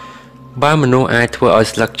បើមនុស្សអាចធ្វើឲ្យ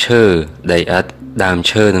ស្លឹកឈើដីឥដ្ឋដើម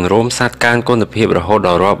ឈើនិងរោមសត្វកើនគុណភាពរហូតដ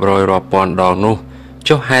ល់រាប់រយរាប់ពាន់ដងនោះ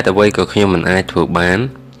ចុះហេតុអ្វីក៏ខ្ញុំមិនអាចធ្វើបាន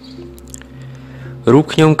រូប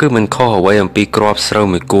ខ្ញុំគឺមិនខុសអ្វីអំពីគ្រាប់ស្រូវ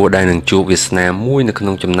មួយគួរដែលនឹងជួបវាសនាមួយនៅក្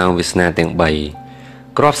នុងចំណោមវាសនាទាំង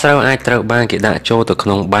3គ្រាប់ស្រូវអាចត្រូវបានគេដាក់ចូលទៅក្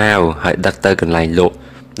នុងបាវហើយដឹកទៅកន្លែងលក់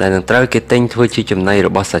ដែលនឹងត្រូវគេទិញធ្វើជាចំណីរ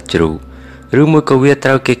បស់សត្វជ្រូកឬមួយក៏វាត្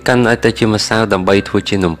រូវគេកិនឲ្យទៅជាម្សៅដើម្បីធ្វើ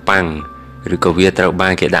ជានំប៉័ងឬក៏វាត្រូវបា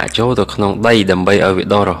នគេដាក់ចូលទៅក្នុងដីដើម្បីឲ្យវា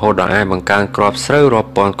ដុះរហូតដល់អាចបង្កើនគ្រាប់ស្រូវរាប់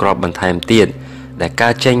ពាន់គ្រាប់បន្ថែមទៀតដែលកើ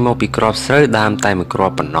តចេញមកពីគ្រាប់ស្រូវដើមតែមួយគ្រា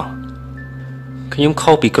ប់ប៉ុណ្ណោះខ្ញុំ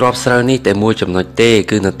ខុសពីគ្រាប់ស្រូវនេះតែមួយចំណុចទេ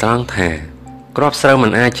គឺនៅត្រង់ថាគ្រាប់ស្រូវមិ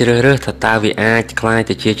នអាចជ្រើសរើសថាតើវាអាចក្លាយ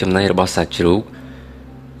ទៅជាចំណីរបស់សត្វជ្រូក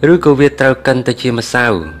ឬក៏វាត្រូវកិនទៅជាម្សៅ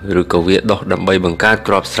ឬក៏វាដុះដើម្បីបង្កើត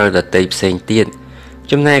គ្រាប់ស្រូវដទៃផ្សេងទៀត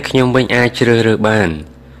ចំណែកខ្ញុំវិញអាចជ្រើសរើសបាន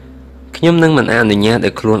ខ្ញុំនឹងមិនអនុញ្ញាត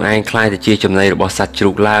ឲ្យខ្លួនឯងក្លាយទៅជាចំណីរបស់សត្វជ្រូ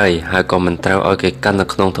កឡើយហើយក៏មិនត្រូវឲ្យគេកិននៅ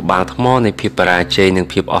ក្នុងត្បាល់ថ្មនៃភាពបរាជ័យនិង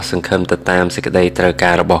ភាពអស់សង្ឃឹមទៅតាមសេចក្តីត្រូវ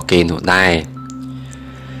ការរបស់គេនោះដែរ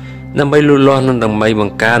ដើម្បីលូតលាស់និងដើម្បីប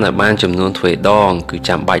ង្កើនឲ្យបានចំនួនទ្វេដងគឺ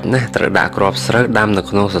ចាំបាច់ណាស់ត្រូវដាក់គ្រាប់ស្រូវដាំនៅ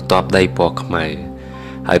ក្នុងស្រទាប់ដីពណ៌ខ្មៅ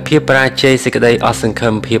ហើយភាពបរាជ័យសេចក្តីអស់សង្ឃឹ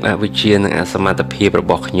មភាពអវិជ្ជានិងអសមត្ថភាពរ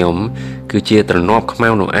បស់ខ្ញុំគឺជាទ្រនាប់ខ្មៅ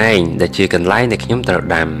នោះឯងដែលជាកន្លែងដែលខ្ញុំត្រូវ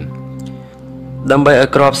ដាំដើម្បីឲ្យ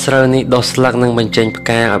គ្រាប់ស្រូវនេះដុះស្លឹកនិងបញ្ចេញផ្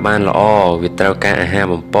កាឲ្យបានល្អវាត្រូវការអាហារ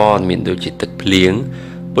បំប៉នមានដូចជាទឹកភ្លៀង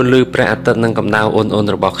ពន្លឺព្រះអាទិត្យនិងកម្ដៅអ៊ុន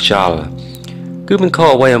ៗរបស់ខ្យល់គឺមិនខុស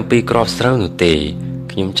អ្វីអំពីគ្រាប់ស្រូវនោះទេ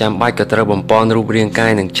ខ្ញុំចាំបាច់ក៏ត្រូវបំប៉នរូបរាងកា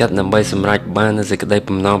យនិងចិត្តដើម្បីសម្រេចបាននូវសេចក្តី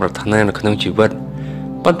បំណងប្រាថ្នានៅក្នុងជីវិត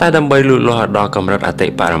ប៉ុន្តែដើម្បីលូតលាស់ដល់កម្រិតអតិ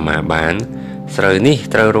បរមាបានស្រូវនេះ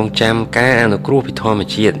ត្រូវរងចាំការអនុគ្រោះពីធម្ម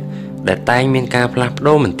ជាតិដែលតែងមានការផ្លាស់ប្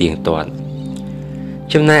ដូរមិនទៀងទាត់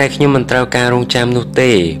ចំណែកខ្ញុំមិនត្រូវការរងចាំនោះ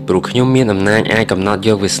ទេព្រោះខ្ញុំមានអំណាចអាចកំណត់យ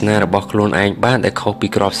កវាសនារបស់ខ្លួនឯងបានដែលខុសពី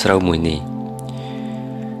គ្រាប់ស្រូវមួយនេះ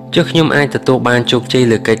ចុះខ្ញុំអាចទទួលបានជោគជ័យ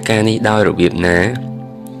លើកិច្ចការនេះដោយរបៀបណា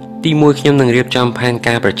ទី1ខ្ញុំនឹងរៀបចំផែន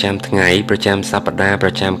ការប្រចាំថ្ងៃប្រចាំសប្តាហ៍ប្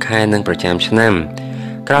រចាំខែនិងប្រចាំឆ្នាំ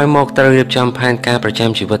ក្រោយមកត្រូវរៀបចំផែនការប្រចាំ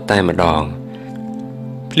ជីវិតតែម្ដង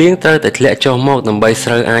ភ្លៀងត្រូវតែធ្លាក់ចុះមកដើម្បីស្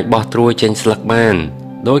រូវអាចបោះត្រួយចេញស្លឹកបាន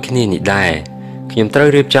ដូចគ្នានេះដែរខ្ញុំត្រូវ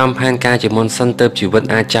រៀបចំផែនការជាមុនសិនទើបជីវិត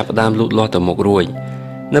អាចចាប់ផ្ដើមលូតលាស់ទៅមុខរួច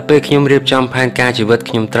នៅពេលខ្ញុំរៀបចំផែនការជីវិត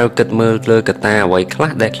ខ្ញុំត្រូវគិតមើលលើកត្តាអ្វីខ្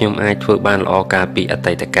លះដែលខ្ញុំអាចធ្វើបានល្អកាលពីអ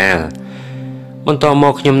តីតកាលបន្ទាប់ម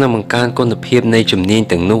កខ្ញុំនឹងបង្កើនគុណភាពនៃជំនាញ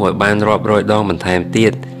ទាំងនោះឲ្យបានរាប់រយដងបន្ថែមទៀ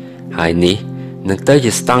តហើយនេះនឹងទៅ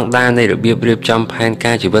ជាស្តង់ដារនៃរបៀបរៀបចំផែន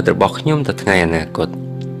ការជីវិតរបស់ខ្ញុំទៅថ្ងៃអនាគត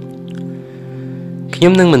ខ្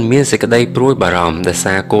ញុំនឹងមិនមានសេចក្តីព្រួយបារម្ភដោយ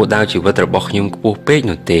សារគោលដៅជីវិតរបស់ខ្ញុំខ្ពស់ពេក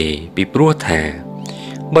នោះទេពីព្រោះថា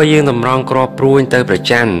បើយើងតម្រង់គ្រាប់ព្រួញទៅប្រ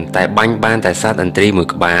ច័ណ្ឌតែបាញ់បានតែសត្វឥន្ទ្រីមួយ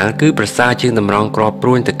ក្បាលគឺប្រសើរជាងតម្រង់គ្រាប់ព្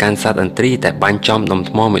រួញទៅកាន់សត្វឥន្ទ្រីតែបាញ់ចំដុំ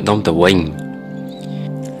ថ្មមួយដុំទៅវិញ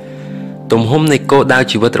ទំហំនៃគោលដៅ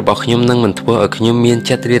ជីវិតរបស់ខ្ញុំនឹងមិនធ្វើឲ្យខ្ញុំមាន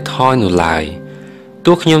ចិត្តរាថយនោះឡើយ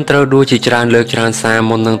ទោះខ្ញុំត្រូវដួលជាច្រើនលើកច្រើនសារ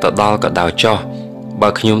មុននឹងទៅដល់ក៏ដោយចុះបើ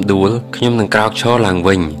ខ្ញុំដួលខ្ញុំនឹងក្រោកឈរឡើង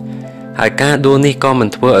វិញហើយការដួលនេះក៏មិន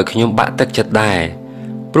ធ្វើឲ្យខ្ញុំបាក់ទឹកចិត្តដែរ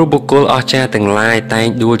ព្រោះបុគ្គលអស្ចារ្យទាំងឡាយតែង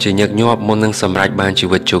ដួលជាញឹកញាប់មុននឹងសម្រេចបានជី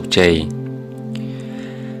វិតជោគជ័យ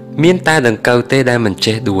មានតែដង្កូវទេដែលមិន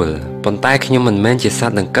ចេះដួលប៉ុន្តែខ្ញុំមិនមែនជាស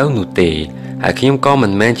ត្វដង្កូវនោះទេហើយខ្ញុំក៏មិ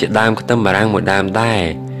នមែនជាដើមខ្ទឹមបារាំងមួយដើមដែរ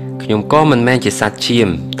ខ្ញុំក៏មិនមែនជាសត្វឈាម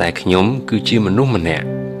តែខ្ញុំគឺជាមនុស្សម្នាក់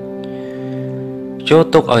ចូល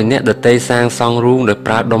ទុកឲ្យអ្នកដទៃសាងសង់រូងដោយ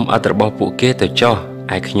ប្រើដុំឥដ្ឋរបស់ពួកគេទៅចុះ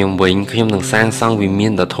ឯខ្ញុំវិញខ្ញុំនឹងសាងសង់វិមា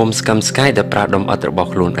នដ៏ធំស្កឹមស្កាយដោយប្រើដុំឥដ្ឋរបស់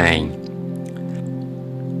ខ្លួនឯង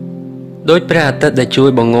ដោយព្រះអាទិត្យដែលជួយ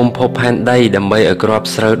បង្ងំភពផែនដីដើម្បីឲ្យគ្រាប់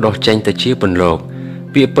ស្រូវដុះចេញទៅជាពន្លក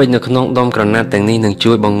ពាក្យពេចន៍នៅក្នុងដុំក្រណាត់ទាំងនេះនឹង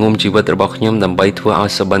ជួយបង្ងំជីវិតរបស់ខ្ញុំដើម្បីធ្វើឲ្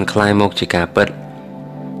យសុបិនคล้ายមកជាការពិត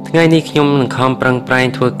ថ្ងៃនេះខ្ញុំនឹងខំប្រឹងប្រែង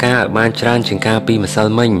ធ្វើការឲ្យបានច្រើនជាងកាលពីម្សិល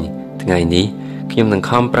មិញថ្ងៃនេះខ្ញុំនឹង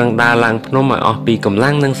ខំប្រឹងដើរឡើងភ្នំឲ្យអស់ពីកម្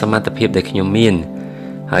លាំងនិងសមត្ថភាពដែលខ្ញុំមាន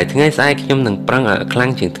ហើយថ្ងៃស្អែកខ្ញុំនឹងប្រឹងឲ្យខ្លាំ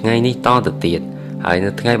ងជាងថ្ងៃនេះតទៅទៀតហើយនៅ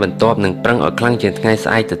ថ្ងៃបន្ទាប់នឹងប្រឹងឲ្យខ្លាំងជាងថ្ងៃ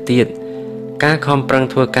ស្អែកទៅទៀតការខំប្រឹង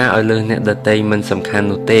ធ្វើការឲ្យលើសអ្នកដទៃមិនសំខាន់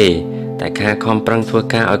នោះទេតែការខំប្រឹងធ្វើ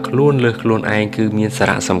ការឲ្យខ្លួនលើសខ្លួនឯងគឺមានសា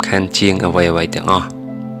រៈសំខាន់ជាងអ្វីៗទាំងអស់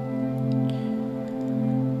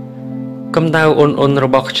កម្ដៅអ៊ុនៗរ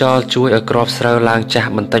បស់ខ្យល់ជួយឲ្យគ្រាប់ស្រូវឡើងចាស់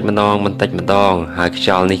បន្តិចម្ដងហើយខ្យ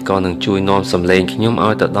ល់នេះក៏នឹងជួយនាំសំឡេងខ្ញុំឲ្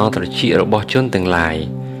យទៅដល់ត្រចៀករបស់ជនទាំងឡាយ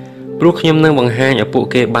ព្រោះខ្ញុំនឹងបង្ហាញឲ្យពួក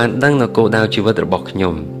គេបានដឹងនូវគោលដៅជីវិតរបស់ខ្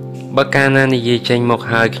ញុំបើកាលណានិយាយចេញមក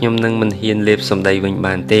ហើយខ្ញុំនឹងមិនហ៊ានលេបសម្ដីវិញ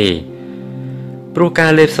បានទេព្រោះកា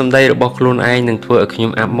រលេបសម្ដីរបស់ខ្លួនឯងនឹងធ្វើឲ្យខ្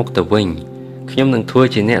ញុំអាប់មុខទៅវិញខ្ញុំនឹងធ្វើ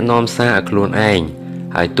ជាអ្នកនាំសារឲ្យខ្លួនឯង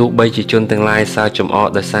ហើយទោះបីជាជនទាំងឡាយសើចចំអក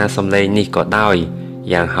ដោយសារសម្លេងនេះក៏ដោយ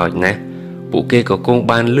យ៉ាងហោចណាស់ពួកគេក៏គង់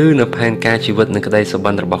បានលឺនៅផែនការជីវិតនិងក្តីសុបិ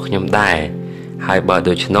នរបស់ខ្ញុំដែរហើយបើ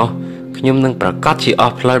ដូច្នោះខ្ញុំនឹងប្រកាសជាអ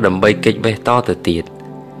ស់ផ្លូវដើម្បីគេចវេះតទៅទៀត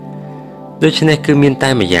ដូច្នេះគឺមានតែ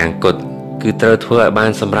ម្យ៉ាងគត់គឺត្រូវធ្វើឲ្យបា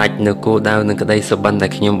នសម្រេចនៅគោលដៅនិងក្តីសុបិនដែ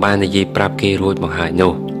លខ្ញុំបាននិយាយប្រាប់គេរួចមកហើយ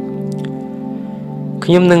នោះ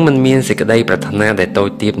ខ្ញុំនឹងមិនមានសេចក្តីប្រាថ្នាដែលតូច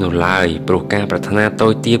ទាបនោះឡើយព្រោះការប្រាថ្នាតូ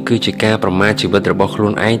ចទាបគឺជាការប្រមាថជីវិតរបស់ខ្លួ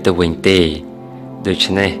នឯងទៅវិញទេដូ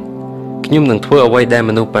ច្នេះខ្ញុំនឹងធ្វើអ្វីដែល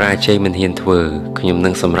មនុស្សបរាជ័យមិនហ៊ានធ្វើខ្ញុំនឹ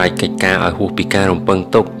ងសម្រេចកិច្ចការឲ្យហួសពីការរំពឹង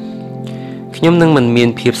ទុកខ្ញុំនឹងមិនមាន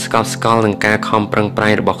ភាពស្កប់ស្កល់នឹងការខំប្រឹងប្រែ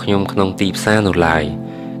ងរបស់ខ្ញុំក្នុងទីផ្សារនោះឡើយ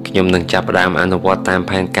ខ្ញុំនឹងចាប់ផ្ដើមអនុវត្តតាម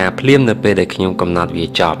ផែនការភ្លាមនៅពេលដែលខ្ញុំកំណត់វា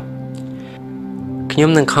ចប់ខ្ញុំ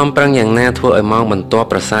នឹងខំប្រឹងយ៉ាងណាធ្វើឲ្យម៉ោងបន្ទាប់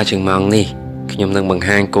ប្រសើរជាងម៉ោងនេះខ្ញុំនឹងបង្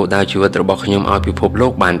ហាញគោលដៅជីវិតរបស់ខ្ញុំឲ្យពិភពលោ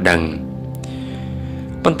កបានដឹង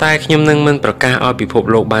ប៉ុន្តែខ្ញុំនឹងមិនប្រកាសឲ្យពិភព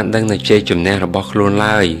លោកបានដឹងនូវជ័យជំនះរបស់ខ្លួន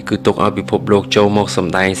ឡើយគឺទុកឲ្យពិភពលោកចូលមកស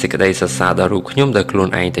ម្ដែងសេចក្តីសរសើរដល់រូបខ្ញុំដោយខ្លួន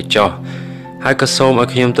ឯងទៅចុះហើយក៏សូមឲ្យ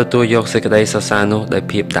ខ្ញុំទទួលយកសេចក្តីសរសើរនោះដោយ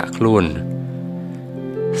ភាពដាក់ខ្លួន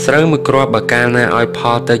ស្រូវមួយគ្រាប់បើកាលណាឲ្យផ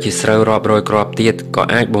លទៅជាស្រូវរាប់រយគ្រាប់ទៀតក៏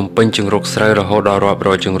អាចបំពេញជង្រុកស្រូវរហូតដល់រាប់រ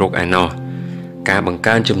យជង្រុកឯណោះការបង្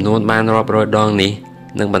កើនចំនួនបានរាប់រយដងនេះ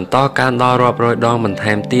នឹងបន្តកើនដល់រាប់រយដងបន្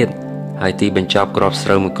ថែមទៀតហើយទីបញ្ចប់គ្រាប់ស្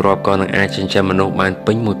រូវមួយគ្រាប់ក៏នឹងអាចចិញ្ចឹមមនុស្សបាន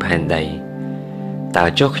ពេញមួយផែនដីតើ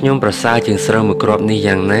ចុះខ្ញុំប្រសើរជាងស្រូវមួយគ្រាប់នេះ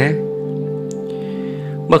យ៉ាងណា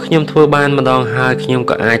បើខ្ញុំធ្វើបានម្ដងហើយខ្ញុំ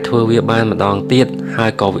ក៏អាចធ្វើវាបានម្ដងទៀតហើ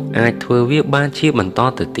យក៏អាចធ្វើវាបានជាបន្ត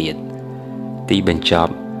ទៅទៀតទីបញ្ច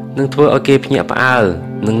ប់នឹងធ្វើឲ្យគេភ្ញាក់ផ្អើល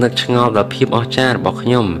និងនឹកឆ្ងល់ដល់ភាពអស្ចារ្យរបស់ខ្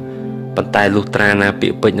ញុំប៉ុន្តែលុះត្រាណាពា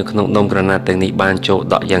ក្យពេចន៍នៅក្នុងដុំក្រណាត់ទាំងនេះបានចូល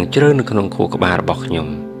ដក់យ៉ាងជ្រៅនៅក្នុងខួរក្បាលរបស់ខ្ញុំ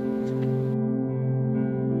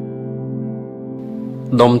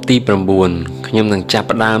ដុំទី9ខ្ញុំនឹងចាប់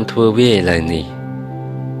ផ្ដើមធ្វើវាឥឡូវនេះ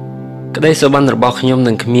ក្តីសុបិនរបស់ខ្ញុំ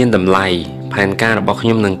នឹងគ្មានតម្លៃ ផែនការរបស់ខ្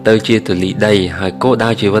ញុំនឹងទៅជាទូលីដីហើយគោលដៅ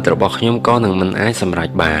ជីវិតរបស់ខ្ញុំក៏នឹងមិនអាចសម្រេច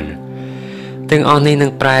បានទាំងអស់នេះនឹ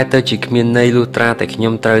ងប្រែទៅជាគ្មានន័យលុះត្រាតែខ្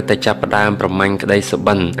ញុំត្រូវតែចាប់ផ្ដើមប្រមាញ់ក្តីសុ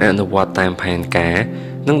បិនអនុវត្តតាមផែនការ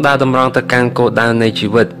និងដើរតម្រង់ទៅកាន់គោលដៅនៃជី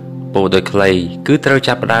វិតពោលដោយខ្លីគឺត្រូវ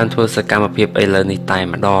ចាប់ផ្ដើមធ្វើសកម្មភាពឥឡូវនេះតែ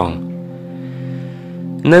ម្ដង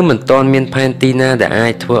នៅមិនទាន់មានផែនទីណាដែលអា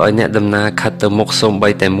ចធ្វើឲ្យអ្នកដំណើរខិតទៅមុខសូម្បី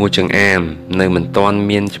តែមួយចង្អាមនៅមិនទាន់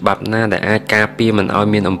មានច្បាប់ណាដែលអាចការពារមិនឲ្យ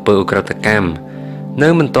មានអំពើឧក្រិដ្ឋកម្មនៅ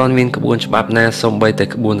មិនទាន់មានក្បួនច្បាប់ណាសូម្បីតែ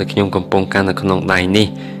ក្បួនដែលខ្ញុំកំពុងកាន់នៅក្នុងដៃនេះ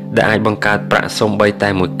ដែលអាចបង្កើតប្រាក់សូម្បីតែ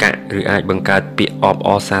មួយកាក់ឬអាចបង្កើតពាក្យអបអ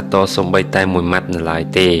រសាទរសូម្បីតែមួយម៉ាត់នៅឡើយ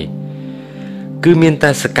ទេគឺមានតែ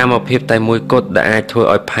សកម្មភាពតែមួយគត់ដែលអាចធ្វើ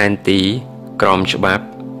ឲ្យផែនទីក្រមច្បាប់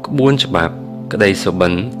ក្បួនច្បាប់ក្តីសុបិ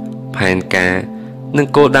នផែនការនិង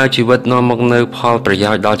គោលដៅជីវិតនាំមកនៅផលប្រ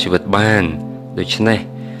យោជន៍ដល់ជីវិតបានដូច្នេះ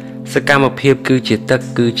សកម្មភាពគឺជាទឹក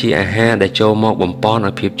គឺជាអាហារដែលចូលមកបំពន់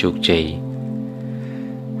ឲ្យភាពជោគជ័យ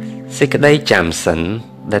សេចក្តីចាំសិន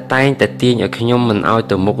ដែលតែងតែទាញឲ្យខ្ញុំមិនឲ្យ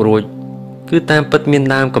ទៅមុខរួចគឺតាមពិតមាន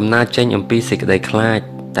ដើមកំណើតចេញអំពីសេចក្តីខ្លាច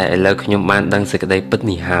តែឥឡូវខ្ញុំបានដឹងសេចក្តីពិត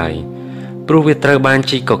នេះហើយព្រោះវាត្រូវបាន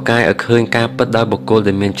ជីកកកាយឲ្យឃើញការពិតដោយបុគ្គល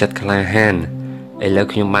ដែលមានចិត្តក្លាហានឥឡូវ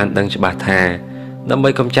ខ្ញុំបានដឹងច្បាស់ថាដើម្បី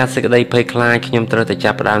កម្ចាត់សេចក្តីភ័យខ្លាចខ្ញុំត្រូវតែ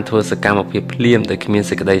ចាប់ផ្ដើមធ្វើសកម្មភាពភ្លាមដោយគ្មាន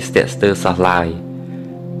សេចក្តីស្ទាក់ស្ទើរសោះឡើយ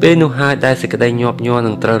ពេលនោះហើយដែលសេចក្តីញាប់ញ័រ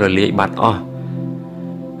នឹងត្រូវរលាយបាត់អស់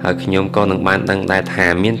ហើយខ្ញុំក៏នឹងបានដឹងដែរថា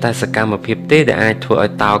មានតែសកម្មភាពទេដែលអាចធ្វើឲ្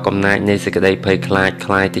យតោកំណាចនៃសេចក្តីភ័យខ្លាចค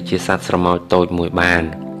ล้ายទៅជាសត្វស្រមោចតូចមួយបាន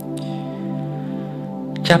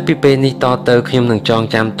ចាប់ពីពេលនេះតទៅខ្ញុំនឹងចង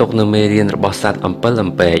ចាំទុកនៅមេរៀនរបស់សត្វអំពិល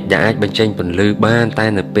អំពែកដែលអាចបញ្ចេញពន្លឺបានតែ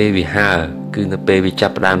នៅពេលវាហើរគឺនៅពេលវាចា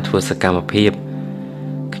ប់ផ្ដើមធ្វើសកម្មភាព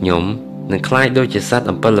ខ្ញុំនឹងคล้ายដូចជាសត្វ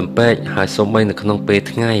អំពិលអំពែកហើយសូម្បីនៅក្នុងពេល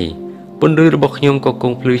ថ្ងៃពន្លឺរបស់ខ្ញុំក៏គ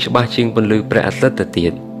ង់ភ្លឺច្បាស់ជាងពន្លឺព្រះអាទិត្យទៅទៀ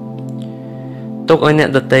តទុកឲ្យអ្នក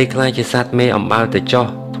ដទៃខ្លាចជាសត្វមេអំបៅទៅចុះ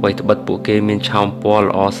ថ្មីត្បិតពួកគេមានឆោមពណ៌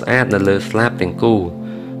ល្អស្អាតនៅលើស្លាបទាំងគូ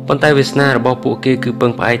ប៉ុន្តែវាសនារបស់ពួកគេគឺពឹ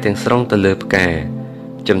ងផ្អែកទាំងស្រុងទៅលើផ្កា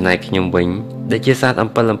ចំណែកខ្ញុំវិញដែលជាសត្វអំ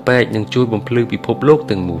ពិលអំពែកនឹងជួយបំភ្លឺពិភពលោក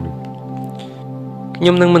ទាំងមូលខ្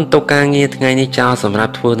ញុំនឹងមិនទុកការងារថ្ងៃនេះចោលសម្រា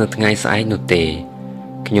ប់ធ្វើនៅថ្ងៃស្អែកនោះទេ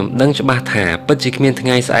ខ្ញុំដឹងច្បាស់ថាពិតជាគ្មានថ្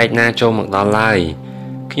ងៃស្អែកណាចូលមកដល់ឡើយ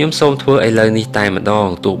ខ្ញុំសូមធ្វើឥឡូវនេះតែម្ដង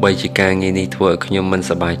ទោះបីជាការងារនេះធ្វើឲ្យខ្ញុំមិន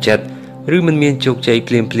សប្បាយចិត្តឬមិនមានជោគជ័យ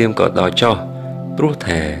ភ្លាមក៏ដោយចុះព្រោះ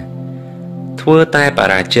ថាធ្វើតែប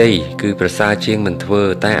រាជ័យគឺប្រសើរជាងមិនធ្វើ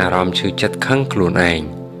តែអារម្មណ៍ឈឺចិត្តខឹងខ្លួនឯង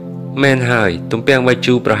មែនហើយទំពាំងបាយ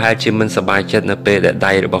ជូរប្រហែលជាមិនសប្បាយចិត្តនៅពេលដែល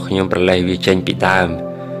ដៃរបស់ខ្ញុំប្រឡេះវាចេញពីដើម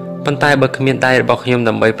ប៉ុន្តែបើគ្មានដៃរបស់ខ្ញុំ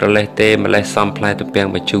ដើម្បីប្រឡេះទេម្លេះសំផ្លែទំពាំង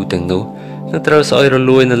បាយជូរទាំងនោះនឹងត្រូវស្អុយរ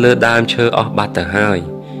លួយនៅលើដើមឈើអស់បាត់ទៅហើយ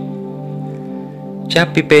ចាប់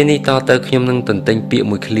ពីពេលនេះតទៅខ្ញុំនឹងទន្ទិញពាក្យ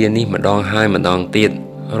មួយឃ្លានេះម្ដងហើយម្ដងទៀត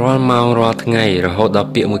រាល់ម៉ោងរាល់ថ្ងៃរហូតដល់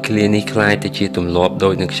ពាក្យមួយឃ្លានេះคล้ายទៅជាទម្លាប់ដូ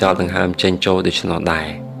ចនឹងខ្យល់ដង្ហើមចេញចូលដូច្នោះដែរ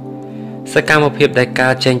សកម្មភាពដែលកើ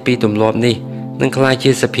តចេញពីទម្លាប់នេះនឹងคล้าย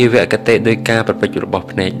ជាសភាវគតិដោយការប្រព្រឹត្តរបស់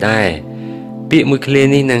ភ្នែកដែរពាក្យមួយឃ្លា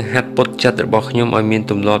នេះនឹងហាត់ពត់ចិត្តរបស់ខ្ញុំឲ្យមាន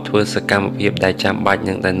ទម្លាប់ធ្វើសកម្មភាពដែលចាំបាច់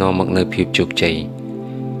និងដែលនាំមកនូវភាពជោគជ័យ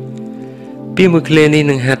ពាក្យមួយឃ្លានេះ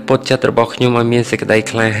នឹងហាត់ពត់ចិត្តរបស់ខ្ញុំឲ្យមានសេចក្តី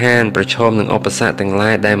ក្លាហានប្រឈមនឹងឧបសគ្គទាំង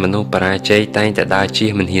ឡាយដែលមនុស្សបរាជ័យតែងតែដើរជៀ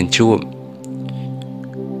សមិនហ៊ានជួប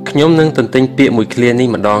ខ្ញុំនឹងទន្ទិញពាក្យមួយឃ្លានេះ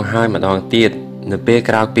ម្ដងហើយម្ដងទៀតនៅពេល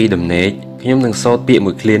ក្រោកពីដំណេកខ្ញុំនឹងសូត្រពាក្យ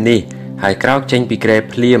មួយឃ្លានេះហើយក្រោកចេញពីគ្រែ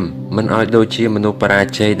ភ្លាមមិនឲ្យដូចជាមនុស្សបរា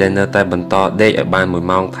ជ័យដែលនៅតែបន្តដេកឲ្យបាន1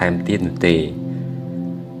ម៉ោងថែមទៀតនោះទេ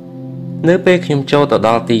នៅពេលខ្ញុំចូលទៅដ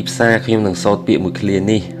ល់ទីផ្សារខ្ញុំនឹងសូត្រពាក្យមួយឃ្លា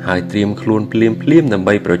នេះហើយត្រៀមខ្លួនភ្លាមដើម្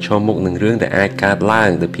បីប្រឈមមុខនឹងរឿងដែលអាចកើតឡើង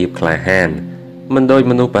ដោយភាពក្លាហានមិនដូច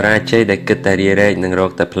មនុស្សបរាជ័យដែលគិតតែរារែកនឹងរ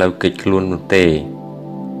កតែផ្លូវគេចខ្លួននោះទេ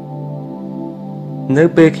នៅ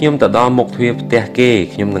ពេលខ្ញុំទៅដល់មុខទ្វារផ្ទះគេ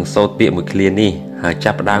ខ្ញុំនឹងសូត្រពាក្យមួយឃ្លានេះហើយ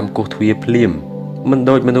ចាប់ផ្ដើមគោះទ្វារភ្លាមមិន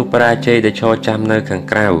ដូចមនុស្សបរាជ័យដែលឈរចាំនៅខាង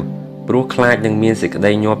ក្រៅព្រោះខ្លាចនឹងមានសេចក្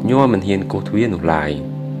តីញាប់ញ័រមិនហ៊ានគោះទ្វារនោះឡើយ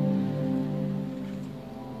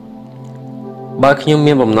បើខ្ញុំ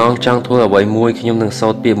មានបំណងចង់ធ្វើអ្វីមួយខ្ញុំនឹងសូ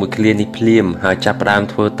ត្រពាក្យមួយឃ្លានេះភ្លាមហើយចាប់ផ្ដើម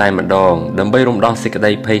ធ្វើតែម្ដងដើម្បីរំដោះសេចក្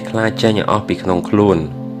តីភ័យខ្លាចចេញឲ្យអស់ពីក្នុងខ្លួន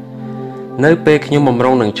នៅពេលខ្ញុំបំ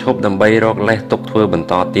រុងនឹងឈប់ដើម្បីរកលេសទុកធ្វើបន្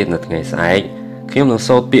តទៀតនៅថ្ងៃស្អែកខ្ញុំនឹង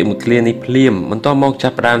សូត្រពាក្យមួយឃ្លានេះភ្លាមបន្ទាប់មកចា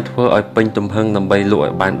ប់ផ្ដើមធ្វើឲ្យពេញទំហឹងដើម្បីលក់ឲ្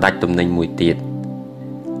យបានដាច់ទំនិញមួយទៀត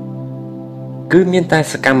គឺមានតែ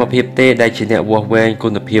សកម្មភាពទេដែលជាអ្នកវាស់វែងគុ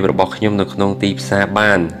ណភាពរបស់ខ្ញុំនៅក្នុងទីផ្សារ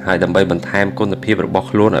បានហើយដើម្បីបន្ថែមគុណភាពរបស់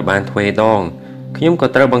ខ្លួនឲ្យបានទ្វេដងខ្ញុំក៏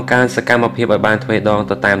ត្រូវបង្កើនសកម្មភាពឲ្យបានទ្វេដង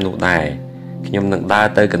ទៅតាមនោះដែរខ្ញុំនឹងដើរ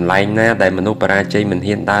ទៅកន្លែងណាដែលមនុស្សបរាជ័យមិន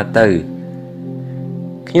ហ៊ានដើរទៅ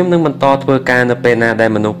ខ្ញុំនឹងបន្តធ្វើការនៅពេលណាដែល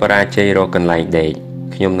មនុស្សបរាជ័យរកកន្លែងដេក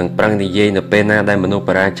ខ្ញុំនឹងប្រឹងនិយាយនៅពេលណាដែលមនុស្សប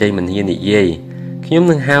រាជ័យមិនហ៊ាននិយាយ ខ្ញុំ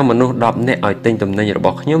នឹងហៅមនុស្ស10នាក់ឲ្យទិញទំនិញរប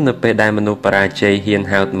ស់ខ្ញុំនៅពេលដែលមនុស្សបរាជ័យហ៊ាន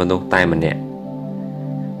ហៅមនុស្សតែម្នាក់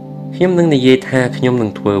ខ្ញុំនឹងនិយាយថាខ្ញុំនឹង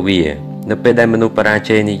ធ្វើវានៅពេលដែលមនុស្សបរា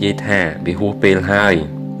ជ័យនិយាយថាវាហួសពេលហើយ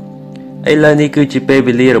ឥឡូវនេះគឺជាពេល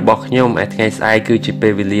វេលារបស់ខ្ញុំឯថ្ងៃស្អែកគឺជាពេ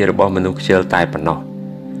លវេលារបស់មនុស្សខ្ជិលតែប៉ុណ្ណោះ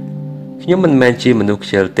ខ្ញុំមិនមែនជាមនុស្សខ្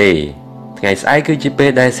ជិលទេថ្ងៃស្អែកគឺជាពេល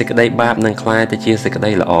ដែលសេចក្តីបាបនឹងក្លាយទៅជាសេចក្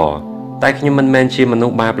តីល្អតែខ្ញុំមិនមែនជាមនុ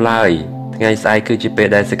ស្សបាបឡើយថ្ងៃស្អែកគឺជាពេល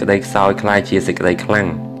ដែលសេចក្តីខ្សោយក្លាយជាសេចក្តីខ្លាំង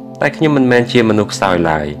តែខ្ញុំមិនមែនជាមនុស្សខ្សោយ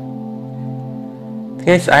ឡើយថ្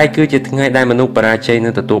ងៃស្អែកគឺជាថ្ងៃដែលមនុស្សបរាជ័យនឹ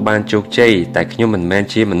ងទទួលបានជោគជ័យតែខ្ញុំមិនមែន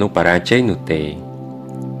ជាមនុស្សបរាជ័យនោះទេ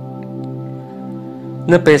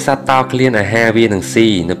នៅពេលសត្វតោឃ្លានអាហារវានឹងស៊ី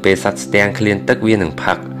នៅពេលសត្វស្ទាំងឃ្លានទឹកវានឹង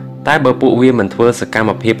ផឹកតែបើពួកវាមិនធ្វើសកម្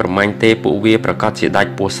មភាពប្រមាញ់ទេពួកវាប្រកាសជាដា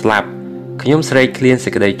ច់ពោះស្លាប់ខ្ញុំស្រែកឃ្លានសេ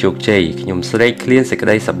ចក្តីជោគជ័យខ្ញុំស្រែកឃ្លានសេចក្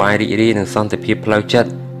តីសប្បាយរីករាយនិងសន្តិភាពផ្លូវចិត្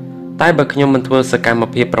តតែបើខ្ញុំមិនធ្វើសកម្ម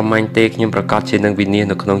ភាពប្រមាញ់ទេខ្ញុំប្រកាសជានឹងវិនាស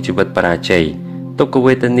នៅក្នុងជីវិតបរាជ័យទុក្ខ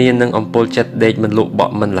វេទនានិងអំពើចិត្តដេកមិនលក់ប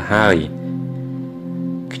ក់មិនលហើយ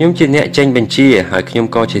ខ្ញុំជាអ្នកចេញបញ្ជាហើយខ្ញុំ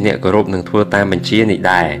ក៏ជាអ្នកគោរពនឹងធ្វើតាមបញ្ជានេះ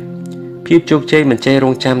ដែរភាពជោគជ័យមិនចេះរ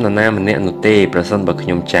ងចាំនរណាម្នាក់នោះទេប្រសិនបើខ្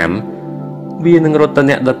ញុំចាំវានឹងរត់ទៅ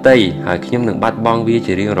អ្នកដទៃហើយខ្ញុំនឹងបាត់បង់វា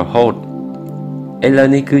ជារៀងរហូតឥឡូវ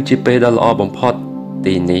នេះគឺជាពេលដ៏ល្អបំផុត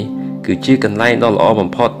ទីនេះគឺជាកន្លែងដ៏ល្អបំ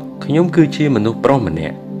ផុតខ្ញុំគឺជាមនុស្សប្រុសម្នា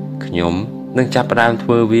ក់ខ្ញុំនឹងចាប់ផ្ដើមធ្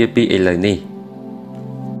វើវាពីឥឡូវនេះ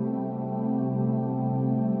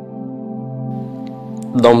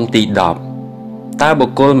ដុំទី10តើបុ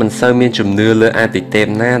គ្គលមិនសូវមានជំនឿលើអាទិទេព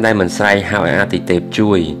ណាដែលមិនស្រែកហៅឲ្យអាទិទេព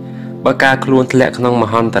ជួយបើការខ្លួនធ្លាក់ក្នុងម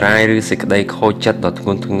ហន្តរាយឬសេចក្តីខូចចិត្តដ៏ធ្ង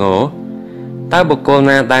ន់ធ្ងរតើបុគ្គល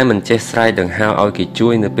ណាដែលមិនចេះស្រែកដង្ហៅឲ្យគេជួ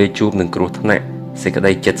យនៅពេលជួបនឹងគ្រោះថ្នាក់សេចក្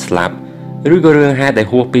តីចិត្តស្លាប់ឬក៏រឿងហេតុដែល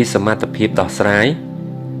ហួសពីសមត្ថភាពដោះស្រាយ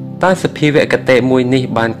តើសភាវគតិមួយនេះ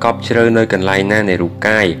បានកប់ជ្រៅនៅកន្លែងណានៃរូប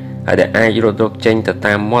កាយហើយដែលអាចរត់រកចេញទៅ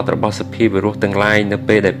តាមមាត់របស់សភាវរស់ទាំងឡាយនៅ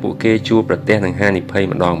ពេលដែលពួកគេជួបប្រទះនឹងហានិភ័យ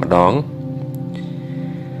ម្ដង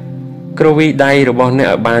ក្រវីដៃរបស់អ្នក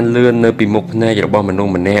ឲ្យបានលឿននៅពីមុខភ្នែករបស់មនុស្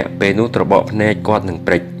សម្នាក់ពេលនោះត្របកភ្នែកគាត់នឹង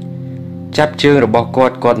ព្រិចចាប់ជើងរបស់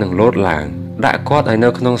គាត់នឹងលោតឡើងដាក់គាត់ឲ្យនៅ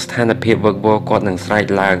ក្នុងស្ថានភាពវឹកវរគាត់នឹងស្រែក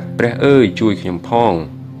ឡើងព្រះអើយជួយខ្ញុំផង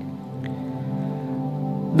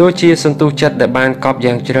ដូចជាសន្ទុះចិត្តដែលបានកប់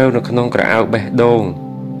យ៉ាងជ្រៅនៅក្នុងក្រអៅបេះដូង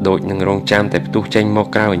ដូចនឹងរងចាំតែផ្ទុះចេញមក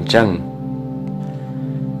ក្រៅអញ្ចឹង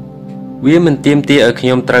វាមិនទាមទារឲ្យខ្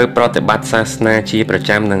ញុំត្រូវប្រតិបត្តិសាសនាជាប្រ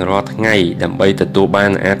ចាំនឹងរាល់ថ្ងៃដើម្បីទទួលបា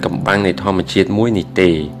នអាថ៌កំបាំងនៃធម្មជាតិមួយនេះ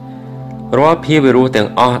ទេរាល់ភាវៈរស់ទាំង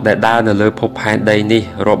អស់ដែលដើរនៅលើភពផែនដីនេះ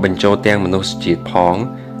រាប់បញ្ចូលទាំងមនុស្សជាតិផង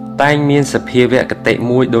តែងមានសភាវគតិ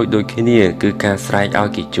មួយដូចគ្នាគឺការស្រែកឲ្យ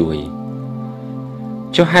គេជួយ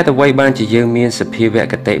ចុះហេតុអ្វីបានជាយើងមានសភាវ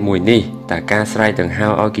គតិមួយនេះតើការស្រែកដង្ហៅ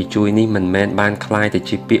ឲ្យគេជួយនេះមិនមែនបានคล้ายទៅ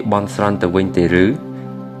ជាពាក្យបន់ស្រន់ទៅវិញទេឬ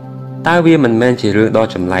តើវាមិនមែនជារឿងដ៏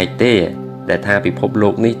ចម្លែកទេដែលថាពិភពលោ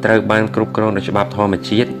កនេះត្រូវបានគ្រប់គ្រងដោយច្បាប់ធម្ម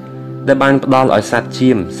ជាតិដែលបានផ្ដល់ឲ្យសត្វជៀ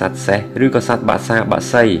មសត្វសេះឬក៏សត្វបក្សាបក្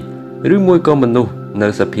សីឬមួយក៏មនុស្សនៅ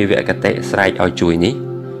សភាវគតិស្រែកឲ្យជួយនេះ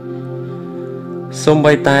សូម្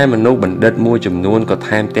បីតែមនុស្សបណ្ឌិតមួយចំនួនក៏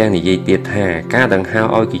ថែមទាំងនិយាយទៀតថាការដង្ហៅ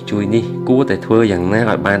ឲ្យគេជួយនេះគួរតែធ្វើយ៉ាងណា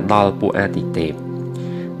ឲ្យបានដល់ពួកអាទិទេព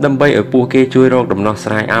ដើម្បីឲ្យពួកគេជួយរកដំណោះ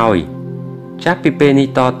ស្រាយឲ្យចាប់ពីពេលនេះ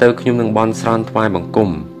តទៅខ្ញុំនឹងបន់ស្រន់ថ្វាយបង្គំ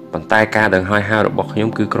ប៉ុន្តែការដង្ហៅរបស់ខ្ញុំ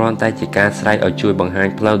គឺគ្រាន់តែជាការស្រែកឲ្យជួយបង្ហាញ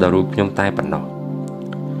ផ្លូវដល់រូបខ្ញុំតែប៉ុណ្ណោះ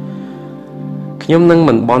ខ្ញុំនឹង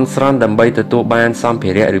មិនបន់ស្រន់ដើម្បីទទួលបានសម្ភា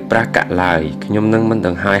រៈឬប្រាក់កាក់ឡើយខ្ញុំនឹងមិនដ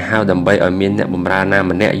ង្ហៅដើម្បីឲ្យមានអ្នកបម្រើណា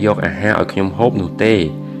ម្នាក់យកអាហារឲ្យខ្ញុំហូបនោះទេ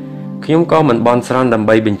ខ្ញុំក៏មិនបន់ស្រន់ដើម្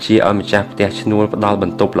បីបញ្ជាឲ្យម្ចាស់ផ្ទះឈ្នួលផ្ដល់ប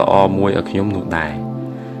ន្ទប់ល្អមួយឲ្យខ្ញុំនោះដែរ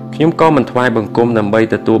ខ្ញុំក៏មិនថ្វាយបង្គំដើម្បី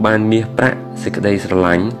ទទួលបានមាសប្រាក់សេចក្តីស្រ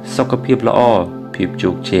ឡាញ់សុខភាពល្អភាពជោ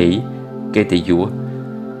គជ័យកិត្តិយស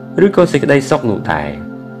ឬក៏សេចក្តីសុខនោះដែរ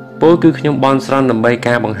ពោលគឺខ្ញុំបន់ស្រន់ដើម្បី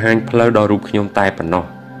ការបង្ហាញផ្លូវដល់រូបខ្ញុំតែប៉ុណ្ណោះ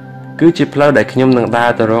គឺជាផ្លូវដែលខ្ញុំនឹងដើរ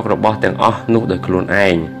ទៅរករបស់ទាំងអស់នោះដោយខ្លួនឯ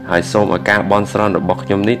ងហើយសូមឲ្យការបន់ស្រន់របស់ខ្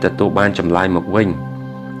ញុំនេះទទួលបានចម្លើយមកវិញ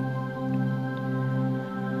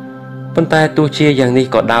ប៉ុន្តែទោះជាយ៉ាងនេះ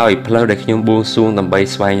ក៏ដោយផ្លូវដែលខ្ញុំបួងសួងដើម្បី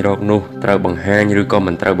ស្វែងរកនោះត្រូវបង្ហាញឬក៏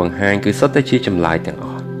មិនត្រូវបង្ហាញគឺសុទ្ធតែជាចម្លើយទាំងអ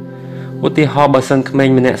ស់ឧទាហរណ៍បើសិនក្មេង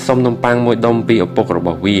ម្នាក់សុំនំប៉័ងមួយដុំពីឪពុករប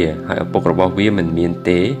ស់វាហើយឪពុករបស់វាមិនមាន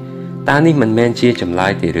ទេតើនេះមិនមែនជាចម្លើ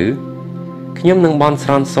យទេឬខ្ញុំនឹងបន់ស្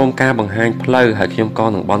រន់សូមការបង្ហាញផ្លូវហើយខ្ញុំក៏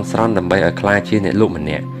នឹងបន់ស្រន់ដើម្បីឲ្យក្លាយជាអ្នកលោកម្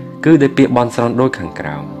នាក់គឺដោយពាក្យបន់ស្រន់ដូចខាងក្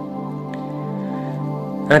រោម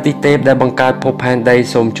អាទិទេពដែលបង្កើតភពផែនដី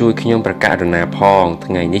សូមជួយខ្ញុំប្រកាសរណាផង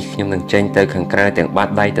ថ្ងៃនេះខ្ញុំនឹងចេញទៅខាងក្រៅទាំងបា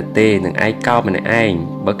ត់ដៃទទេនិងឯកោម្នាក់ឯង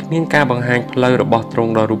បើគ្មានការបង្ហាញផ្លូវរបស់ទ្រ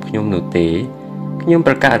ង់ដល់រូបខ្ញុំនោះទេខ្ញុំ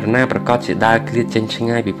ប្រកាសរណាប្រកាសជាដើរឃ្លាតចេញឆ្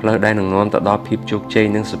ងាយពីផ្លូវដែលនឹងនាំទៅដល់ភាពជោគជ័យ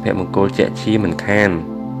និងសុភមង្គលជាក់ជាមិនខាន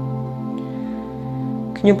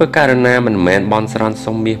ខ្ញុំប្រកាសណាមិនមែនបន់ស្រន់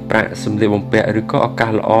សុំមាសប្រាក់សម្លៀកបំពាក់ឬក៏ឱកា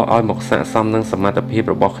សល្អឲ្យមកស័ក្តិសមនឹងសមត្ថភាព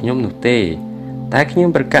របស់ខ្ញុំនោះទេតែខ្ញុំ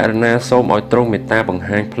ប្រកាសណាសូមឲ្យទ្រង់មេត្តាបង្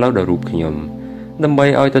ហាញផ្លូវដល់រូបខ្ញុំដើម្បី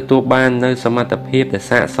ឲ្យទទួលបាននូវសមត្ថភាពដែល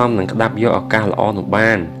ស័ក្តិសមនឹងក្តាប់យកឱកាសល្អនោះ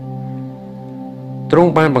បានទ្រ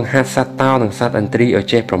ង់បានបង្ហាត់សត្វតោនិងសត្វឥន្ទ្រីឲ្យ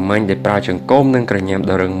ចេះប្រមាញ់ដោយប្រើចង្កូមនិងក្រញាំ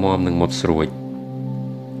ដ៏រឹងមាំនិងមុតស្រួច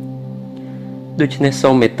ដូច្នេះសូ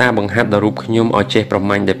មមេត្តាបង្ហាត់ដល់រូបខ្ញុំឲ្យចេះប្រ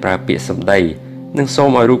មាញ់ដោយប្រើពាក្យសម្ដីនិងសូ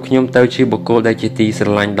មឲ្យរូបខ្ញុំទៅជាបុគ្គលដែលជាទីស្រ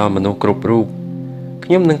ឡាញ់ដល់មនុស្សគ្រប់រូបខ្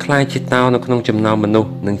ញុំនឹងក្លាយជាតោនៅក្នុងចំណោមមនុស្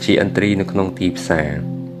សនិងជាឥន្ទ្រីនៅក្នុងទីផ្សារ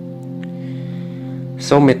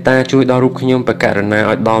សូមមេត្តាជួយដល់រូបខ្ញុំប្រកាសណា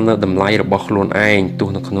ឲ្យដល់នៅតម្លៃរបស់ខ្លួនឯងទោះ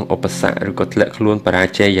នៅក្នុងឧបសគ្គឬក៏ធ្លាក់ខ្លួនបរា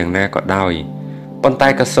ជ័យយ៉ាងណាក៏ដោយប៉ុន្តែ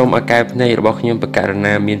ក៏សូមឲ្យកែវភ្នែករបស់ខ្ញុំប្រកាស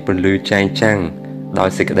ណាមានពន្លឺចែងចាំងដោយ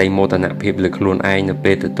សេចក្តីមោទនភាពលើខ្លួនឯងនៅ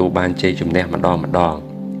ពេលទទួលបានជ័យជំនះម្ដង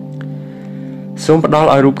សូមផ្ដល់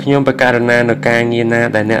ឲ្យរូបខ្ញុំប្រកាសណានៅការងារណា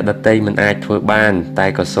ដែលអ្នកដទៃមិនអាចធ្វើបានតែ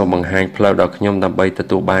ក៏សូមបង្ហាញផ្លូវដល់ខ្ញុំដើម្បីទ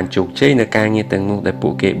ទួលបានជោគជ័យនៅការងារទាំងនោះដែលពួ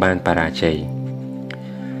កគេបានបរាជ័យ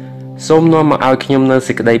សូមនាំមកឲ្យខ្ញុំនៅ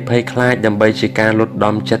សេចក្តីភ័យខ្លាចដើម្បីជាការលុត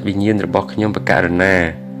ដំចិត្តវិញ្ញាណរបស់ខ្ញុំប្រកាសណា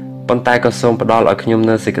ប៉ុន្តែក៏សូមផ្ដល់ឲ្យខ្ញុំ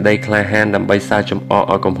នៅសេចក្តីក្លាហានដើម្បីសើចំអក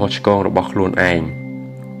ឲ្យកំហុសឆ្គងរបស់ខ្លួនឯង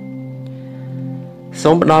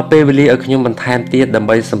សូមផ្ដល់ពេលវេលាឲ្យខ្ញុំបន្ថែមទៀតដើម្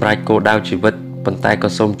បីសម្រេចគោលដៅជីវិតប៉ុន្តែក៏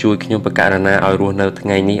សូមជួយខ្ញុំប្រកាសណាឲ្យរស់នៅថ្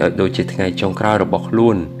ងៃនេះឲ្យដូចជាថ្ងៃចុងក្រោយរបស់ខ្លួ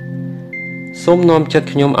នសូមនាំចិត្ត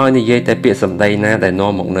ខ្ញុំឲ្យនិយាយតែពាក្យសម្ដីណាដែល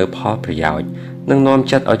នាំមកនៅផលប្រយោជន៍និងនាំ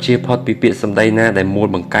ចិត្តឲ្យជៀសផុតពីពាក្យសម្ដីណាដែលមូល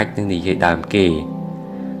បង្កាច់នឹងនិយាយដើមគេ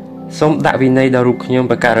សូមដាក់វិន័យដល់រូបខ្ញុំ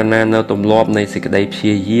ប្រកាសណានៅទម្លាប់នៃសេចក្តីព្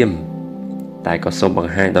យាយាមតែក៏សូមប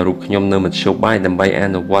ង្ហាញដល់រូបខ្ញុំនៅមធ្យោបាយដើម្បីអ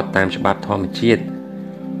នុវត្តតាមច្បាប់ធម្មជាតិ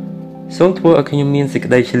សូមធ្វើឲ្យខ្ញុំមានសេច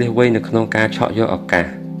ក្តីឆ្លៀសវៃនៅក្នុងការឆក់យកឱកា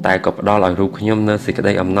សតែក៏ផ្ដល់ឲ្យរូបខ្ញុំនៅសេចក្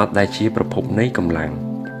តីអំណត់ដែលជាប្រភពនៃកម្លាំង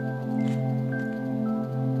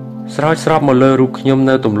ស្រោចស្រពមកលើរូបខ្ញុំ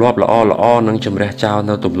នៅទម្លាប់ល្អនិងជំរះចោល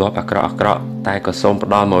នៅទម្លាប់អាក្រក់តែក៏សូមផ្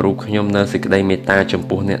ដល់មករូបខ្ញុំនៅសេចក្តីមេត្តាចំ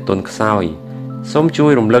ពោះអ្នកទន់ខ្សោយសូមជួ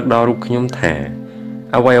យរំលឹកដល់រូបខ្ញុំថា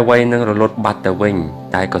អ្វីនឹងរលត់បាត់ទៅវិញ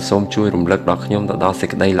តែក៏សូមជួយរំលឹកដល់ខ្ញុំទៅដល់សេច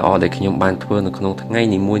ក្តីល្អដែលខ្ញុំបានធ្វើនៅក្នុងថ្ងៃ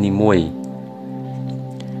នីមួយ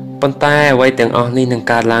ប៉ុន្តែអ្វីទាំងអស់នេះនឹង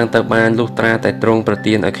កើតឡើងទៅបានលុះត្រាតែទ្រង់ប្រ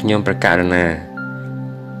ទានឲ្យខ្ញុំប្រកាសណា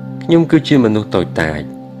ខ្ញុំគឺជាមនុស្សតូចតាច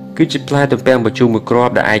គឺជាផ្លែទំពាំងបញ្ជូរមួយគ្រា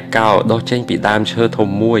ប់ដែលឯកោដុះចេញពីដើមឈើធំ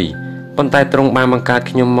មួយប៉ុន្តែទ្រង់បានបង្កើត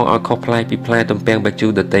ខ្ញុំមកឲ្យខុសប្លែកពីផ្លែទំពាំងបញ្ជូ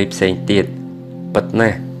រដទៃផ្សេងទៀតពិតណា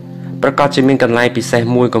ស់ប្រកាសជាមានកន្លែងពិសេស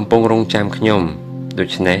មួយកំពុងរងចាំខ្ញុំដូ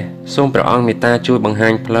ច្នេះសូមព្រះអង្គមេត្តាជួយបង្ហា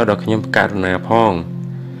ញផ្លូវដល់ខ្ញុំប្រកាសណាផង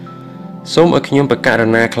សូមឲ្យខ្ញុំប្រកាស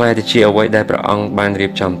ណាខ្លាយទៅជាអ្វីដែលព្រះអង្គបានរៀ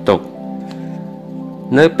បចំទុក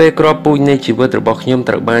នៅពេលគ្រាប់ពូជនៃជីវិតរបស់ខ្ញុំ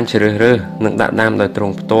ត្រូវបានជ្រើសរើសនិងដាក់ដាំដោយទ្រ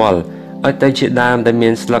ង់ផ្ទាល់ឲ្យទៅជាដើមដែលមា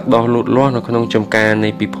នស្លឹកដុះលូតលាស់នៅក្នុងចំការនៃ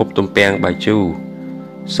ពិភពទំពាំងបាយជូរ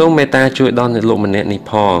សូមមេត្តាជួយដល់អ្នកលោកម្នាក់នេះ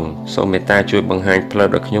ផងសូមមេត្តាជួយបង្ហាញផ្លូវ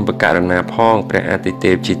ដល់ខ្ញុំប្រកាសណាផងព្រះអាទិ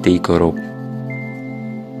ទេពជាទីគោរព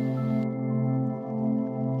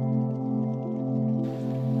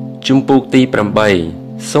ជំពូកទី8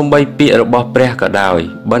សូម្បីពាក្យរបស់ព្រះក៏ដោយ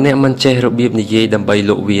បើអ្នកមិនចេះរបៀបនិយាយដើម្បី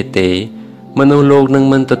លក់វាទេមនុស្សលោកនឹង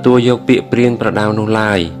មិនទទួលយកពាក្យព្រានប្រដៅនោះ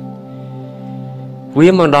ឡើយវា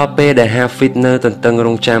មកដល់ពេលដែលហាហ្វីតនៅទន្ទឹងរ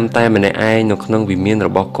ង់ចាំតែម្នាក់ឯងនៅក្នុងវិមានរ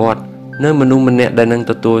បស់គាត់នៅមនុស្សម្នាក់ដែលនឹង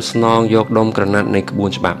ទទួលស្នងយកដុំក្រណាត់នៃក្បួន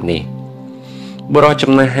ច្បាប់នេះបរិះ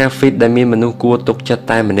ចំណាស់ហាហ្វីតដែលមានមនុស្សគួរទុកចិត្ត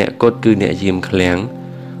តែម្នាក់គត់គឺអ្នកយាមឃ្លាំង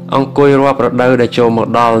អង្គុយរាប់រដូវដែលចូលមក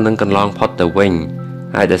ដល់នឹងកន្លងផុតទៅវិញ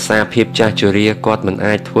ហើយដោយសារភាពចាស់ជរាគាត់មិន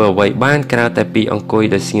អាចធ្វើអ្វីបានក្រៅតែពីអង្គុយ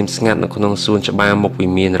ដោយស្ងៀមស្ងាត់នៅក្នុងសួនច្បារមុខវិ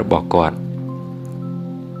មានរបស់គាត់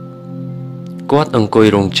អង្គុយ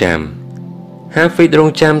រង់ចាំហាហ្វីតរ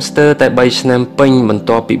ង់ចាំស្ទើរតែ3ឆ្នាំពេញបន្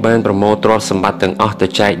ទាប់ពីបានប្រមូលទ្រព្យសម្បត្តិទាំងអស់ទៅ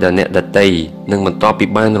ចែកដល់អ្នកដទៃនិងបន្ទាប់ពី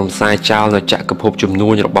បានរំសាយចោលនៅចក្រភពជំនួ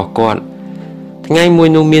ញរបស់គាត់ថ្ងៃមួយ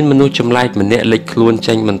នោះមានមនុស្សចម្លែកម្នាក់លេចខ្លួន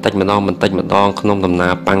ចេញបន្តិចម្ដងក្នុងដំណើ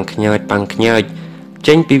រប៉ាំងខ្ញើច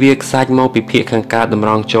ចេញពីវាលខ្សាច់មកពីភាគខាងកើតតម្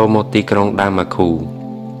រង់ចូលមកទីក្រុងដាម៉ាខូ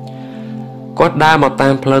គាត់ដើរមកតា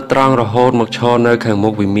មផ្លូវត្រង់រហូតមកឈរនៅខាងមុ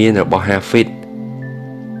ខវិមានរបស់ហាហ្វីត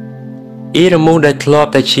អ៊ីរ៉ាមូដែលធ្លាប់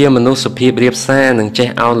តែជាមនុស្សសុភាពរាបសារនិងចេះ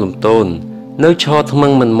អោនលំទោននៅឈរថ្មឹ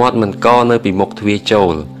ងមិនមាត់មិនកនៅពីមុខទ្វារចូ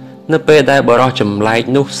លនៅពេលដែលបរិះចម្លែក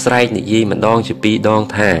នោះស្រែកនិយាយម្ដងជាពីរដង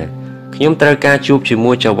ថាខ្ញុំត្រូវការជួបជា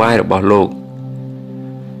មួយចៅហ្វាយរបស់លោក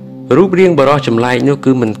រូបរាងបរិះចម្លែកនោះ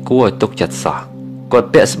គឺមិនគួរឲ្យទុកចិត្តសោះគាត់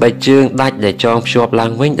ពាក់ស្បែកជើងដាច់ដែលចងភ្ជាប់ឡើ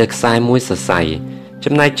ងវិញដោយខ្សែមួយសរសៃ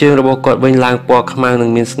ចំណែកជើងរបស់គាត់វិញឡើងពណ៌ខ្មៅនិង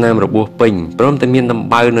មានស្នាមរបួសពេញព្រមទាំងមានដំ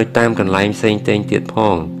បៅនៅតាមកន្លែងផ្សេងទៀតផ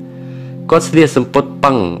ងគាត់ស្លៀកសំពត់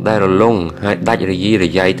ប៉ឹងដែលរលុងហើយដាច់រយីរ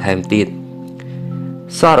យ៉ៃថែមទៀត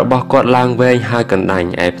សក់របស់គាត់ឡើងវែងហើយកណ្ដាញ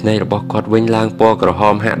ឯភ្នែករបស់គាត់វិញឡើងពណ៌ក្រហ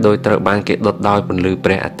មហាក់ដូចត្រូវបានគេដុតដោយពន្លឺព្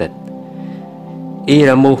រះអាទិត្យអ៊ី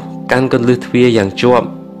រ៉ាមូសកាន់កន្លឹះទ្វារយ៉ាងជាប់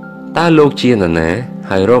តើលោកជានរណា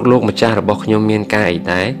ហើយរកលោកម្ចាស់របស់ខ្ញុំមានការអី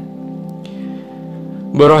ដែរ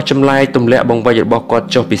បុរសចម្លែកទម្លាក់បង្វិចរបស់គាត់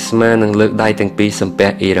ចុះពីស្មានិងលើកដៃទាំងពីរសំពះ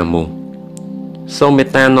អ៊ីរ៉ាមូសសូមមេ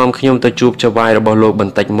ត្តានាំខ្ញុំទៅជួបចៅហ្វាយរបស់លោកប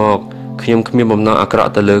ន្តិចមកខ្ញុំគ្មានបំណងអាក្រ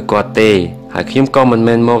ក់ទៅលើគាត់ទេហើយខ្ញុំក៏មិន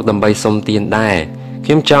មែនមកដើម្បីសុំទានដែរខ្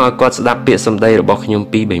ញុំចង់ឲ្យគាត់ស្ដាប់ពាក្យសម្ដីរបស់ខ្ញុំ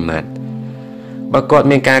ពី3ម៉ាត់បើគាត់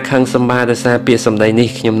មានការខឹងសម្បាដោយសារពាក្យសម្ដីនេះ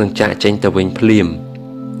ខ្ញុំនឹងចាកចេញទៅវិញភ្លាម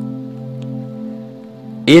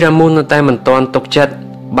អ៊ីរ៉ាមូសនៅតែមិនទាន់ទុកចិត្ត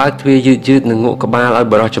បើកទ្វារយឺតនិងងក់ក្បាលឲ្យ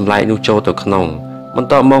បរិសុទ្ធចម្លែកនោះចូលទៅក្នុងបន្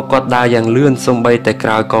ទាប់មកគាត់ដើរយ៉ាងលឿនសូម្បីតែក្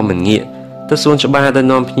រោយក៏មិនងាកទៅសួនច្បារទៅ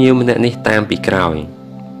នាំភ្ញៀវម្នាក់នេះតាមពីក្រោយ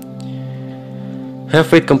ហា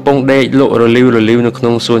ហ្វីតកំពុងដេកលក់រលីវនៅក្នុ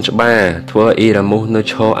ងសួនច្បារធ្វើអ៊ីរ៉ាមូសនៅ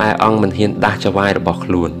ឈរឯអង្គមិនហ៊ានដាស់ចៅហ្វាយរបស់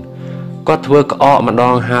ខ្លួនគាត់ធ្វើក្អកម្ដ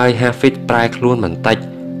ងហើយហាហ្វីតប្រែខ្លួនបន្តិច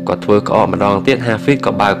គាត់ធ្វើក្អកម្ដងទៀតហាហ្វីត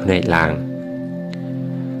ក៏បើកភ្នែកឡើង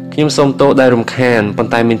ខ្ញុំសូមទោសដែលរំខានប៉ុ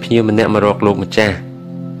ន្តែមានភ្ញៀវម្នាក់មករកលោកម្ចាស់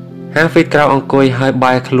ហាហ្វីតក្រោកអង្គុយហើយ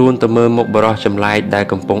បែរខ្លួនទៅមើលមុខបរិសុទ្ធចម្លែកដែល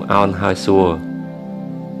កំពុងអោនហើយសួរ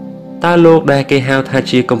តើលោកដែលគេហៅថា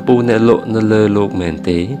ជាកំពូលអ្នកលក់នៅលើលោកមែន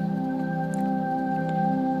ទេ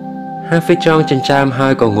ហាហ្វីតចង់ចិញ្ចើមហើ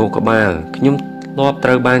យក៏ងក់ក្បាលខ្ញុំធ្លាប់ត្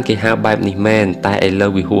រូវបានគេហៅបែបនេះមែនតែឥឡូ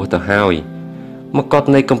វវាហួសទៅហើយមកកត់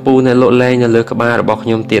នៃកំពូលអ្នកលក់លែងនៅលើក្បាលរបស់ខ្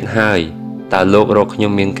ញុំទៀតហើយតើលោករកខ្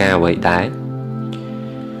ញុំមានការអ្វីដែរ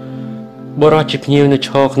បុរសជាភ្ញៀវនៅឈ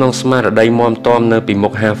រក្នុងស្មារតីមាំទាំនៅពីមុ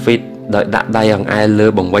ខហាហ្វីតដោយដាក់ដៃអង្អែលលើ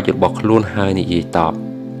បង្វិចរបស់ខ្លួនហើយនិយាយតប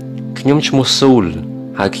ខ្ញុំឈ្មោះស៊ូល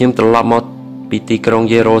ហើយខ្ញុំត្រឡប់មកពីទីក្រុង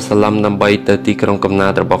យេរូសាឡឹមដើម្បីទៅទីក្រុងកំណើ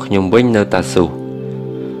តរបស់ខ្ញុំវិញនៅតាស៊ូ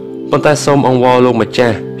ប៉ុន្តែសូមអង្វរលោកម្ចា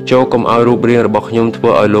ស់ចូលកុំឲ្យរូបរាងរបស់ខ្ញុំធ្វើ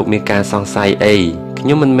ឲ្យលោកមានការសង្ស័យអីខ្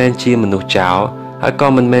ញុំមិនមែនជាមនុស្សចោលហើយក៏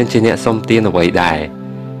មិនមែនជាអ្នកសុំទានអ្វីដែរ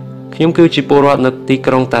ខ្ញុំគឺជាពលរដ្ឋនៅទី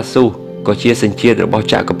ក្រុងតាស៊ូក៏ជាសញ្ជាតិរបស់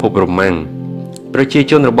ចក្រភពរ៉ូម៉ាំងប្រជា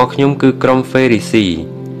ជនរបស់ខ្ញុំគឺក្រុមហ្វេរីស៊ី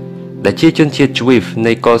ដែលជាជនជាតិជ្វីហ្វ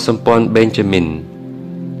នៃកុលសម្ព័ន្ធបេនចាមីន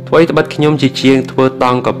អ្វីត្បិតខ្ញុំជាជាងធ្វើត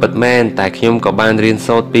ង់ក៏ពិតមែនតែខ្ញុំក៏បានរៀន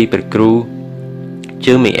សូត្រពីព្រះគ្រូ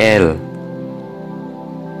ជើមីអែល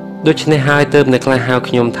ដូច្នេះហើយទើបអ្នកខ្លះហៅ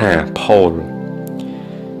ខ្ញុំថាផូល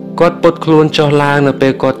គាត់ពុតខ្លួនចុះឡើងនៅពេ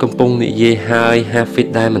លគាត់កំពុងនិយាយហើយហាហ្វីត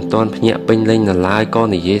ដែលមិនទាន់ភ្ញាក់ពេញលេញនៅឡើយក៏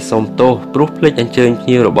និយាយសូមទោសព្រោះភ្លេចអញ្ជើញភ្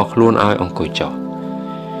ញៀវរបស់ខ្លួនឲ្យអង្គុយចុះ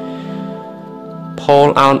ផូល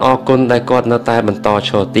អោនអរគុណដែលគាត់នៅតែបន្ត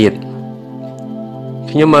ឈរទៀត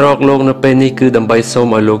ខ្ញុំមករកលោកនៅពេលនេះគឺដើម្បីសូ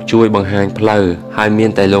មឲ្យលោកជួយបង្ហាញផ្លូវហើយមាន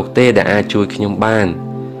តែលោកទេដែលអាចជួយខ្ញុំបាន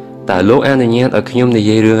តើលោកអនុញ្ញាតឲ្យខ្ញុំនិ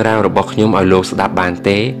យាយរឿងរ៉ាវរបស់ខ្ញុំឲ្យលោកស្ដាប់បាន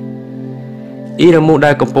ទេអ៊ីរ៉ាមូស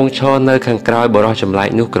ដែលកំពុងឈរនៅខាងក្រោយបរិសុទ្ធចម្លែក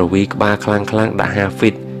នោះក្រវីក្បាលខ្លាំងដាក់ហាហ្វី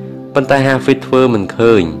តប៉ុន្តែហាហ្វីតធ្វើមិន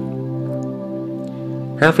ឃើញ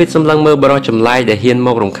ហាហ្វីតសម្លឹងមើលបរិសុទ្ធចម្លែកដែលហ៊ានម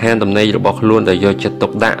ករំខានទំនេររបស់ខ្លួនដោយយកចិត្តទុ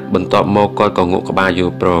កដាក់បន្ទាប់មកគាត់ក៏ងក់ក្បាលយ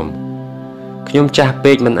ល់ព្រមខ្ញុំចាស់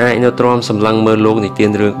ពេកមិនអាចនៅទ្រាំសម្លឹងមើលលោកនិទាន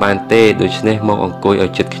រឿងបានទេដូច្នេះមកអង្គុយឲ្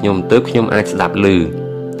យជិតខ្ញុំទើបខ្ញុំអាចស្ដាប់ឮ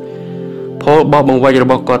ផូលបោះបង្វិចរ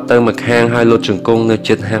បស់គាត់ទៅម្ខាងហើយលុតជង្គង់នៅ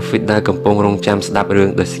ជិតហាហ្វីតដែលកំពុងរងចាំស្ដាប់រឿង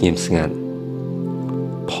ដោយស្ងៀមស្ងាត់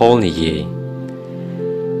ផូលនិយាយ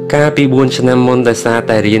កាលពី4ឆ្នាំមុនដោយសារ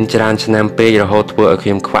តែរៀនច្រើនឆ្នាំពេករហូតធ្វើឲ្យខ្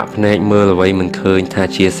ញុំខ្វាក់ភ្នែកមើលអ្វីមិនឃើញថា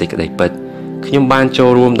ជាសេចក្តីពិតខ្ញុំបានចូល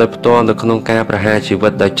រួមដោយផ្ទាល់នៅក្នុងការប្រហារជីវិ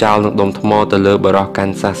តដោយចោលនឹងដុំថ្មទៅលើបរិសុទ្ធកា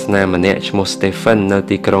ន់សាសនាម្នាក់ឈ្មោះ Stephen នៅ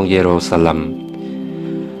ទីក្រុងយេរូសាឡឹម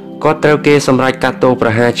គាត់ត្រូវគេសម្រេចកាត់ទោសប្រ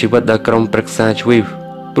ហារជីវិតដោយក្រុមប្រឹក្សាជ្វីវ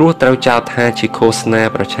ព្រោះត្រូវចោទថាជាឃោសនា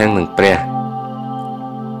ប្រឆាំងនឹងព្រះ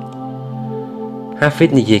ហាហ្វីត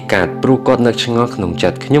និយាយកាត់ព្រោះគាត់នឹកឆ្ងល់ក្នុងចិ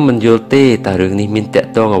ត្តខ្ញុំមិនយល់ទេតើរឿងនេះមានតាក់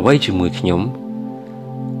ទងអ្វីជាមួយខ្ញុំ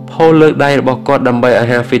ផូលលើកដៃរបស់គាត់ដើម្បីឲ្យ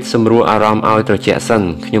ហាហ្វីតសម្រួលអារម្មណ៍ឲ្យត្រជាក់សិន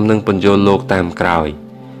ខ្ញុំនឹងពន្យល់លោកតាមក្រោយ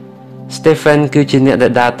Stephen គឺជាអ្នកដែ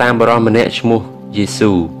លដើរតាមបរិសុទ្ធម្នាក់ឈ្មោះយេ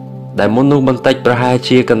ស៊ូដែលមុននោះបន្តិចប្រហែល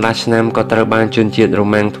ជាកន្លះឆ្នាំក៏ត្រូវបានជនជាតិរ៉ូ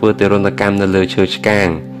ម៉ាំងធ្វើទារុណកម្មនៅលើឈើឆ្កាង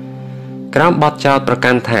ក្រោមបទចោទប្រ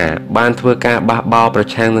កាន់ថាបានធ្វើការបះបោរប្រ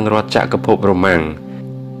ឆាំងនឹងរដ្ឋចក្រភពរ៉ូម៉ាំង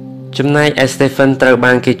ចំណែក Stephen ត្រូវ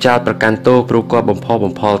បានគេចោទប្រកាន់ទោសព្រោះគាត់បំ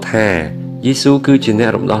ផុលថាយេស៊ូគឺជាអ្នក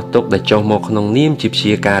រំដោះទុក្ខដែលចុះមកក្នុងនាមជាព្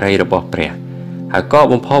យាការីរបស់ព្រះហើយក៏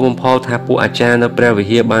បំផុលថាពួកអាចារ្យនៅព្រះវិ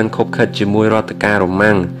ហារបានខົບខិតជាមួយរដ្ឋការរ៉ូ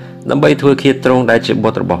ម៉ាំងដើម្បីធ្វើឃាតទ្រង់ដែលជាបុ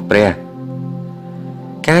ត្ររបស់ព្រះ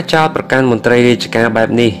ការចោទប្រកាន់មន្ត្រីរាជការបែប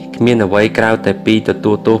នេះគ្មានអ្វីក្រៅតែពីទ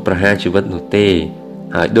ទួលទោសប្រហារជីវិតនោះទេ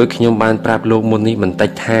ហើយដោយខ្ញុំបានប្រាប់លោកមុននេះបន្តិច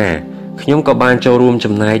ថាខ្ញុំក៏បានចូលរួម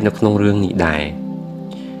ចំណែកនៅក្នុងរឿងនេះដែរ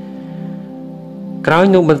ក្រោយ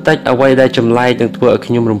នោះបន្តិចអ្វីដែលចម្លែកនឹងធ្វើឲ្យ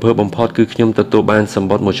ខ្ញុំរំភើបបំផុតគឺខ្ញុំទទួលបានសម្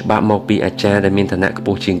បត្តិមួយច្បាប់មកពីអាចារ្យដែលមានឋានៈខ្ព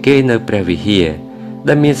ស់ជាងគេនៅព្រះវិហារ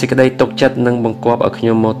ដែលមានសេចក្តីទុកចិត្តនិងបង្គាប់ឲ្យខ្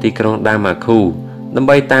ញុំមកទីក្រុងដាម៉ាខូដើម្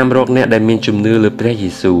បីតាមរកអ្នកដែលមានជំនឿលើព្រះយេ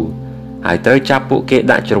ស៊ូវហើយត្រូវចាប់ពួកគេ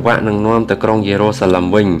ដាក់ច្រវាក់និងនាំទៅក្រុងយេរូសាឡិម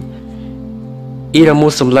វិញអ៊ីរ៉ាមូ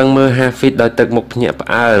សសម្លឹងមើលហាហ្វីតដោយទឹកមុខភ្ញាក់ផ្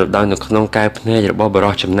អើលដោយនៅក្នុងកែវភ្នែករបស់បុរ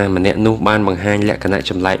សចំណាស់ម្នាក់នោះបានបង្ហាញលក្ខណៈ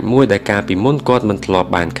ចម្លែកមួយដែលកាលពីមុនគាត់មិនធ្លាប់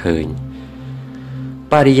បានឃើញ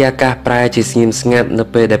បរិយាកាសប្រែជាស្ងៀមស្ងាត់នៅ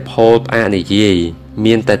ពេលដែលផូលផ្អាកនិយាយ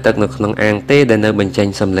មានតែទឹកនៅក្នុងអាងទេដែលនៅបញ្ចេញ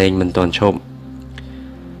សំឡេងមិនទាន់ឈប់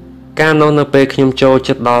កាលនោះនៅពេលខ្ញុំចូល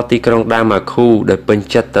ជិតដល់ទីក្រុងដាម៉ាខូដែលពេញ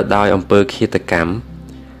ចិត្តទៅដោយអំពើឃាតកម្ម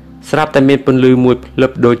ស្រាប់តែមានពន្លឺមួយភ្លឹ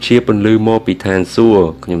បដូចជាពន្លឺមកពីឋានសួគ៌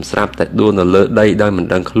ខ្ញុំស្រាប់តែដួលនៅលើដីដោយមិន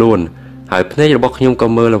ដឹងខ្លួនហើយភ្នែករបស់ខ្ញុំក៏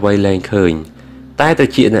មើលអ្វីលែងឃើញតែត្រ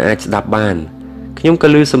ចៀកនៅអាចស្ដាប់បានខ្ញុំក៏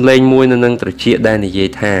ឮសំឡេងមួយនៅនឹងត្រចៀកដែលនិយាយ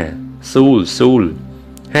ថាស៊ូល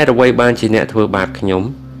ហេតុអ្វីបានជាអ្នកធ្វើបាបខ្ញុំ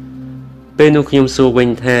ពេលនោះខ្ញុំសួរវិញ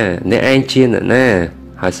ថាអ្នកឯងជាអ្នកណា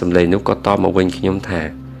ហើយសំឡេងនោះក៏តបមកវិញខ្ញុំថា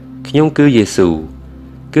ខ្ញុំគឺយេស៊ូវ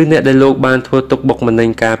គឺអ្នកដែលលោកបានធ្វើទុកបុកម្នេញ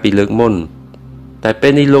កាលពីលើកមុនតែពេ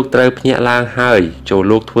លនេះលោកត្រូវភ្ញាក់ឡើងហើយចូល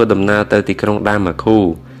លោកធ្វើដំណើរទៅទីក្រុងដាម៉ាខូ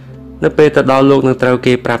នៅពេលទៅដល់លោកនឹងត្រូវ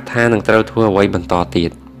គេប្រាប់ថានឹងត្រូវធ្វើអ្វីបន្តទៀ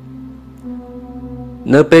ត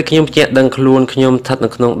នៅពេលខ្ញុំជាក់ដឹងខ្លួនខ្ញុំស្ថិតនៅ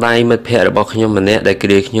ក្នុងដៃមិត្តភ័ក្តិរបស់ខ្ញុំម្នាក់ដែលគ្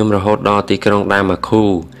រាខ្ញុំរហូតដល់ទីក្រុងដាម៉ាខូ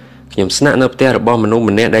ខ្ញុំស្នាក់នៅផ្ទះរបស់មនុស្ស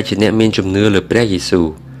ម្នាក់ដែលជាអ្នកមានជំនឿលើព្រះយេស៊ូវ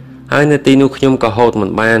ហើយនៅទីនោះខ្ញុំក៏ហូតមិន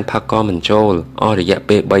បានផឹកក៏មិនចូលអស់រយៈ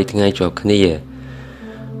ពេល3ថ្ងៃជាប់គ្នា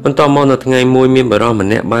បន្ទាប់មកនៅថ្ងៃមួយមានបរិសុទ្ធម្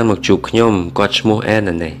នាក់បានមកជួបខ្ញុំគាត់ឈ្មោះអេ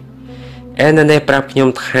ណាណេប្រាប់ខ្ញុំ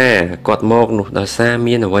ថាគាត់មកនោះដោយសារ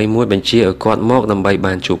មានអ្វីមួយបញ្ជាឲ្យគាត់មកដើម្បី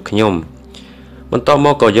បានជួបខ្ញុំបន្ទាប់ម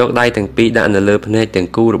កក៏យកដៃទាំងពីរដាក់នៅលើភ្នែកទាំង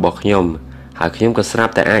គូរបស់ខ្ញុំហើយខ្ញុំក៏ស្រា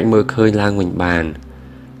ប់តែអាចមើលឃើញឡើងវិញបាន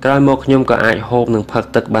ក្រោយមកខ្ញុំក៏អាចហូបនិងផឹក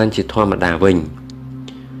ទឹកបានជាធម្មតាវិញ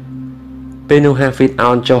ពេលនោះហាហ្វីត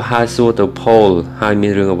អោនចុះហើយសួរទៅផូលហើយមា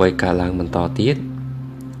នរឿងអ្វីកើតឡើងបន្តទៀត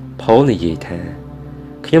ផូលនិយាយថា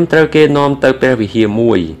ខ្ញុំត្រូវគេនាំទៅព្រះវិហារ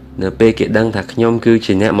មួយនៅពេលគេដឹងថាខ្ញុំគឺ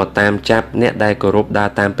ជាអ្នកមកតាមចាប់អ្នកដែលគោរពដើរ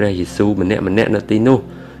តាមព្រះយេស៊ូវម្នាក់នៅទីនោះ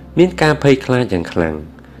មានការភ័យខ្លាចយ៉ាងខ្លាំង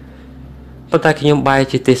ប៉ុន្តែខ្ញុំបែរ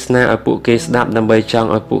ជាទេសនាឲ្យពួកគេស្ដាប់ដើម្បីចង់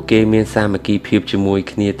ឲ្យពួកគេមានសាមគ្គីភាពជាមួយ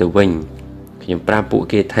គ្នាទៅវិញខ្ញុំប្រាប់ពួក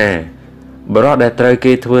គេថាបរិសុទ្ធដែលត្រូវ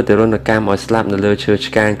គេធ្វើទរណកម្មឲ្យស្លាប់នៅលើឈើ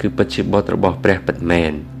ឆ្កាងគឺពិតជាបុត្ររបស់ព្រះពិតមែ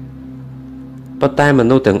នប៉ុន្តែម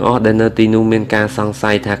នុស្សទាំងអស់ដែលនៅទីនោះមានការសង្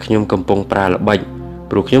ស័យថាខ្ញុំកំពុងប្រើល្បិច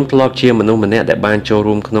ព្រោះខ្ញុំធ្លាប់ជាមនុស្សម្នាក់ដែលបានចូល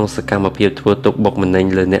រួមក្នុងសកម្មភាពធ្វើទុកបុកម្នេញ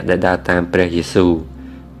លើអ្នកដែលដើរតាមព្រះយេស៊ូវ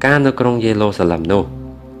កាលនៅក្រុងយេរូសាឡិមនោះ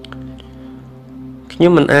ខ្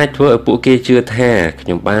ញុំមិនអាចធ្វើឲ្យពួកគេជឿថាខ្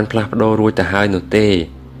ញុំបានផ្លាស់ប្ដូររួចទៅហើយនោះទេ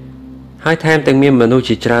ហើយថែមទាំងមានមនុស្ស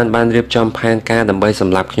ជាច្រើនបានរៀបចំផែនការដើម្បីស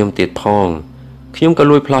ម្លាប់ខ្ញុំទៀតផងខ្ញុំក៏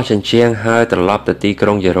លួចផ្លោះជញ្ជាំងហើយត្រឡប់ទៅទីក្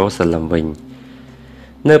រុងយេរូសាឡិមវិញ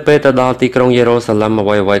នៅពេលទៅដល់ទីក្រុងយេរូសាឡិមអ្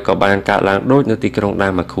វីៗក៏បានកើតឡើងដូចនៅទីក្រុងដា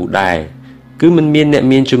ម៉ាខូដែរគឺមិនមានអ្នក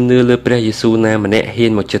មានជំនឿលើព្រះយេស៊ូវណាម្នាក់ហ៊ា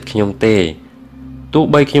នមកជិតខ្ញុំទេទោះ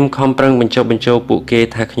បីខ្ញុំខំប្រឹងបញ្ចុះបញ្ចូលពួកគេ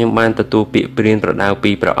ថាខ្ញុំបានទទួលពាក្យព្រានប្រដៅ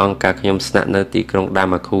ពីព្រះអង្គកាលខ្ញុំស្នាក់នៅទីក្រុងដា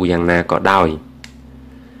ម៉ាខូយ៉ាងណាក៏ដោយ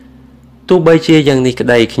ទោះបីជាយ៉ាងនេះក្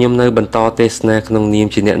តីខ្ញុំនៅបន្តទេសនាក្នុងនាម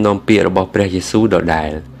ជាអ្នកនាំពាក្យរបស់ព្រះយេស៊ូវដដែ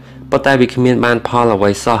លប៉ុន្តែវាគ្មានបានផលអ្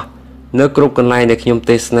វីសោះនៅគ្រប់កន្លែងដែលខ្ញុំ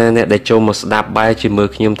ទេសនាអ្នកដែលចូលមកស្ដាប់បែរជាមើល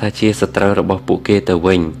ខ្ញុំថាជាសត្រូវរបស់ពួកគេទៅ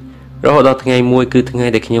វិញរហូតដល់ថ្ងៃមួយគឺថ្ងៃ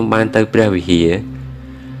ដែលខ្ញុំបានទៅព្រះវិហារ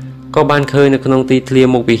ក៏បានឃើញនៅក្នុងទីធ្លា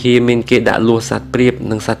មុខវិហារមានគេដាក់លួសសត្វព្រាប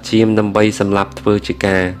និងសត្វជៀមដើម្បីសម្លាប់ធ្វើជា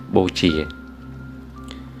ការបូជា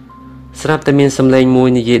ស្រាប់តែមានសំឡេងមួយ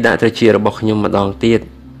និយាយដាក់ត្រចៀករបស់ខ្ញុំម្ដងទៀត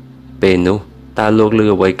ពេលនោះតើលោកឮ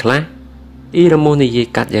អ្វីខ្លះអ៊ីរ៉ាមូសនិយាយ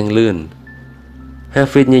កាត់យ៉ាងលឿនហា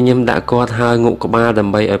ហ្វីតញញឹមដាក់គាត់ហើយងក់ក្បាលដើ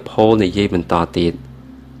ម្បីឲ្យផូលនិយាយបន្តទៀត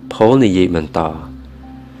ផូលនិយាយបន្ត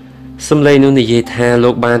សំឡេងនោះនិយាយថាលោ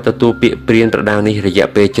កបានទទួលពាក្យព្រានប្រដៅនេះរយៈ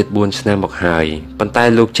ពេល74ឆ្នាំមកហើយប៉ុន្តែ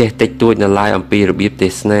លោកចេះតិចតួចនៅឡើយអំពីរបៀបទេ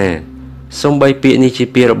សនាសូម្បីពាក្យនេះជា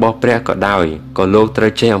ពាក្យរបស់ព្រះក៏ដោយក៏លោកត្រូ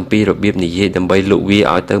វចេះអំពីរបៀបនិយាយដើម្បីលុកវា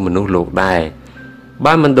ឲ្យទៅមនុស្សលោកដែរ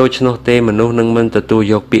បើមិនដូច្នោះទេមនុស្សនឹងមិនទទួល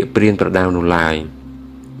យកពាក្យព្រានប្រដៅនោះឡើយ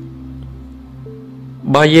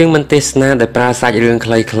បើយើងមិនទេសនាដែលប្រើសាច់រឿង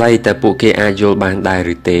ខ្លីៗតែពួកគេអាចយល់បានដែរ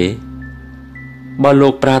ឬទេបើលោ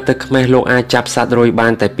កប្រើទឹកខ្មេះលោកអាចចាប់សត្វរុយបា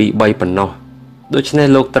នតែ2-3ប៉ុណ្ណោះដូច្នេះ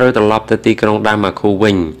លោកត្រូវត្រឡប់ទៅទីក្រុងដាម៉ាខូ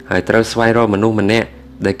វិញហើយត្រូវស្វែងរកមនុស្សម្នាក់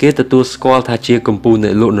ដែលគេទទួលស្គាល់ថាជាកំពូលអ្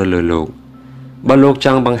នកលក់នៅលើលោកបើលោកច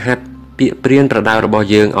ង់បង្ហាត់ពាក្យព្រានប្រដៅរបស់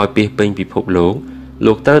យើងឲ្យពាសពេញពិភពលោ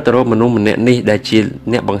កត្រូវទៅរកមនុស្សម្នាក់នេះដែលជា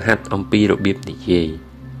អ្នកបង្ហាត់អំពីរបៀបនិយាយ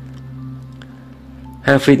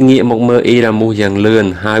ហាហ្វីតងាកមកមើលអ៊ីរ៉ាមូសយ៉ាងលឿន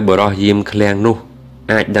ហើយបរោះយាមឃ្លាំងនោះ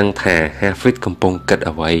អាចដឹងថាហាហ្វីតកំពុងគិត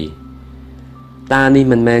អ្វីតើនេះ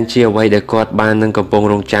មិនមែនជាអ្វីដែលគាត់បាននឹងកំពុង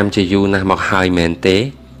រងចាំជាយូរណាស់មកហើយមែនទេ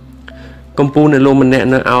កំពូលនៅលោកម្នាក់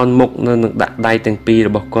នៅអោនមុខនៅនឹងដាក់ដៃទាំងពីររ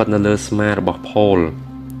បស់គាត់នៅលើស្មារបស់ផូល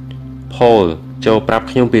ចូលប្រាប់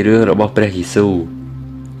ខ្ញុំពីរឿងរបស់ព្រះយេស៊ូវ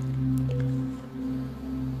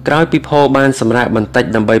ក្រោយពីផូលបានសម្រាកបន្តិច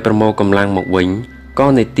ដើម្បីប្រមូលកម្លាំងមកវិញក៏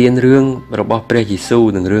និទានរឿងរបស់ព្រះយេស៊ូវ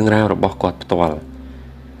និងរឿងរ៉ាវរបស់គាត់ផ្ទាល់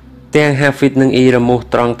ទាំងហាហ្វីតនិងអ៊ីរ៉ាមូស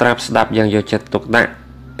ត្រង់ត្រាប់ស្ដាប់យ៉ាងយកចិត្តទុកដាក់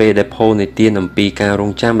ពេលដែលផូលនិទានអំពីការរ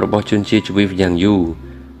ងចាំរបស់ជនជាជីវិតយ៉ាងយូរ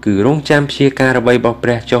គឺរងចាំព្យាការអ្វីរបស់ព្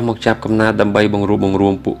រះចុះមកចាប់កំណើតដើម្បីបង្រួបបង្រួ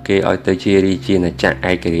មពួកគេឲ្យទៅជារាជាណាចក្រ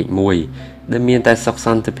ឯករាជ្យមួយដែលមានតែសុខស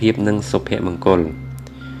ន្តិភាពនិងសុភមង្គល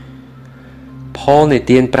ផូលនិ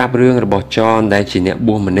ទានប្រាប់រឿងរបស់ចនដែលជាអ្នក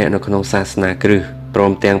បួសម្នាក់នៅក្នុងសាសនាគ្រិស្តព្រ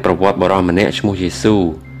មទាំងប្រវត្តិបុរសម្នាក់ឈ្មោះយេស៊ូវ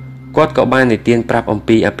គាត់ក៏បាននិទានប្រាប់អំ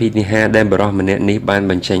ពីអភិនិហាដែលបុរសម្នាក់នេះបាន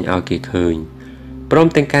បញ្ចេញឲ្យគេឃើញព្រម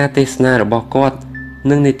ទាំងការទេសនារបស់គាត់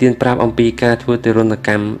និងនិទានប្រាប់អំពីការធ្វើទារុណក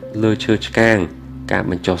ម្មលើឈើឆ្កាងការ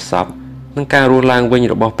បញ្ចុះសពនិងការរស់ឡើងវិញ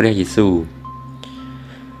របស់ព្រះយេស៊ូវ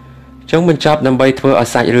ចុងបញ្ចប់ដើម្បីធ្វើឲ្យ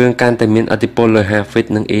សាច់រឿងកាន់តែមានឥទ្ធិពលលើហាហ្វីត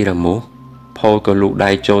និងអ៊ីរ៉ាមូសផូលក៏លូកដៃ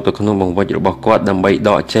ចូលទៅក្នុងបង្វិចរបស់គាត់ដើម្បី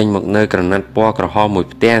ដកចេញមកនៅក្រណាត់ពណ៌ក្រហមមួយ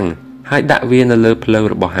ផ្ទាំងហើយដាក់វានៅលើភ្លៅ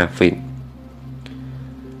របស់ហាហ្វីត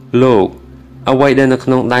លោកអ្វីដែលនៅក្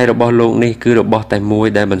នុងដៃរបស់លោកនេះគឺរបស់តែមួយ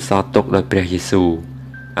ដែលបន្សល់ទុកដោយព្រះយេស៊ូវ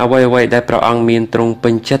អ្វីដែលព្រះអង្គមានទ្រង់ពេ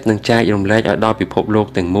ញចិត្តនឹងចែករំលែកឲ្យដល់ពិភពលោក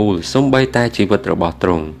ទាំងមូលសូម្បីតែជីវិតរបស់ទ្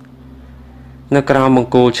រង់នៅក្រោមប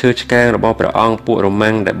ង្គោលឈើឆ្កាងរបស់ព្រះអង្គពួករ៉ូ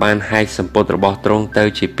ម៉ាំងដែលបានហែកសម្ពុតរបស់ទ្រង់ទៅ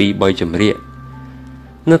ជា2-3ចម្រៀក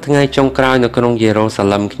នៅថ្ងៃចុងក្រោយនៅក្នុងយេរូសា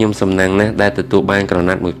ឡឹមខ្ញុំសំណាងណាស់ដែលទទួលបានក្រ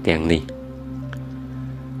ណាត់មួយផ្ទាំងនេះ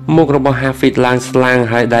មុខរបស់ហាហ្វីតឡើងស្លាំង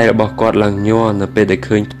ហើយដៃរបស់គាត់ឡើងញ័រនៅពេលដែល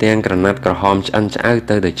ឃើញផ្ទាំងក្រណាត់ក្រហមឆ្អិនឆ្អៅ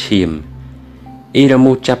ទៅដោយឈាមអ៊ីរ៉ា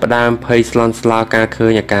មូសចាប់ផ្ដើមភ័យស្លន់ស្លោការឃើ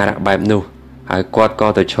ញអាការៈបែបនោះហើយគាត់ក៏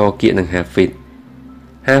ទៅឈរគៀកនឹងហាហ្វីត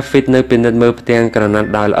នៅពិនិត្យមើលផ្ទាំងក្រណាត់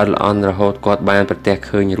ដោយល្អិតល្អន់រហូតគាត់បានប្រទះ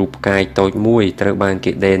ឃើញរូបផ្កាយតូចមួយត្រូវបាន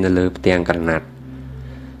គេដេរនៅលើផ្ទាំងក្រណាត់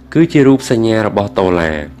គឺជារូបសញ្ញារបស់ដុល្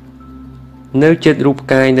លារនៅជិតរូបផ្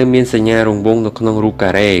កាយនៅមានសញ្ញារង្វង់នៅក្នុងរូបកា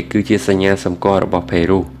រ៉េគឺជាសញ្ញាសម្គាល់របស់ផេ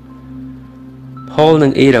រុសផូលនិ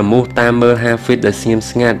ងអ៊ីរ៉ាមូសតាមមើលហាហ្វីតដែលស្ងៀម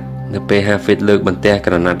ស្ងាត់នៅពេលហាហ្វីតលើកបន្ទះ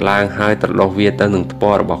ក្រណាត់ឡើងហើយត្រឡោះវាទៅនឹងថ្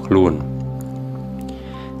ពាល់របស់ខ្លួន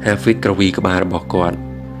ហាហ្វីតក្រវីក្បាលរបស់គាត់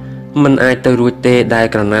មិនអាចទៅរួចទេដែល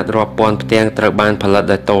ក្រណាត់រាប់ពាន់ផ្ទាំងត្រូវបានផលិត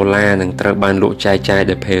ដោយដុល្លារនិងត្រូវបានលក់ចែកចាយ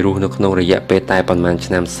ដោយផេរុសនៅក្នុងរយៈពេលតែប៉ុន្មាន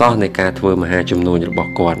ឆ្នាំសោះនៃការធ្វើមហាជំនួញរប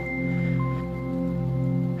ស់គាត់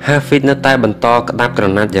ហាហ្វីតនៅតែបន្តក្តាប់ក្រ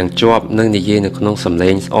ណាត់យ៉ាងជាប់និងនិយាយនៅក្នុងសំឡេ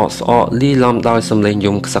ងស្អកលីឡំដោយសំឡេង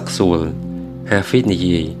យំខ្សឹកខ្សួលហាហ្វីតនិ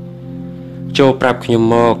យាយចូលប្រាប់ខ្ញុំ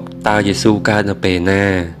មកតើយេស៊ូវកើតនៅពេលណា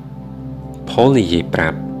ផូលនិយាយប្រា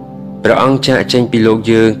ប់ព្រះអង្គចាកចេញពីលោក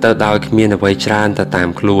យើងទៅដោយគ្មានអ្វីច្រើនទៅតាម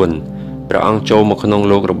ខ្លួនព្រះអង្គចូលមកក្នុង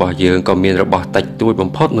លោករបស់យើងក៏មានរបស់តិចតួចបំ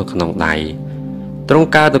ផុតនៅក្នុងដៃទ្រង់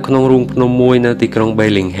កើតនៅក្នុងរូងភ្នំមួយនៅទីក្រុងបេ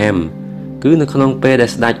លីងហែមគឺនៅក្នុងពេលដែល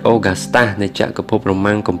ស្ដេចអូហ្គាស្តាសនៃចក្រភពរ៉ូ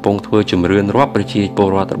ម៉ាំងកំពុងធ្វើជំរឿនរាប់ប្រជាពល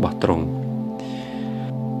រដ្ឋរបស់ទ្រង់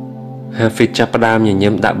ហាហ្វីតចាប់ផ្ដើមញញឹ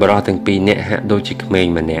មដាក់បរិសទាំងពីរនាក់ហាក់ដូចជាក្មេង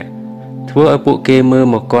ម្នាក់ធ្វើឲ្យពួកគេមើល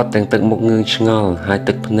មកគាត់ទាំងទឹកមុខងឿងឆ្ងល់ហើយ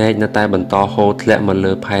ទឹកភ្នែកនៅតែបន្តហូរធ្លាក់មក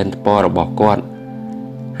លើផែនថ្ពាល់របស់គាត់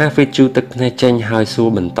ហាហ្វីតជូរទឹកភ្នែកចេញហើយសួរ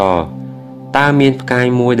បន្តតើមានផ្កាយ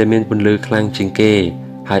មួយដែលមានពន្លឺខ្លាំងជាងគេ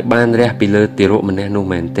ហើយបានរះពីលើទារកម្នាក់នោះ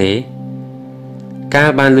មែនទេកាល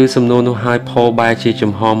បានឮសំណួរនោះហើយផូលបែរជា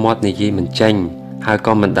ចំហមាត់និយាយមិនចេញហើយ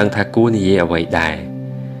ក៏មិនដឹងថាគួរនិយាយអ្វីដែរ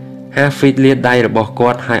ហាហ្វីតលាតដៃរបស់គា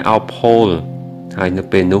ត់ហើយអោបផូលហើយនៅ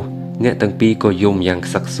ពេលនោះអ្នកទាំងពីរក៏យំយ៉ាង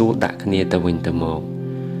ខ្សឹកខ្សួលដាក់គ្នាទៅវិញទៅមក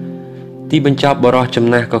ទីបញ្ចប់បរិសចំ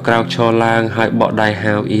ណាស់ក៏ក្រោកឈរឡើងហើយបកដៃ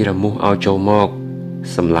ហៅអ៊ីរ៉ាមូសឲ្យចូលមក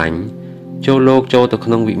សម្លាញ់ចូលលោកចូលទៅក្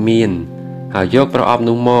នុងវិមានហើយយកប្រអប់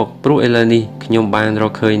នោះមកព្រោះឥឡូវនេះខ្ញុំបានរ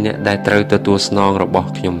កឃើញអ្នកដែលត្រូវទទួលស្នងរបស់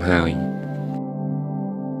ខ្ញុំហើយ